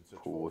potions and such.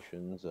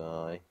 Potions,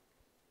 aye.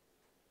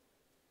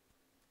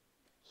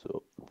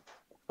 So,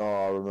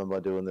 I remember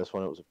doing this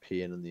one. It was a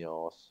pain in the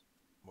arse.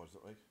 What is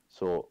it like?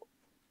 So,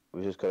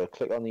 we just got to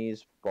click on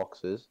these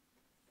boxes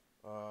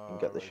and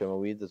get the Right. shimmer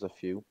weed. There's a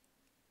few.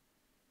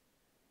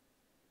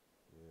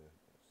 Yeah.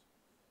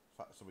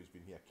 somebody's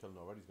been here killing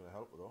already. He's going to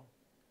help with though.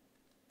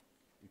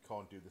 We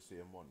can't do the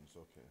same ones.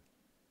 Okay.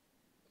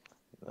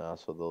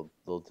 So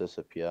they'll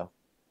disappear.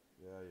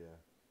 Yeah.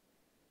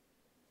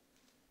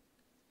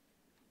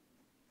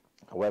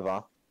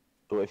 However,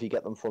 so if you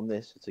get them from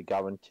this, it's a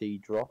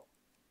guaranteed drop.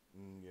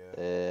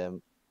 Yeah.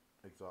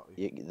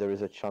 Exactly. There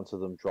is a chance of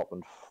them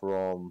dropping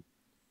from.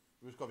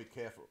 We just got to be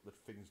careful that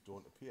things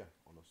don't appear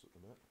on us at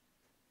the minute.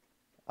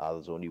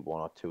 There's only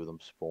one or two of them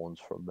spawns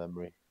from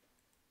memory.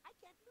 I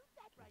can't loot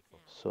that right now.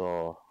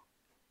 So.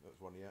 There's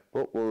one here.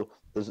 But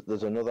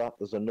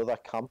there's another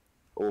camp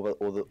over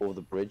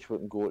the bridge we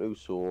can go to.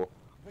 So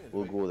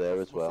we'll go there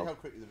as well. We'll see how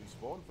quickly they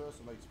respawn first.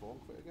 They might spawn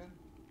quick again.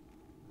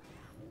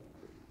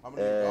 How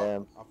many have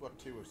you got? I've got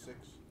 2 of 6.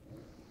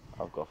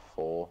 I've got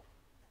 4.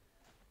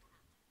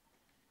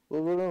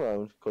 We'll run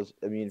around because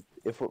by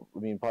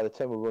the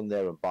time we run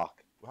there and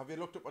back. Well, have you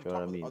looked up on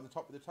the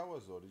top of the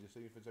towers though? Did you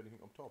see if there's anything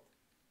up top?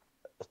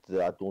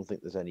 I don't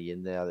think there's any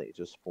in there. I think it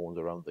just spawns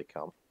around the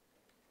camp.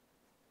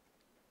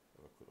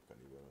 Have a quick look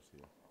anywhere else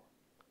here.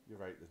 You're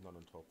right. There's none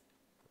on top.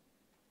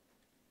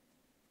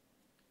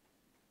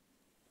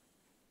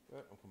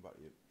 Right, I'll come back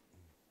to you.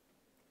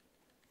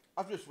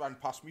 I've just ran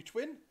past me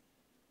twin.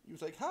 He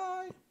was like,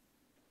 "Hi."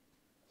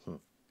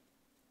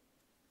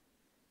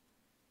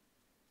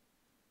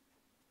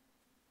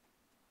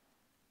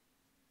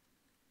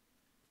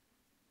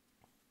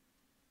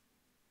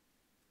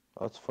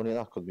 That's funny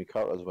that because my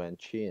character's wearing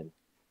chain.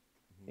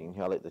 You can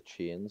hear like the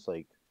chains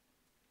like.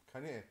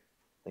 Can you?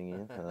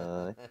 Thingy.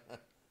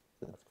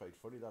 That's quite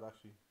funny that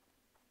actually.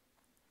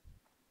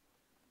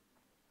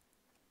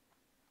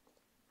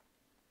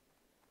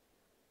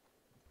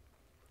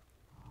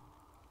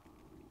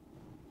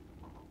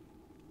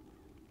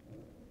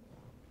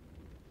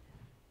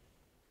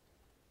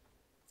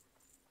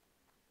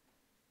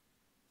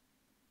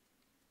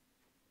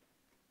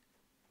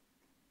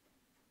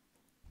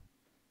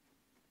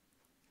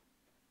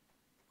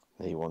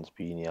 He once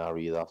been here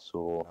either,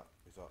 so. Yeah,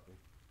 exactly.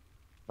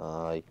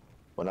 Aye.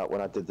 When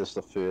I did this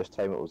the first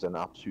time, it was an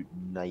absolute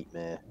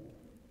nightmare.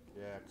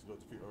 Yeah, because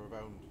loads of people are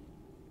around.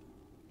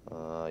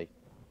 Aye.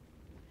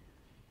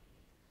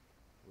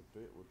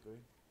 Would be.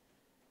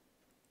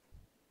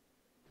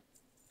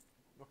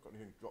 Not got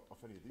anything dropped off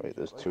any of these. Right,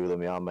 there's yet, 2 of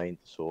them here, mine,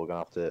 so we're gonna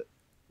have to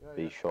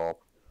be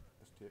sharp.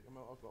 Let's take them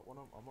out. I've got one.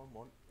 I'm on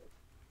one.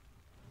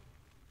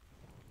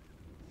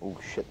 Oh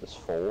shit, there's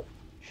 4.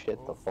 Shit,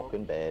 Oh, they're fuck.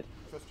 fucking bad.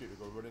 Trust you to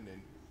go running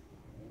in.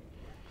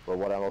 Well,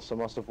 what else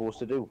am I supposed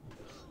to do?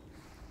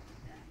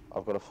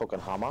 I've got a fucking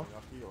hammer.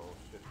 Lucky, oh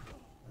shit.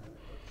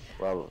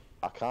 Well,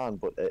 I can,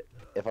 but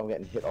if I'm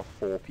getting hit off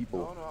 4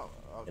 people,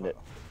 No,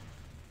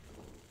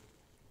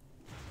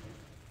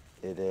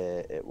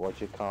 it what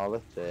you call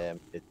it?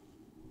 It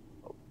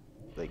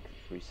like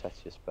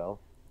resets your spell.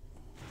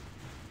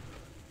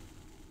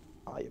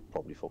 You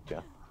probably fucked,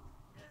 yeah.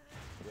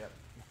 Yep.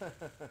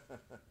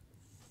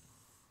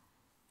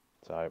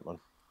 It's alright, man.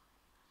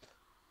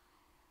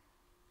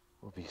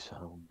 We'll be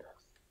sound.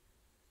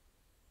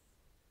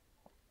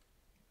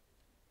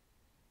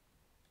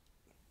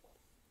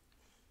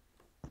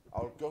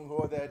 I'll gung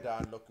ho there,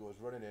 Dan. Look, he was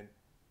running in.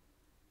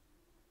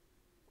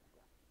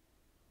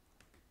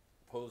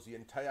 Pulls the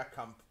entire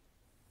camp.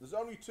 There's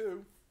only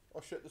 2.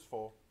 Oh shit, there's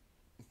 4.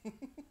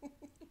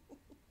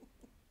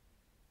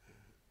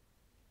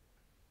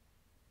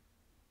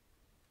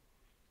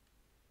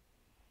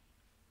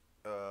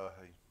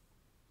 Hey.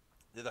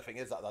 The other thing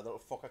is that little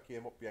fucker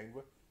came up behind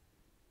me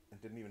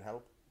and didn't even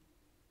help.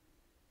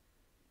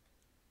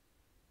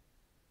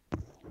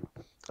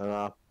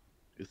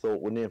 You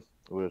thought, wouldn't you?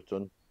 We would have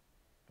done.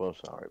 But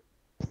sorry.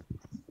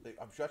 Like,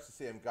 I'm sure it's the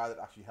same guy that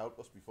actually helped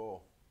us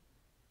before.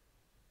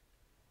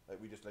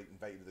 Like, we just like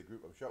invited to the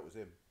group. I'm sure it was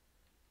him.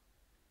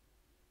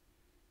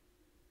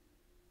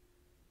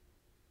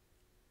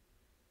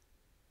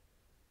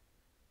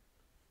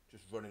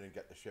 Just run in and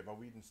get the shimmer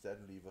weed instead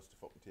and leave us to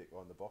fucking take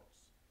on the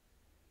box.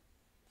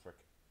 Frick.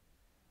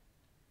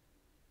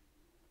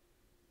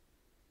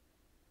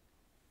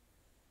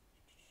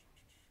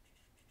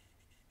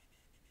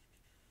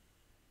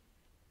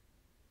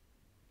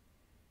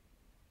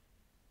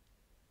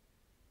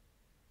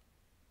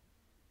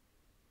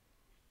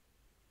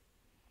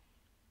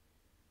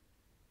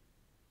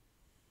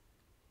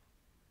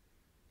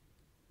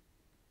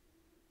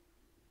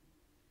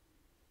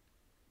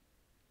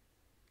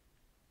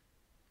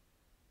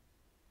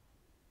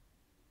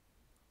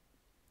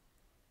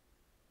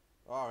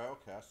 Alright,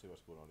 okay, I see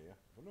what's going on here.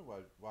 I wonder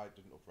why it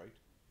didn't upright.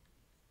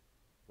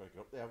 Gotta get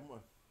up there, haven't we?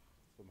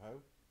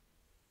 Somehow.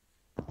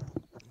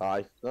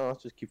 Aye, no,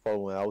 let's just keep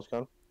following where I was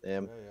going.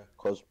 Yeah.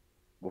 Because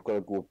we've got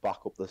to go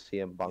back up the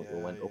same bank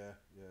we went up.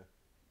 Yeah.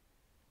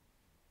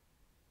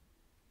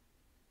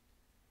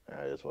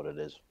 That is what it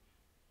is.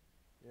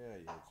 Yeah,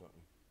 exactly.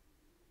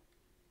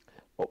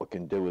 What we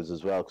can do is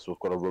as well, because we've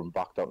got to run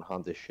back down and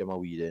hand this shimmer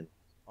weed in.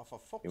 Oh, for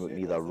fuck's You sake.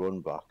 need that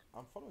run back.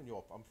 I'm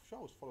sure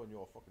I was following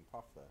your fucking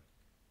path there.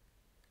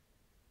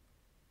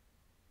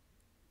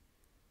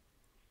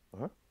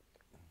 Uh-huh.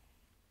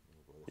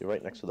 You're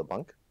right next to the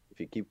bank. If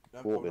you keep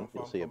walking,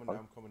 you'll see a bank.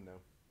 I'm coming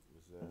now.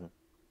 It was,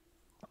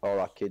 Oh,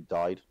 that kid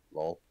died.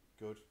 Lol.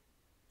 Good.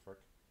 Prick.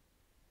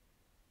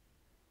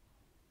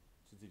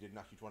 Since he didn't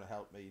actually want to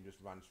help me and just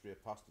ran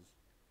straight past us.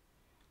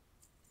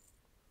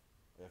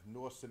 I have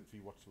no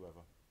sympathy whatsoever.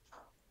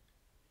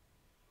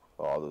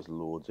 Oh, there's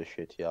loads of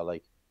shit here.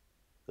 Like,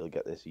 they'll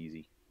get this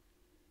easy.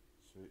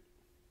 Sweet.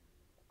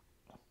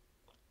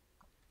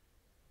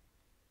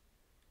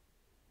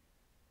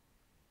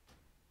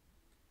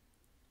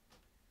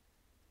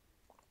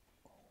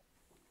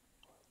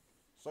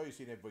 Sorry you've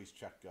seen everybody's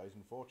chat, guys.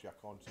 Unfortunately,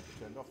 I can't seem to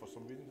turn it off for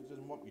some reason because it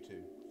doesn't want me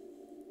to.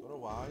 Don't know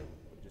why,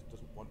 but it just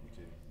doesn't want me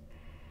to.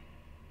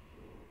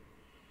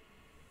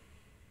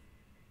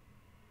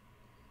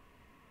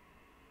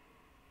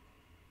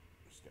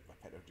 Just get my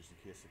pet out just in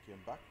case they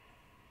came back.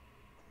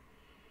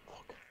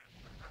 Fuck.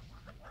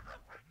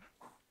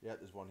 Yeah,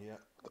 there's one here.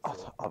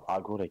 Oh, I've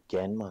aggroed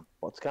again, man.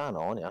 What's going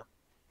on here?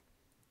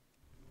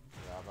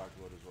 Yeah, I've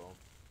aggroed as well.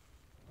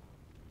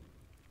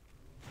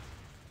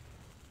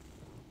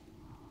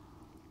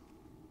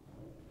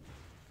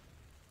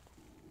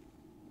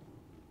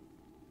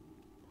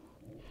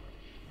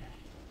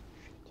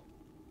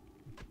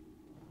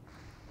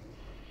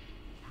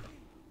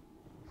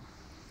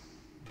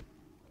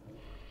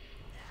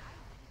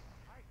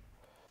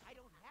 I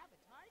don't have a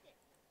target.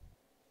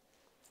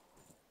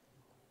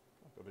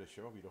 I've got a bit of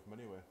shiver weed off them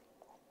anyway.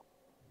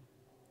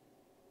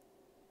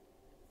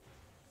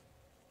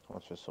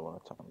 That's just someone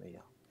attacking me, yeah.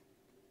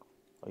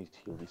 I used to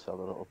heal yourself,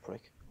 a little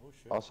prick. Oh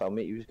shit. Also,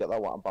 mate, you just get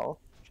that water bottle.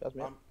 Cheers,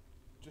 mate. I'm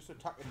just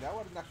attacking now.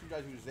 I didn't actually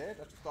realise he was there.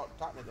 I just started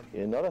attacking it.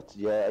 Then You know that?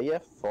 Yeah,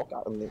 fuck.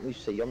 I didn't even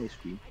see you on my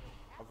screen.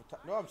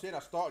 no, I'm saying I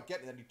started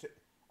getting it, and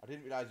I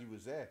didn't realise he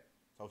was there.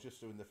 So I was just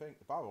doing the thing,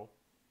 the barrel.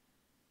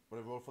 But I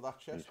rolled for that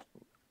chest.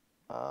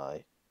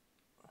 Aye.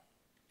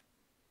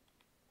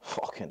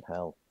 Fucking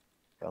hell.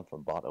 Gone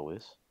from bad to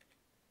worse.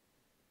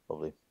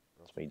 Lovely.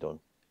 That's me done.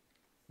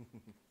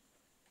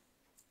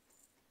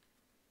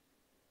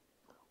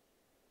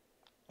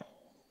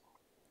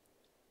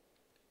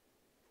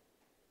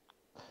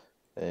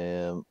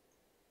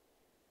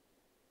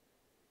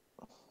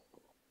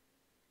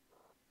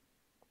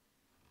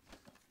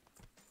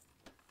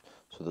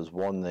 So there's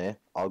one there.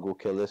 I'll go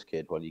kill this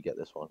kid while you get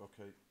this one.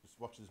 Okay, just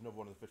watch. There's another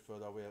one a bit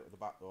further away at the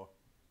back door.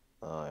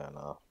 Oh yeah,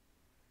 no.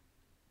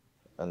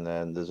 And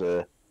then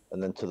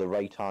and then to the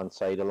right hand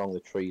side along the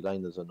tree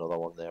line, there's another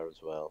one there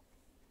as well.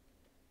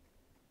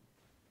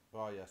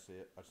 Oh yeah, see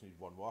it. I just need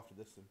one more after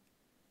this then.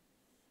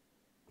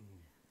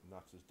 And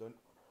that's us done.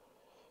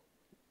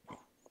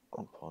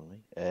 Oh, pardon me.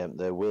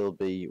 There will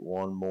be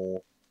one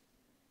more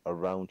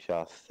around here,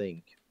 I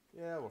think.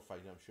 Yeah, we'll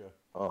find it, I'm sure.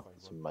 Oh,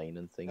 it's a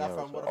mining thing Yeah, I here.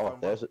 found one, Oh,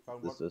 there's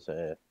found this is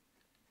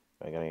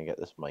I'm gonna get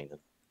this mining.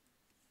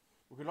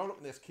 We can all look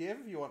in this cave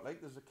if you want.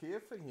 Like, there's a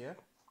cave thing here.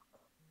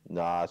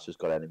 Nah, it's just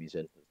got enemies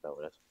in. There's no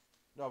in it.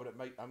 No, but it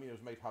might. I mean,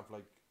 it might have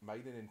like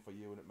mining in for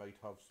you, and it might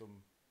have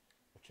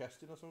a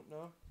chest in or something.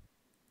 No,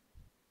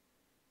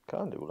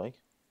 Can do like.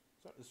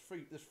 so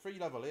there's three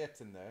level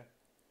 8s in there.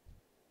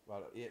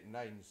 Well, 8 and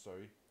 9,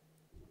 sorry.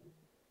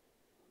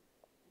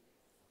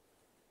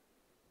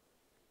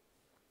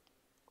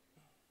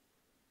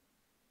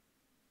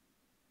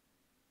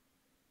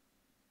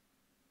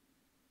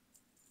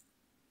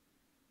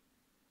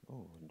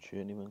 Oh,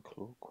 journeyman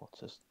cloak.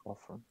 What's this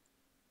offering?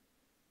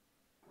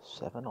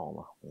 7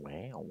 armor.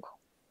 Wow.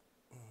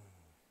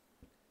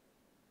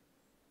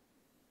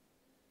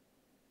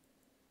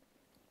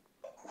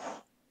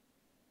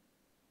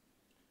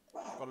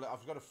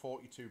 I've got a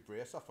 42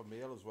 bracer for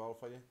mail as well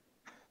for you.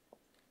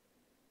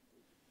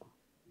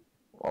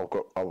 I've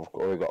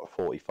already got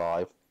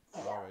 45.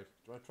 All right. Do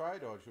you want to try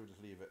it or should we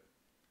just leave it?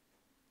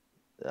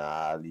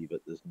 Nah, leave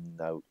it. There's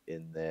no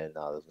in there.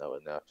 Nah, there's no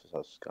in there. Just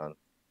a scan.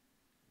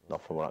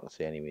 Not from what I can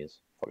see, anyways.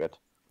 Fuck it.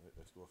 Right,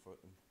 let's go for it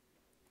then.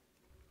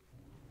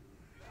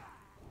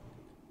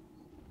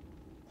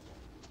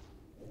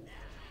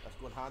 Let's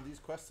go and hand these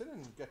quests in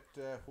and get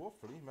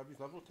hopefully maybe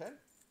level 10 and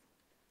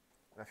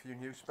a few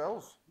new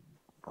spells.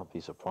 I'd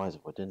be surprised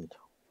if I didn't.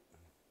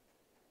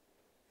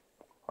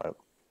 Alright.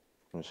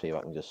 Let me see if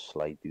I can just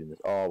slide doing this.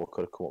 Oh, we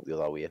could have come up the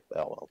other way.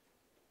 Oh well.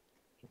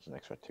 It's an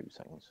extra 2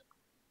 seconds.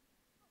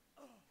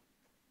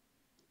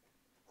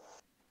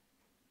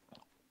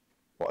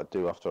 What I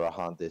do after I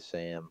hand this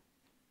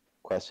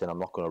quest in, I'm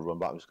not going to run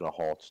back. I'm just going to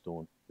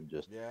Hearthstone and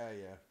just Yeah.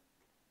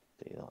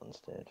 do that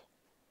instead.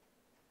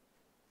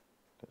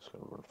 Just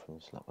going to run from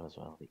this level as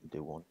well. You can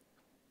do one.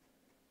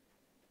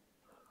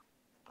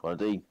 What I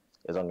do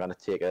is I'm going to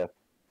take a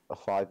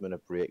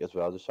 5-minute break as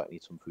well, just so I can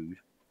eat some food.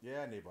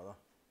 Yeah, no bother.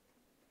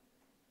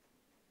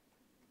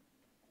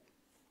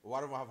 Well,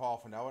 why don't we have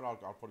half an hour and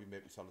I'll probably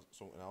make myself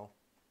something else.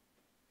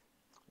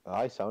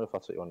 Aye, sound if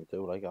that's what you want to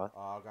do, like, aye.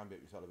 I'll go and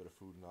make myself a bit of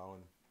food now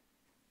and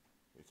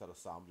make myself a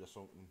sandwich or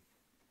something.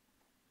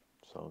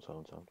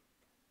 Sound.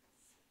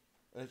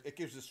 And it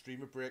gives the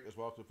stream a break as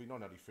well, because we've been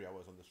on nearly 3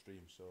 hours on the stream,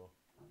 so...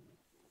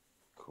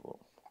 Cool.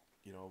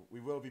 You know,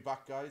 we will be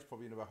back, guys,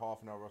 probably in about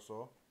half an hour or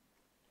so.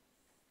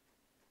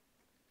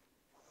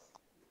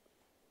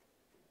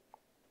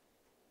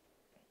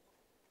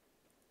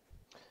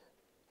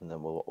 And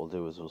then what we'll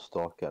do is we'll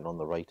start getting on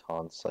the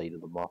right-hand side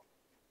of the map.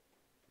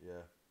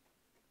 Yeah.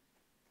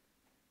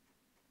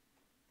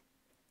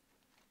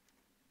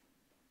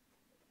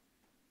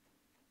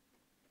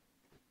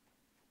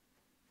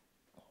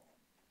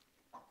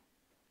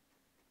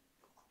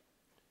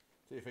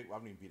 So you think we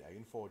haven't even beat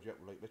Ironforge yet?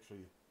 We're like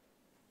literally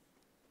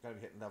going to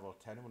be hitting level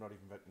 10 and we're not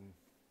even getting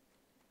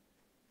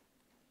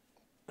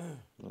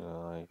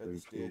I at the agree too.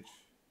 stage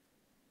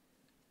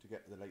to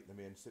get to the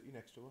main city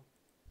next to her.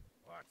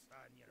 What's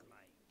on your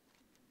mind?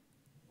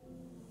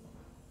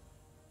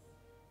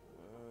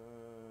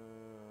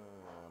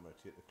 I'm going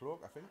to take the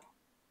cloak, I think.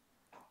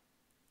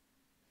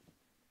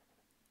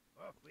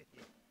 Off with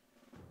you.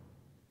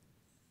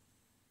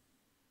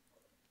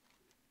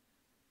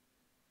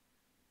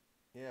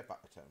 Yeah,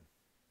 back to town.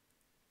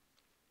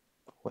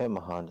 Where am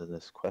I handing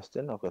this quest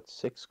in? I've got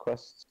 6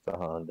 quests to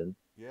hand in.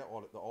 Yeah,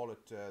 all at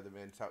the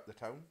main the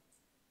town.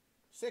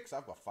 6,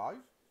 I've got 5.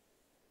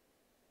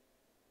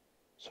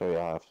 Sorry,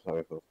 I have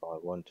 5.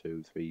 1,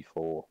 2, 3,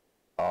 4.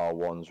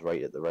 One's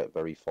right at the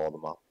very far of the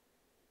map.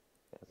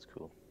 Yeah, that's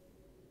cool.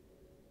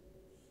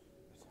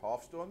 It's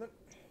Hearthstone then.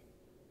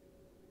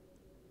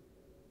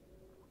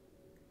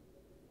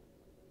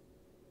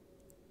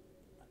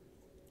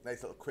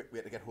 Nice little quick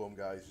way to get home,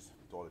 guys.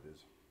 That's all it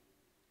is.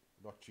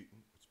 Not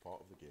cheating, it's part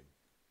of the game.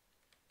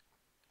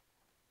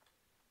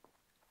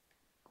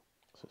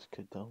 Is this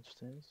kid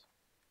downstairs?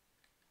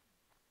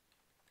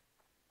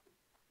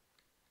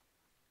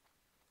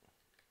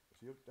 Is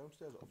he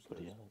downstairs or upstairs? But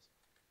he has.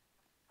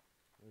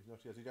 No, he's not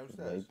here. Is he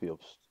downstairs? Maybe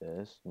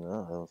upstairs.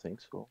 No, I don't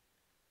think so.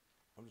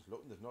 I'm just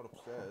looking, there's not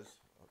upstairs.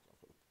 I've got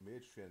the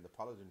mage trainer, the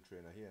paladin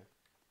trainer here.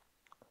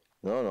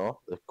 No,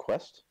 the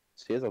quest.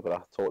 See, I've got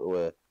to talk to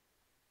her.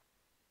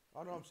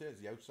 Oh no, I'm saying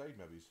it's the outside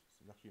maybe.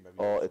 It's actually maybe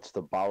Oh, outside. it's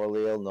the barrel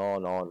ale.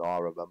 No, I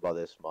remember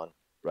this, man.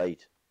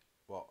 Right.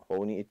 What? What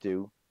we need to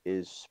do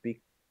is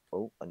speak.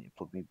 Oh, I need to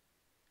plug my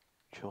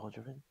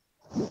charger in.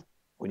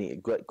 We need to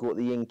go to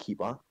the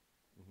innkeeper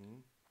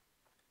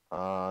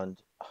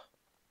and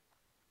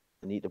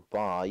I need to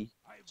buy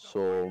I've the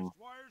some finest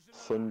wires in the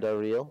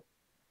thunder ale.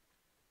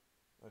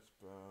 That's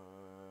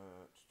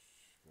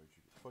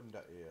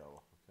Thunder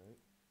Ale, okay.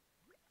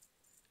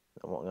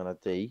 And what I'm gonna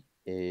do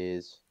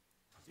is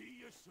See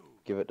you soon.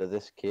 give it to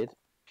this kid.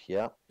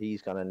 Yeah,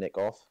 he's gonna nick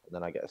off, and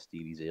then I get a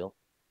Stevie's ale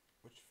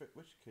Which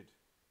kid?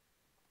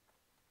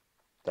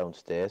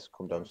 downstairs.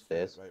 Come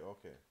downstairs. Right,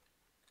 okay.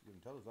 You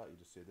didn't tell us that, you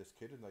just say this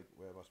kid and like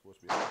where am I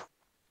supposed to be at?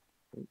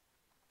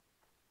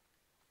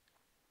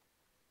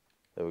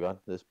 There we go.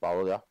 This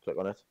barrel, yeah. Click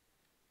on it.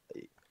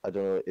 I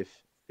don't know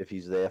if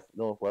he's there.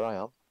 No, where I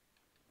am.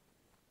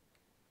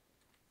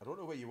 I don't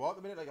know where you are at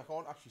the minute, like I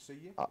can't actually see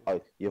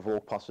you. You've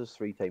walked past us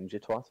 3 times, you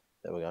twat.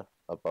 There we go.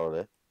 That barrel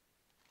there.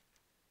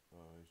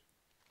 Right.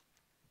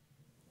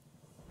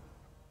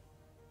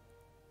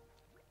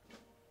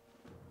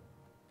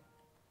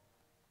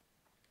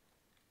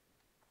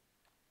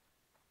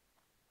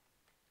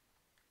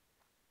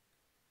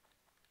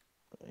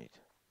 Right.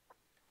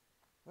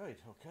 Right,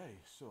 okay,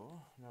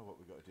 so now what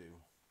we got to do?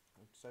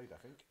 Outside, I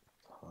think.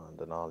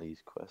 And all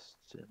these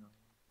quests in.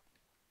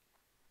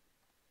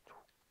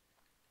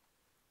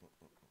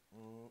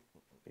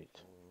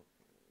 Right.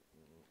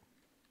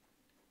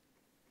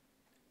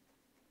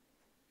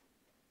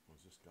 Was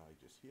this guy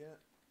just here?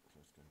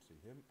 Let's go and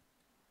see him.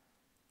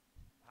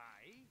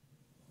 Hi.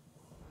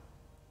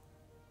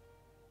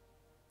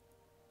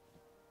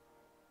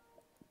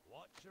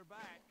 Watch your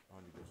back.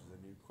 And he gives us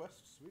a new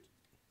quest, sweet.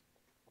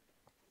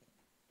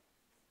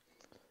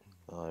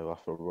 I'll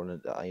have to run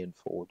into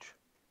Ironforge.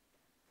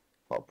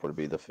 That'll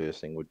probably be the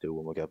first thing we'd do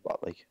when we get back,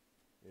 like.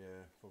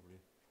 Yeah, probably.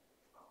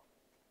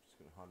 Just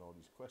gonna hand all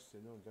these quests in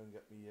and go and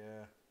get me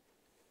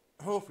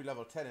hopefully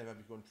level 10 and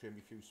maybe go and train me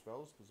a few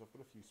spells, because I've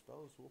got a few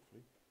spells,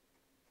 hopefully.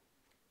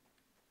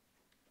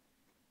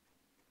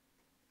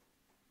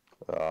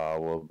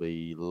 We'll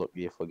be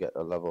lucky if we get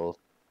a level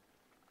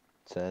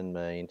 10,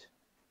 mind.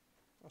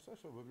 That's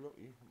actually we're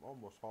lucky. I'm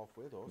almost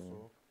halfway though,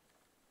 so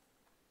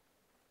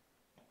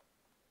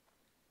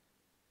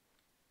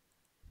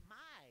My,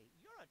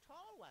 you're a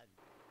tall one.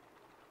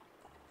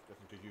 it's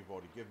definitely because you've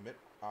already given it.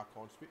 I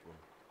can't speak to him.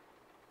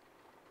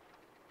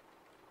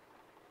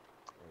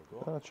 There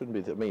we go. That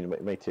shouldn't be. I mean,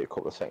 it may take a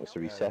couple of seconds to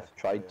Yeah, reset. yeah,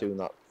 Try yeah. doing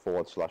that /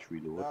 reload.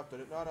 No, I've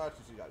done it. No, it's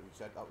just exactly what you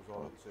said. That was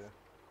all I could say.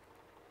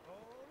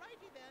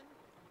 Alrighty then.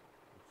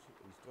 That's what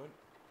he's done.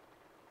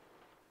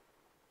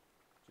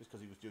 Just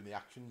because he was doing the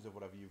actions of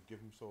whatever you've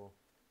given, so.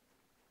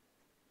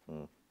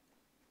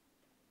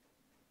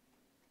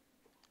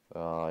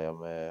 I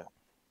am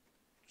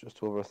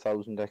just over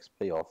 1,000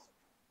 XP off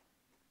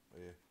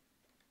Yeah.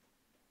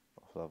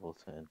 level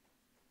 10.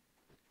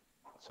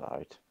 That's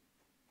alright.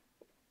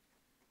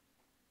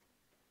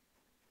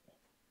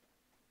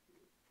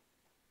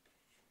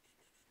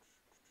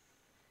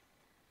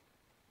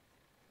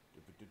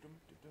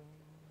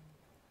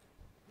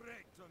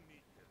 Break to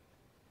meet them.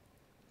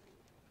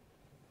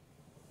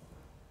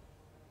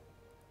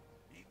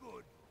 Be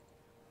good.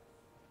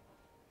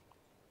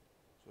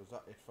 So is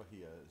that it for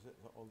here? Is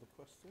that all the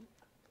quests in?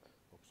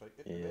 Looks like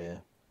it. to me. Yeah.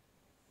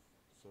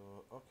 So,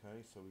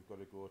 okay, so we've got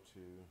to go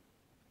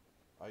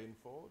to Iron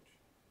Forge.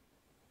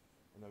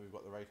 And then we've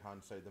got the right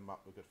hand side of the map,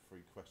 we've got 3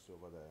 quests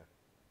over there.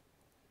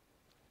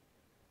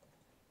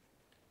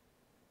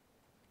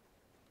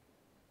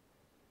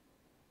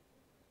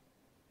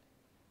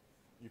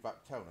 You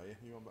back to town, are you?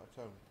 You on back to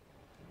town?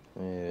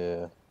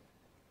 Yeah.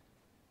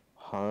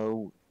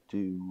 How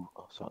do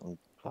something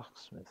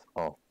blacksmith?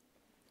 Oh,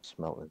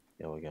 smelting.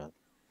 Here we go.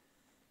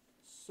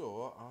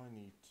 So, I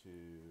need to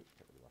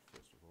get rid of that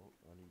first of all.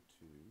 I need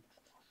to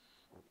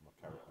open my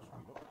character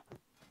screen up.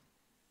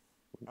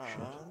 Oh, shit.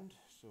 And,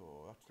 so,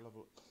 that's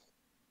level...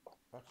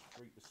 That's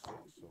 3 to 6, so I'm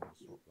going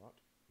to swap that.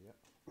 Yep.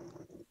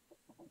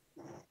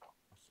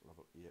 That's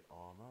level 8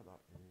 armour,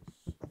 that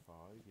is 5,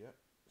 yep.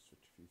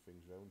 Switch a few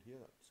things around here,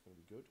 that's going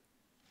to be good.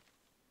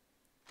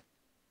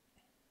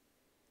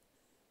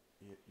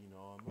 18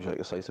 armour. Would you like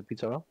a slice of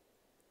pizza now?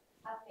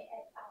 I've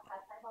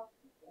had my help.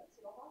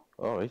 See what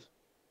one? Alright.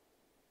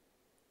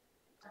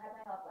 I had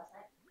my help last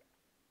night.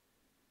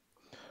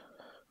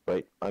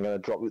 Right, I'm gonna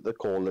drop with the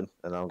calling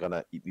and I'm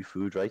gonna eat my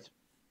food, right?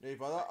 No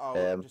bother,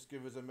 I'll Um, just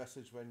give us a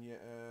message when you...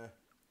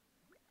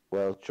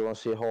 Well, do you want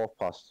to see 1/2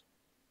 past?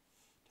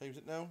 time's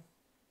it now?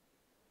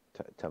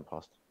 10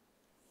 past.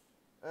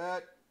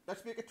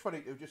 Let's make it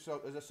 22, just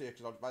so, as I say,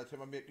 because by the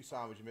time I make my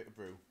sandwich, you make a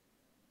brew.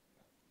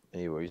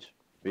 Any worries?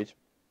 Right,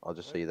 I'll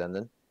just see you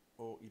then.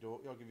 Or you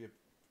don't, I'll give you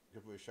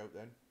a shout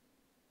then.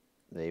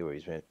 No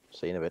worries, mate.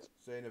 See you in a bit.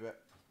 See you in a bit.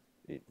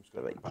 I'm just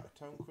going to go back to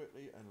town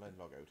quickly and then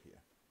log out here.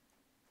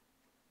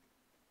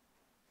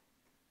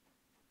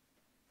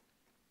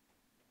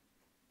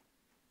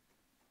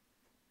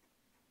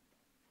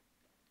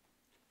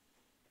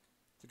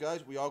 So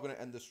guys, we are going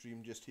to end the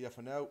stream just here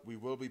for now. We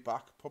will be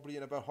back probably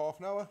in about half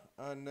an hour,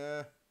 and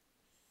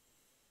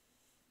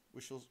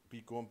we shall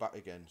be going back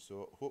again.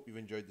 So hope you've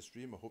enjoyed the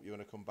stream. I hope you're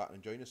going to come back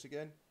and join us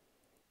again.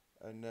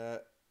 And I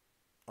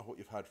hope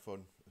you've had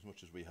fun as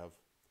much as we have.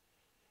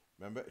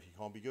 Remember, if you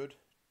can't be good,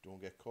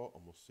 don't get caught,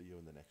 and we'll see you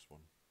in the next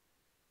one.